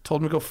do?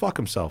 Told him to go fuck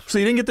himself. So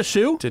you didn't get the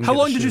shoe? How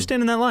long did you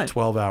stand in that line?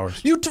 12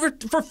 hours. You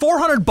for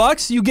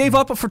 $400? You gave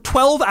up for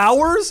 12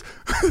 hours?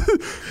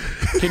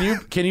 Can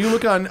you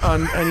look on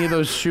any of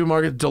those shoe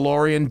markets?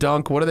 DeLorean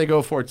Dunk. What do they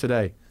go for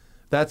today?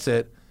 That's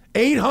it.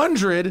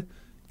 $800.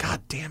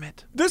 God damn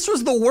it. This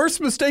was the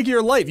worst mistake of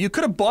your life. You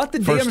could have bought the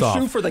damn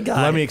shoe for the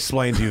guy. Let me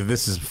explain to you,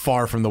 this is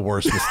far from the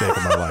worst mistake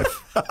of my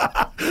life.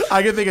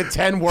 I can think of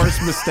 10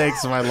 worst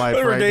mistakes of my life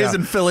there were days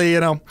in Philly, you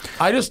know.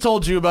 I just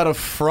told you about a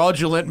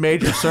fraudulent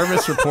major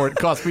service report. It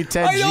cost me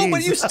 10 G's. I know,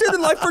 but you stood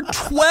in line for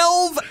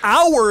 12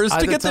 12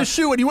 to get this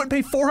shoe, and you wouldn't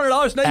pay $400.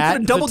 Now you could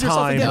have doubled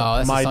yourself again.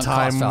 No, that's a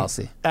cost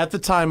fallacy. At the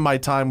time, my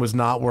time was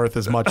not worth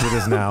as much as it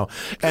is now.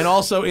 And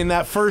also, in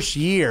that first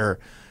year,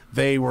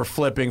 they were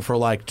flipping for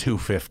like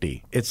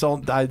 $250. It's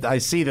all, I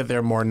see that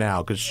they're more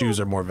now because shoes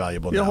are more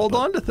valuable now. You hold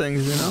on to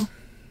things, you know.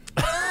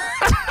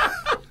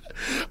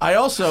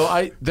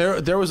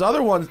 There was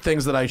other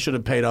things that I should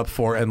have paid up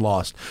for and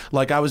lost.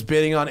 Like I was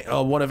bidding on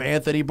one of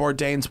Anthony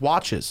Bourdain's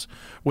watches,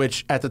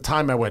 which at the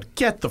time I went,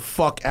 get the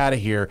fuck out of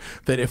here.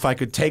 That if I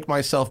could take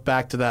myself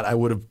back to that, I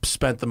would have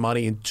spent the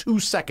money in 2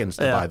 seconds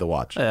to buy the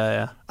watch.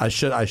 Yeah. I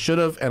should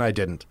have, and I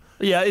didn't.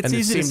 Yeah, it's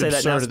easy to say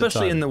that now,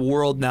 especially in the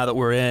world now that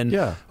we're in.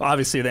 Yeah.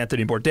 Obviously with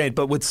Anthony Bourdain,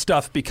 but with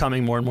stuff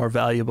becoming more and more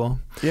valuable.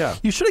 Yeah.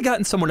 You should have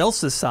gotten someone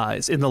else's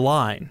size in the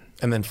line.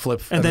 And then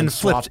flipped and then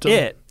flipped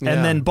it. Yeah.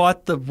 And then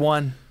bought the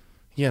one.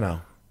 You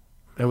know,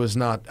 I was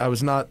not,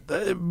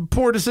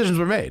 poor decisions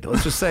were made.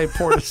 Let's just say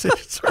poor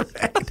decisions were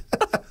made.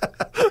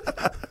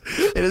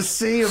 In a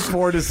sea of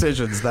poor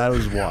decisions, that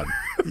was one.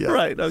 Yeah.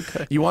 Right,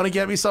 okay. You want to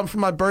get me something for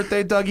my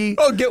birthday, Dougie?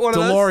 Oh, get one of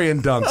those?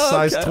 DeLorean Dunks,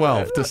 size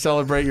 12, to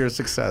celebrate your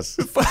success.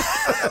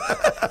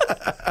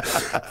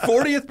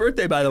 40th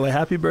birthday, by the way.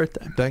 Happy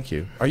birthday. Thank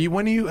you. How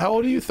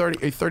old are you?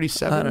 30, are you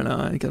 37? I don't know.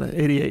 I got an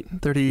 88.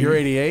 30. You're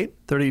 88?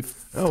 33.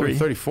 Oh, you're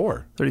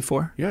 34.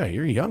 34? Yeah,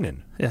 you're a youngin'.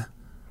 Yeah.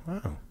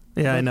 Wow.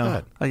 Yeah, I Like know.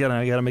 that. I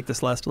gotta make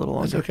this last a little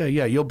That's longer. okay.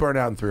 Yeah, you'll burn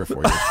out in 3 or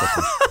 4 years.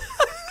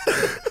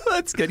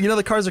 That's good. You know,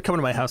 the cars are coming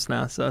to my house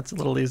now, so it's a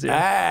little easier.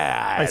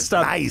 I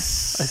stopped-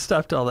 nice. I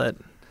stopped all that.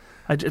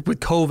 With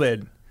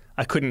COVID,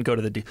 I couldn't go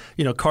to the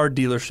car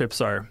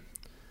dealerships are,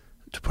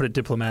 to put it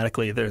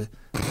diplomatically, they're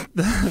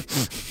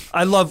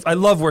I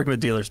love working with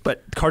dealers,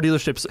 but car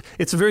dealerships,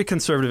 it's a very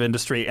conservative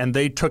industry, and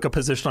they took a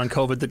position on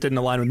COVID that didn't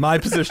align with my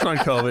position on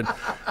COVID,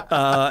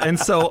 and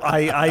so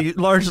I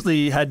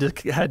largely had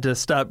to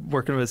stop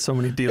working with so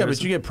many dealers. Yeah,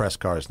 but you get press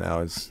cars now.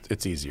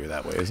 It's easier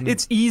that way, isn't it?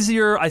 It's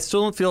easier. I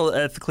still don't feel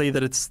ethically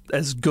that it's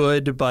as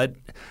good, but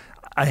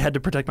I had to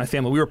protect my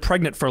family. We were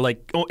pregnant for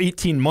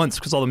 18 months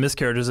because all the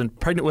miscarriages, and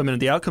pregnant women,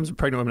 the outcomes of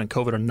pregnant women in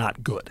COVID are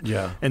not good.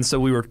 Yeah. And so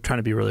we were trying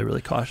to be really,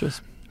 really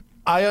cautious.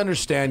 I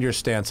understand your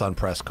stance on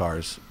press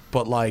cars,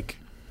 but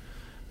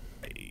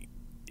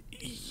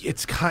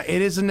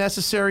it is a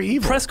necessary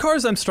evil. Press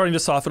cars I'm starting to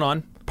soften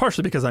on,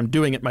 partially because I'm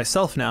doing it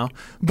myself now.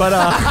 But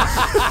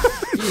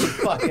You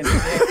fucking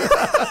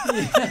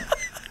dick.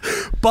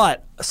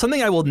 But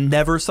something I will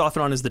never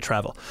soften on is the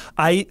travel.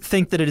 I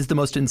think that it is the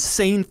most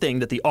insane thing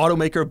that the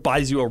automaker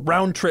buys you a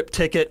round trip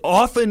ticket,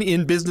 often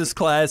in business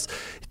class,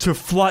 to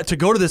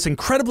go to this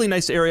incredibly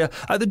nice area.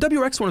 The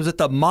WRX one was at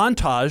the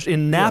Montage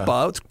in Napa.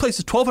 Yeah. It's place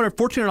is $1,200,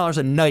 $1,400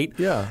 a night.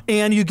 Yeah.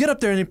 And you get up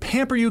there and they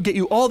pamper you, get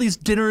you all these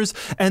dinners,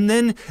 and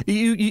then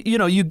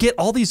you get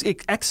all these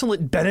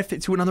excellent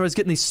benefits. You would otherwise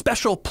get in this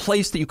special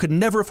place that you could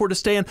never afford to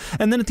stay in.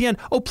 And then at the end,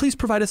 please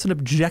provide us an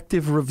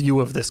objective review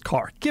of this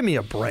car. Give me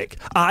a break.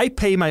 I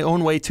pay my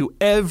own way to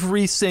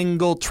every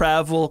single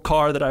travel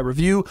car that I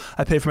review.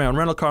 I pay for my own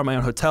rental car, my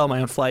own hotel, my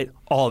own flight,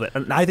 all of it.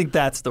 And I think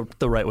that's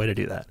the right way to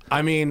do that.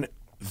 I mean,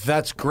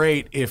 that's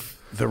great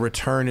if the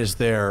return is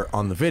there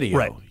on the video.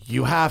 Right.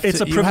 You have It's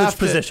to. a privileged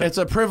position. It's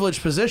a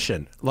privileged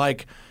position.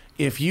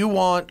 If you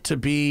want to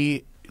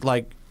be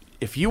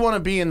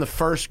in the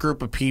first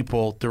group of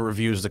people that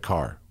reviews the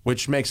car,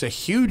 which makes a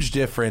huge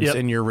difference Yep.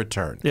 in your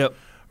return. Yep.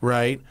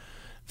 Right.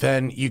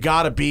 Then you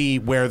got to be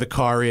where the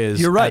car is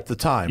You're right. at the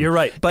time. You're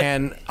right. But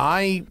and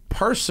I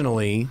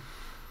personally,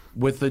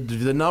 with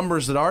the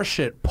numbers that our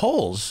shit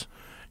pulls,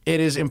 it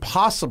is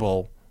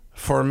impossible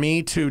for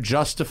me to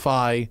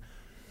justify.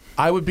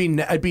 I'd be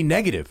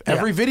negative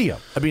every video.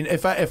 I mean,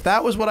 if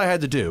that was what I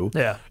had to do,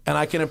 Yeah. and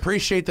I can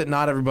appreciate that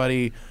not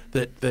everybody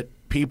that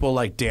people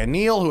like Dan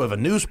Neal who have a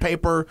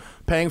newspaper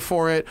paying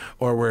for it,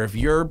 or where if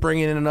you're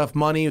bringing in enough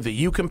money that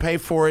you can pay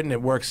for it and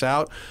it works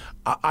out,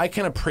 I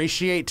can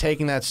appreciate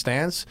taking that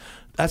stance.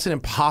 That's an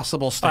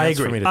impossible stance I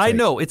agree. for me to take. I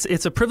know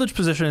it's a privileged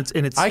position.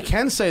 It's I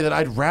can say that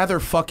I'd rather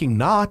fucking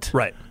not.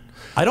 right.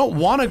 I don't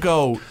want to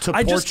go to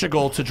I just-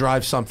 Portugal to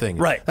drive something.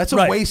 Right. That's a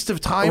right. waste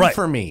of time Right.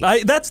 for me.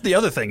 That's the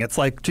other thing. It's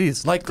like,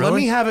 geez. Let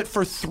really? me have it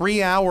for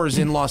 3 hours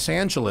in Los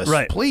Angeles,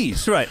 Right.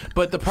 please. Right.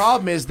 But the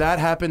problem is that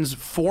happens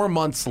 4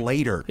 months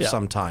later Yeah.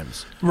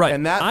 sometimes. Right.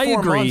 And that I 4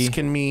 agree. months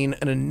can mean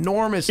an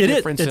enormous It is.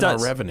 difference It in our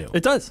does. revenue.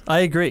 It does. I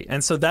agree.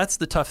 And so that's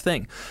the tough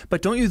thing.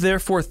 But don't you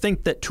therefore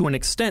think that to an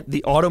extent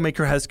the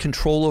automaker has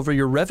control over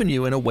your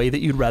revenue in a way that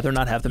you'd rather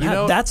not have them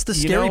have? That's the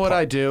scary You know what part.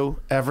 I do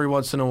every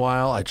once in a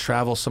while? I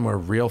travel somewhere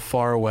real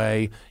far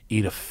away,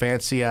 eat a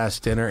fancy ass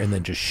dinner, and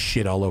then just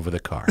shit all over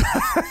the car.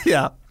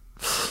 Yeah.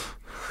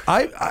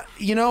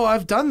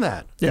 I've done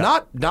that. Yeah.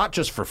 Not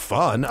just for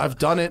fun. I've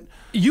done it.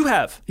 You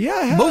have. Yeah,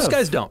 I have. Most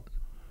guys don't.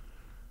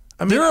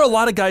 I mean, There are a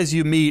lot of guys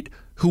you meet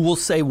who will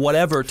say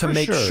whatever to For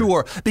make sure.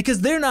 sure,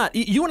 because they're not.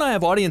 You and I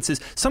have audiences.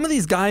 Some of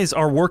these guys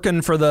are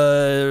working for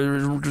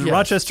the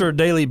Rochester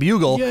Daily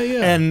Bugle, Yeah,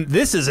 yeah. and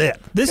this is it.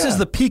 This is Yeah.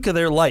 the peak of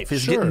their life,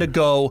 is Sure. getting to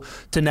go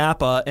to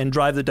Napa and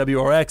drive the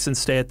WRX and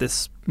stay at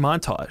this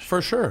Montage.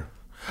 For sure.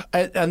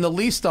 And the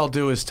least I'll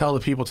do is tell the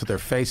people to their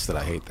face that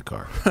I hate the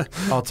car.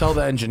 I'll tell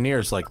the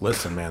engineers,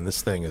 listen, man,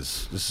 this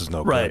is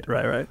no Right, good.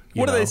 right. You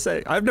What do know? they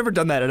say? I've never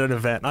done that at an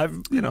event. I've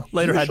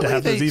later had to Usually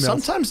have those emails.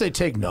 Sometimes they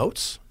take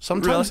notes.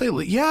 Sometimes they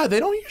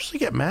don't usually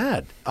get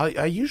mad.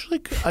 I usually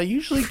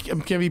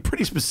can be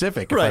pretty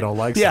specific if I don't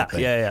like something.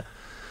 Yeah.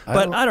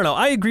 But I don't know.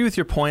 I agree with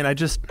your point. I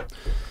just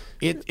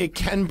It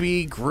can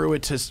be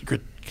gratuitous.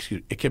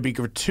 It can be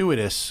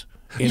gratuitous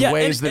in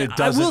ways and that it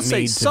doesn't I will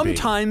say need to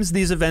sometimes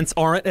these events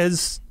aren't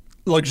as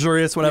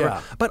luxurious, whatever.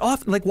 Yeah. But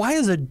often, why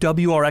is a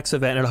WRX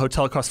event at a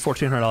hotel cost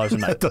 $1,400 a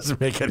night? That doesn't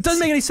make any. It doesn't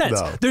make any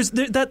sense.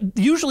 No.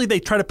 Usually they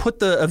try to put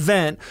the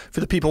event, for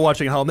the people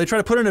watching at home, they try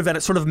to put an event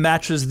that sort of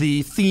matches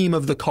the theme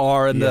of the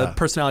car and the Yeah.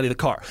 personality of the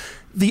car.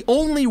 The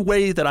only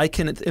way that I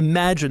can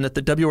imagine that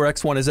the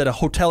WRX one is at a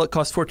hotel that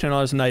costs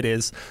 $1,400 a night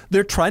is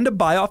they're trying to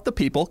buy off the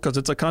people because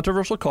it's a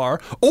controversial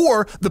car,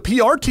 or the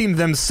PR team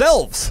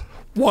themselves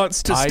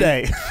wants to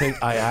stay.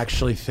 I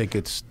actually think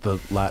it's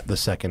the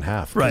second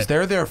half. Right. Because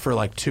they're there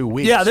for 2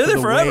 weeks. Yeah, they're for there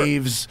the forever.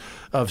 waves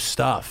of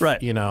stuff.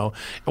 Right.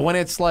 When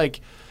it's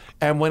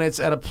and when it's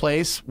at a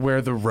place where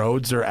the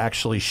roads are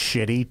actually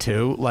shitty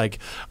too.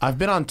 I've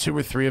been on 2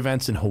 or 3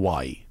 events in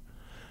Hawaii.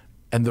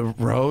 And the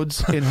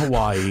roads in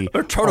Hawaii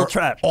Are total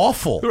trap.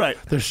 awful. Right.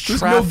 There's no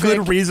traffic.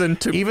 good reason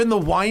to. Even the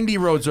windy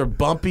roads are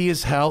bumpy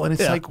as hell, and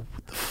it's Yeah. like, what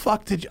the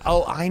fuck did you?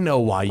 Oh, I know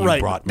why you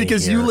Right, brought me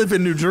because here. you live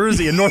in New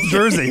Jersey, in North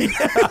Jersey.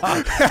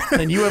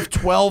 and you have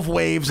 12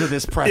 waves of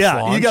this press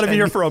Yeah, launch. you got to be and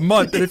here for a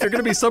month. And if you're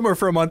going to be somewhere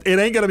for a month, it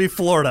ain't going to be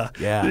Florida.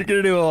 Yeah. You're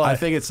going to do a lot. I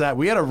think it's that.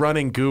 We had a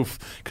running goof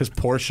because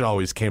Porsche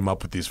always came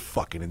up with these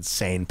fucking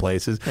insane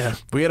places. Yeah.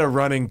 We had a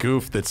running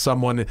goof that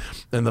someone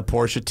in the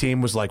Porsche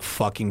team was like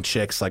fucking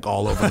chicks like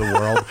all over the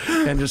world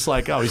and just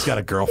like, oh, he's got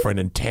a girlfriend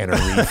in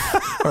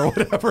Tenerife or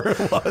whatever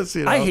it was.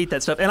 You know? I hate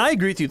that stuff. And I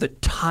agree with you. The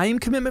time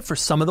commitment for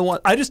some of the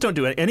ones, I just don't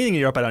do it. Anything in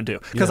Europe, I don't do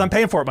because I'm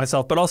paying for it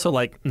myself. But also,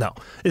 like, no,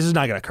 this is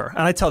not going to occur. And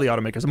I tell the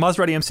automakers, the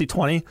Maserati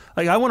MC20,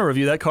 like, I want to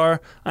review that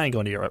car. I ain't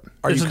going to Europe.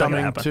 Are It's you just not gonna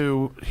coming happen.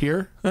 to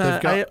here?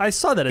 They've got- I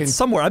saw that it's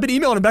somewhere. I've been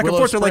emailing them back Willow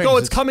and forth. They're like, Springs, oh,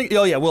 it's coming.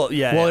 Oh, yeah. Well,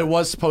 yeah. Well, yeah. it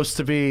was supposed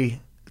to be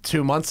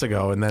 2 months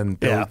ago, and then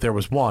there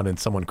was one, and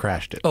someone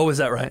crashed it. Oh, is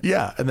that right?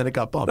 Yeah, and then it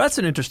got bumped. That's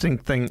an interesting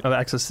thing of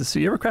access to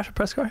see. You ever crash a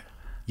press car?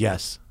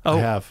 Yes, Oh.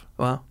 I have.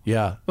 Wow.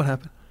 Yeah. What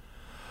happened?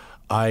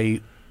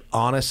 I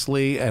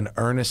honestly and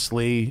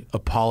earnestly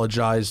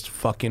apologized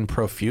fucking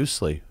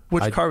profusely.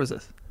 Which car was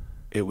this?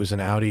 It was an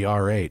Audi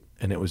R8,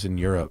 and it was in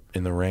Europe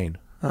in the rain.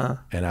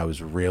 And I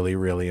was really,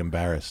 really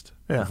embarrassed.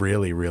 Yeah.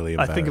 Really, really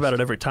embarrassed. I think about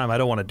it every time. I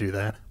don't want to do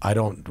that. I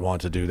don't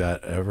want to do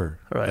that ever.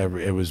 Right.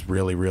 It was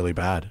really, really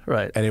bad.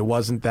 Right. And it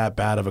wasn't that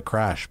bad of a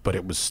crash, but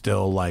it was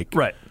still like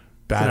Right.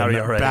 bad, It's an Audi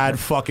R8. bad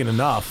fucking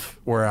enough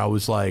where I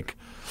was like,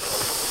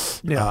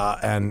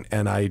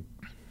 and I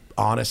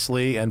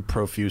honestly and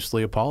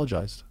profusely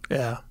apologized.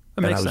 Yeah. That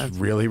And I makes was sense.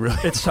 really, really.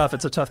 It's tough.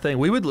 It's a tough thing.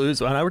 We would lose.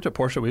 When I worked at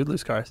Porsche, we would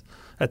lose cars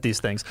at these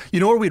things. You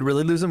know where we'd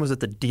really lose them was at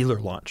the dealer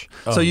launch.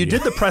 So you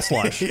did the press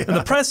launch. And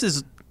the press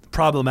is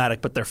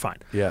problematic, but they're fine.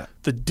 Yeah.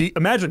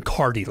 Imagine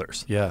car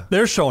dealers. Yeah.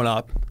 They're showing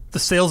up. The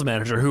sales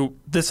manager, who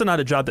this is not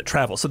a job that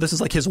travels, so this is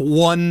like his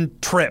one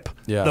trip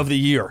of the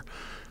year,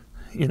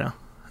 you know,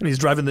 and he's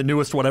driving the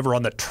newest whatever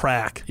on the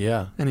track.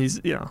 Yeah. And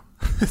he's, you know,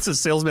 it's a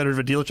sales manager of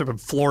a dealership in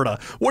Florida.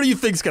 What do you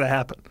think's going to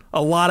happen?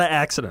 A lot of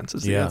accidents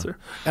is the answer.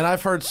 And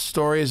I've heard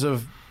stories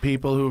of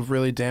people who've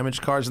really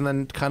damaged cars and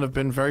then kind of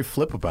been very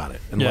flip about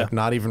it and like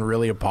not even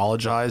really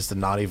apologized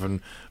and not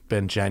even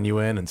been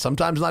genuine and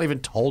sometimes not even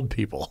told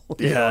people.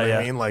 You know what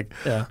I mean? Like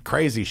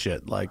crazy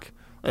shit. Like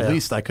at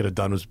least I could have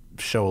done was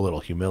show a little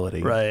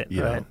humility. Right.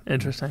 You know?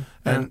 Interesting.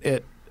 And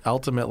it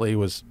ultimately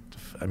was,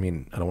 I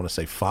mean, I don't want to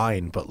say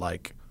fine, but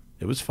like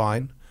it was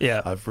fine.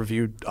 Yeah. I've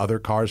reviewed other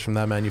cars from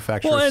that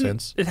manufacturer Well, and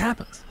since. it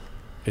happens.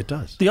 It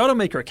does. The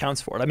automaker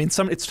accounts for it. I mean,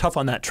 it's tough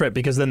on that trip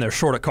because then they're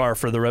short a car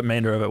for the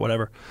remainder of it,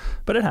 whatever.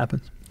 But it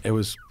happens. It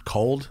was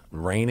cold,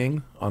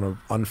 raining on an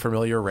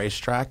unfamiliar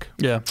racetrack.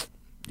 Yeah.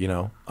 You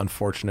know,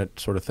 unfortunate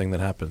sort of thing that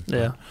happened.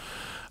 Yeah.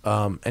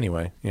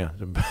 Anyway, yeah.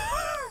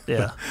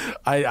 Yeah.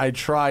 I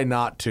try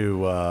not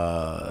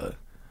to.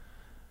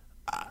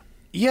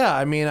 Yeah,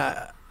 I mean,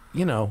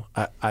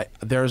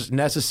 there's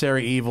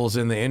necessary evils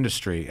in the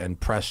industry, and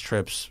press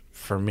trips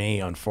for me,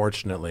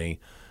 unfortunately.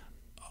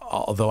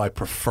 Although I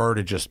prefer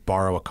to just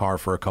borrow a car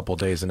for a couple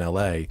days in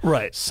LA.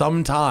 Right.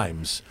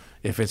 Sometimes,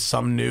 if it's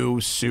some new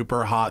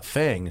super hot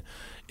thing,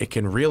 it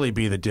can really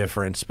be the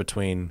difference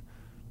between,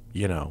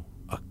 you know,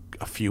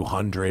 a few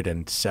hundred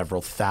and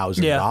several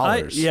thousand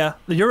dollars.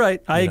 You're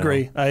right. I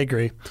agree.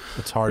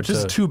 It's hard Which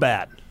is too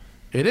bad.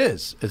 It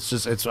is.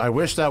 It's. I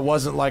wish that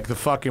wasn't like the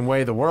fucking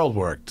way the world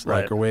worked,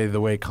 Right. like the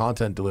way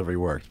content delivery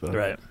worked. But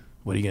Right.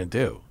 what are you gonna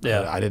do?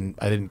 Yeah. I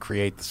didn't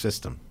create the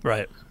system.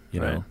 Right. You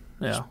know. Right.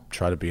 Yeah. Just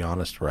try to be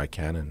honest where I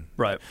can and.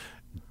 Right.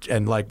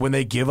 And like when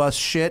they give us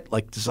shit,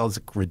 like this all this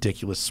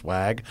ridiculous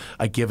swag,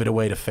 I give it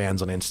away to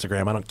fans on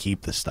Instagram. I don't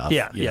keep the stuff.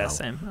 Yeah, you know,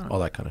 same. All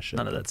that kind of shit.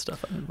 None of that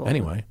stuff I'm involved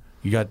Anyway,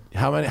 you got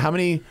how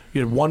many?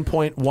 You had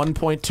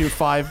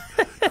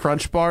 1.25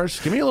 crunch bars.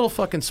 Give me a little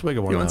fucking swig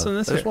of one. You want of some of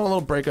those. this I just here? want a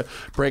little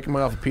breaking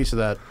off a piece of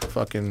that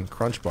fucking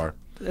crunch bar.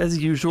 with. As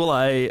usual,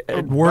 I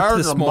at work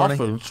this morning.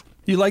 Muffins.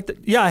 You like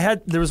that? Yeah,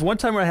 there was one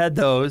time where I had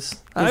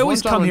those. I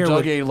always come here Doug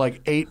with. ate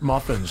like 8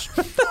 muffins.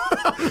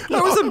 It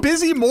was a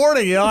busy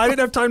morning, you know. I didn't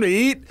have time to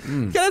eat.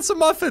 Get some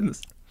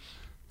muffins.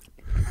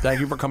 Thank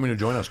you for coming to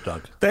join us,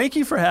 Doug. Thank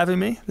you for having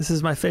me. This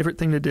is my favorite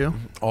thing to do.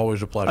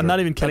 Always a pleasure. I'm not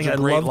even kidding. That's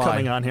I a great love lie.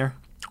 coming on here.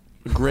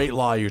 Great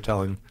lie you're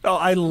telling. Oh,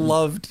 I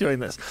loved doing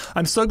this.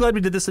 I'm so glad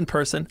we did this in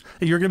person.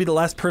 You're going to be the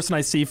last person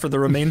I see for the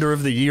remainder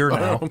of the year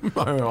now.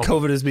 I know.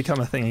 COVID has become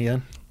a thing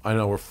again. I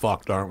know we're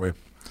fucked, aren't we?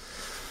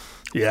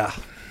 Yeah.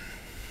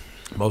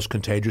 Most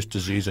contagious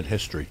disease in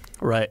history.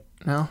 Right.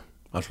 No.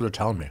 That's what they're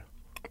telling me.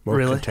 Most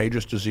Really?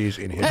 contagious disease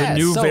in history. The Yeah,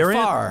 new so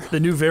variant? far. The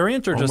new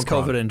variant or just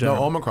Omicron. COVID in general?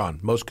 No, Omicron.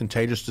 Most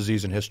contagious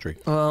disease in history.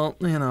 Well,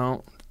 you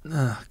know,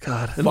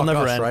 God, it'll Fuck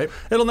never us, end. right?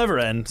 It'll never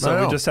end. I So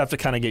we know. just have to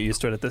kind of get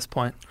used to it at this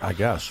point. I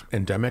guess.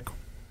 Endemic.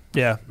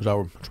 Yeah. Is that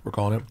what we're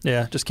calling it?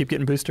 Yeah. Just keep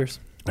getting boosters.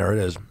 There it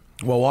is.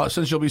 Well,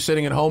 since you'll be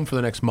sitting at home for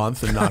the next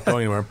month and not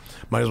going anywhere,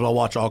 might as well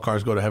watch All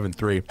Cars Go to Heaven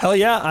 3. Hell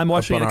yeah. I'm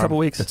watching it in a couple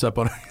weeks. It's up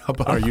on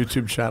our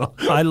YouTube channel.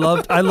 I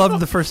loved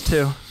the first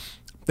two.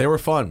 They were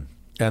fun.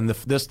 And the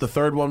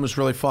third one was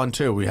really fun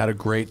too. We had a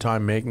great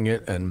time making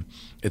it, and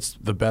it's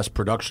the best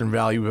production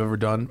value we've ever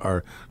done.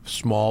 Our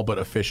small but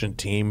efficient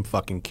team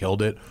fucking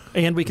killed it.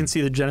 And we can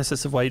see the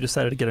genesis of why you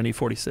decided to get an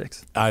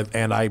E46.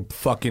 I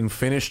fucking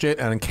finished it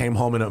and came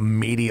home and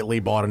immediately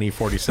bought an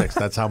E46.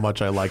 That's how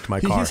much I liked my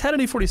car. He's had an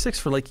E46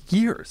 for like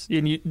years,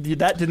 and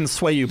that didn't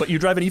sway you. But you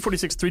drive an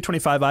E46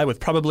 325i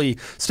with probably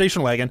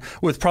station wagon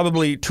with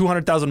probably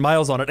 200,000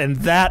 miles on it, and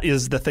that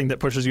is the thing that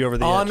pushes you over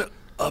the edge.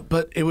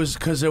 But it was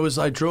because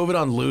I drove it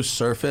on loose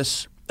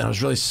surface, and I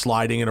was really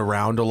sliding it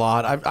around a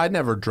lot. I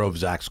never drove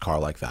Zach's car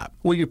like that.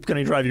 Well, you going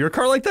to drive your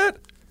car like that?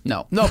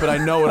 No. No, but I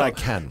know what I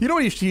can. You know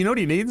what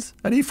he needs?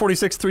 An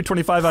E46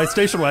 325i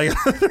station wagon,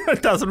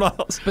 1,000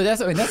 miles. But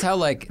that's how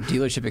like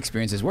dealership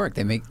experiences work.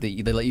 They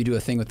let you do a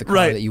thing with the car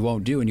Right. that you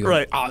won't do, and you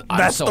Right. go, oh, I'm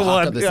That's so the hopped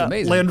one. up, this is Yeah.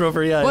 amazing. Land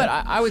Rover, yeah. But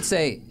yeah. I would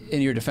say,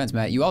 in your defense,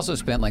 Matt, you also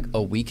spent like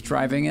a week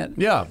driving it.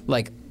 Yeah.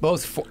 Like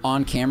both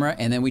on camera,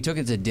 and then we took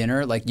it to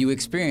dinner. Like you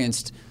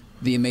experienced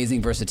the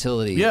amazing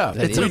versatility. Yeah,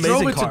 It's an we amazing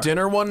drove it car. to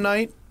dinner one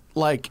night,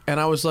 and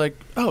I was like,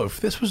 oh, if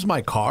this was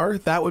my car,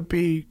 that would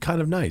be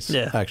kind of nice,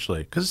 actually,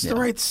 because it's the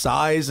right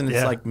size and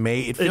it's like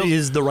made. It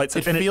is the right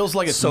size. It feels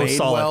like it's so made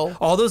solid. well.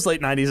 All those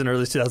late 90s and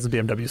early 2000s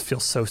BMWs feel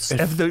so.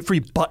 Every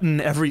button,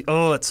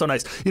 it's so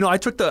nice. You know, I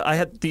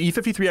had the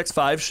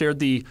E53X5 shared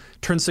the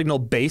turn signal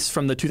base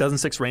from the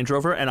 2006 Range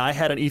Rover, and I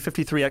had an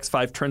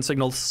E53X5 turn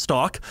signal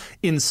stock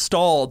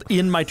installed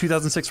in my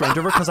 2006 Range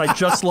Rover because I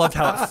just loved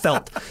how it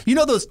felt. You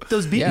know those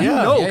beats. Yeah. You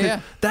know,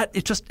 Yeah. that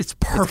it's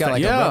perfect. It's got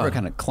like a rubber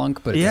kind of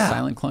clunk, but it's a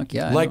silent clunk.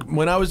 Yeah. I Like know.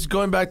 when I was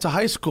going back to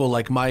high school,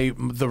 like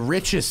the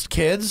richest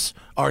kids,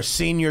 our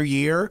senior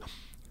year,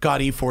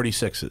 got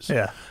E46s.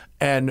 Yeah.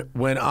 And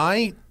when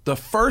the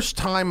first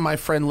time my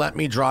friend let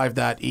me drive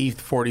that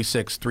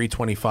E46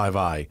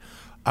 325i,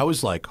 I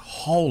was like,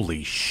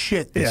 holy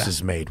shit, this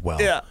is made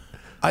well. Yeah.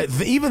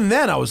 Even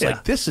then, I was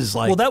like, this is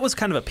like... Well, that was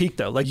kind of a peak,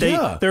 though. Like they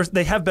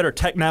have better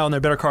tech now and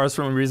they're better cars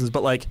for many reasons,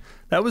 but like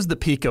that was the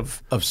peak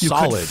of you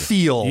solid could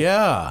feel.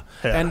 Yeah.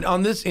 And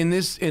on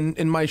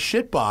in my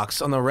shit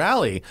box on the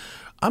rally,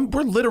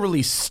 we're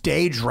literally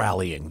stage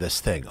rallying this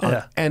thing,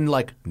 and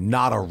like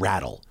not a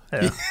rattle.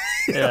 Yeah.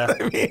 You know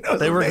what I mean? It was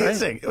They were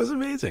amazing. It was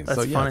amazing. That's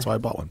funny. That's why I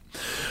bought one.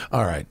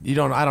 All right.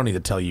 I don't need to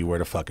tell you where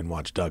to fucking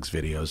watch Doug's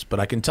videos, but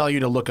I can tell you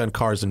to look on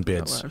Cars and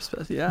Bids.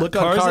 Look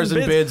on Cars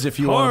and Bids if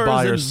you want to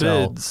buy or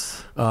sell.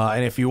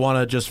 And if you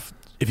want to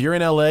if you're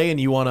in LA and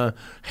you want a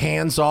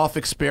hands-off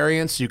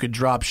experience, you could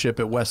drop ship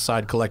at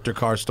Westside Collector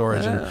Car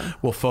Storage, and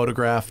we'll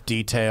photograph,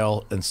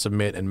 detail, and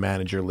submit and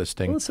manage your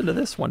listing. Listen to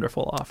this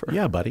wonderful offer.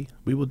 Yeah, buddy.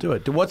 We will do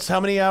it. How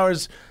many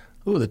hours?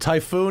 Ooh, the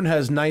Typhoon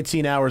has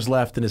 19 hours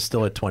left and is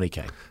still at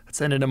 20K.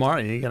 It's ending tomorrow.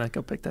 You gonna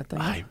go pick that thing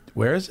up?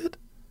 Where is it?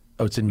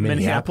 Oh, it's in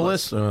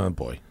Minneapolis? Oh,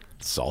 boy.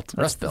 Salt.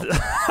 Rust Belt.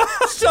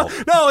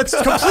 No, it's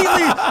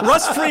completely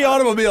rust-free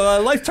automobile. A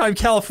lifetime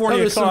California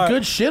there's car. some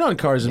good shit on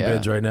Cars and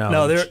Bids right now.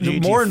 No, they're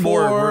more and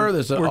more. We're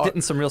GT4,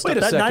 getting some real stuff. Wait a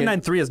That second.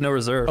 993 has no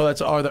reserve. Oh, that's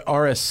the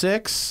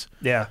RS6?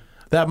 Yeah.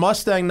 That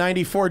Mustang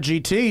 94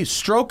 GT,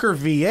 Stroker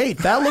V8.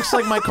 That looks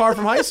like my car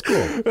from high school.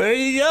 There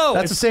you go.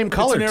 That's the same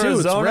color, in too. It's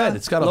Arizona. red.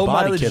 It's got a low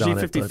body mileage kit on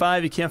it,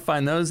 G55. You can't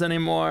find those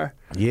anymore.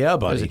 Yeah,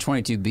 buddy. There's a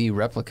 22B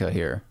replica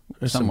here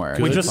somewhere.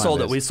 some We good just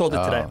sold it. ones. We sold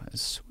it today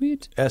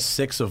Sweet.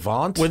 S6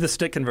 Avant. with the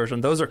stick conversion.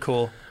 Those are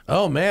cool.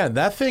 Oh, man.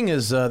 That thing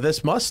is,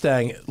 this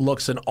Mustang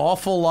looks an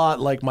awful lot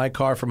like my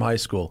car from high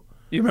school.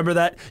 You remember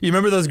that? You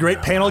remember those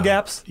great panel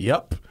gaps?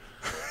 Yep.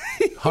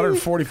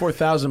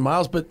 144,000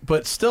 miles,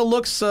 but still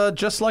looks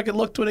just like it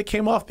looked when it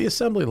came off the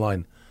assembly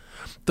line.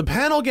 The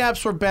panel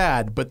gaps were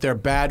bad, but they're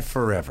bad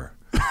forever.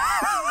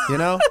 You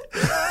know?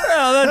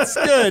 Yeah, that's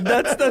good.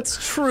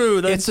 That's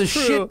true. That's It's a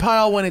true. shit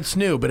pile when it's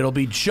new, but it'll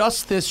be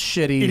just this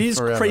shitty It is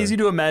forever. crazy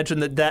to imagine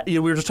that we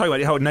were just talking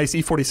about how nice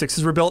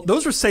E46s were built.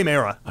 Those were same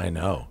era. I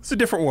know. It's a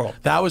different world.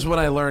 That was when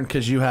I learned,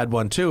 because you had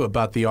one too,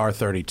 about the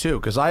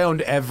R32. Because I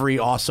owned every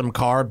awesome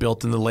car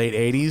built in the late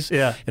 80s.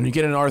 Yeah. And you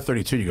get an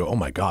R32, you go, oh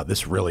my God,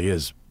 this really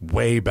is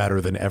way better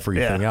than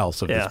everything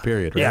else of this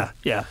period, right?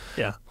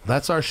 Yeah.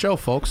 That's our show,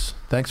 folks.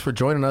 Thanks for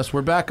joining us.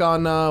 We're back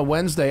on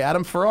Wednesday.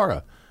 Adam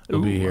Ferrara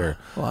will be here.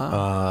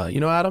 Wow. You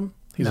know Adam?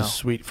 He's a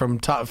sweet from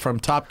Top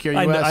Gear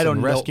US. I don't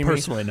and know Rescue Me.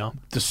 personally. No.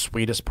 The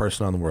sweetest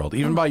person on the world,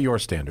 even by your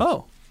standards.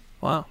 Oh,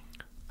 wow.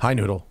 Hi,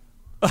 Noodle.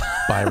 Bye,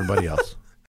 everybody else.